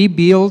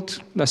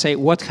rebuild, let's say,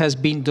 what has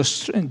been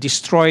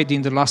destroyed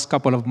in the last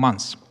couple of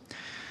months.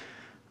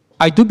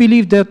 I do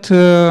believe that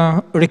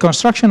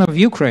reconstruction of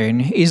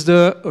Ukraine is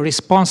the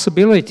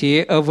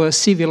responsibility of a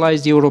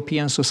civilized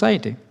European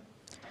society.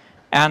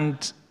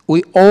 And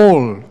we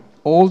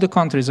all the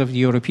countries of the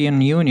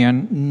European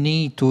Union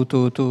need to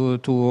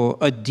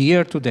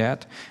adhere to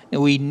that.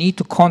 We need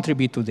to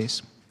contribute to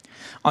this.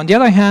 On the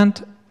other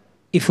hand,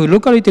 if we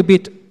look a little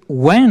bit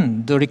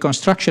when the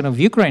reconstruction of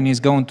Ukraine is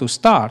going to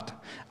start,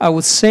 I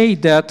would say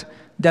that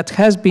that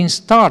has been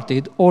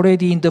started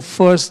already in the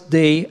first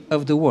day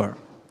of the war.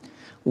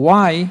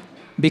 Why?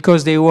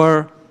 Because there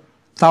were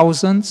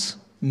thousands,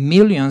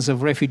 millions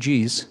of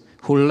refugees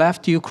who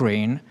left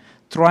Ukraine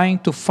trying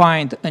to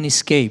find an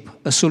escape,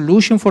 a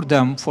solution for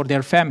them, for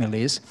their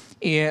families,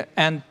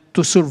 and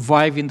to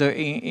survive in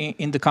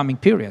the coming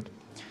period.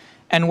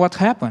 And what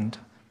happened?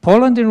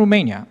 Poland and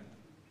Romania,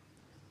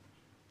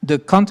 the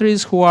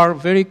countries who are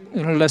very,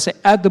 let's say,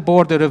 at the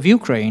border of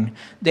Ukraine,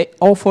 they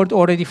offered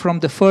already from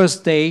the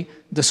first day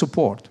the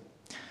support.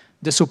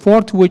 The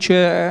support which,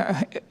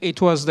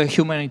 it was the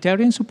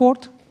humanitarian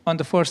support in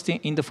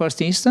the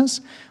first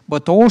instance,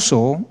 but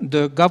also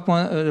the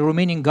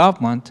Romanian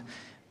government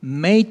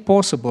made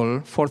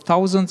possible for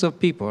thousands of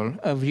people,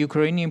 of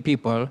Ukrainian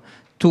people,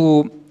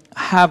 to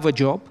have a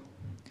job,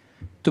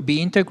 to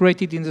be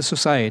integrated in the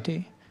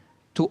society,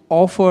 to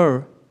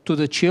offer to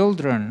the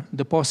children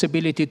the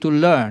possibility to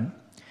learn.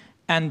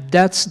 And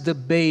that's the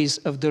base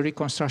of the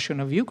reconstruction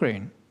of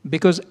Ukraine.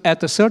 Because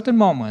at a certain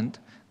moment,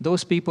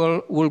 those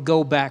people will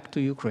go back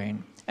to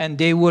Ukraine. And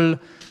they will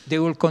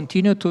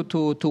continue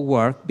to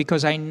work,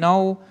 because I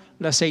know,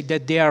 let's say,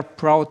 that they are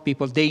proud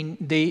people.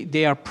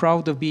 They are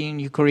proud of being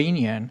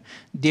Ukrainian.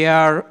 They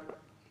are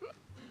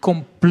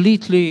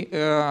completely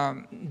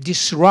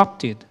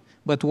disrupted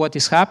by what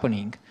is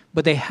happening,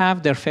 but they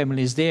have their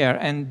families there,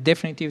 and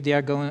definitely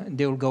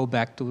they will go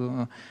back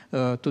to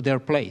their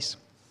place.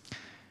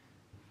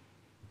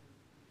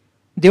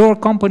 There were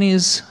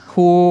companies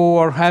who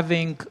were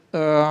having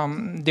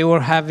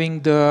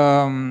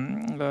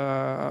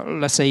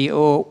let's say,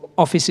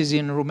 offices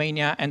in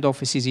Romania and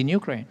offices in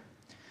Ukraine.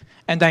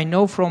 And I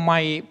know from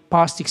my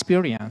past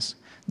experience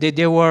that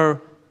there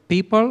were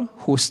people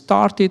who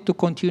started to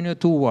continue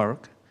to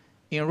work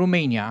in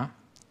Romania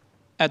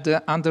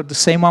under the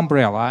same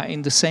umbrella,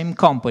 in the same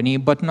company,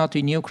 but not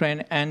in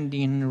Ukraine and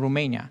in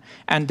Romania.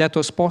 And that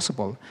was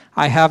possible.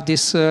 I have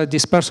this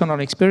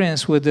personal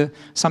experience with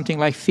something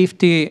like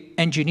 50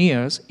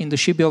 engineers in the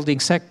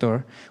shipbuilding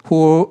sector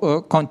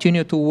who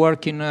continue to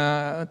work in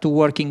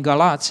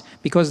Galatz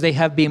because they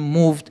have been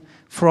moved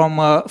from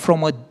a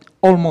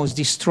almost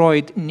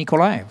destroyed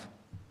Nikolaev.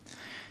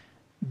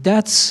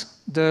 That's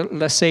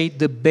let's say,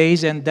 the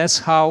base, and that's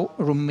how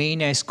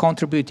Romania is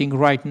contributing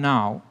right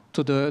now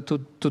to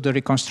the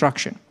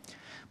reconstruction.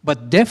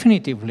 But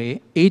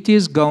definitively, it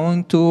is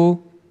going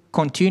to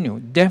continue.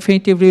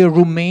 Definitively,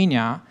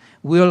 Romania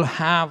will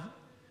have,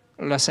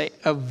 let's say,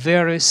 a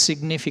very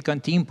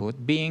significant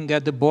input, being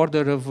at the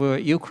border of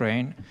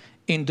Ukraine,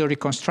 in the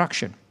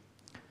reconstruction.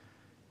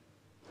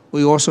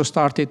 We also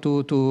started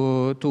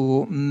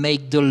to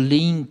make the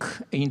link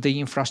in the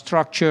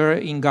infrastructure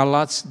in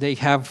Galatz. They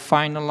have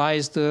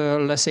finalized,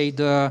 let's say,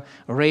 the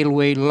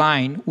railway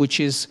line, which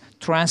is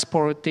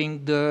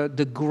transporting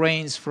the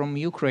grains from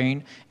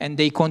Ukraine, and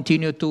they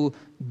continue to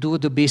do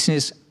the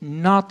business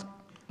not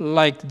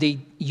like they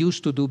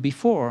used to do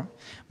before,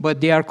 but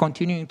they are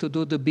continuing to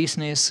do the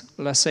business,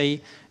 let's say,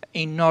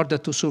 in order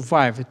to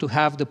survive, to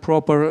have the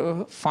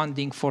proper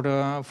funding for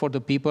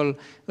the people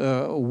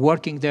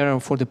working there,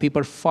 for the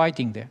people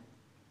fighting there.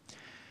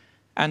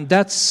 And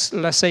that's,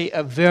 let's say,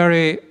 a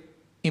very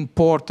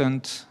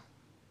important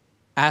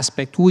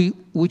aspect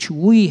which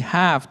we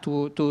have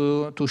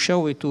to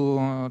show it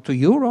to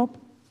Europe,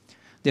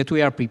 that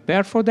we are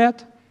prepared for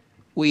that.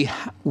 We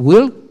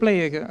will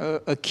play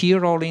a key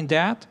role in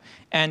that,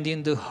 and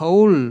in the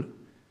whole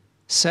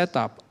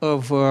setup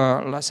of,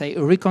 let's say,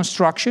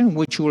 reconstruction,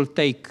 which will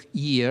take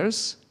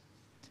years.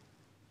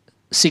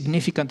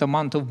 Significant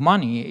amount of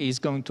money is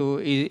going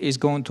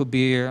to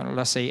be,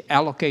 let's say,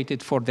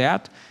 allocated for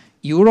that.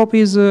 Europe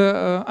is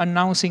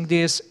announcing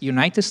this,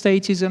 United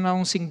States is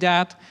announcing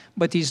that,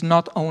 but it's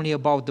not only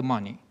about the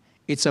money.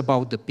 It's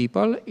about the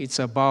people, it's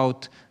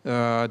about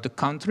the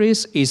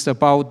countries, it's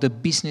about the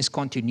business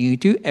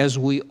continuity, as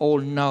we all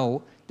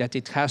know that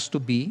it has to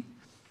be.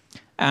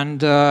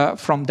 And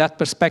from that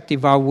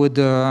perspective, I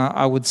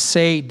would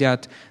say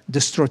that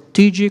the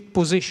strategic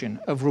position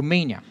of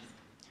Romania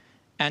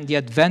and the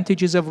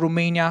advantages of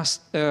Romania,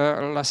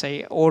 let's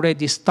say,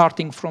 already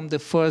starting from the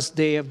first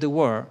day of the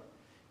war,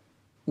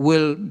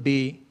 will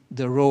be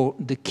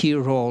the key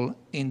role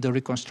in the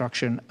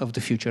reconstruction of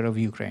the future of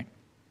Ukraine.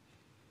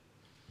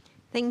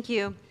 Thank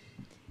you.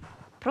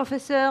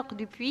 Professor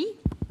Dupuy?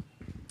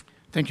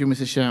 Thank you,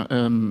 Mrs. Chair.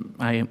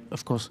 I,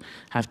 of course,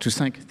 have to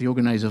thank the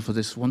organizer for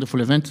this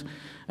wonderful event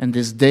and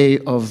this day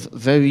of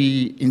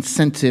very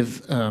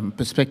incentive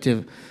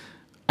perspective.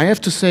 I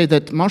have to say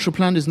that Marshall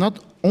Plan is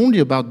not only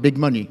about big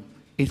money.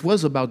 It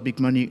was about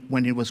big money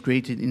when it was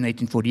created in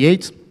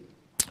 1948.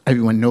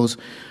 Everyone knows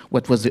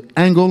what was the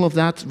angle of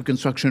that,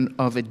 reconstruction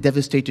of a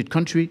devastated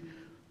country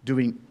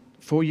during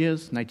 4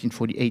 years,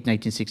 1948,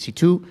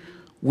 1962,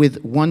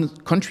 with one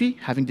country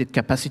having the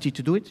capacity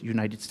to do it,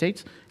 United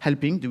States,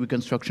 helping the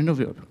reconstruction of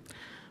Europe.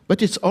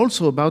 But it's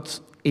also about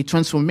a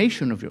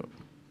transformation of Europe,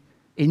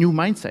 a new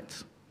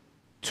mindset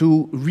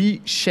to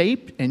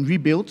reshape and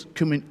rebuild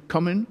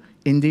common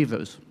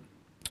endeavors.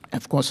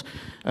 Of course,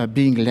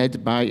 being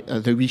led by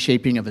the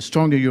reshaping of a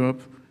stronger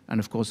Europe, and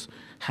of course,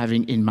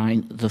 having in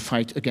mind the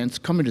fight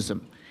against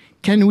communism.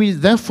 Can we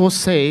therefore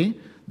say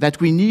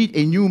that we need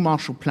a new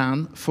Marshall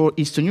Plan for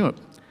Eastern Europe?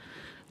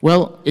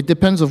 Well, it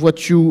depends on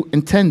what you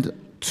intend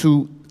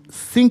to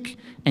think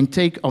and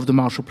take of the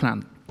Marshall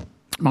Plan.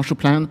 Marshall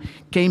Plan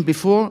came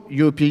before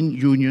European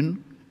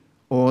Union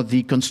or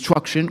the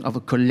construction of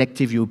a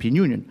collective European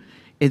Union.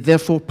 It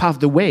therefore paved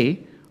the way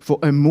for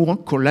a more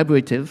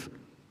collaborative,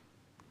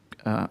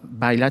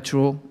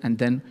 bilateral, and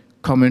then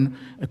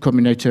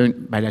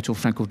communitarian, bilateral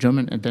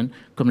Franco-German, and then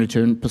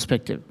communitarian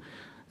perspective.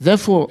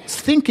 Therefore,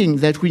 thinking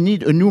that we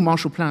need a new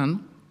Marshall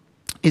Plan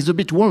is a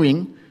bit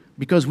worrying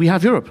because we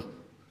have Europe.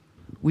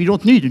 We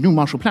don't need a new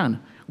Marshall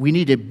Plan. We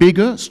need a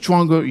bigger,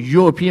 stronger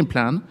European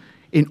plan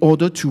in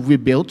order to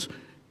rebuild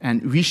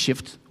and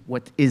reshift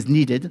what is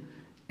needed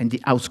in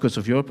the outskirts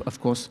of Europe, of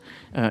course,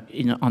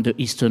 on the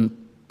Eastern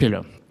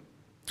pillar.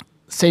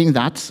 Saying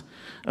that,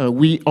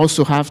 we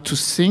also have to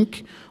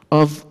think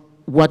of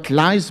what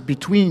lies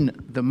between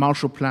the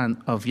Marshall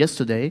Plan of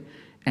yesterday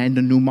and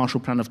the new Marshall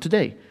Plan of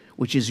today,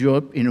 which is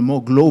Europe in a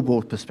more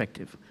global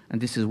perspective. And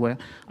this is where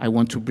I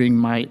want to bring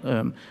my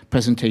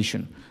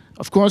presentation.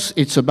 Of course,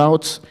 it's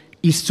about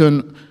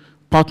Eastern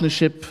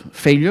Partnership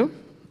failure.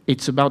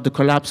 It's about the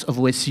collapse of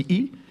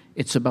OSCE.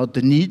 It's about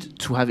the need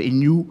to have a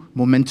new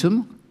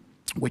momentum,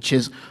 which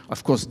is,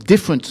 of course,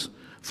 different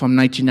from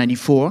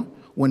 1994,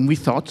 when we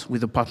thought,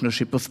 with the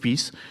Partnership of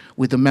Peace,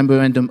 with the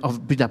Memorandum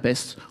of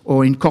Budapest,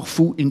 or in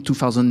Corfu in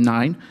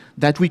 2009,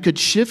 that we could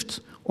shift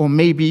or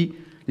maybe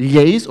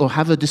liaise or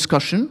have a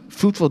discussion,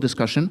 fruitful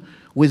discussion,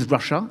 with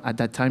Russia at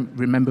that time.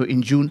 Remember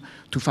in June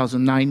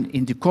 2009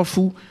 in the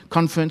Corfu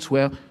conference,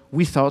 where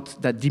we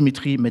thought that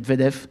Dmitry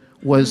Medvedev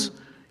was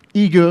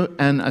eager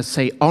and, I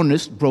say,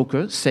 honest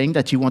broker, saying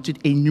that he wanted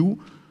a new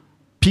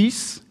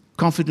peace,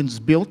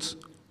 confidence-built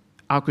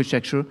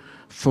architecture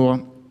for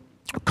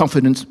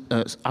confidence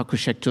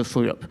architecture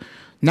for Europe.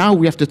 Now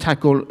we have to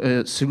tackle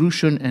a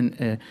solution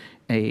and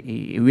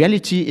a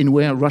reality in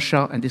where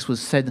Russia, and this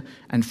was said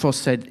and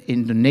first said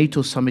in the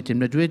NATO summit in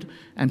Madrid,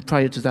 and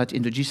prior to that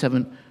in the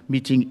G7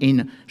 meeting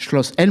in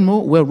Schloss Elmo,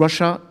 where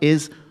Russia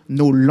is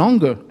no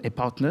longer a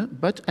partner,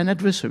 but an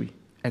adversary,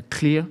 a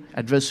clear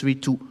adversary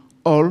to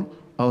all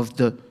of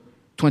the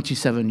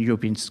 27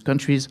 European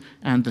countries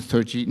and the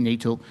 30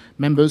 NATO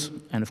members,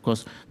 and of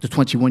course the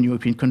 21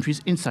 European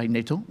countries inside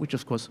NATO, which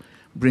of course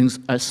brings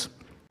us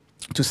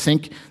to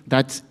think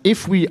that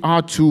if we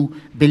are to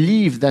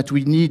believe that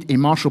we need a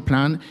Marshall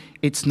Plan,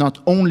 it's not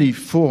only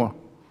for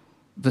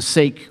the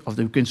sake of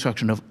the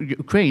reconstruction of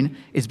Ukraine,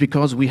 it's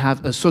because we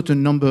have a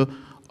certain number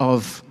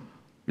of,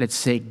 let's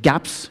say,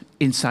 gaps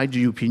inside the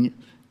European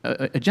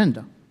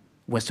agenda.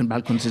 Western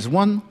Balkans is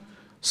one,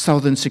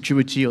 southern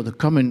security or the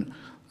common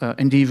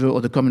endeavor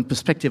or the common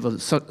perspective of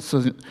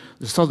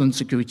the southern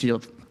security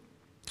of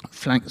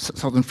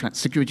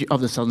security of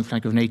the southern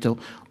flank of NATO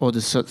or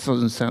the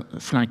southern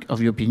flank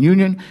of European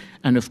Union,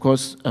 and of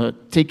course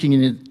taking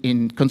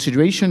in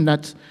consideration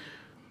that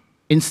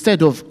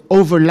instead of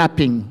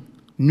overlapping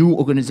new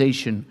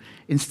organization,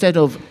 instead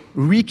of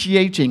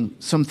recreating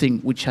something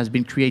which has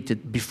been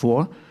created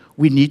before,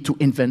 we need to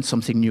invent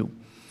something new.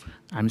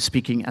 I'm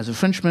speaking as a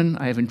Frenchman.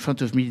 I have in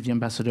front of me the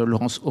Ambassador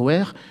Laurence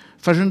Auer.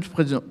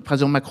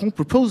 President Macron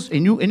proposed a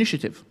new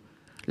initiative,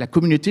 la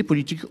Communauté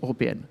Politique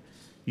Européenne,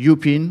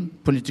 European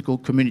Political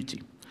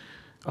Community.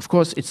 Of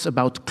course, it's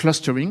about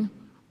clustering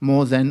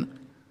more than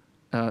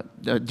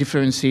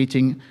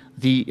differentiating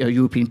the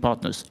European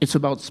partners. It's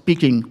about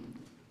speaking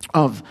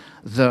of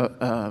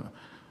the,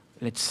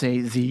 let's say,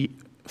 the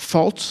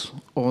faults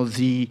or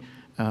the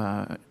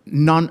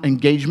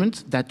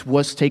non-engagement that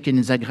was taken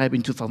in Zagreb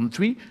in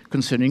 2003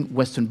 concerning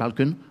Western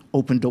Balkan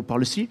open door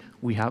policy.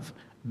 We have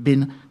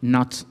been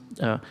not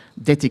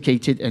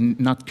dedicated and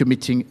not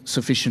committing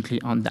sufficiently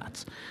on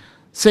that.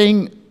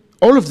 Saying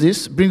all of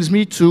this brings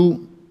me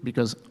to,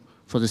 because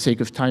for the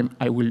sake of time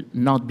I will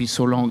not be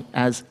so long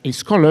as a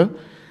scholar,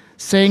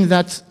 saying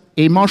that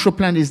a Marshall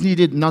Plan is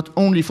needed not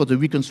only for the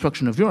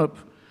reconstruction of Europe,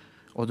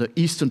 or the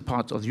eastern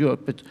part of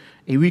Europe, but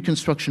a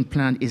reconstruction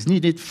plan is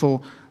needed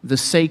for the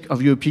sake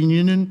of European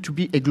Union to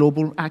be a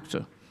global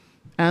actor.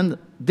 And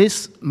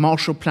this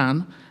Marshall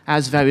Plan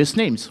has various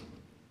names.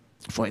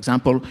 For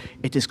example,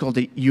 it is called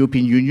the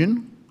European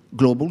Union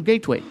Global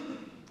Gateway,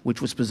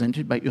 which was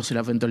presented by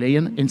Ursula von der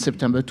Leyen in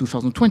September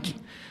 2020.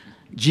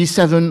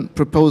 G7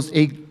 proposed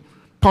a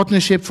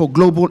partnership for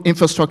global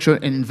infrastructure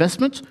and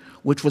investment,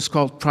 which was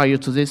called prior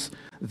to this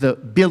the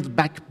Build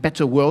Back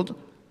Better World,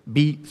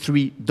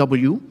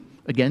 B3W.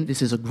 Again,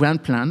 this is a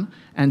grand plan,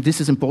 and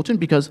this is important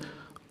because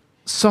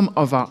some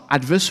of our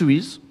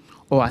adversaries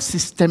or our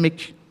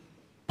systemic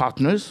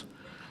partners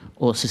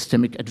or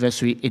systemic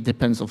adversary, it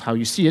depends on how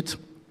you see it,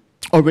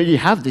 already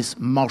have this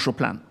Marshall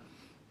Plan.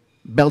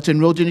 Belt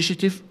and Road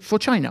Initiative for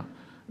China,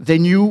 the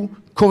new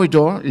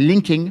corridor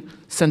linking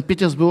St.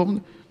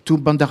 Petersburg to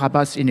Bandar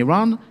Abbas in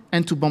Iran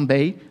and to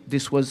Bombay.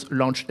 This was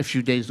launched a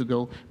few days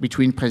ago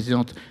between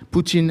President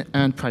Putin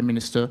and Prime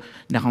Minister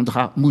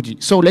Narendra Modi.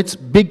 So let's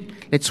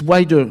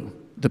widen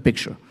the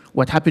picture.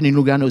 What happened in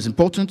Lugano is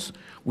important.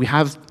 We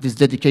have this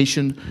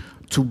dedication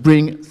to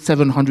bring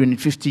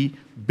 $750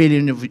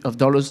 billion of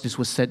dollars. This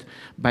was said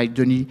by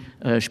Denis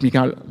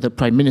Shmyhal, the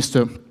Prime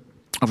Minister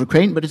of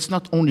Ukraine, but it's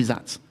not only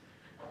that.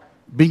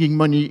 Bringing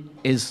money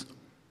is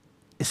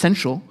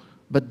essential,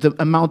 but the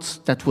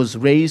amount that was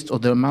raised or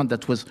the amount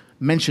that was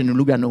mentioned in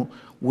Lugano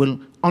will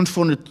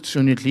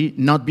unfortunately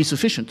not be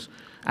sufficient,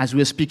 as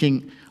we are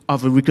speaking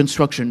of a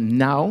reconstruction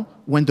now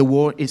when the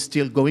war is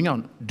still going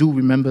on. Do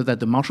remember that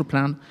the Marshall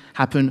Plan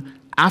happened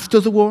after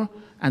the war,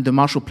 and the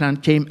Marshall Plan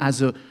came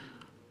as a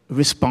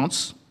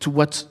response to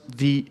what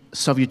the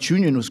Soviet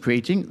Union was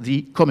creating,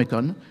 the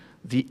Comecon,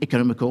 the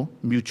Economical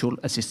Mutual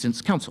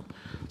Assistance Council.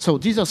 So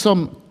these are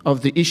some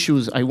of the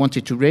issues I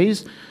wanted to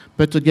raise,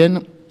 but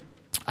again,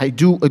 I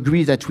do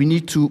agree that we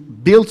need to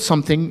build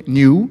something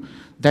new,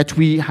 that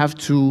we have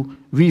to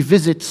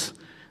revisit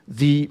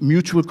the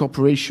mutual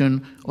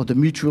cooperation or the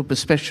mutual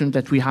perspective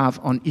that we have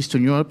on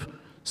Eastern Europe,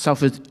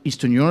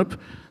 Southeastern Europe,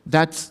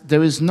 that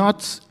there is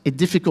not a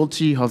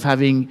difficulty of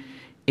having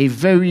a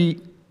very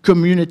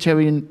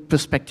communitarian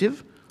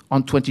perspective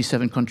on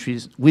 27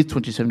 countries, with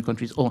 27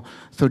 countries or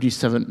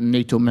 37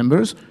 NATO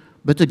members.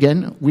 But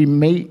again, we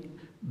may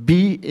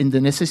be in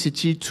the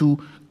necessity to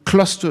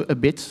cluster a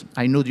bit.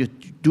 I know you're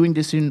doing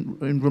this in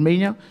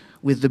Romania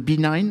with the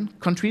B9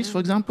 countries, for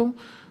example.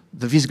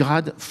 The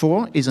Visegrad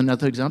 4 is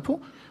another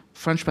example.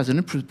 French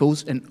president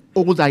proposed an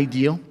old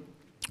idea,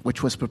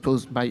 which was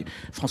proposed by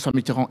François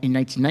Mitterrand in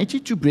 1990,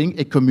 to bring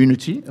a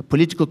community, a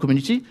political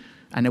community,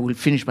 and I will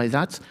finish by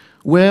that,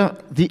 where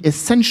the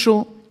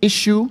essential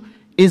issue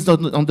is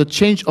on the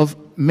change of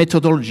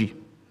methodology.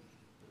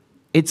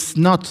 It's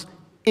not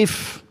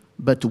if,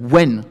 but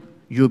when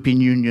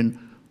European Union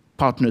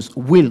partners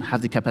will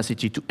have the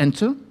capacity to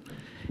enter.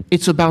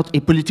 It's about a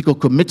political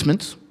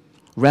commitment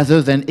rather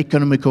than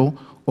economical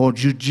or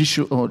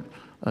judicial or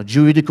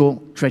juridical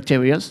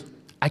criteria,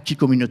 acquis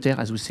communautaire,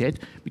 as we said,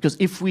 because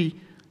if we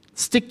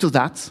stick to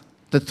that,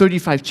 the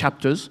 35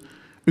 chapters,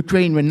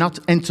 Ukraine will not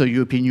enter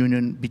European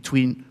Union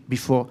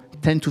before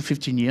 10 to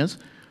 15 years.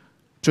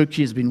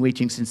 Turkey has been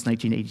waiting since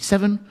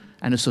 1987,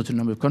 and a certain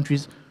number of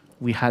countries.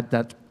 We had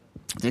that,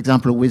 the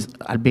example with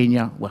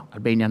Albania, well,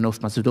 Albania,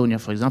 North Macedonia,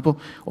 for example,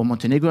 or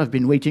Montenegro have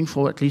been waiting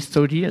for at least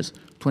 30 years,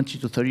 20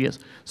 to 30 years.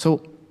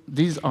 So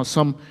these are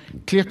some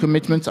clear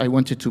commitments I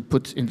wanted to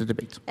put in the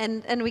debate.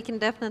 And we can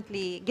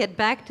definitely get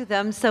back to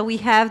them. So we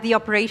have the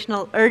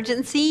operational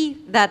urgency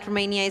that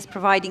Romania is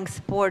providing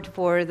support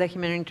for the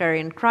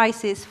humanitarian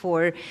crisis,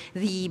 for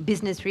the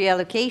business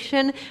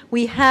reallocation.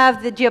 We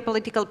have the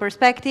geopolitical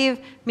perspective.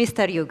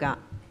 Mr. Yuga.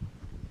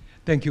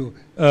 Thank you.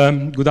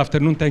 Good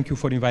afternoon. Thank you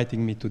for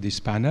inviting me to this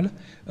panel.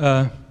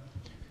 I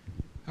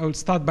will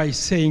start by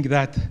saying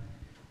that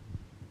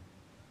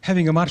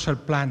having a Marshall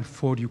Plan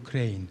for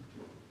Ukraine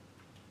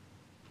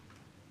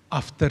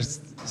after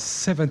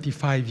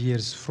 75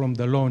 years from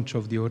the launch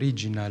of the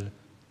original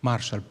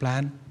Marshall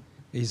Plan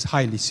is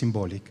highly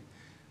symbolic.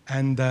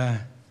 And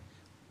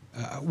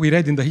we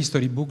read in the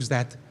history books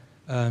that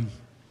the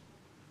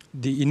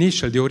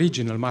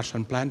original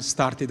Marshall Plan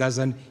started as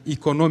an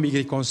economic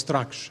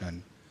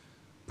reconstruction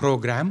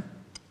program,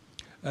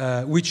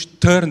 which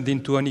turned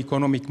into an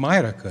economic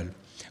miracle,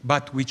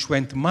 but which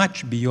went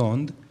much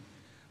beyond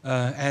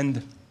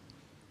and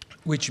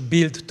which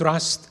built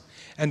trust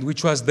and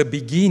which was the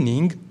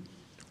beginning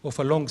of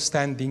a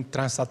long-standing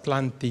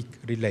transatlantic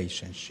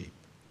relationship.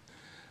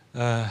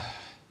 And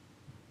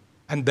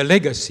the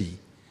legacy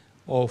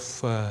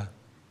of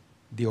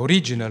the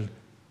original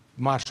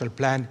Marshall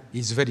Plan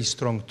is very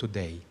strong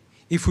today.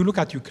 If we look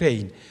at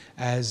Ukraine,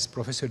 as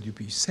Professor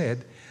Dupuy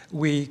said,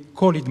 we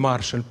call it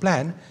Marshall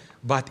Plan,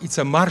 but it's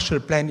a Marshall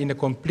Plan in a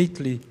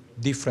completely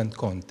different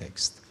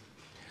context.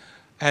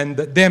 And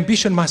the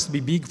ambition must be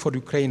big for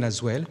Ukraine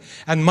as well,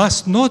 and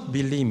must not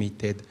be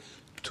limited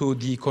to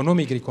the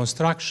economic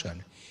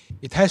reconstruction.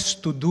 It has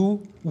to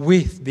do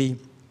with the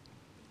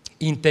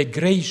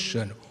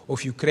integration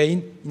of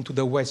Ukraine into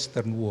the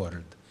Western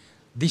world.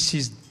 This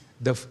is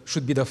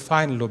should be the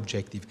final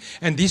objective.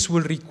 And this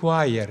will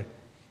require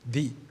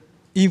the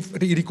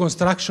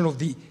reconstruction of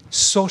the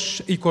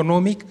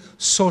economic,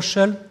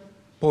 social,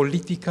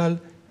 political,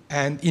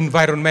 and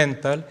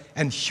environmental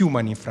and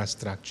human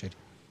infrastructure,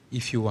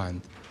 if you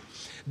want.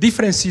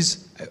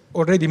 Differences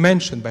already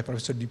mentioned by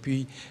Professor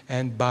Dupuy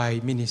and by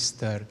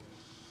Minister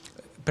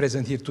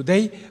present here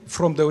today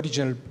from the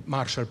original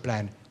Marshall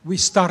Plan. We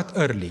start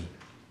early.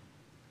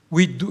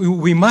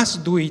 We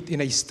must do it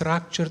in a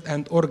structured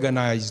and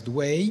organized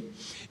way,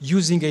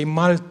 using a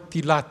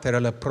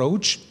multilateral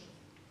approach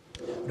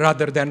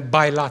rather than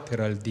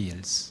bilateral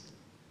deals.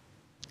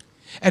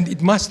 And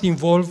it must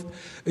involve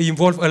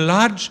a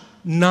large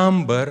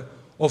number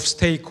of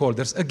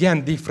stakeholders,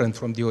 again different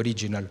from the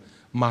original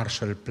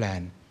Marshall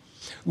Plan.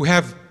 We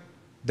have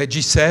the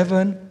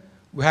G7,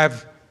 we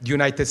have the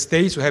United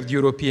States, we have the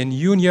European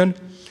Union,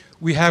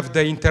 we have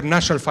the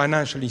international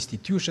financial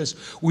institutions.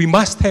 We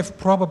must have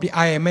probably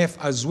IMF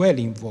as well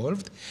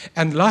involved.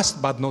 And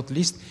last but not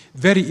least,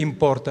 very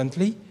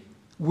importantly,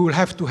 we will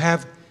have to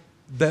have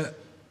the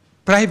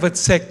private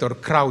sector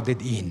crowded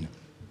in.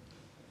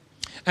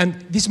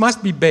 And this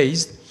must be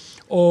based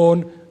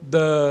on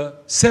the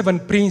 7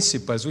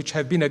 principles which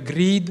have been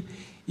agreed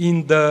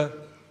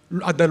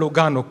at the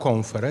Lugano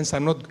conference.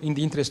 I'm not, in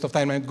the interest of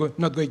time, I'm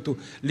not going to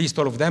list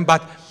all of them,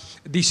 but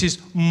this is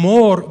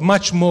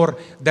much more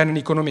than an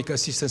economic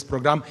assistance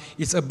program.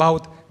 It's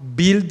about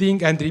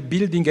building and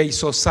rebuilding a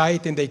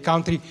society and a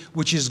country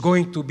which is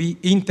going to be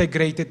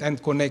integrated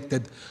and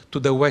connected to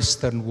the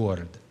Western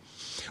world.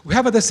 We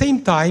have at the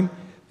same time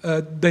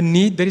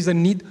there is a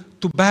need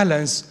to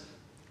balance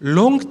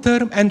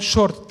long-term and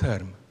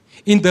short-term.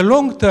 In the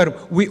long term,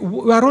 we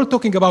are all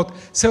talking about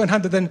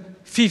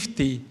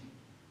 750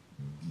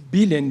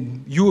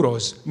 billion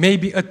euros,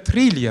 maybe €1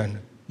 trillion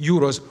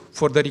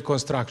for the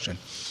reconstruction.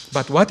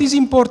 But what is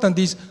important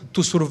is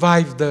to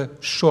survive the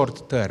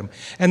short term.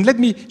 And let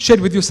me share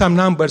with you some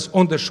numbers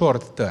on the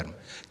short term.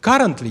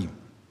 Currently,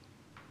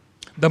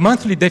 the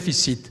monthly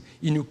deficit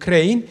in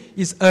Ukraine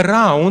is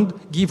around,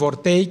 give or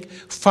take,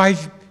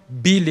 5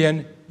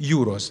 billion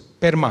euros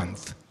per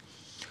month.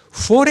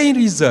 Foreign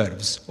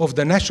reserves of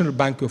the National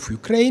Bank of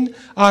Ukraine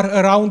are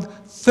around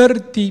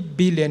 30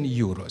 billion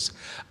euros.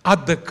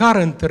 At the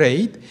current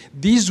rate,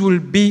 these will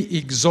be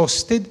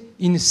exhausted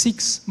in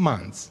 6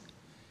 months.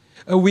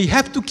 We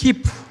have to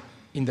keep,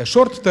 in the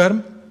short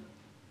term,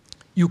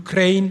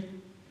 Ukraine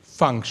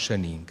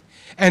functioning.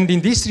 And in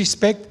this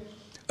respect,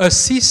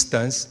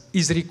 assistance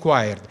is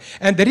required.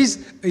 And there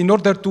is, in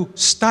order to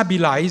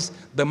stabilize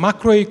the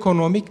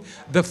macroeconomic,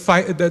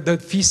 the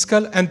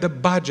fiscal, and the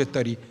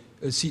budgetary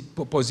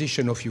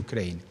position of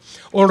Ukraine.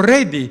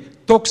 Already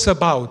talks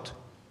about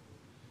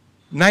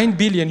 9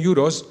 billion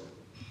euros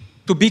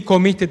to be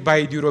committed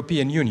by the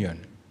European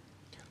Union.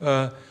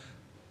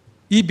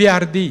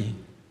 EBRD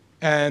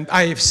and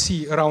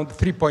IFC around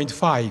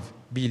 3.5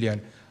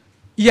 billion.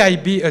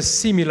 EIB a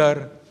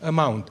similar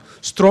amount.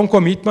 Strong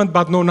commitment,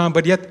 but no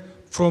number yet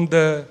from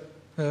the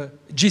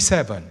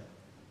G7.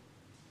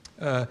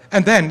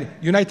 And then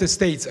United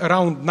States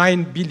around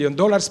 $9 billion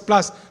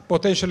plus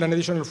potential an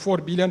additional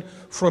 $4 billion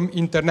from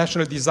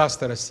international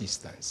disaster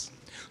assistance.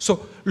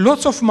 So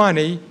lots of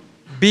money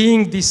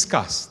being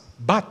discussed,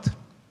 but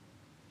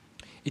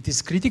it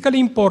is critically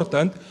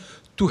important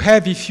to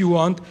have, if you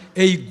want,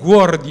 a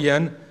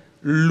guardian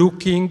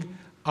looking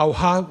at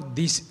how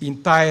this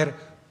entire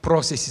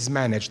process is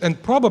managed.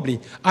 And probably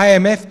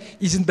IMF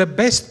is in the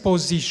best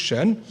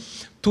position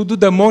to do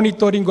the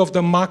monitoring of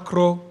the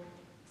macro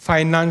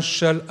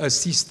financial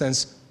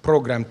assistance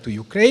program to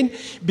Ukraine,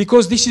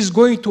 because this is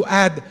going to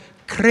add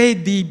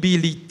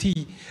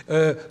credibility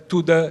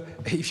to the,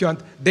 if you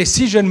want,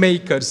 decision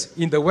makers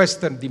in the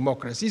Western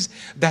democracies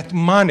that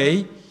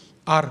money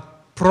are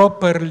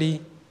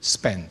properly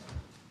spent.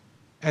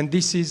 And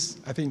this is,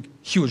 I think,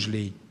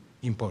 hugely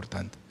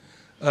important.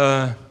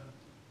 Now,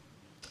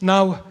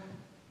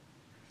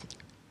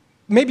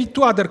 maybe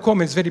two other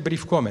comments, very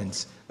brief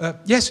comments.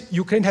 Yes,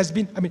 Ukraine has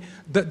been, I mean,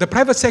 the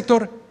private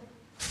sector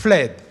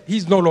fled.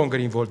 He's no longer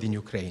involved in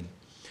Ukraine.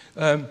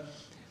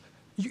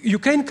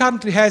 Ukraine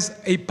currently has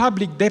a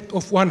public debt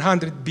of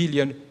 100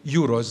 billion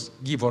euros,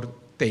 give or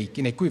take,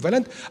 in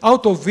equivalent,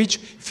 out of which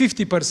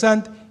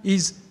 50%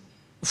 is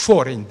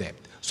foreign debt.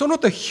 So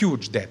not a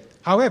huge debt.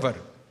 However,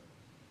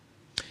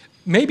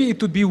 maybe it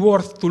would be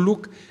worth to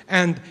look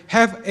and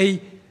have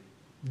a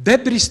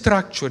debt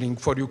restructuring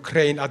for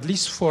Ukraine, at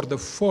least for the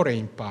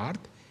foreign part,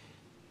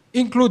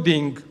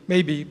 including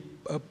maybe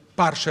a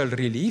partial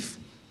relief.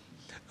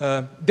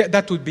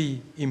 That would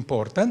be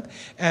important.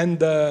 And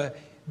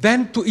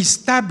then to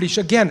establish,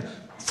 again,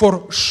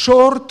 for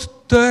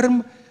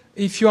short-term,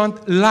 if you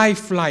want,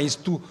 lifelines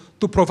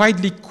to provide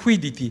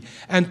liquidity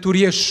and to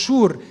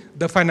reassure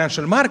the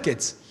financial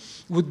markets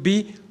would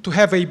be to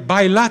have a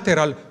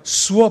bilateral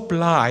swap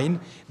line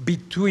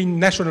between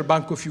National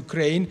Bank of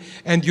Ukraine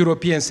and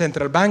European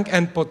Central Bank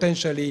and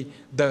potentially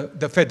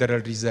the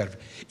Federal Reserve,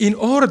 in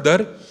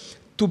order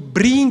to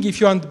bring,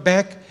 if you want,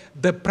 back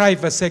the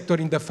private sector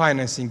in the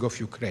financing of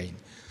Ukraine.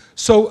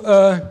 So,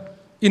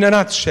 in a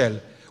nutshell,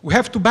 we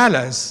have to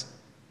balance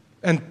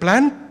and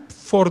plan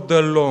for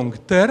the long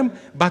term,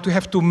 but we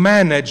have to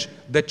manage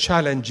the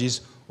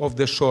challenges of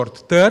the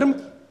short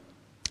term.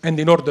 And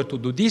in order to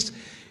do this,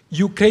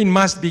 Ukraine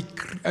must be,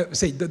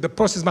 the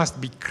process must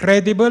be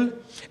credible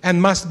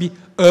and must be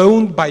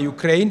owned by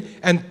Ukraine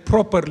and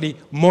properly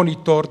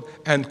monitored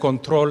and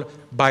controlled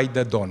by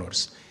the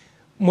donors.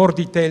 More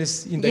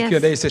details in the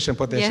Q&A session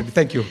potentially. Yes.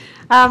 Thank you.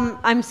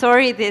 I'm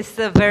sorry, this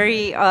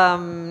very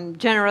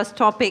generous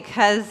topic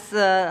has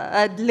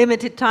a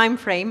limited time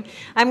frame.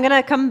 I'm going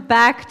to come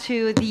back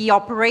to the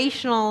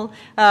operational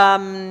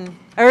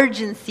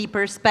urgency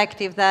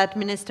perspective that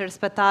Minister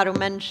Spătaru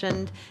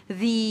mentioned,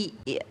 the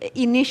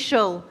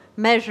initial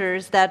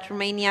measures that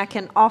Romania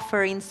can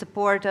offer in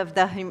support of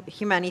the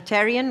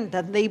humanitarian,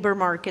 the labor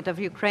market of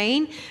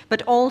Ukraine,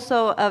 but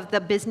also of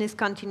the business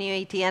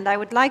continuity. And I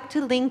would like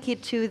to link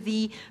it to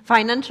the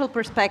financial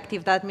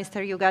perspective that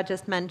Mr. Juga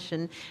just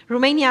mentioned.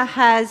 Romania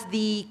has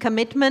the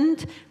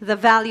commitment, the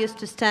values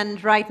to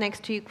stand right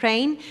next to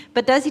Ukraine,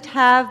 but does it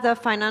have the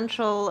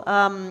financial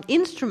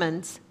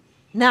instruments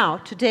now,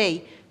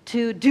 today,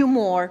 to do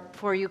more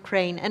for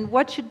Ukraine? And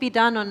what should be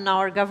done on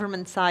our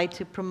government side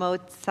to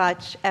promote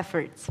such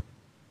efforts?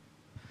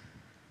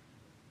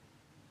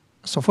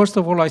 So first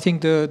of all, I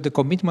think the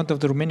commitment of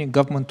the Romanian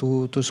government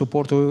to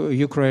support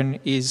Ukraine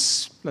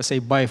is, let's say,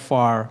 by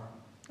far,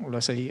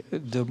 let's say,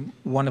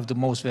 one of the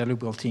most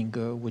valuable things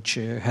which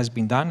has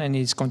been done and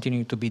is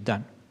continuing to be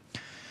done.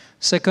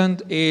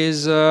 Second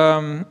is,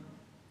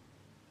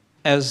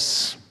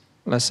 as,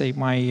 let's say,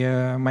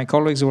 my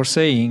colleagues were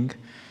saying,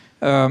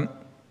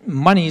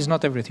 money is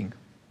not everything.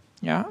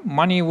 Yeah,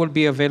 money will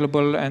be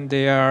available, and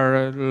there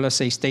are, let's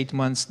say,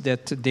 statements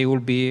that they will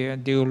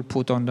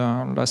put on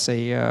the, let's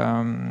say,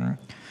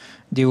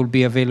 they will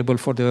be available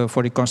for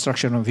the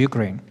construction of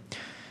Ukraine.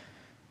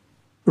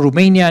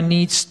 Romania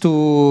needs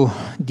to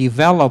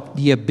develop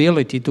the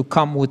ability to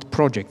come with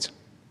projects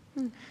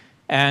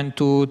and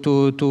to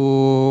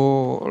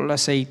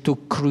let's say, to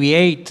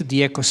create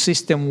the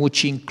ecosystem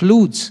which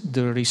includes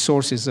the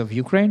resources of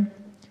Ukraine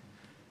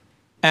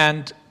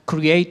and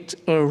create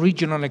a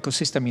regional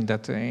ecosystem in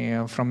that,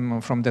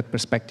 from that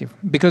perspective,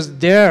 because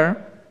there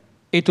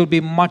it will be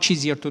much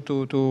easier to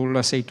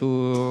let's say,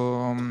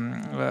 to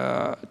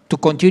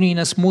continue in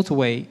a smooth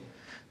way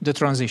the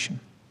transition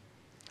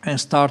and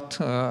start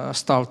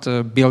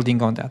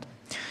building on that.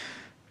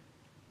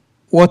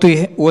 What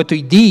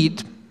we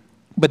did,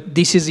 but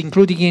this is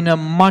including in a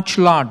much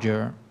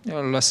larger,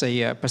 let's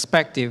say,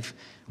 perspective.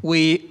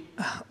 We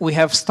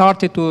have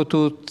started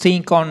to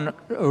think on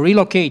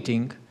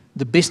relocating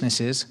the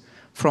businesses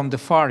from the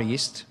Far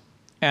East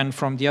and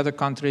from the other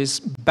countries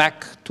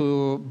back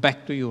to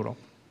Europe.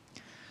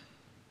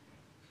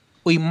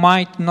 We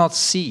might not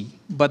see,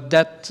 but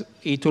that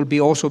it will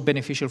be also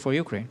beneficial for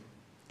Ukraine,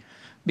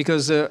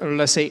 because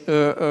let's say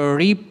a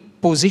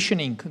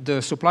positioning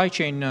the supply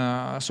chain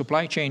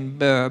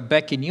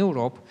back in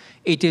Europe,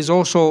 it is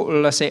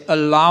also, let's say,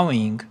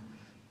 allowing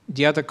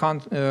the other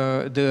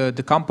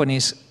the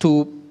companies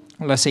to,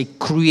 let's say,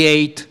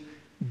 create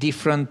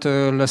different,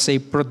 let's say,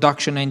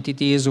 production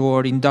entities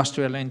or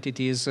industrial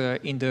entities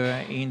in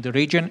the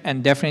region.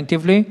 And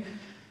definitively,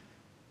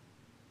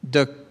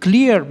 the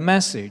clear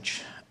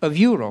message of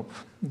Europe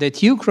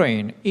that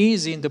Ukraine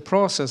is in the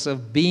process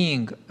of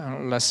being,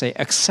 let's say,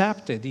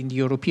 accepted in the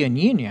European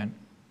Union,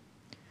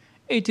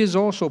 it is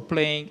also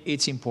playing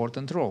its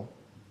important role.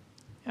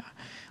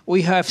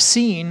 We have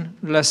seen,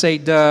 let's say,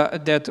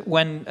 that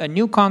when a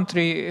new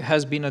country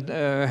has been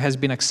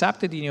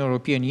accepted in the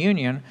European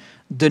Union,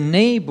 the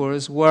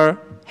neighbors were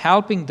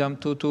helping them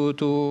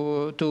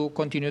to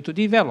continue to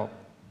develop,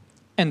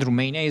 and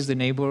Romania is the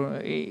neighbor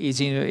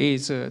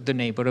the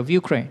neighbor of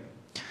Ukraine.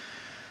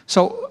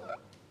 So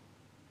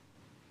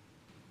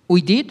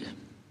we did.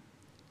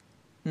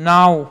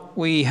 Now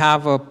we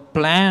have a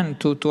plan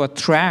to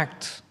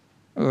attract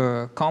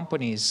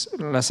companies,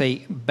 let's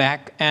say,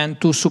 back, and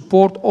to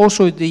support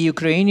also the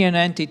Ukrainian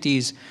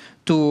entities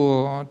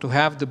to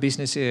have the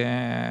business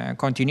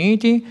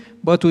continuity,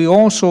 but we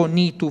also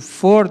need to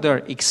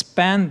further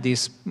expand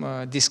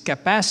this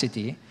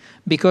capacity,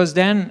 because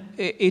then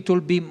it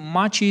will be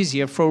much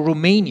easier for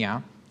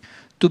Romania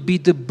to be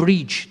the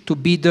bridge, to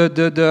be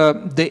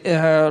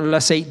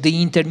let's say,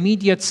 the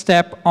intermediate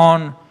step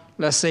on,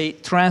 let's say,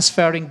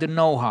 transferring the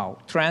know-how,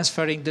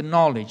 transferring the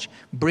knowledge,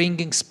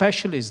 bringing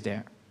specialists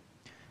there.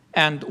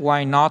 And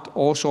why not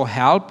also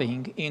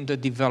helping in the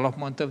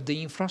development of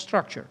the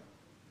infrastructure?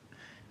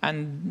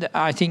 And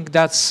I think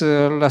that's,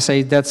 let's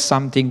say, that's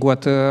something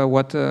what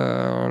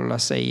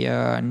let's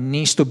say,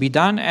 needs to be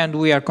done, and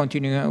we are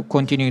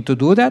continuing to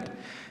do that.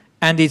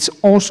 And it's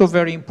also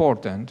very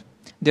important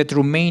that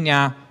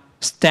Romania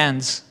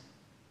stands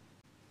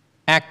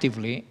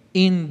actively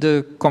in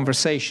the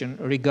conversation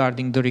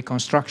regarding the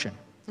reconstruction,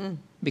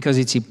 because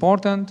it's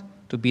important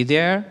to be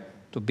there,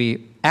 to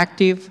be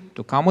active,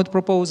 to come with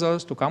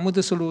proposals, to come with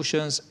the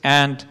solutions,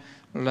 and,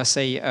 let's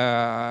say,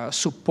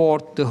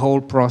 support the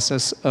whole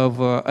process of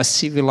a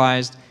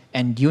civilized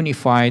and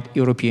unified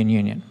European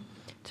Union.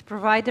 To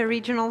provide a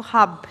regional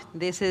hub,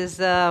 this is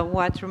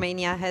what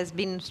Romania has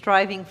been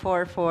striving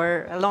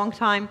for a long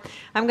time.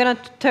 I'm going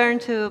to turn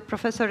to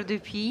Professor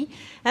Dupuy,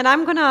 and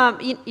I'm going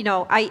to, you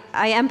know, I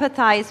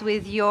empathize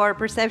with your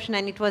perception,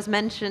 and it was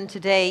mentioned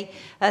today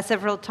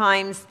several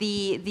times,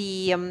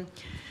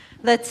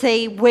 let's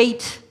say,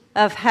 weight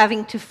of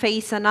having to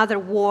face another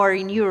war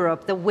in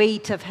Europe, the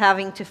weight of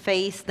having to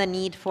face the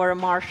need for a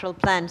Marshall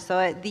Plan.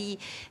 So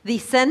the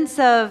sense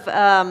of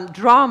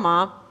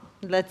drama,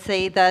 let's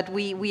say, that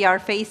we are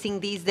facing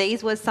these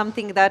days was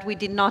something that we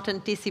did not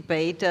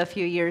anticipate a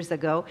few years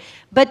ago.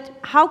 But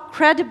how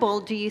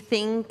credible do you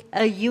think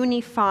a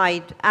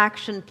unified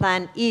action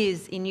plan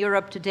is in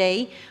Europe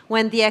today,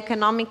 when the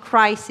economic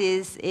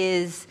crisis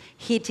is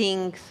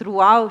hitting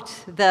throughout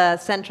the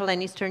Central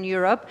and Eastern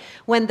Europe,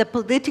 when the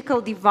political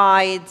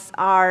divides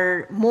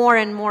are more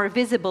and more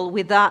visible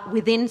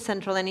within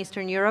Central and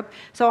Eastern Europe?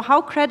 So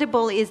how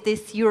credible is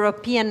this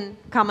European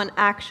common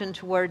action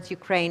towards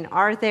Ukraine?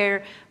 Are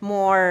there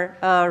more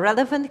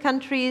relevant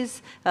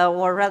countries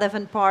or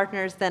relevant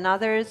partners than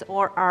others,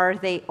 or are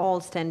they all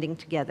standing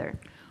together?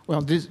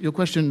 Well, your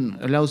question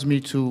allows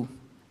me to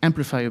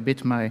amplify a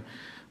bit my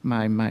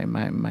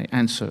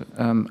answer.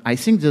 I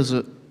think there's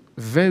a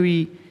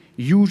very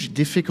huge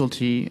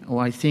difficulty,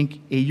 or I think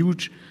a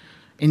huge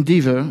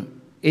endeavor,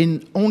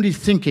 in only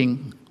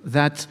thinking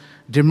that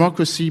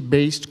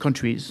democracy-based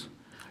countries,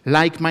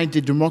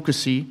 like-minded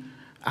democracy,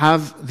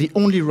 have the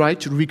only right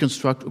to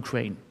reconstruct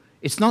Ukraine.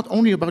 It's not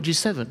only about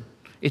G7,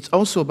 it's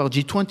also about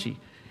G20.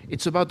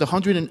 It's about the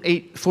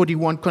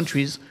 141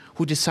 countries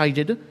who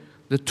decided,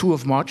 the 2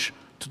 of March,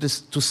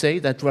 to say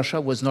that Russia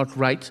was not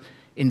right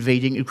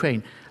invading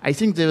Ukraine. I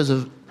think there is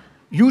a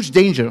huge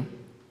danger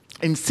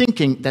in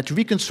thinking that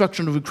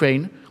reconstruction of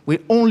Ukraine will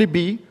only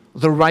be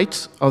the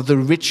right of the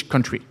rich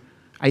country.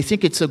 I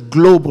think it's a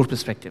global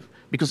perspective,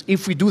 because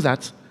if we do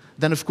that,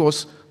 then of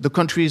course the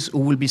countries who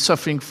will be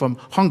suffering from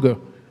hunger,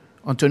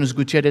 António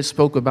Guterres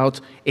spoke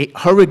about a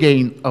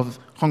hurricane of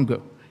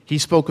hunger. He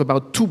spoke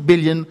about 2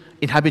 billion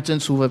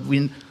inhabitants who have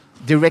been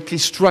directly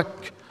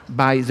struck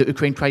by the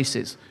Ukraine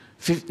crisis,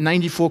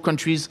 94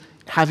 countries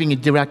having a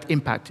direct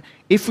impact.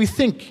 If we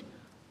think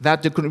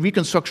that the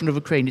reconstruction of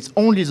Ukraine is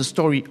only the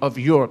story of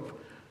Europe,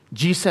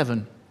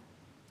 G7,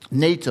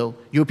 NATO,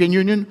 European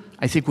Union,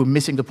 I think we're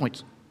missing the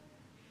point.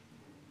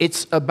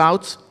 It's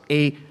about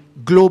a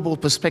global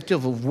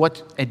perspective of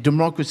what a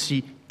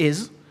democracy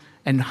is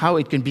and how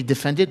it can be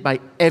defended by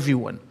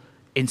everyone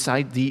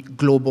inside the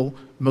global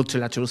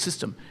multilateral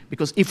system.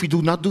 Because if we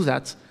do not do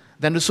that,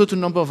 then a certain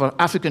number of our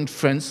African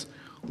friends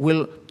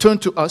will turn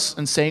to us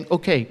and saying,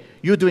 okay,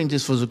 you're doing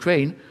this for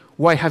Ukraine,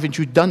 why haven't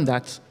you done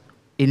that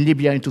in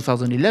Libya in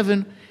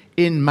 2011,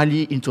 in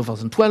Mali in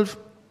 2012?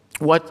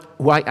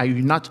 Why are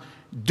you not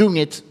doing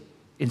it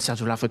in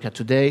Central Africa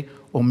today,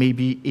 or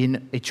maybe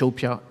in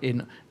Ethiopia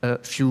in a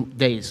few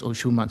days or a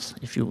few months,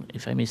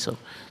 if I may so.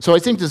 So I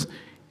think there's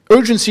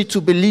urgency to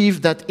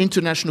believe that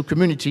international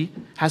community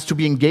has to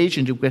be engaged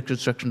in the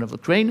reconstruction of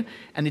Ukraine,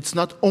 and it's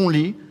not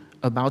only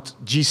about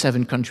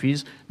G7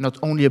 countries, not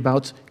only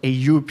about a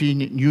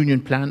European Union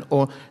plan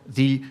or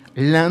the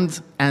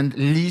Land and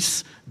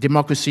Lease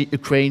Democracy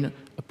Ukraine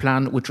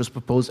plan, which was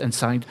proposed and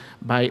signed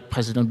by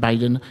President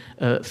Biden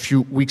a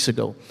few weeks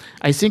ago.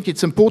 I think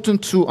it's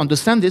important to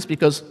understand this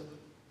because,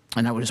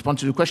 and I will respond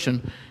to the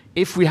question,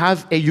 if we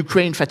have a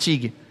Ukraine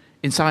fatigue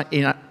in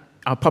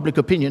our public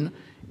opinion,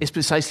 it's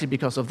precisely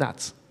because of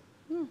that.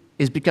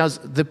 It's because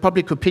the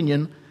public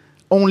opinion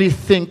only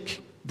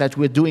think that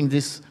we're doing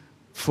this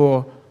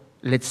for,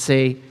 let's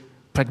say,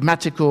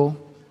 pragmatical,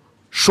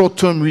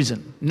 short-term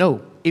reason.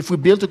 No, if we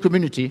build a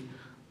community,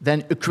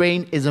 then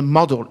Ukraine is a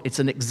model, it's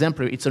an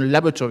exemplary, it's a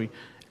laboratory.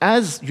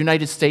 As the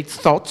United States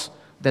thought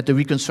that the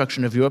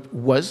reconstruction of Europe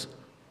was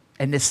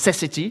a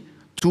necessity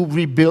to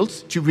rebuild,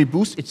 to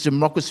reboost its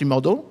democracy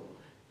model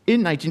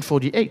in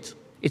 1948.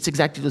 It's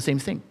exactly the same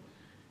thing.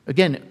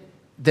 Again,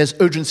 there's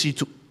urgency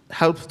to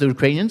help the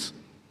Ukrainians,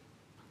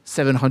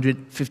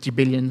 750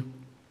 billion,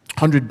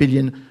 100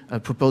 billion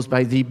proposed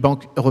by the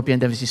Banque Européenne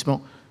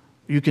d'Investissement.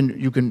 You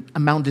can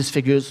amount these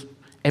figures,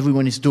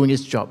 everyone is doing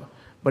its job.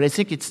 But I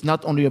think it's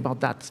not only about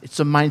that, it's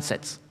a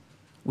mindset.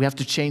 We have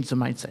to change the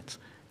mindset.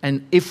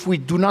 And if we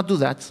do not do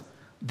that,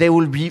 there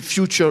will be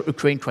future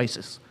Ukraine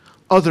crises.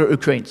 Other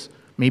Ukraines,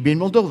 maybe in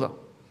Moldova,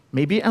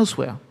 maybe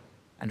elsewhere,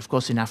 and of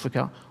course in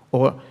Africa,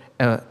 or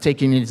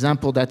taking an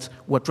example that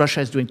what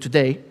Russia is doing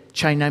today,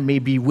 China may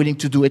be willing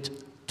to do it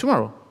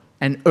tomorrow,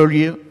 and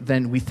earlier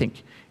than we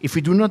think. If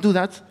we do not do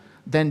that,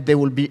 then there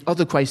will be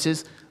other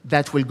crises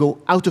that will go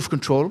out of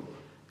control,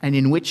 and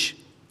in which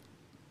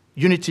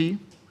unity,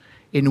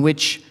 in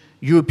which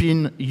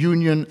European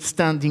Union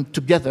standing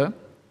together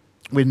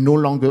will no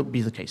longer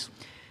be the case.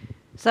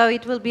 So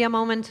it will be a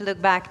moment to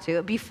look back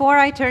to. Before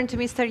I turn to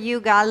Mr.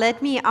 Yuga,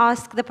 let me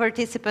ask the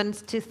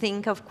participants to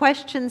think of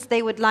questions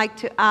they would like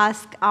to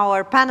ask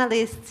our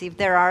panelists, if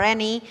there are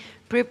any.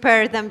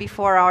 Prepare them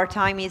before our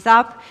time is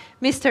up.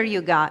 Mr.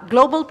 Yuga,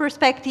 global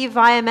perspective,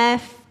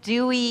 IMF,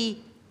 do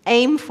we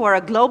aim for a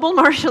global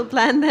Marshall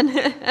Plan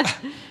then?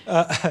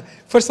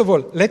 First of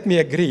all, let me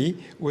agree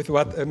with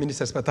what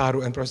Minister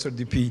Spataru and Professor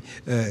Dupuy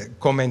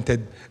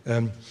commented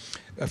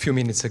a few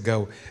minutes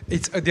ago.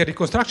 The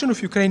reconstruction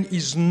of Ukraine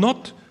is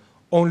not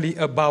only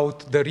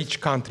about the rich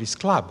countries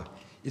club.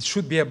 It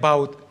should be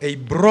about a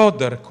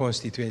broader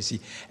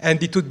constituency.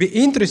 And it would be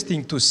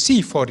interesting to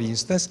see, for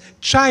instance,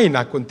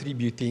 China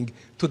contributing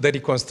to the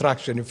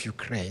reconstruction of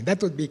Ukraine.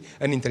 That would be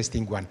an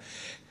interesting one.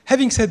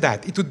 Having said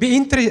that, it would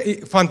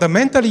be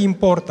fundamentally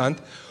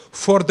important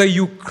for the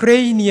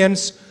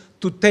Ukrainians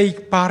to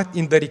take part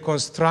in the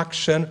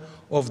reconstruction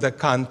of the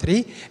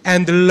country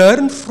and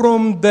learn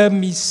from the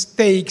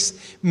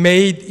mistakes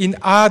made in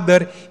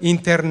other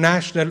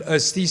international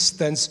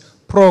assistance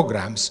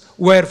programs,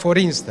 where, for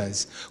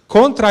instance,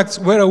 contracts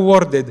were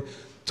awarded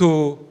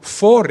to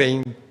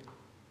foreign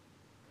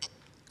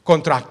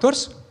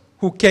contractors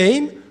who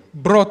came,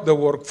 brought the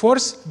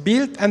workforce,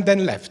 built, and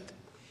then left.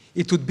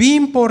 It would be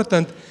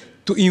important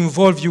to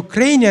involve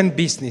Ukrainian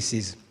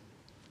businesses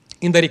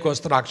in the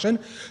reconstruction,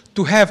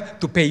 to have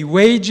to pay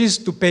wages,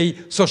 to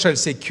pay social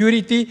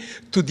security,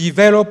 to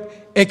develop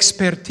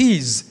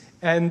expertise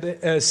and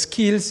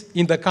skills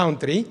in the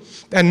country,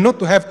 and not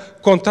to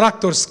have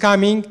contractors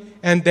coming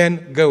and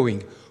then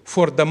going.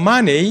 For the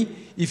money,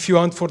 if you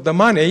want, for the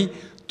money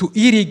to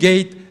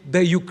irrigate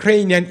the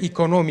Ukrainian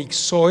economic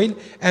soil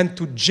and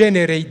to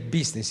generate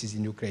businesses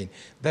in Ukraine.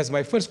 That's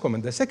my first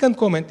comment. The second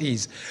comment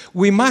is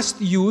we must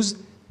use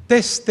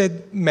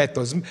tested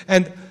methods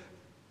and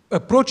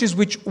approaches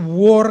which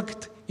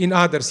worked in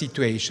other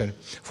situations.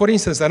 For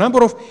instance, a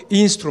number of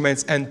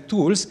instruments and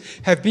tools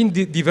have been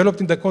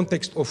developed in the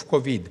context of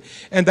COVID.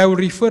 And I will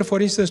refer,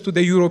 for instance, to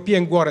the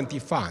European Guarantee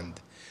Fund,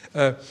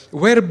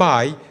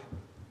 whereby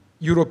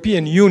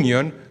European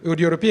Union or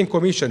the European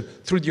Commission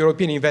through the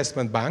European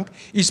Investment Bank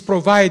is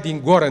providing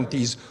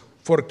guarantees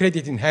for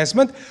credit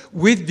enhancement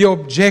with the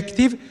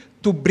objective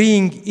to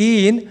bring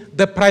in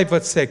the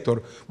private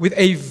sector with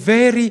a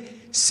very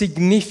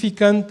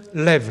significant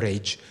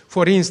leverage.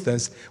 For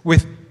instance,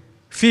 with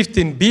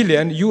 15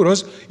 billion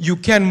euros, you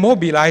can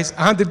mobilize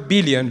 100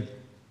 billion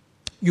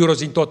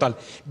euros in total.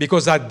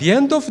 Because at the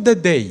end of the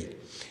day,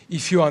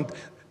 if you want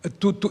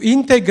to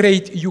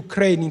integrate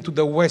Ukraine into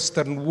the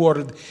Western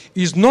world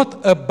is not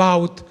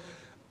about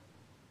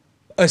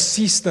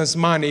assistance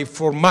money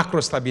for macro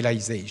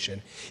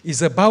stabilization.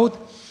 It's about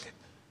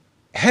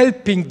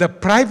helping the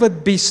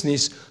private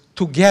business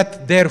to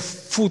get their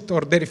foot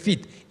or their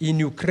feet in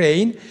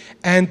Ukraine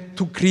and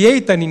to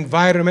create an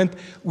environment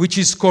which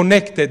is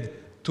connected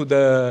to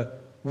the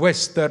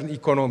Western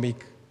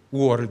economic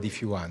world,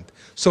 if you want.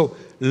 So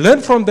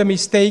learn from the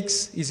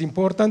mistakes is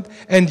important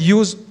and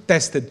use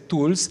tested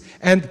tools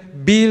and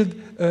build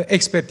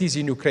expertise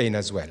in Ukraine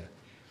as well.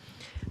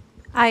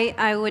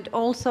 I would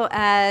also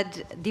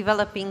add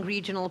developing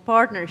regional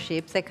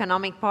partnerships,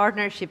 economic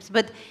partnerships.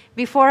 But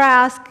before I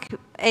ask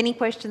any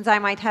questions I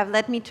might have,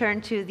 let me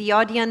turn to the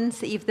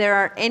audience. If there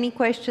are any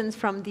questions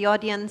from the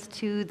audience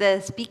to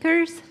the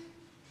speakers.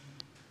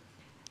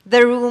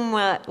 The room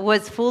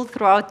was full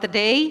throughout the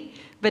day,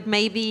 but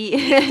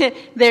maybe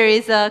there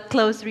is a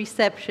close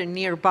reception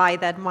nearby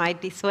that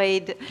might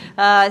dissuade.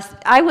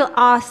 I will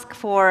ask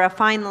for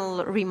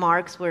final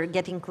remarks. We're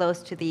getting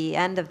close to the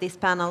end of this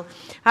panel.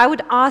 I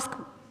would ask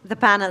the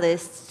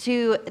panelists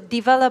to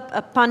develop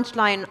a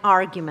punchline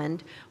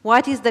argument.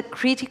 What is the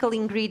critical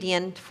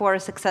ingredient for a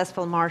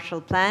successful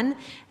Marshall Plan?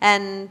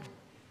 And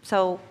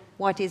so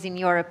what is, in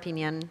your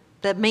opinion,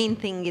 the main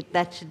thing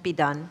that should be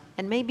done?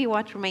 And maybe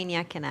what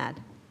Romania can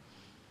add.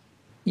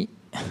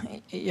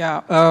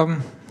 Yeah,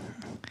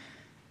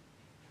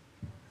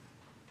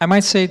 I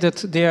might say that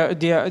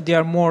there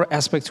are more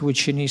aspects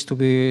which needs to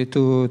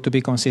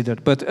be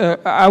considered, but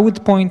I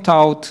would point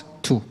out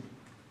two.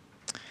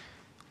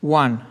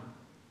 One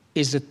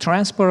is the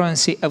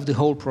transparency of the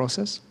whole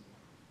process,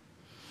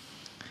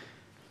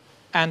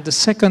 and the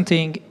second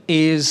thing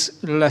is,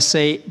 let's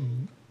say,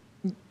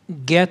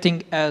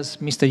 getting, as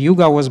Mr.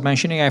 Yuga was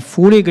mentioning, I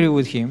fully agree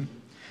with him,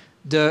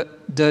 the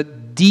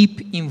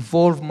deep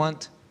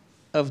involvement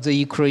of the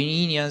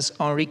Ukrainians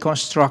on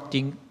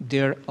reconstructing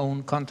their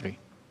own country.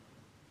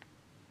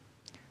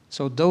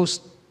 So those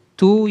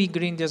two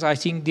ingredients, I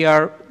think they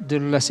are,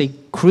 let's say,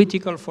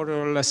 critical for,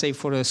 let's say,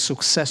 for a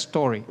success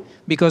story,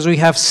 because we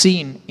have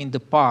seen in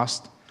the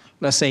past,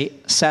 let's say,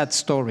 sad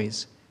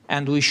stories,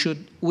 and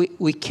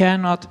we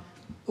cannot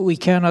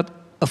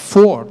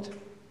afford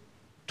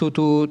to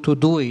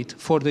do it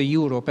for the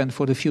Europe and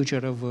for the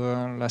future of,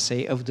 let's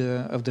say, of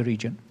the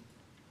region.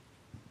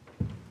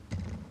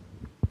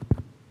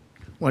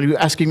 Well, you're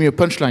asking me a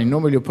punchline.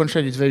 Normally, a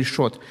punchline is very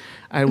short.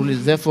 I will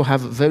therefore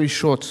have a very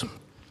short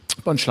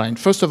punchline.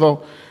 First of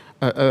all,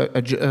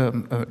 a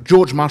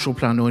George Marshall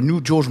Plan, or a new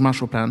George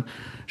Marshall Plan,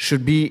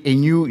 should be a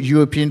new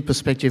European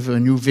perspective, a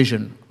new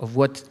vision of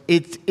what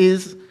it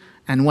is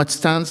and what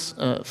stands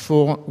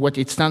what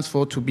it stands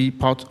for to be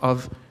part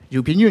of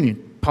European Union,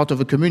 part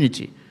of a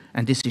community.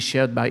 And this is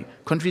shared by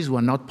countries who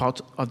are not part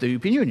of the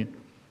European Union.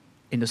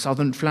 In the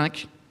southern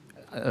flank,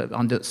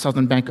 on the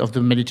southern bank of the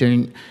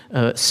Mediterranean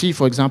Sea,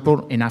 for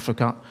example, in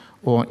Africa,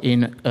 or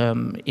in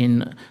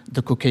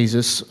the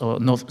Caucasus, or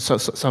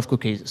South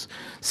Caucasus.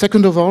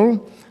 Second of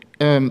all,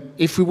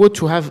 if we were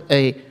to have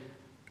a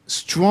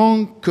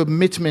strong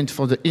commitment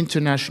for the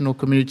international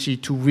community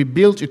to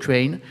rebuild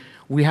Ukraine,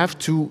 we have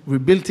to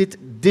rebuild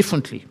it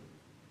differently,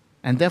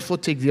 and therefore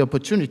take the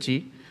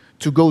opportunity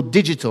to go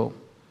digital,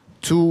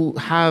 to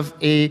have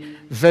a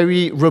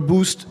very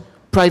robust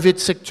private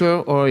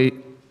sector, or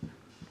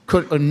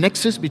a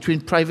nexus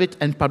between private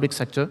and public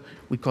sector.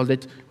 We call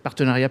it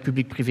partenariat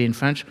public-privé in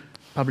French,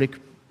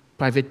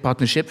 public-private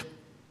partnership,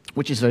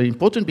 which is very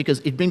important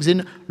because it brings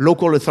in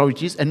local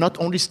authorities and not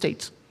only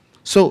states.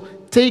 So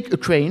take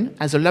Ukraine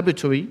as a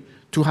laboratory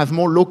to have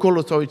more local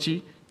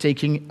authority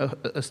taking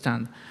a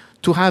stand,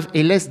 to have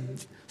a less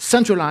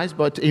centralized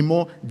but a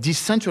more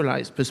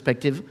decentralized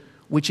perspective,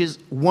 which is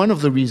one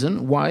of the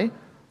reasons why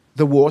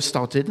the war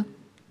started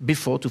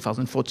before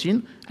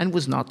 2014 and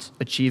was not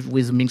achieved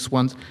with Minsk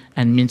I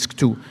and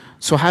Minsk II.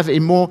 So have a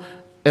more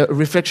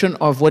reflection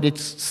of what it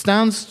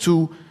stands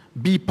to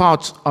be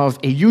part of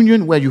a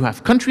union where you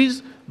have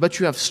countries, but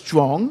you have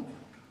strong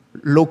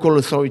local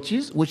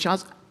authorities, which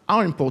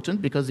are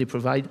important because they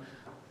provide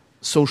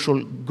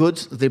social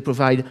goods, they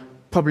provide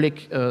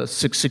public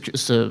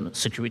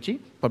security,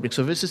 public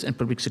services, and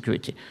public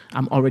security.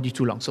 I'm already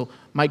too long. So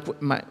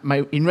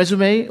in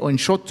resume, or in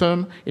short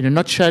term, in a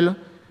nutshell,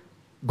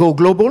 go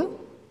global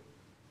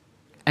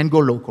and go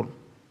local.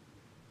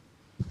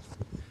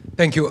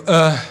 Thank you.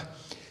 A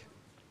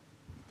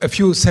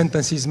few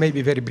sentences,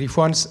 maybe very brief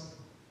ones.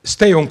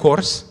 Stay on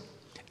course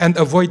and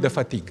avoid the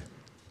fatigue.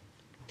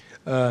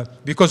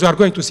 Because we are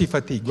going to see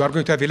fatigue. We are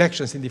going to have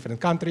elections in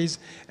different countries,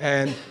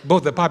 and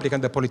both the public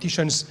and the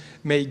politicians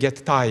may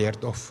get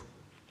tired of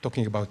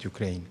talking about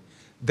Ukraine.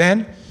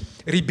 Then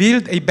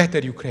rebuild a better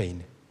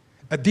Ukraine,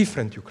 a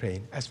different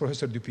Ukraine, as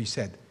Professor Dupuy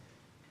said.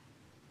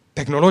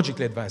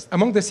 Technologically advanced.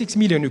 Among the 6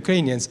 million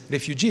Ukrainians,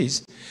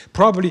 refugees,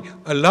 probably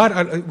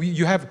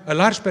you have a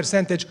large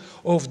percentage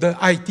of the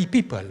IT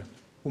people.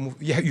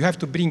 You have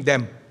to bring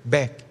them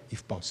back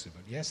if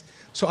possible, yes?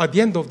 So at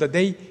the end of the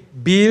day,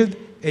 build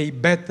a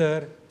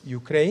better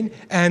Ukraine,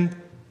 and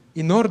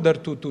in order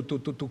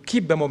to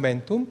keep the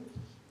momentum,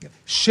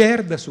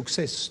 share the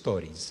success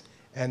stories.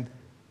 And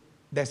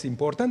that's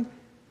important,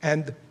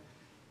 and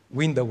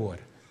win the war.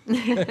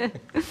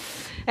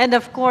 And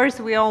of course,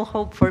 we all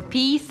hope for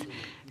peace.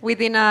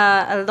 Within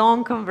a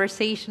long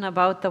conversation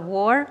about the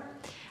war,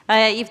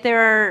 if there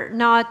are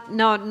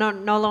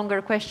no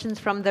longer questions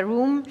from the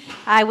room,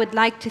 I would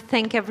like to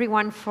thank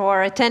everyone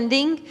for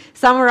attending,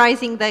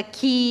 summarizing the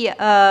key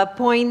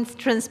points: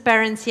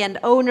 transparency and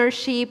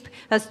ownership,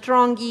 a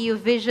strong EU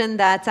vision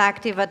that's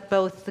active at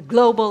both the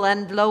global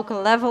and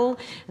local level,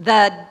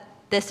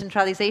 the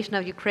decentralization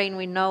of Ukraine,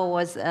 we know,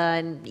 was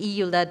an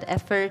EU-led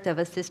effort of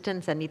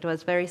assistance, and it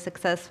was very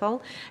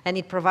successful, and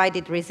it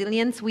provided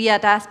resilience. We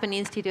at Aspen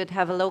Institute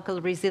have a local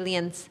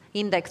resilience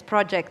index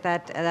project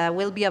that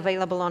will be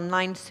available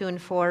online soon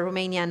for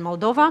Romania and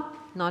Moldova.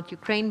 Not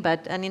Ukraine,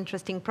 but an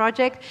interesting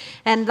project.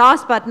 And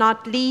last but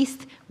not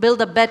least,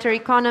 build a better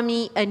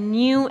economy, a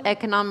new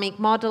economic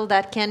model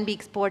that can be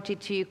exported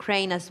to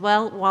Ukraine as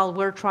well, while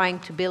we're trying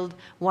to build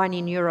one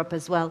in Europe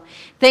as well.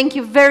 Thank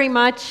you very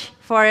much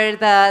for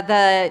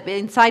the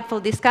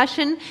insightful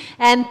discussion,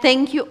 and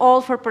thank you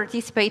all for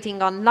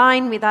participating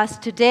online with us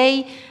today.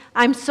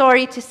 I'm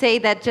sorry to say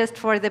that just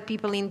for the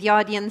people in the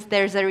audience,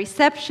 there's a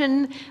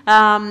reception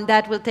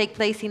that will take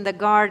place in the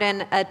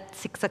garden at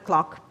 6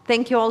 o'clock.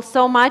 Thank you all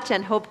so much,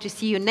 and hope to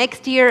see you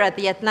next year at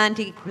the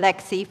Atlantic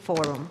Lexi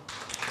Forum.